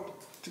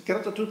 To get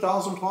up to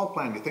 2012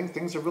 plan, do you think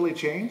things have really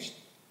changed?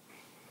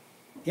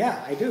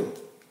 Yeah, I do.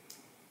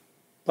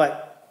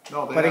 But,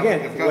 No, they but haven't, again,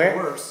 they've gotten where,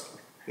 worse.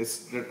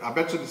 I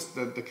bet you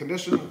the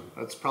condition,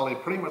 it's probably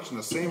pretty much in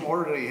the same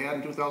order that you had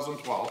in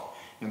 2012,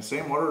 in the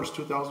same order as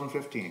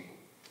 2015.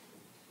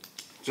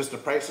 Just the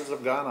prices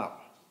have gone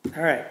up,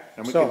 all right,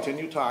 and we so,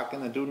 continue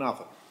talking and do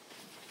nothing.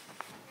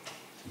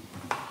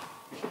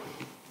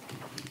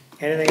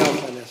 anything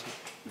else on this one?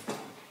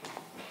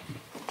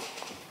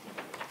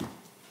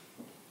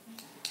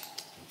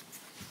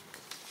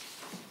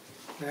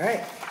 All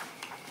right.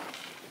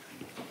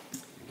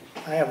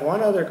 I have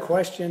one other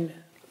question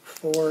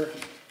for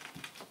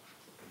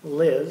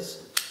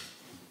Liz,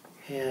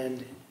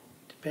 and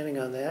depending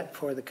on that,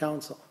 for the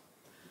council.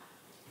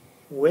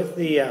 With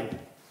the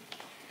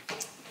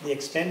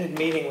extended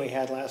meeting we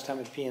had last time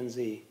at P and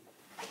Z,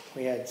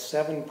 we had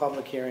 7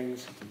 public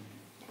hearings.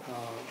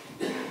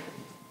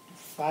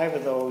 5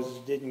 of those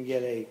didn't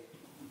get a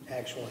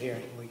actual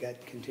hearing, we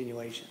got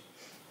continuation.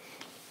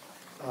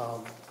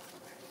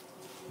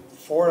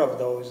 4 of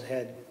those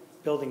had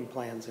building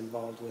plans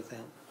involved with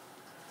them.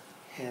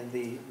 And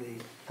the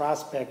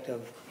prospect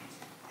of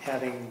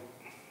having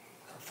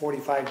a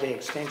 45-day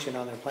extension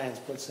on their plans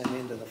puts them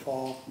into the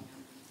fall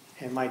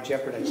and might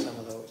jeopardize some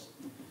of those.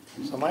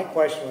 So my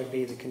question would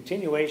be, the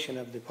continuation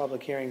of the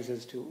public hearings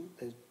is to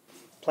the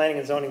Planning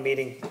and Zoning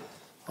meeting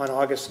on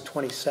August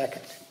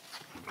 22nd.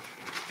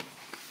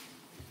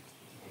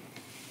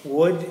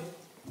 would,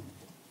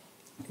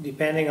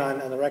 depending on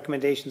the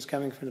recommendations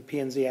coming from the P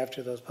and Z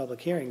after those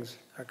public hearings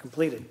are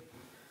completed,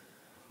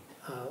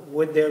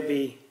 would there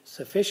be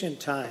sufficient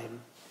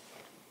time,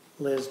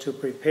 Liz, to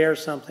prepare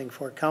something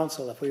for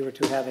council if we were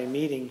to have a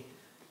meeting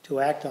to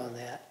act on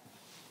that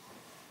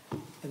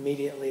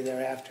immediately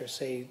thereafter,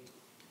 say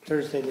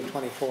Thursday the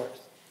 24th?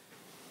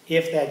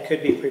 If that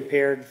could be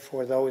prepared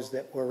for those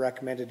that were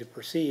recommended to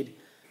proceed,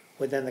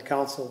 would then the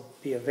council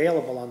be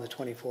available on the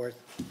 24th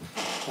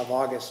of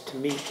August to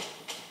meet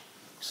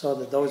so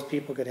that those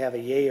people could have a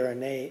yay or a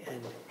nay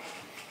and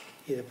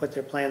either put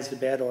their plans to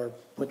bed or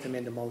put them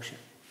into motion?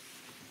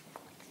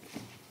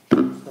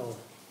 So,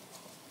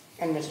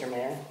 And Mr.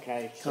 Mayor, can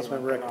I say Councilmember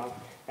one Rick. thing wrong?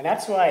 And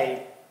that's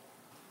why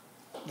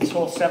this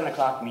whole 7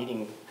 o'clock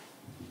meeting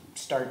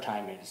start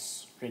time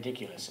is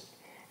ridiculous.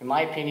 In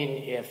my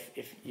opinion,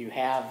 if you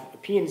have a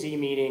P and Z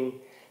meeting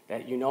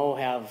that you know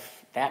have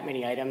that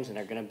many items and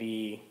are gonna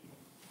be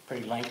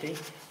pretty lengthy,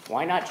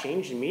 why not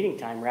change the meeting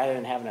time rather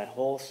than having a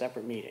whole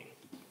separate meeting?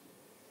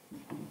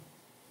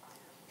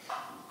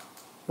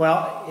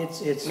 well,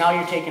 it's. Now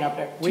you're taking up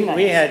two We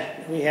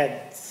nights. we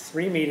had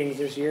 3 meetings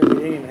this year we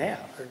didn't even have,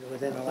 or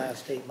within the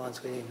last 8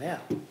 months we didn't even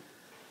have.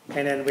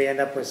 And then we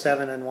end up with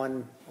 7 in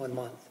one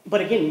month.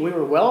 But again, we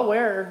were well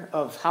aware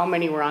of how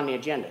many were on the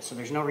agenda, so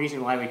there's no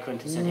reason why we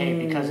couldn't have said,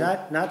 hey, because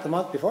Not the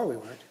month before we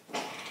weren't.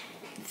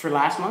 for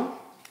last month?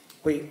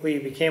 We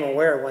became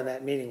aware when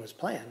that meeting was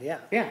planned, yeah.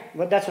 Yeah,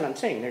 but that's what I'm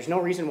saying. There's no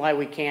reason why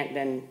we can't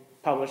then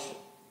publish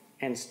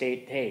and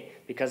state, hey,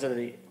 because of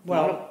the.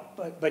 Well,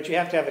 but you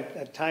have to have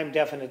a time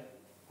definite,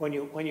 when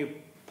you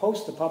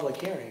post the public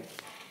hearing,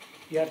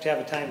 you have to have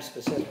a time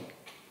specific.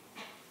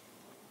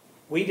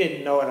 We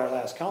didn't know at our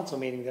last council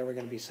meeting there were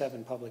gonna be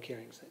 7 public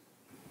hearings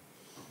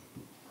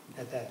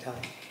at that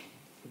time.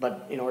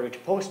 But in order to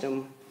post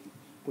them,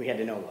 we had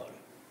to know about them.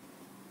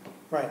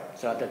 Right.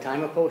 So at the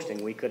time of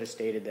posting, we could have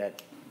stated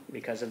that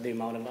because of the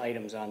amount of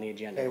items on the Okay,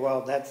 agenda. well,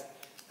 that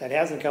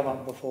hasn't come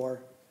up before,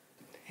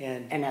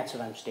 and And that's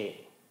what I'm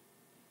stating.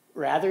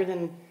 Rather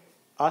than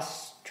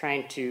us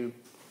trying to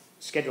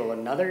schedule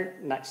another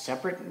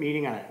separate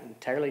meeting on an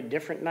entirely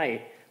different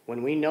night,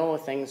 when we know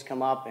things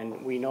come up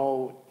and we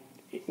know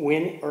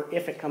when or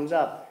if it comes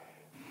up,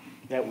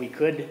 that we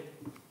could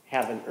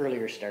have an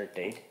earlier start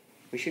date,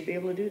 we should be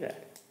able to do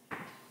that.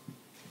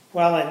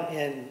 well,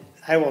 and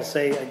I will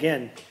say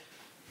again,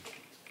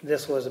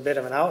 this was a bit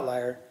of an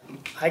outlier.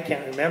 I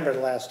can't remember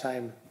the last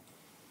time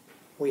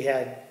we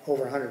had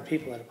over 100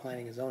 people at a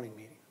planning and zoning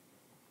meeting.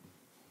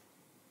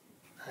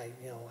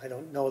 I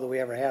don't know that we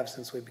ever have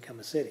since we become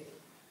a city.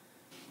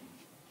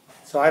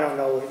 So I don't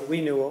know,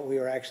 we knew what we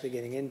were actually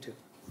getting into.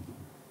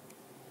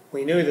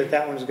 We knew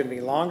that one was gonna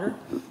be longer.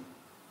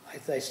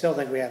 I still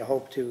think we had a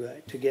hope to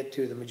get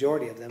to the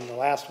majority of them, the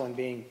last one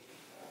being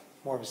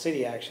more of a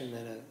city action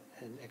than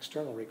an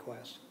external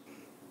request.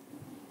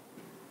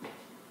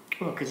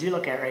 Well, because you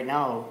look at right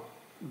now,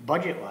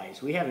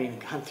 budget-wise, we haven't even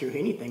gone through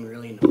anything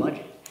really in the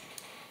budget.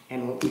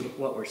 And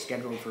what we're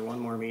scheduled for one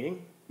more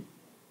meeting?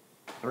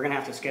 We're gonna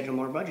have to schedule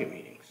more budget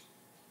meetings.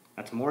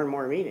 That's more and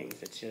more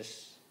meetings. It's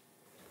just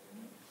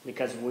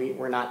because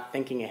we're not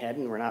thinking ahead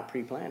and we're not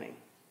pre-planning.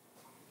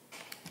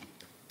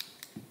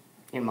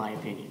 In my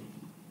opinion.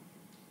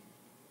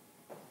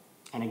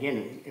 And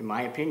again, in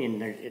my opinion,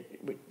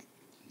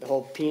 the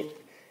whole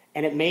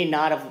and it may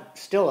not have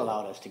still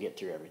allowed us to get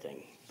through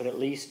everything, but at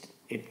least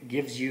it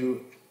gives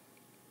you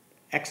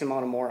X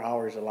amount of more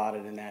hours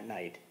allotted in that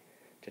night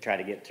to try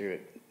to get through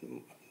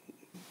it,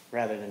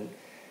 rather than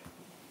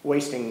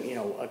wasting,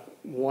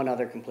 one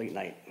other complete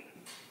night.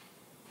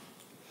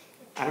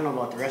 I don't know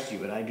about the rest of you,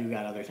 but I do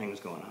got other things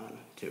going on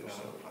too,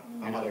 so.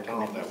 I'm And out other of town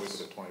that week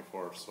commitments. of the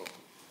 24th, so,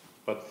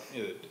 but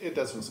it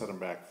doesn't set them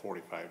back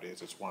 45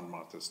 days, it's 1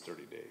 month, it's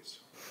 30 days.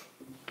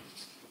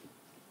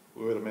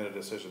 We would have made a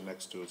decision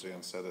next Tuesday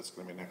and said it's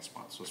gonna be next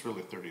month, so it's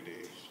really 30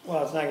 days.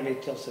 Well, it's not gonna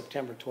be till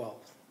September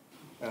 12th.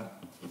 Yeah,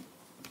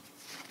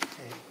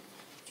 Okay.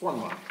 it's 1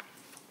 month,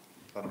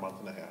 about a month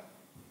and a half.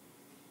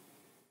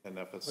 And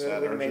if it's We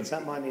that would have made urgent.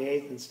 something on the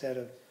 8th instead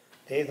of,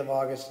 the 8th of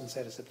August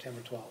instead of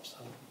September 12th, so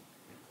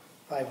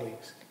 5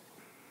 weeks.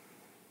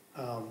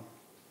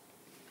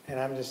 And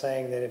I'm just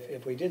saying that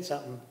if we did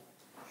something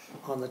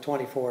on the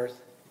 24th,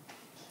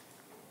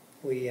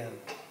 we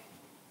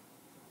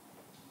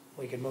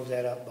could move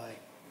that up by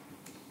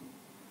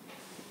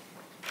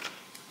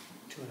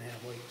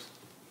 2.5 weeks.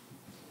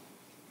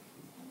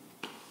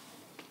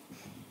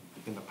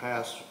 In the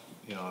past,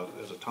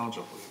 as a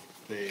township,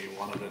 they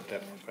wanted it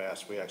that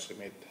fast, we actually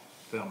made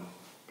them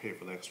pay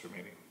for the extra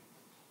meeting.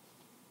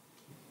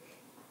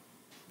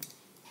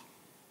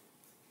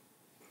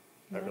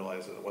 I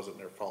realize that it wasn't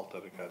their fault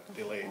that it got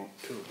delayed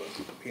too, but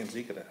the P and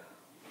Z could have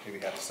maybe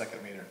had a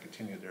second meeting or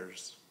continued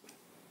theirs.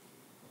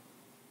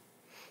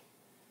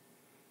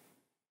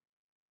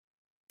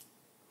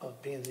 Well,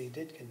 P and Z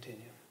did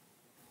continue.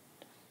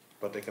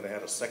 But they could have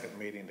had a second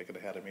meeting, they could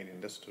have had a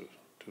meeting this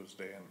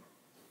Tuesday, and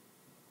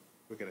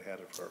we could have had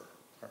it for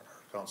our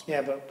council.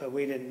 Yeah, but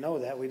we didn't know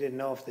that. We didn't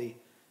know if the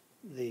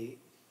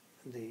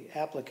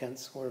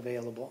applicants were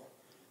available.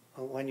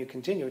 when you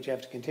continue it, you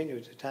have to continue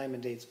it to time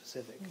and date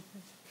specific.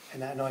 And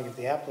not knowing if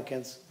the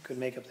applicants could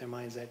make up their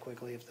minds that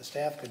quickly, if the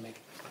staff could make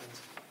up their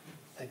minds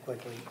that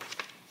quickly.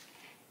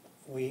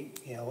 We,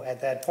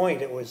 at that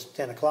point, it was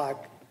 10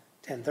 o'clock,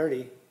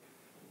 10:30.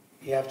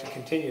 You have to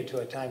continue to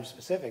a time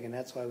specific, and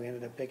that's why we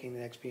ended up picking the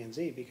next P and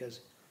Z, because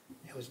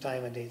it was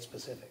time and date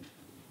specific,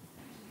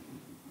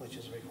 which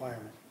is a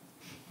requirement.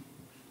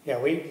 Yeah,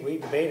 we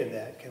debated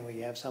that. Can we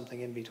have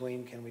something in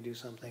between? Can we do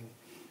something?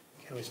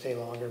 Can we stay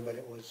longer? But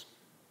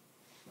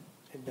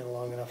it'd been a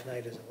long enough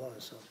night as it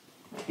was, so.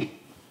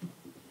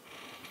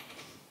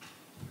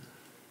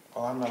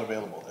 Well, I'm not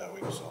available that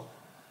week, so.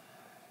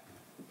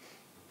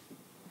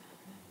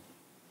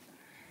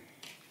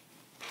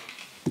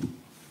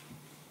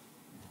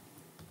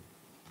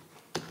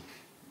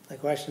 The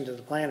question to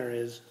the planner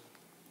is,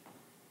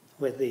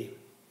 with the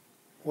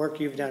work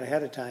you've done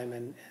ahead of time,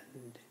 and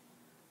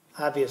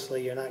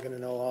obviously you're not gonna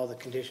know all the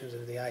conditions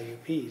of the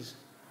IUPs,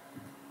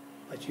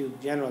 but you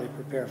generally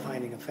prepare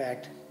finding a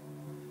fact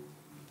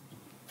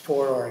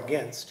for or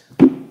against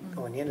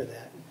going into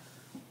that.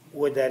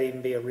 Would that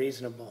even be a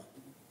reasonable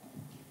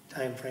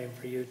time frame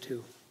for you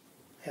to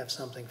have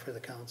something for the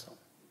council?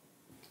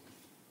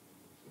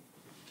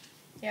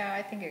 Yeah,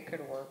 I think it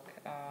could work.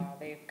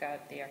 They've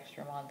got the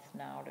extra month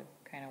now to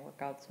kind of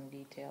work out some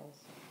details,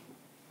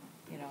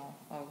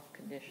 of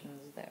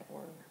conditions that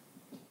were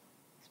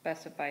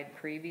specified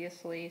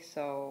previously,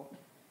 so,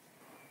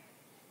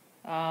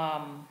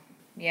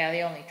 yeah,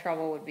 the only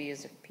trouble would be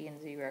is if P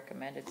and Z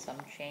recommended some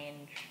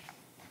change,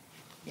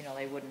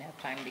 they wouldn't have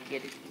time to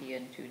get it to you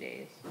in 2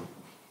 days.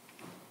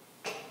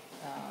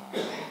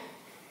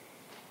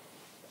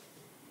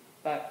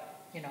 But,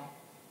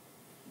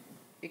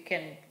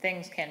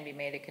 things can be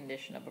made a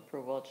condition of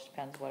approval, it just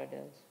depends what it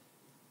is.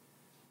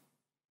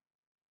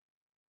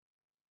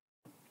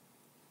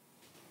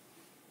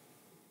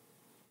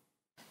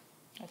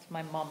 It's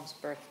my mom's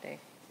birthday,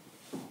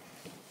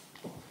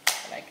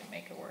 but I can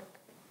make it work.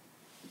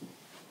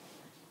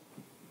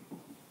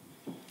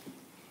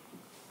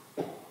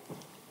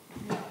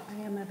 I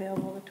am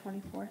available the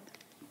 24th.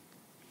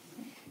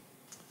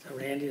 So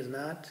Randy is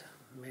not,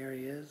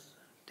 Mary is,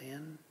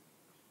 Dan?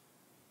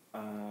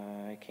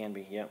 I can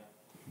be, yep.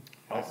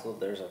 Also,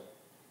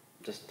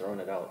 just throwing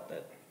it out,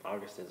 that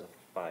August is a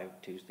 5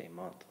 Tuesday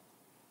month.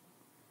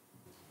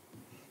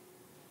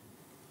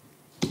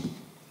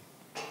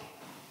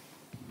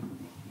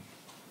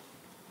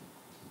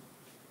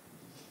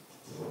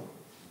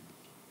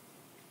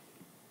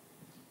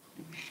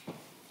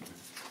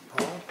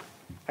 Paul?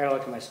 I gotta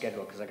look at my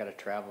schedule, cause I gotta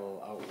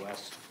travel out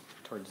west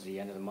towards the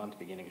end of the month,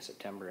 beginning of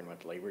September, and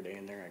with Labor Day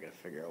in there, I gotta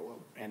figure out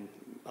and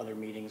other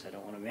meetings I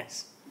don't wanna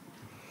miss.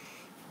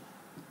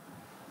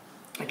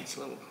 I think it's a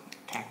little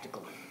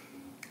tactical.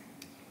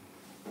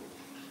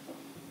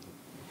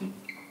 All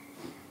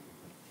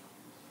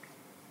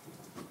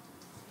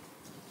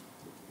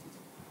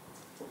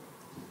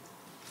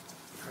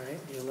right,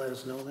 you'll let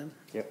us know then?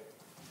 Yep.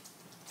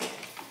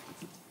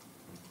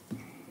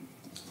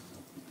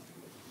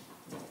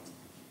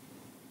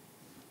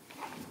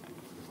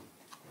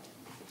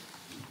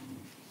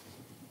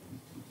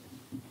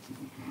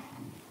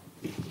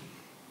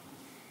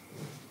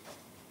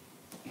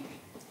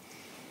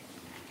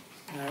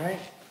 All right.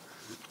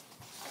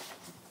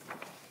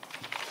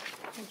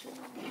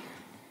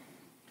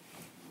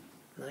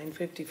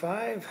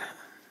 9:55,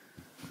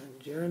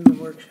 adjourn the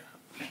workshop.